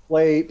 And then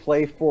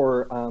play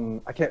for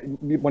I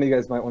can't. One of you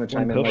guys might want to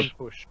chime in. push. Like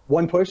Push.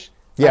 one push.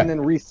 Yeah. And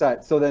then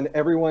reset. So then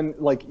everyone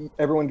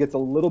gets a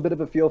little bit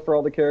of a feel for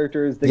all the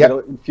characters. They Yep.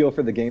 get a feel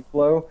for the game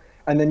flow.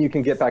 and then you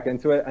can get back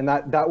into it. And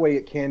that way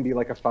it can be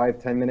like a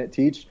 5-10 minute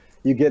teach.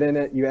 You get in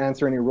it, you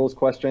answer any rules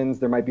questions.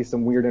 There might be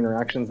some weird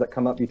interactions that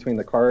come up between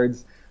the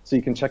cards, so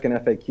you can check an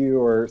FAQ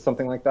or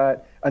something like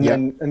that, and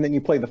then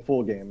you play the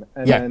full game,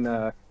 and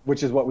then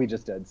which is what we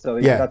just did. So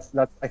that's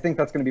I think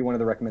that's going to be one of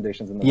the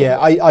recommendations in the Yeah,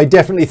 I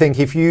definitely think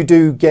if you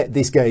do get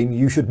this game,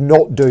 you should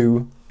not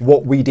do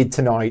what we did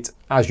tonight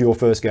as your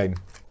first game.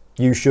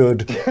 You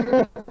should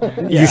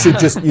you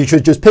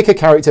should just pick a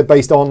character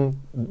based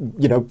on,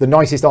 you know, the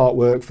nicest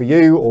artwork for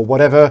you or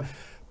whatever.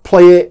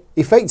 Play it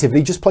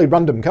effectively, just play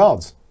random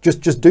cards.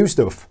 Just do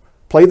stuff.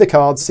 Play the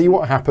cards, see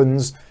what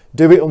happens,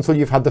 do it until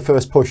you've had the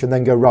first push, and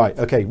then go, right,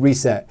 okay,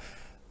 reset.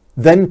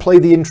 Then play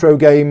the intro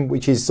game,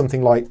 which is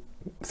something like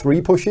 3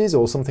 pushes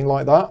or something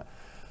like that.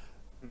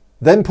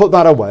 Then put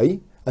that away,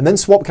 and then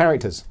swap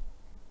characters.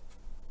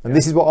 And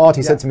this is what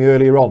Artie said to me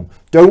earlier on.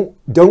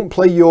 Don't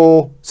play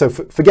your... So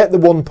forget the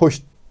 1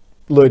 push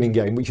learning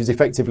game, which is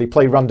effectively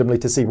play randomly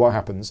to see what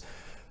happens.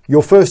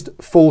 Your first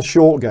full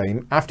short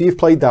game, after you've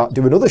played that,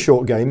 do another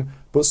short game,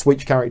 but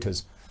switch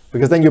characters.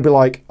 Because then you'll be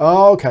like,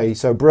 oh, okay,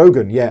 so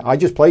Brogan, yeah, I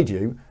just played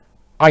you.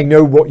 I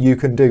know what you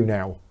can do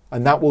now.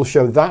 And that will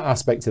show that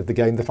aspect of the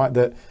game, the fact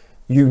that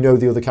you know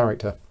the other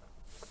character.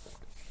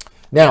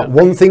 Now,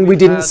 one thing we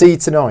didn't see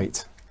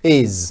tonight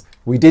is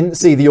we didn't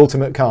see the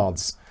ultimate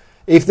cards.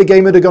 If the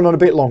game had gone on a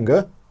bit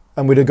longer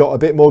and we'd have got a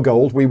bit more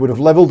gold, we would have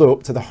leveled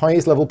up to the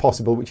highest level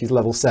possible, which is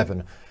level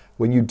 7.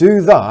 When you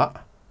do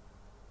that,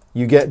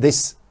 you get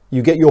this,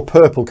 you get your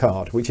purple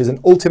card, which is an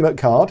ultimate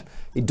card.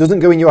 It doesn't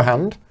go in your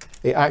hand.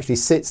 It actually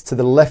sits to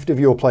the left of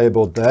your player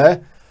board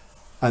there.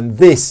 And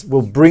this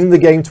will bring the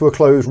game to a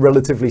close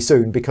relatively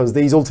soon because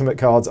these ultimate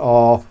cards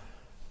are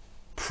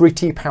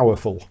pretty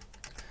powerful.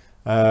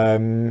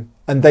 And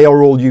they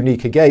are all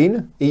unique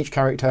again. Each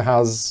character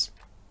has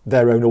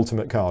their own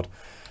ultimate card.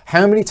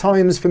 How many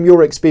times from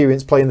your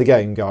experience playing the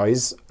game,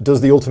 guys,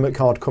 does the ultimate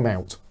card come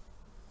out?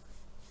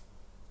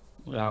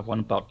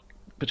 One about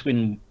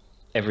between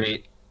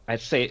every,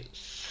 I'd say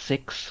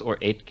 6 or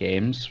 8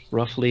 games,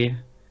 roughly.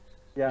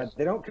 Yeah,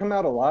 they don't come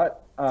out a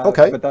lot.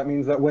 Okay. But that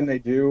means that when they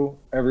do,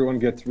 everyone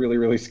gets really,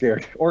 really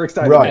scared or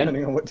excited, Right.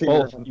 depending on what team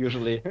Both, you're on.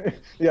 usually.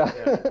 Yeah.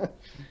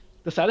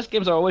 The saddest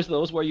games are always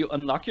those where you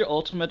unlock your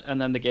ultimate and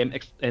then the game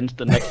ends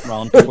the next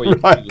round before you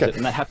Right, use okay. it,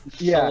 and that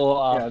happens Yeah, so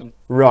often.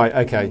 Right,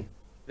 okay.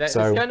 That's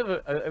So- kind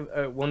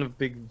of one of the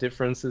big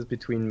differences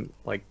between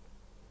like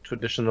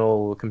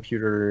traditional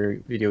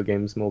computer video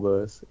games,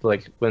 MOBAs.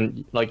 Like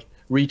when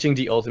reaching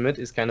the ultimate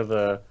is kind of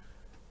a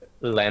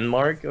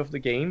landmark of the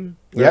game,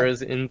 Yep.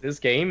 whereas in this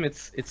game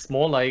it's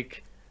more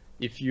like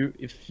if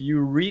you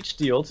reach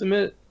the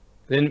ultimate,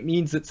 then it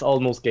means it's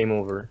almost game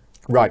over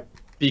Right.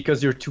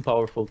 because you're too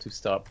powerful to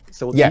stop.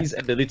 So Yeah. these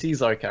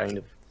abilities are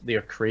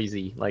they're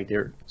crazy, like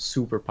they're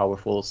super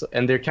powerful,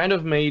 and they're kind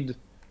of made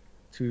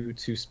to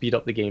speed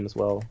up the game as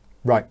well.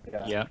 Right.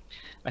 Yeah,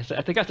 I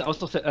think I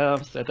also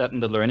said that in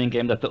the learning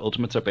game, that the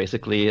ultimates are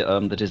basically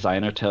the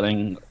designer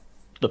telling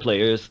the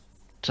players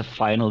to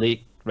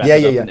finally wrap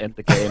it up and end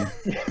the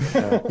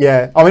game.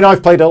 Yeah, I mean,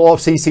 I've played a lot of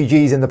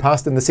CCGs in the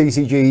past, and the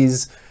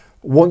CCGs,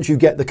 once you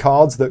get the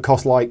cards that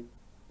cost like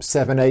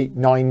 7, 8,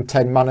 9,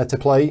 10 mana to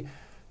play,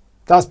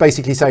 that's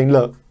basically saying,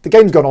 look, the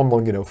game's gone on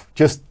long enough.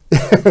 Just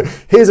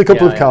here's a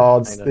couple of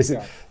cards.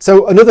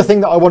 So another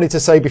thing that I wanted to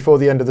say before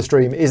the end of the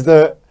stream is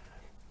that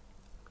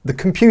the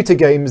computer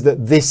games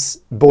that this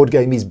board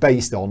game is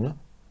based on,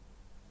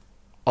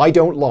 I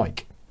don't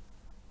like.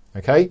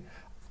 Okay?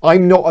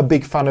 I'm not a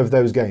big fan of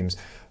those games.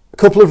 A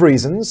couple of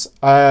reasons.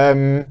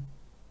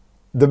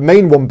 The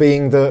main one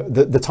being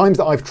the times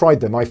that I've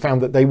tried them, I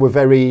found that they were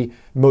very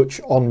much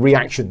on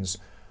reactions.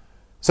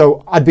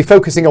 So I'd be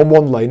focusing on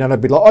one lane and I'd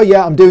be like, oh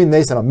yeah, I'm doing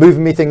this and I'm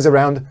moving me things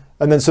around,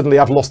 and then suddenly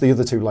I've lost the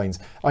other 2 lanes.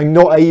 I'm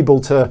not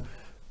able to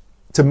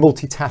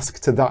multitask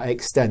to that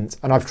extent,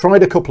 and I've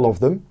tried a couple of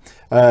them.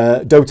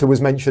 Dota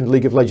was mentioned,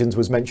 League of Legends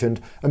was mentioned,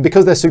 and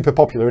because they're super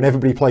popular and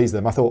everybody plays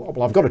them, I thought,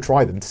 well, I've got to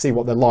try them to see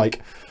what they're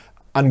like,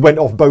 and went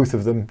off both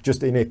of them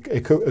just in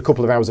a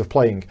couple of hours of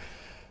playing.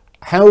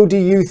 How do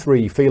you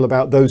 3 feel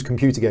about those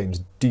computer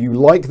games? Do you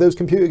like those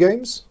computer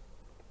games?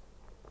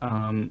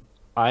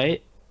 I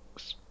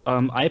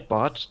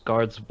bought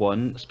Guards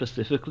 1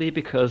 specifically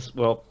because,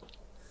 well,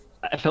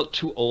 I felt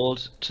too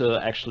old to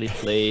actually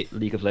play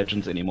League of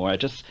Legends anymore. I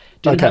just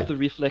didn't have the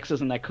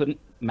reflexes, and I couldn't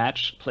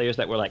match players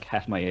that were like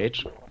half my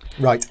age.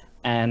 Right.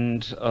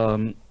 And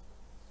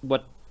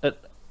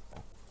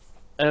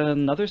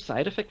another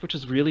side effect, which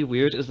is really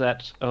weird, is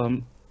that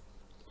for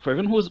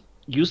everyone who's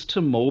used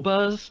to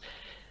MOBAs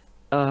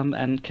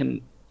and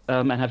can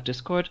and have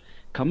Discord,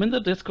 come in the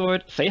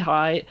Discord, say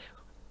hi.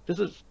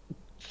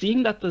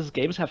 Seeing that these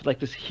games have like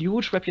this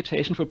huge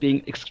reputation for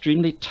being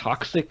extremely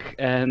toxic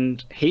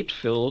and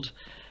hate-filled,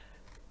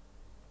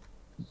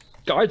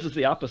 Guards is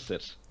the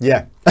opposite.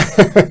 Yeah.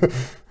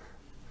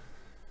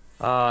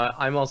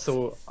 I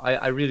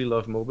really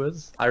love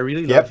MOBAs. I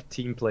really love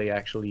team play,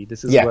 actually.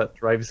 This is what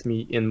drives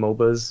me in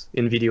MOBAs,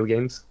 in video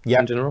games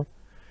in general.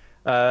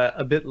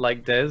 A bit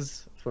like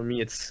Des, for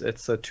me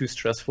it's too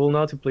stressful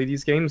now to play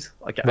these games.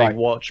 Like I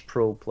watch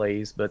pro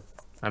plays, but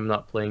I'm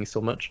not playing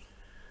so much.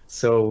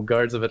 So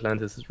Guards of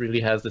Atlantis really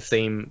has the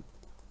same,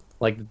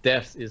 like the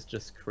depth is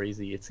just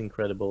crazy. It's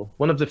incredible.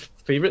 One of the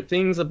favorite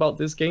things about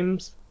this game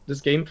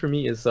for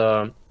me is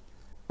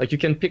like you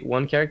can pick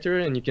one character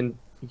and you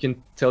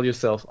can tell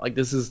yourself like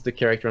this is the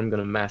character I'm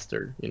gonna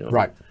master, you know.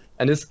 Right.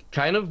 And it's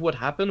kind of what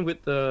happened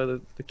with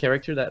the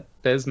character that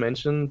Des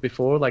mentioned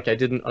before. Like I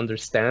didn't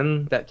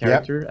understand that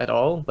character at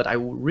all, but I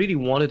really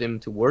wanted him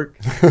to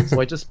work. So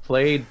I just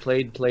played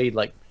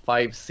like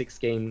 5-6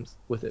 games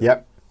with it.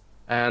 Yep.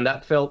 And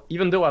that felt,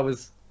 even though I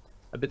was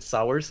a bit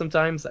sour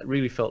sometimes, that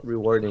really felt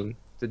rewarding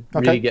to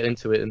really get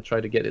into it and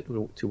try to get it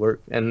to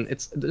work. And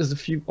there's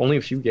only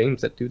a few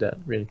games that do that,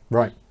 really.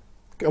 Right.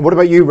 What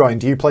about you, Ryan?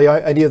 Do you play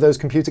any of those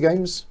computer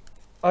games?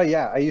 Oh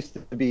yeah, I used to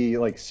be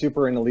like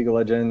super into League of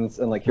Legends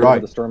and like Heroes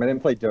of the Storm. I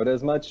didn't play Dota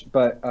as much,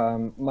 but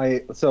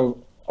so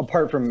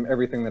apart from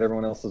everything that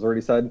everyone else has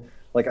already said,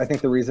 like I think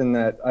the reason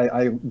that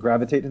I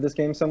gravitate to this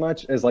game so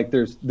much is like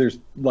there's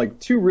like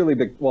two really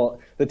big. Well,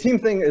 the team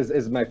thing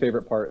is my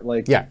favorite part.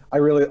 Like I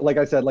really, like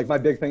I said, like my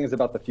big thing is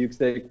about the fugue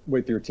state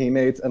with your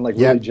teammates and like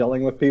really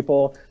gelling with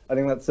people. I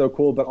think that's so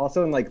cool. But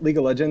also in like League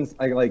of Legends,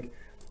 I like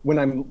when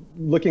I'm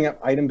looking at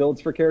item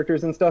builds for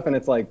characters and stuff, and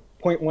it's like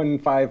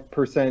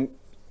 0.15%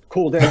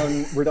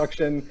 cooldown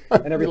reduction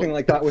and everything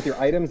like that with your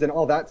items and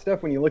all that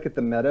stuff. When you look at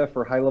the meta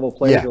for high level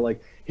players, you're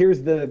like,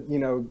 here's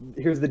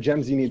the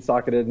gems you need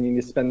socketed and you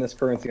need to spend this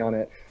currency on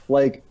it.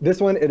 Like this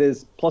one, it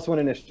is +1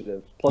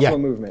 initiative, +1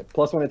 movement,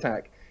 +1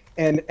 attack.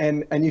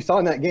 And you saw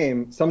in that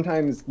game,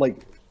 sometimes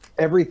like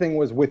everything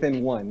was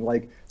within one.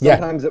 Like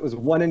sometimes it was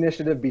one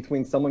initiative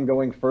between someone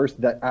going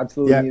first that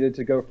absolutely needed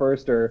to go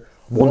first, or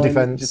one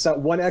defense, just that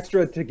one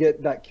extra to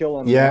get that kill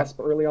on the Wasp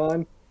early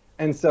on.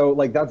 And so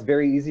like that's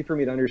very easy for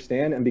me to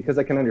understand, and because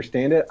I can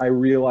understand it, I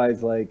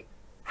realize like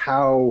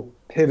how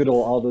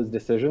pivotal all those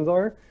decisions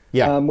are.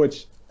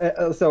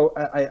 So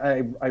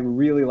I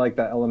really like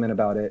that element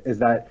about it, is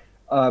that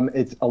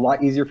it's a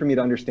lot easier for me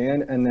to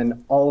understand, and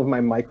then all of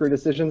my micro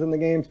decisions in the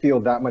game feel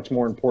that much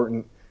more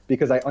important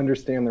because I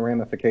understand the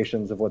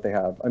ramifications of what they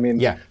have. I mean,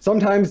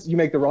 sometimes you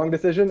make the wrong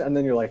decision and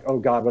then you're like, oh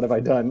God, what have I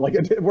done? Like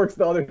it works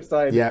the other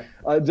side.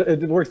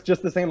 It works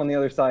just the same on the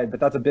other side, but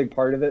that's a big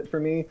part of it for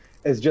me,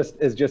 is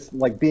just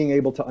like being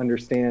able to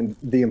understand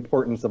the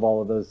importance of all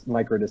of those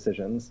micro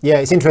decisions. Yeah,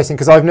 it's interesting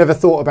because I've never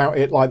thought about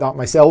it like that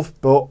myself,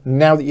 but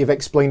now that you've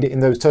explained it in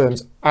those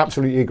terms,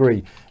 absolutely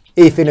agree.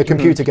 If in a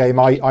computer game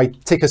I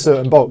tick a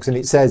certain box and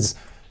it says,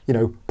 you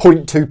know,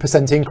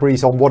 0.2%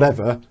 increase on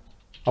whatever,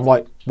 I'm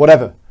like,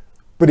 whatever.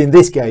 But in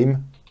this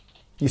game,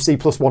 you see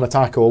 +1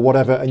 attack or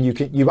whatever, and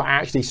you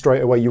actually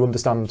straight away you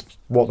understand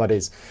what that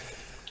is.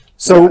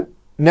 So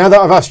now that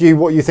I've asked you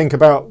what you think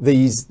about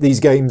these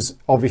games,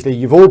 obviously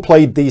you've all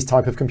played these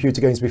type of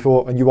computer games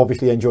before, and you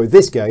obviously enjoy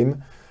this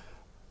game.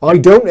 I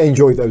don't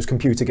enjoy those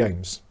computer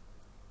games.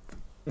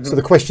 So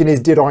the question is,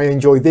 did I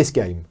enjoy this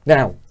game?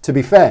 Now, to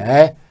be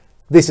fair,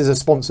 this is a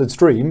sponsored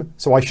stream,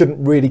 so I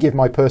shouldn't really give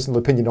my personal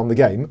opinion on the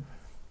game.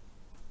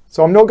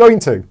 So I'm not going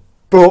to,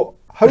 but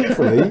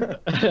hopefully,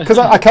 because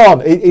I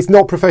can't, it's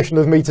not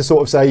professional of me to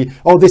sort of say,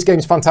 oh, this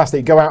game's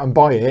fantastic, go out and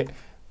buy it,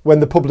 when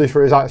the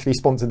publisher has actually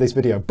sponsored this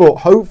video. But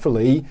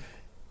hopefully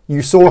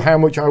you saw how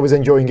much I was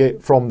enjoying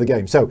it from the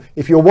game. So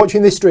if you're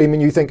watching this stream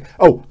and you think,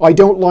 oh, I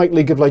don't like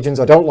League of Legends,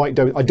 I don't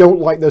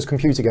like those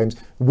computer games,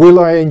 will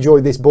I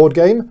enjoy this board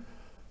game?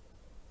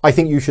 I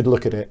think you should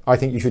look at it. I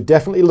think you should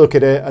definitely look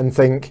at it and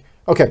think,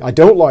 okay, I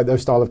don't like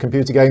those style of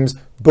computer games,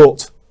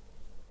 but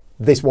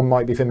this one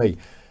might be for me.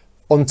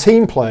 On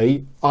team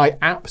play, I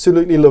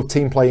absolutely love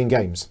team play in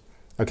games.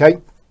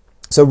 Okay,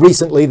 so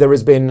recently there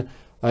has been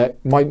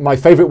my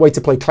favorite way to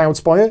play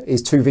Cloudspire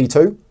is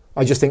 2v2.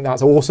 I just think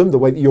that's awesome, the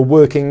way that you're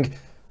working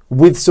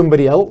with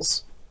somebody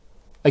else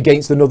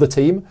against another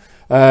team.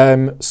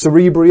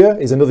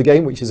 Cerebria is another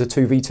game which is a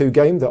 2v2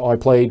 game that I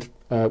played,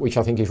 which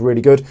I think is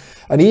really good.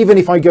 And even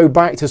if I go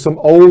back to some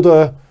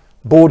older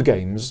board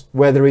games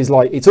where there is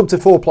like, it's up to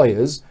 4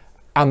 players,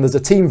 and there's a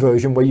team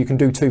version where you can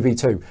do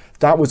 2v2.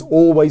 That was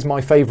always my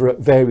favourite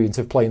variant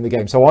of playing the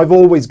game. So I've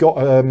always got,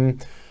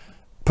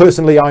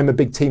 personally, I'm a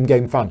big team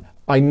game fan.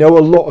 I know a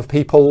lot of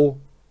people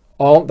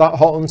aren't that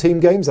hot on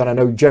team games, and I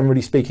know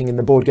generally speaking in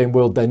the board game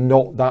world, they're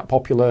not that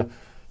popular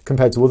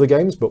compared to other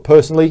games, but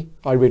personally,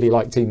 I really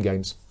like team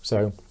games.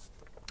 So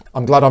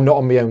I'm glad I'm not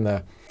on my own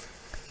there.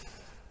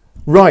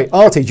 Right,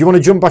 Artie, do you want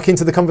to jump back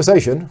into the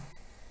conversation?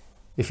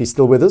 If you're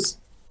still with us.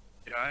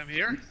 Yeah, I'm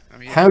here.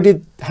 How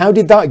did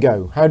that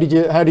go? How did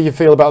you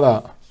feel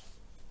about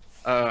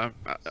that?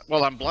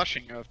 Well, I'm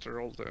blushing after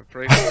all the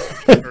praise.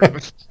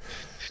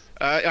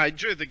 I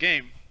enjoyed the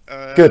game.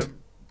 Good.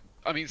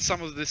 I mean,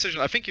 some of the decisions,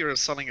 I think you're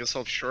selling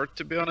yourself short,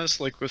 to be honest,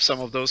 like with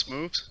some of those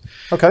moves.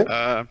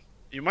 Okay.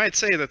 You might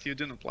say that you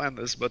didn't plan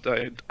this, but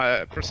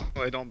I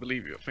personally don't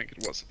believe you. I think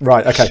it was.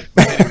 Right, okay.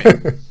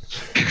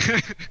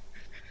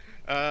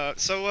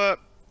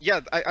 Yeah,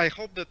 I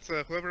hope that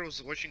whoever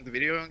was watching the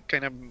video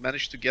kind of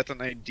managed to get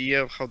an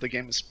idea of how the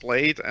game is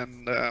played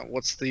and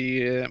what's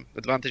the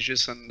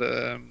advantages and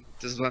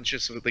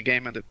disadvantages of the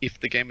game, and if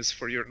the game is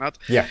for you or not.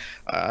 Yeah.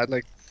 I'd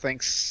like to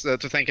thanks to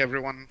thank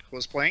everyone who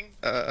was playing.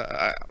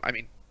 I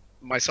mean,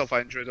 myself, I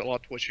enjoyed a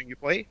lot watching you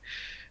play,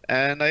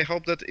 and I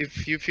hope that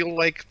if you feel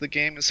like the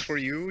game is for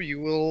you,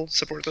 you will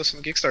support us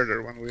on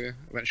Kickstarter when we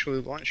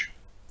eventually launch.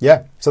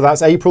 Yeah, so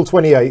that's April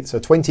 28th, so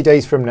 20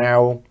 days from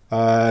now.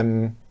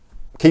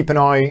 Keep an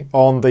eye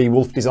on the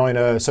Wolf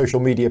Designer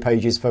social media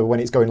pages for when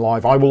it's going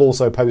live. I will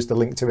also post a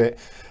link to it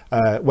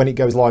when it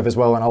goes live as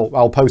well, and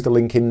I'll post a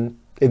link in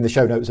the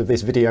show notes of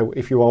this video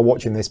if you are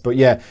watching this. But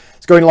yeah,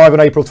 it's going live on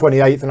April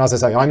 28th, and as I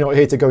say, I'm not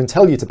here to go and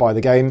tell you to buy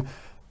the game.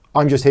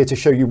 I'm just here to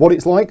show you what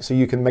it's like, so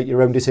you can make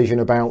your own decision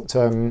about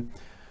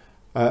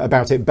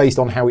it based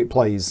on how it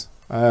plays.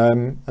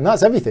 And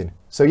that's everything.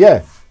 So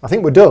yeah, I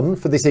think we're done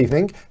for this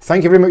evening.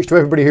 Thank you very much to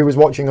everybody who was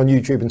watching on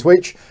YouTube and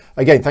Twitch.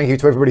 Again, thank you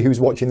to everybody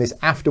who's watching this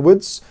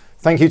afterwards.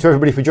 Thank you to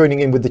everybody for joining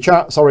in with the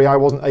chat. Sorry I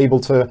wasn't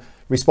able to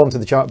respond to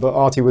the chat, but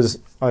Artie was,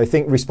 I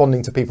think,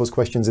 responding to people's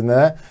questions in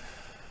there.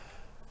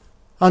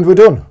 And we're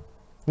done.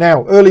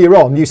 Now, earlier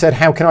on, you said,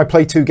 how can I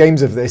play 2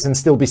 games of this and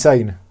still be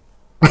sane?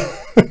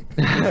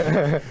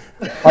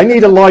 I need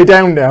to lie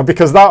down now,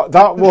 because I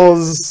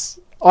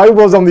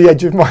was on the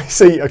edge of my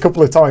seat a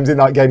couple of times in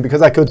that game,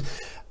 because I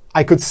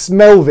could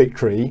smell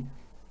victory,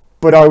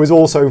 but I was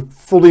also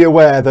fully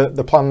aware that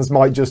the plans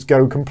might just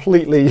go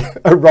completely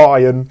awry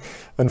and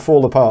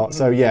fall apart.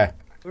 So yeah.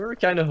 We were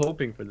kind of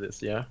hoping for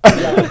this, yeah.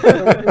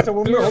 Yeah. So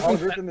when we were all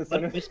grouped in the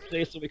center,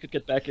 misplaced so we could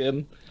get back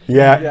in.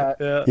 Yeah.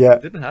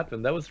 It didn't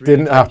happen. That was really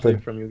Didn't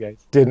happen from you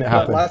guys. Didn't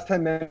happen. last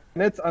 10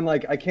 minutes, I'm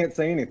like, I can't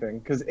say anything,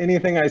 because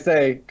anything I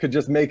say could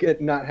just make it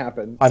not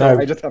happen. I know.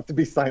 So I just have to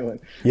be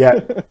silent.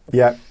 Yeah,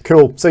 yeah,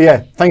 cool. So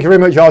yeah, thank you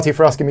very much, Artie,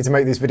 for asking me to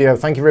make this video.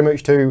 Thank you very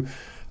much to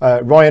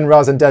Ryan,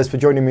 Raz and Des for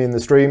joining me in the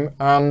stream.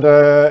 And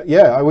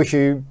yeah, I wish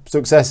you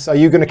success. Are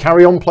you going to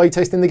carry on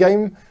playtesting the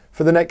game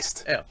for the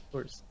next? Yeah, of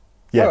course.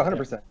 Yeah, Oh,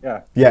 100%.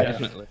 Yeah. yeah.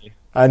 Definitely.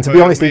 And to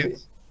be honest,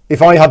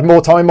 if I had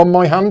more time on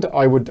my hand,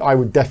 I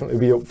would definitely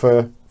be up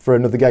for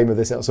another game of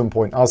this at some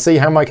point. I'll see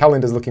how my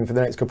calendar's looking for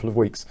the next couple of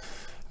weeks.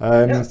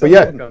 But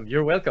yeah,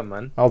 You're welcome,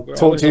 man. I'll We're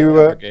talk always to you.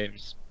 open for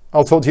games.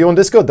 I'll talk to you on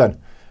Discord then.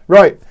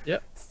 Right. Yeah.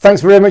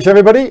 Thanks very much,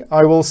 everybody.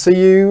 I will see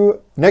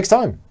you next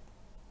time.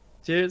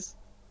 Cheers.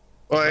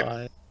 Bye.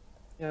 Bye.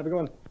 Yeah, have a good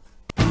one.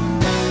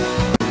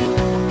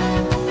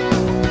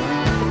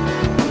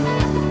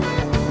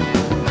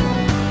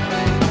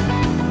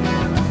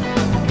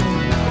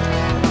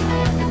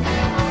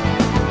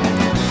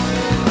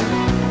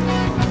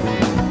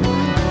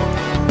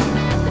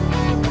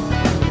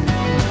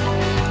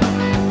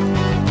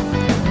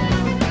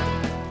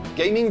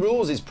 Gaming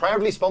Rules is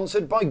proudly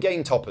sponsored by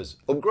Game Toppers,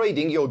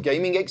 upgrading your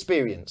gaming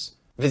experience.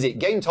 Visit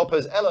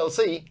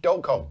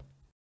GameToppersLLC.com.